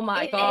water. Oh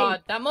my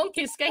god, that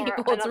monkey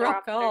skateboards another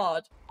rock officer.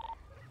 hard.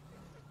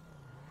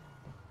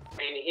 I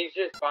mean, he's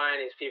just buying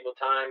his people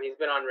time. He's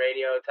been on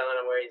radio telling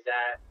them where he's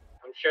at.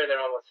 I'm sure they're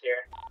almost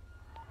here.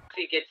 If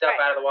he gets up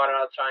out of the water,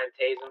 I'll try and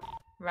tase him.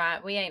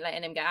 Right, we ain't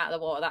letting him get out of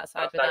the water that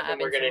side Outside without when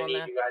having we're gonna someone need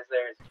there. you guys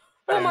there.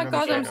 Oh my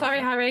god, I'm sorry,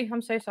 Harry.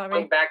 I'm so sorry.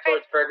 Going back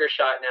towards Burger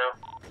Shot now.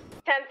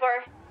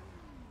 10-4.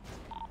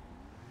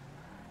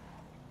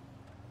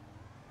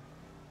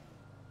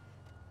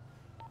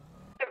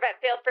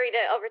 Feel free to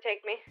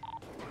overtake me.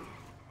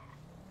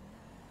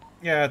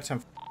 Yeah, it's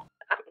time.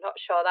 I'm not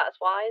sure that's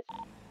wise.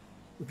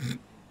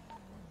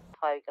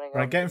 How are you gonna go?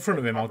 Right, get in front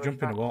of him. I'll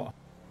jump in the water.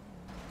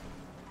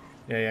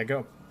 Yeah, go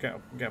up. Get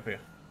up here.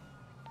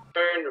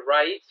 Turn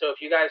right, so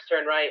if you guys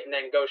turn right and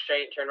then go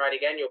straight and turn right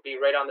again, you'll be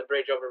right on the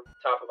bridge over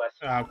top of us.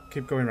 I'll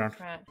keep going around.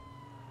 Right.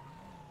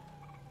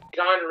 He's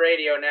on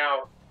radio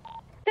now.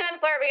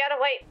 10-4, we got a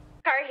white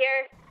car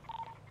here.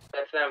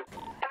 That's them.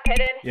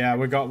 Pitted. Yeah,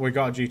 we got a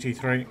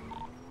GT3.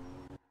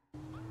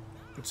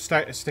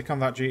 Stick on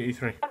that GT3.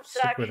 Stick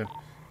stuck. with him.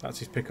 That's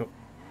his pickup.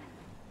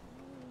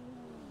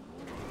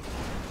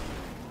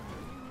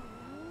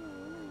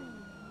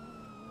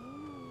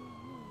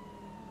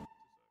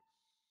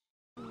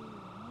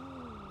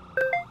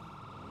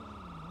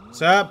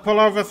 Sir, pull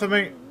over for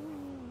me.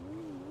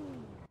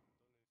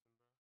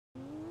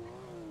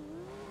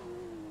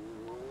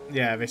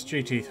 Yeah, this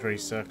GT3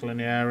 circling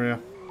the area.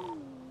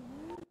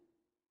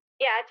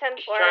 Yeah, 10-4.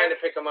 He's trying to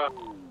pick him up.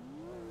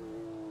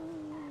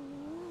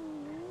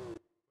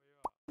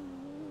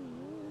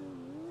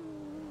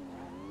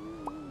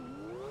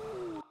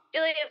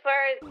 Juliet for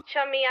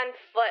show me on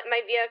foot.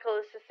 My vehicle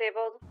is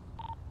disabled.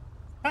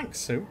 Thanks,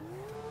 Sue.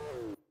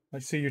 I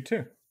see you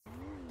too.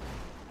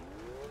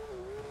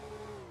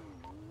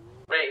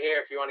 Right here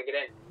if you want to get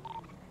in.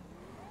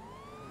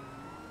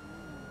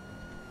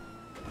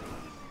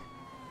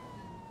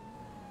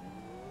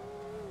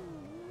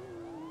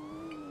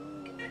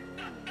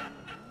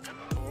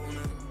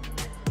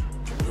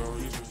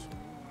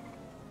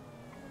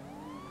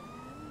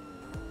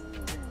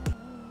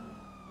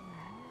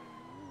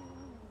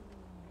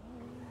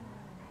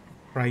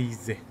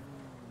 Crazy.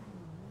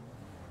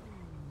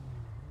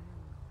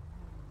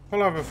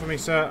 Pull over for me,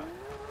 sir.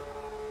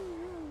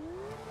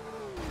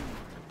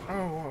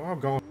 Oh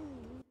god.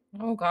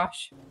 Oh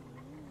gosh.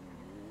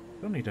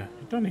 You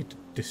don't need to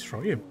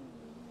destroy him.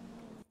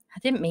 I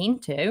didn't mean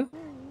to.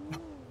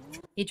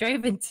 He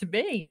drove into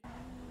me.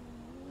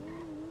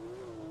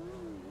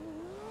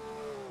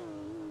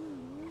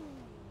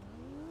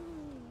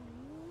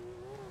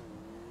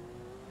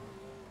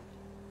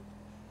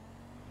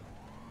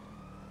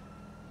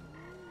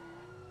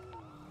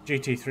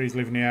 GT3's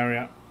leaving the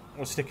area.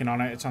 We're sticking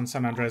on it. It's on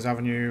San Andreas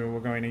Avenue. We're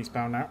going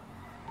eastbound now.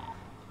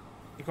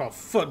 You got a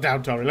foot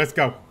down, Tori. Let's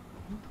go.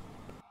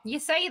 You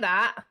say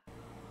that.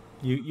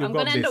 You've I'm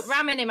got gonna end this. up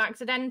ramming him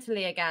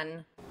accidentally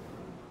again.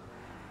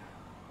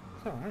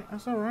 That's alright.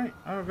 That's alright.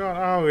 Oh god.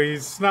 Oh,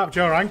 he's snapped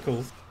your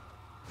ankles.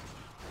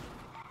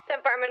 10-4,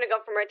 I'm gonna go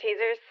for more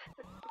tasers.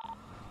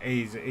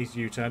 He's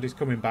U-turned. He's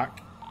coming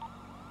back.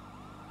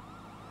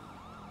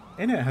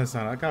 Innit,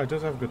 Hassan? That guy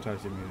does have good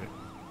taste in music.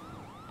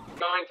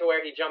 Going to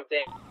where he jumped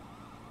in.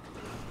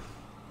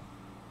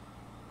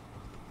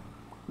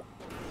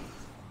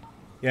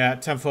 Yeah,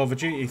 10-4. The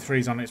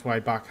GT3's on its way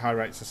back. High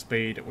rates of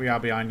speed. We are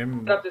behind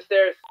him. Up the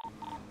stairs.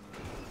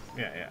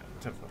 Yeah,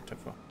 10-4,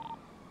 10-4.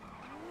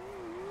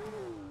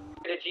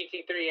 Get a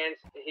GT3 and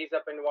he's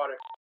up in the water.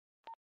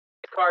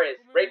 His car is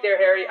right there,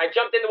 Harry. I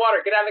jumped in the water.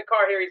 Get out of the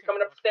car, Harry. He's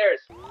coming up the stairs.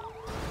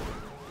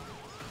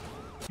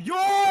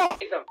 Yo!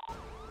 He's him.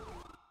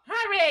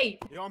 Harry!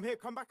 Yo, I'm here.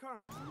 Come back on.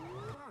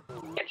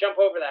 Can't jump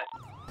over that.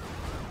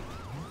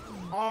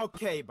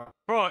 Okay, but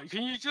Bro,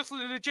 can you just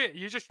legit?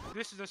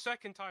 This is the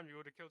second time you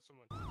would have killed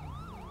someone.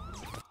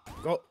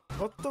 go.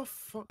 What the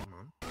fuck,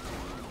 man?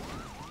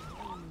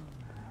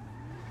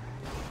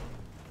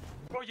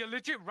 Bro, you're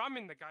legit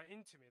ramming the guy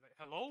into me. Like,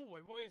 hello?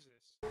 Wait, what is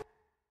this?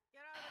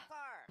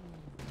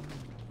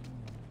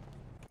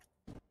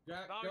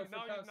 Get out of the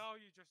car. Now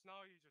you just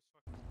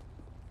fucking.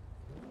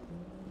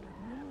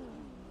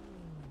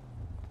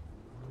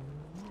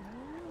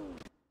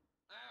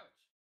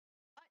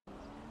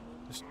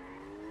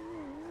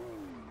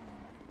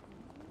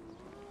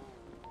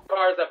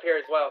 Cars up here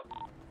as well.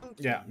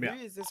 Yeah.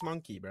 Who is this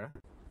monkey, bro?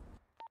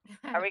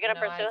 Are we gonna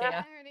pursue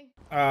him?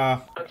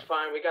 That's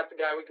fine. We got the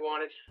guy we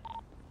wanted.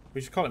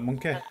 We should call it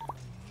Monkey.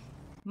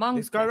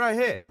 This guy right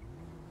here.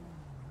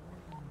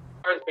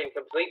 Car's been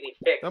completely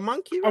fixed. The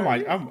monkey. Oh right my,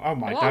 here? oh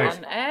my What days.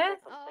 on earth?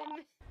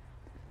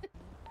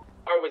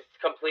 Car was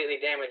completely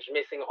damaged,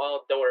 missing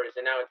all doors,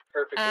 and now it's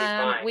perfectly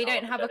fine. We all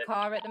don't of have a sudden.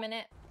 car at the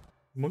minute.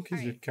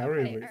 Monkeys are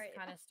carrying me. It's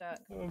kind of stuck.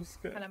 I'm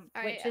scared. Kind of,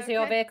 Alright, which is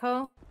your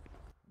vehicle?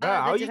 Bro,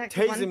 how are you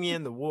detective tasing one. me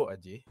in the water,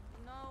 G?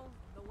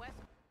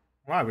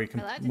 Why we can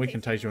Allowed to we take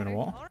can tase you in the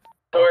water.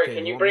 Sorry, Okay,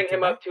 can you you want me bring to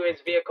him back? up to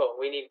his vehicle?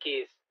 We need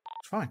keys.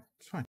 It's fine.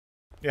 It's fine.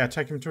 Yeah,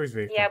 take him to his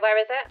vehicle. Yeah, where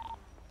is it?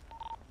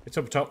 It's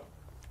up top.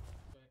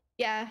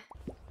 Yeah.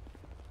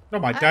 Oh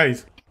my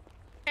days.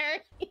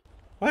 Harry.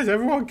 Why is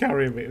everyone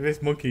carrying me?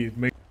 This monkey is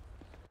me.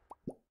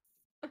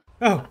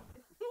 Oh.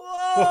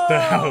 What the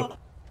hell?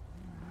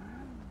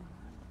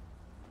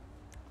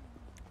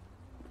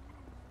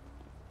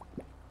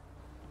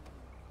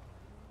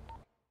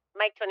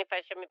 Mike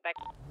 25, show me back.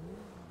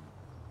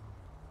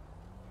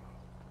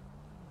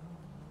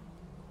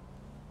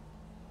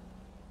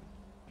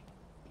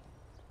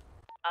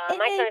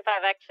 Mike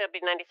 25 actually will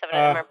be 97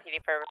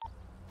 MRPD per.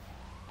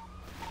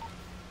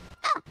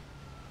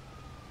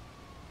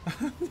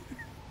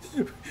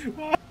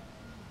 What?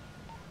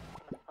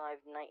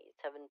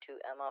 597 to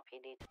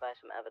MRPD to buy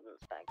some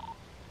evidence back.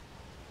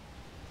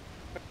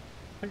 I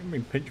think I'm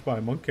being pinched by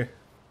a monkey.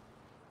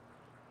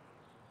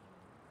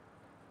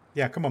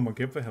 Yeah, come on,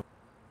 monkey, up the hill.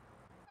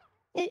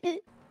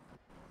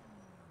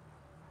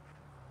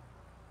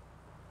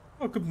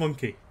 Oh, good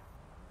monkey.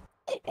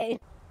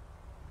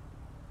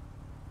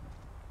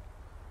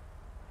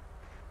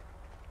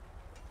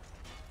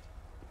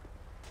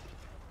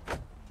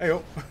 Hey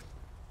up.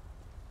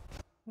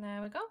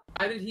 There we go.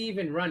 How did he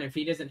even run if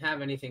he doesn't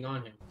have anything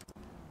on him?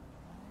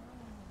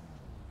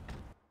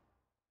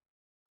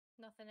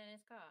 Nothing in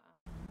his car.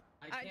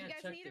 I Do you can't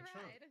guys check need the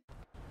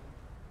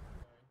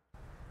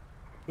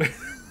a trunk.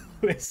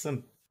 ride?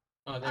 Listen.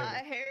 Oh, there we go.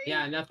 Harry?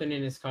 Yeah, nothing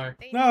in his car.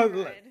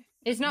 No,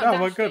 It's not. no,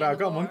 we're dashed good. in I the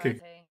got a water, monkey.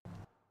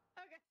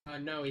 has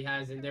he? No, he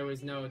hasn't. There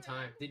was no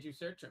time. Did you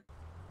search him?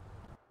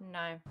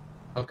 No.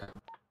 Okay.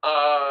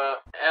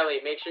 Ellie,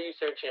 make sure you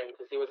search him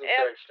because he wasn't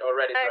Yep. searched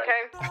already.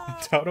 Okay.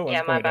 I don't know what's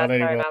Yeah, my going on bad.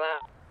 Sorry anymore.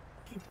 about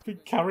that. Been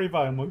carried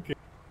by a monkey.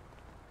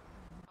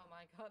 Oh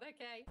my god.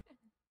 Okay.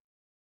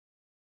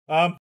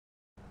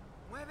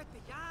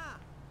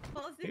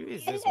 Who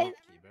is this monkey,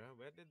 bro?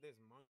 Where did this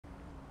monkey?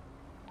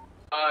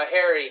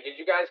 Harry, did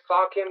you guys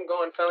clock him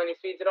going felony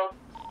speeds at all?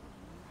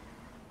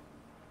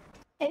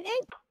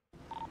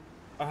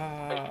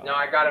 No,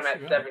 I got him at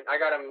 7. I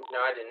got him. No,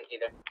 I didn't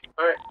either.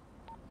 Alright.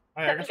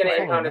 Hey, I I'm guess gonna we're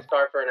impound following his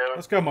car for an hour.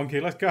 Let's go, monkey.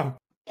 Let's go.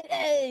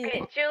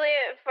 Okay,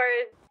 Juliet,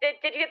 did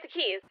you get the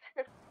keys?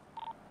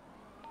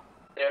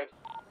 Yeah.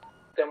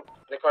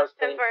 The car's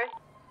 10 clean. for.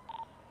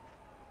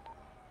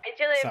 Hey,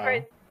 Juliet, So? for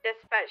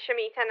dispatch, show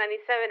me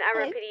 1097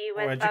 MRPD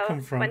with Where'd you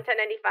come from?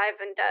 1095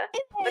 and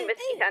 1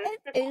 whiskey 10.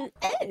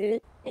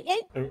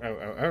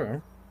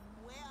 Oh.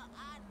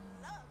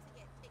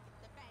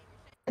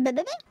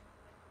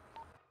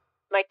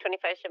 Mike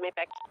 25, show me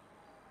back.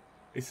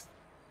 This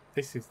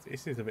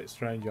is a bit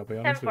strange, I'll be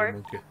honest with you, 10-4.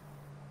 monkey.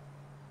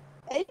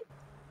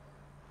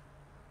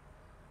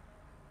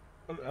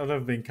 I've never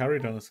been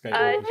carried on a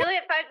skateboard.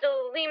 Juliet 5 to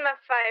Lima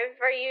 5,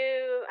 are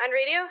you on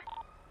radio?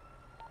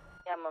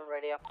 Yeah, I'm on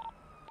radio.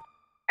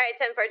 Alright,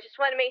 10-4, just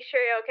want to make sure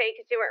you're okay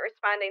because you weren't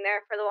responding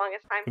there for the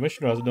longest time.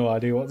 Commissioner has no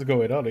idea what's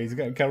going on. He's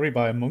getting carried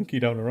by a monkey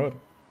down the road.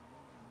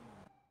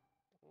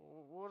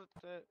 What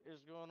is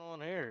going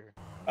on here?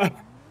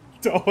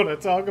 Don't want to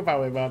talk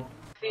about it, man.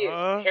 See is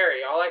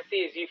Harry. All I see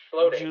is you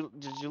floating.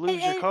 Did you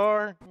lose your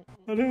car?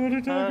 I don't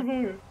want to talk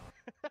about it.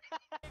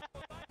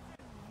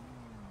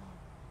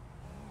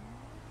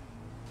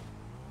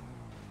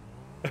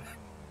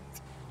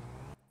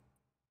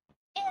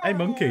 Hey,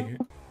 monkey.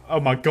 Oh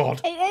my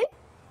god.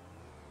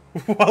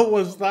 What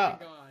was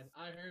that? Oh my god,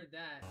 I heard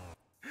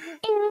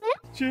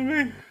that.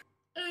 Jimmy.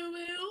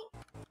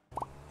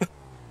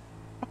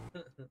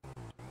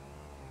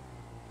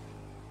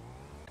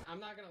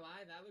 not gonna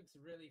lie, that looks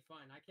really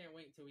fun. I can't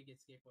wait until we get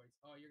skateboards.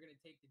 Oh, you're gonna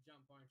take the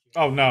jump, aren't you?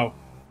 Oh no.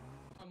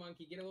 Come on,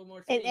 monkey, get a little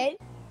more speed.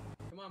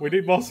 Come on, We monkey.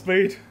 need more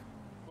speed.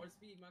 More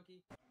speed,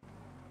 monkey.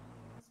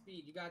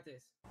 Speed, you got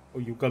this. Oh,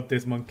 you got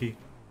this, monkey.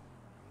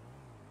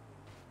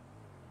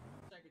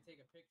 Wish I could take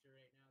a picture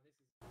right now. This is.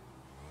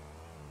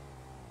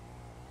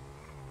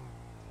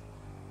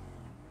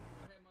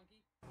 Go ahead, monkey.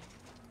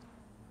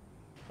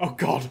 Oh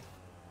god.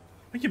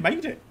 Oh, you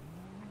made it.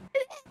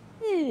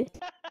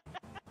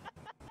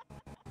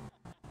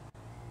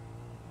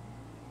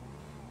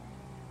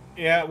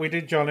 Yeah, we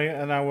did, Johnny,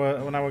 and now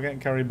we're getting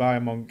carried by a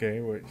monkey,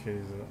 which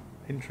is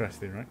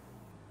interesting, right?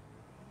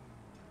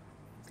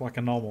 It's like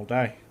a normal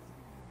day.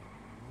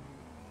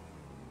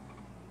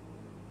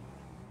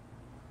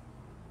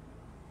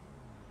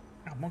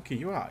 Oh, monkey,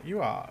 you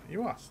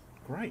are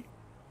great.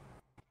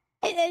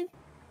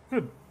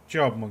 Good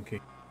job,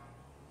 monkey.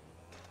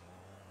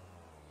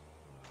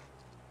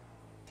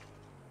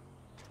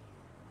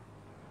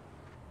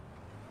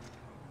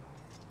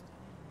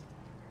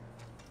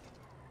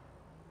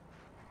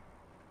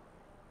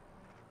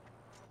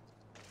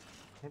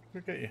 What did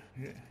we get you?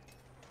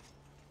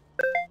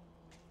 Yeah.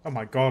 Oh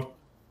my god,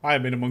 I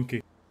have been a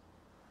monkey.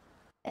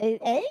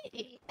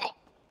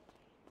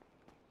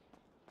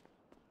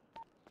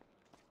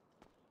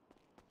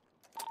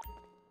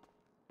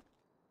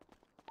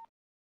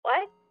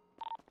 What?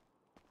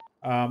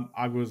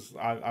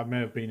 I may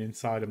have been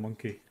inside a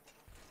monkey.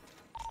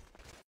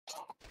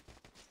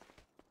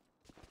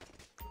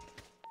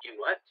 You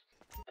what?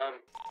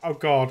 Oh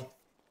god.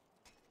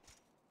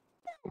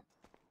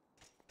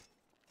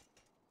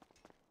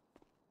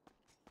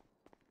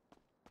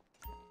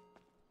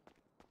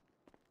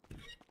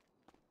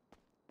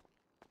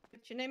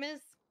 What your name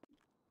is?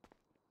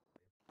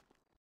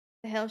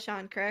 The hell,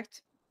 Sean,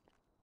 correct?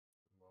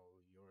 Well,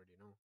 you already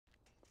know.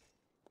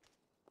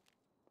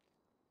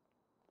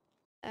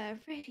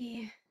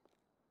 Alrighty.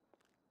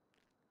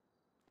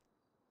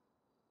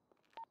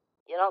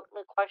 You're not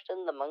gonna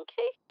question the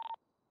monkey?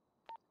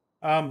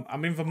 I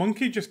mean, the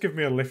monkey just gave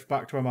me a lift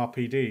back to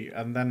MRPD,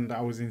 and then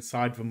I was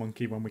inside the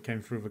monkey when we came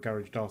through the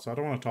garage door, so I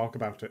don't want to talk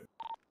about it.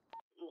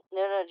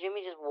 No,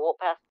 Jimmy just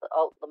walked past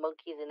the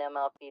monkeys in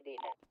MRPD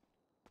now.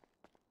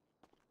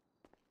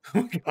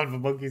 Oh my god, the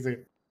monkey's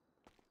in.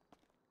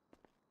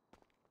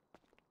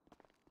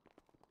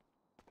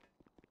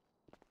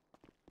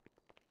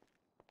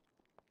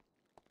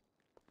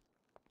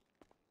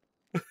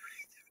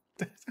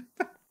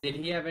 Did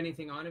he have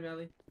anything on him,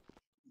 Ellie?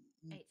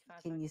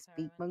 Can you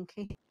speak,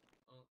 monkey?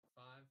 Oh,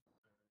 5.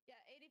 Yeah,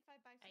 85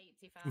 by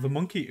 85. The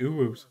monkey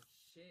oohs.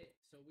 Shit.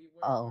 So we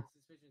were Oh.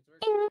 suspicious work.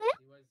 He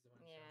was the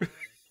one. Yeah,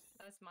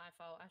 that's my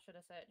fault. I should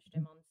have searched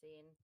him on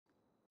scene.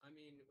 I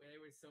mean, there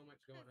was so much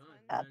going on.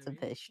 That's a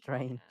bit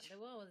strange. Yeah, there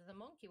was a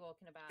monkey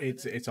walking about.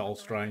 It's all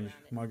strange.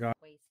 My god.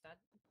 Wasted.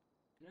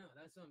 No,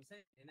 that's what I'm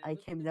saying. And then I look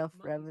at came the down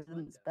for monkey's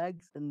evidence butt, though.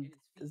 bags, and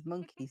there's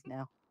monkeys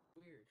now.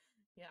 Weird.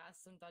 Yeah,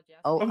 some dodgy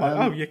ass. Oh,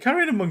 Oh, you're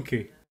carrying a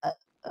monkey.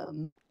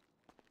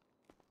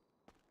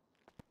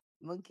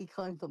 Monkey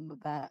climbed on my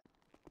back.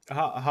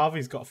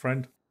 Harvey's got a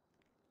friend.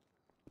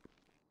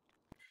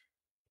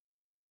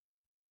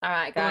 All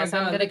right, Oh my guys, I'm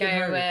God, gonna look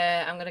at go.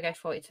 her. I'm gonna go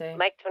 42.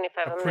 Mike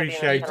 25, I'm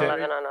Appreciate gonna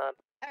be it. 11 on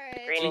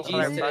a green and GG's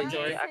color today, buggy.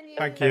 Joy.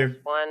 Thank you.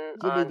 One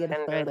Jimmy, on get a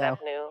 10 Grand photo.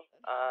 Avenue.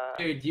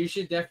 Dude, you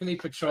should definitely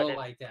patrol But it-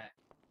 like that.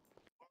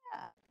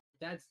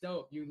 That's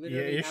dope. You Yeah,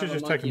 literally you have should a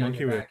just take a on monkey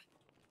your with you. back.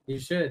 You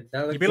should.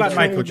 That looks You'd be like dope.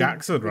 Michael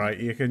Jackson, right?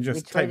 You can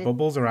just take traded-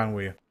 bubbles around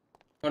with you.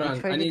 Hold We on,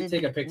 I traded need to in-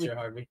 take a picture, we-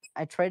 Harvey.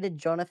 I traded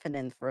Jonathan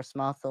in for a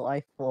smarter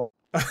life form.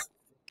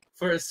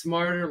 For a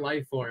smarter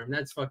life form.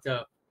 That's fucked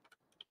up.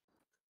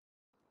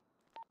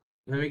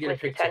 Let me get a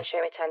Whiskey picture. 10,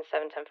 show me 10,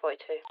 7, 10,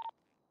 42.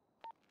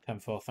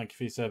 10-4, thank you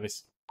for your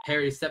service.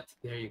 Harry, step.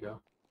 There you go.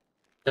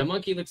 The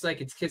monkey looks like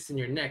it's kissing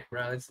your neck,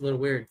 bro. It's a little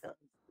weird.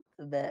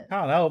 Can't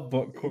help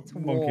but It's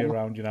monkey warm.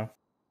 around, you know.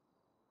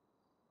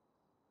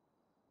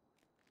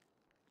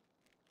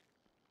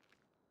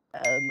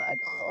 I don't know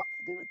what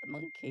to do with the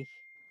monkey.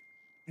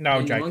 No,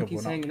 And the Jacob, monkey's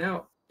we're not. hanging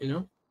out, you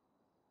know?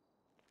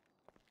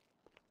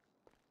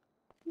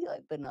 You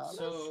like bananas?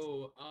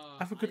 So,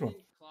 Have a I good one.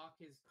 didn't clock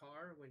his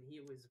car when he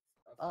was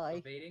Bye.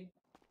 evading.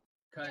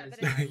 Cause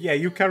Yeah,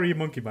 you carry your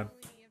monkey, man.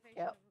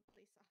 Yep.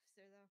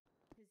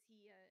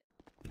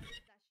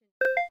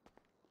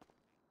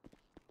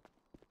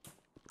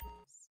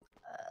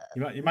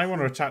 You might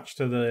want to attach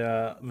to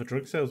the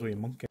drug sales with your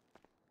monkey.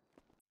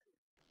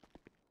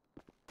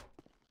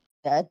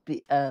 That'd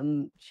be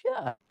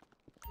sure.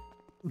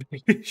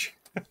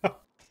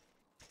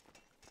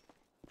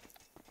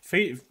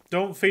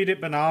 Don't feed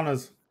it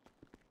bananas.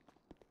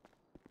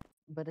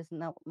 But isn't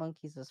that what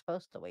monkeys are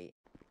supposed to eat?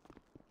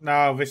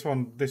 No, this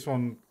one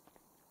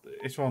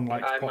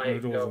likes I pot might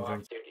noodles go and off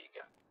things. duty,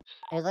 guys.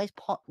 It likes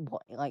pot.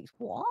 What? It likes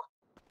what?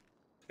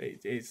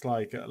 It's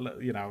like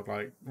you know,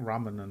 like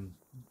ramen and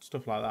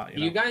stuff like that.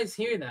 you guys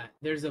hear that?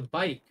 There's a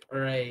bike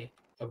or another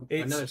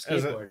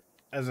skateboard.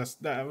 As a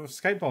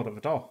skateboard at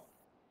the door.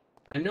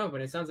 I know,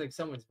 but it sounds like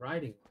someone's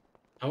riding one.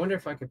 I wonder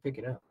if I could pick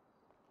it up.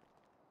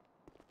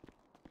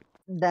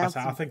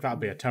 I think that'd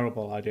be a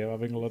terrible idea,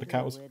 having a lot of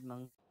cows.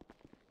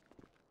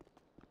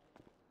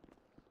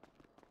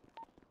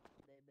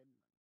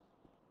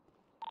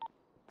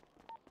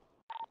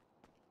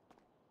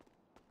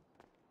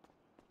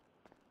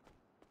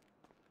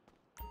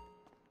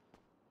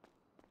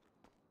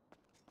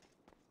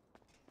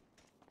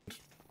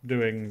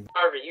 Doing.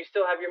 Harvey, you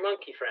still have your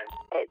monkey friend.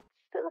 It's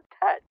still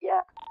attached, yeah.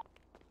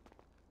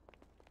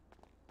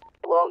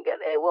 It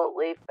won't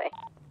leave me.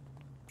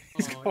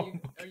 Oh,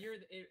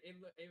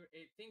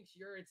 it thinks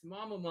you're its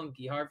mama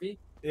monkey, Harvey.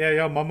 Yeah,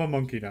 you're mama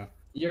monkey now.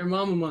 Your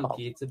mama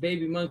monkey. It's a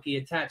baby monkey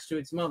attached to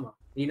its mama.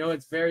 You know,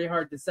 it's very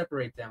hard to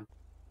separate them.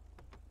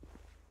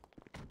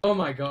 Oh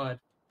my god.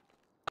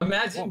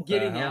 Imagine What the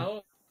getting hell?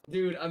 out.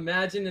 Dude,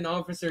 imagine an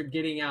officer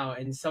getting out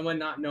and someone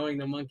not knowing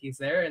the monkey's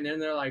there, and then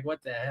they're like,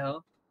 what the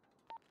hell?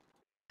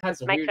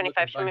 That's a Mike weird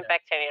 25, looking show me bundle.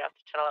 back 10, you have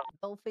to channel out.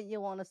 Don't think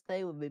you want to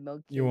stay with me,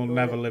 monkey. You will Go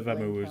never to live Wayne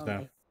Emu's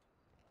now.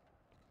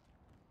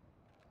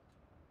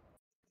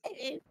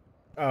 County.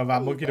 Oh,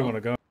 that monkey don't want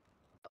to go.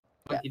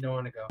 Monkey don't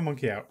want to go.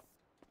 Monkey out.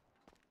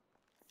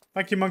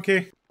 Thank you,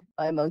 monkey.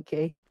 Bye,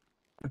 monkey.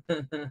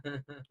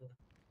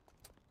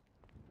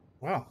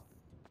 Wow.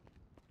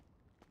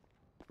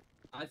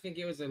 I think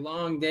it was a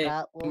long day.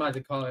 I'm about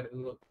to call it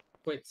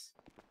quits.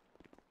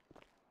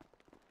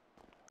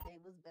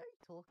 It was very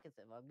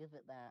talkative, I'll give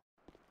it that.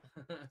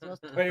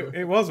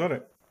 It was, wasn't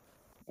it?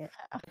 Yeah.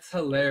 It's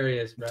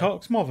hilarious, bro.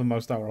 Talks more than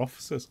most of our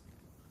officers.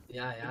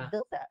 Yeah, yeah. It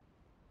does that.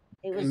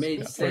 It made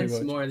Yeah, sense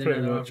pretty much, more than pretty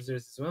other much.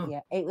 officers as well. Yeah,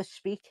 it was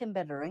speaking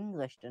better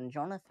English than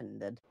Jonathan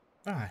did.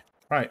 Aye.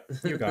 Right,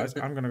 you guys,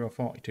 I'm going to go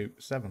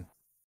 42-7.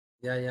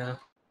 Yeah, yeah.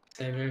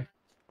 Same here.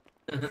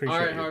 Appreciate All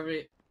right, you.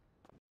 Harvey.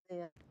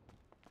 Yeah.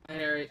 Hi,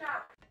 Harry.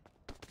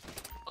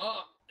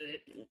 Oh.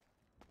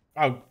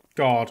 Oh,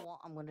 God. What?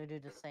 I'm gonna do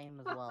the same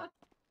as well.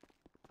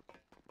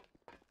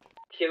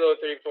 Kilo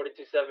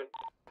 342-7.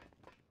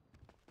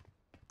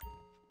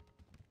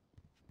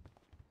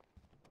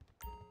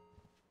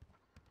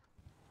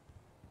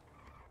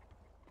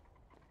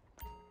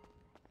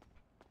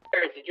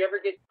 Eric, did you ever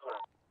get...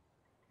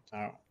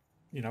 Oh,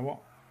 you know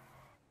what?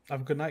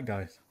 Have a good night,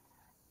 guys.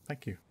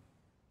 Thank you.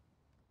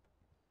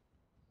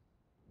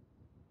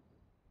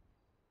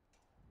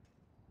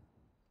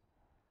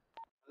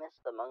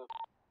 Mr. Monk.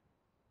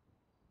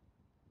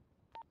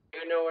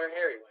 You know where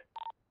Harry went?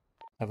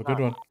 Have a good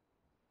one.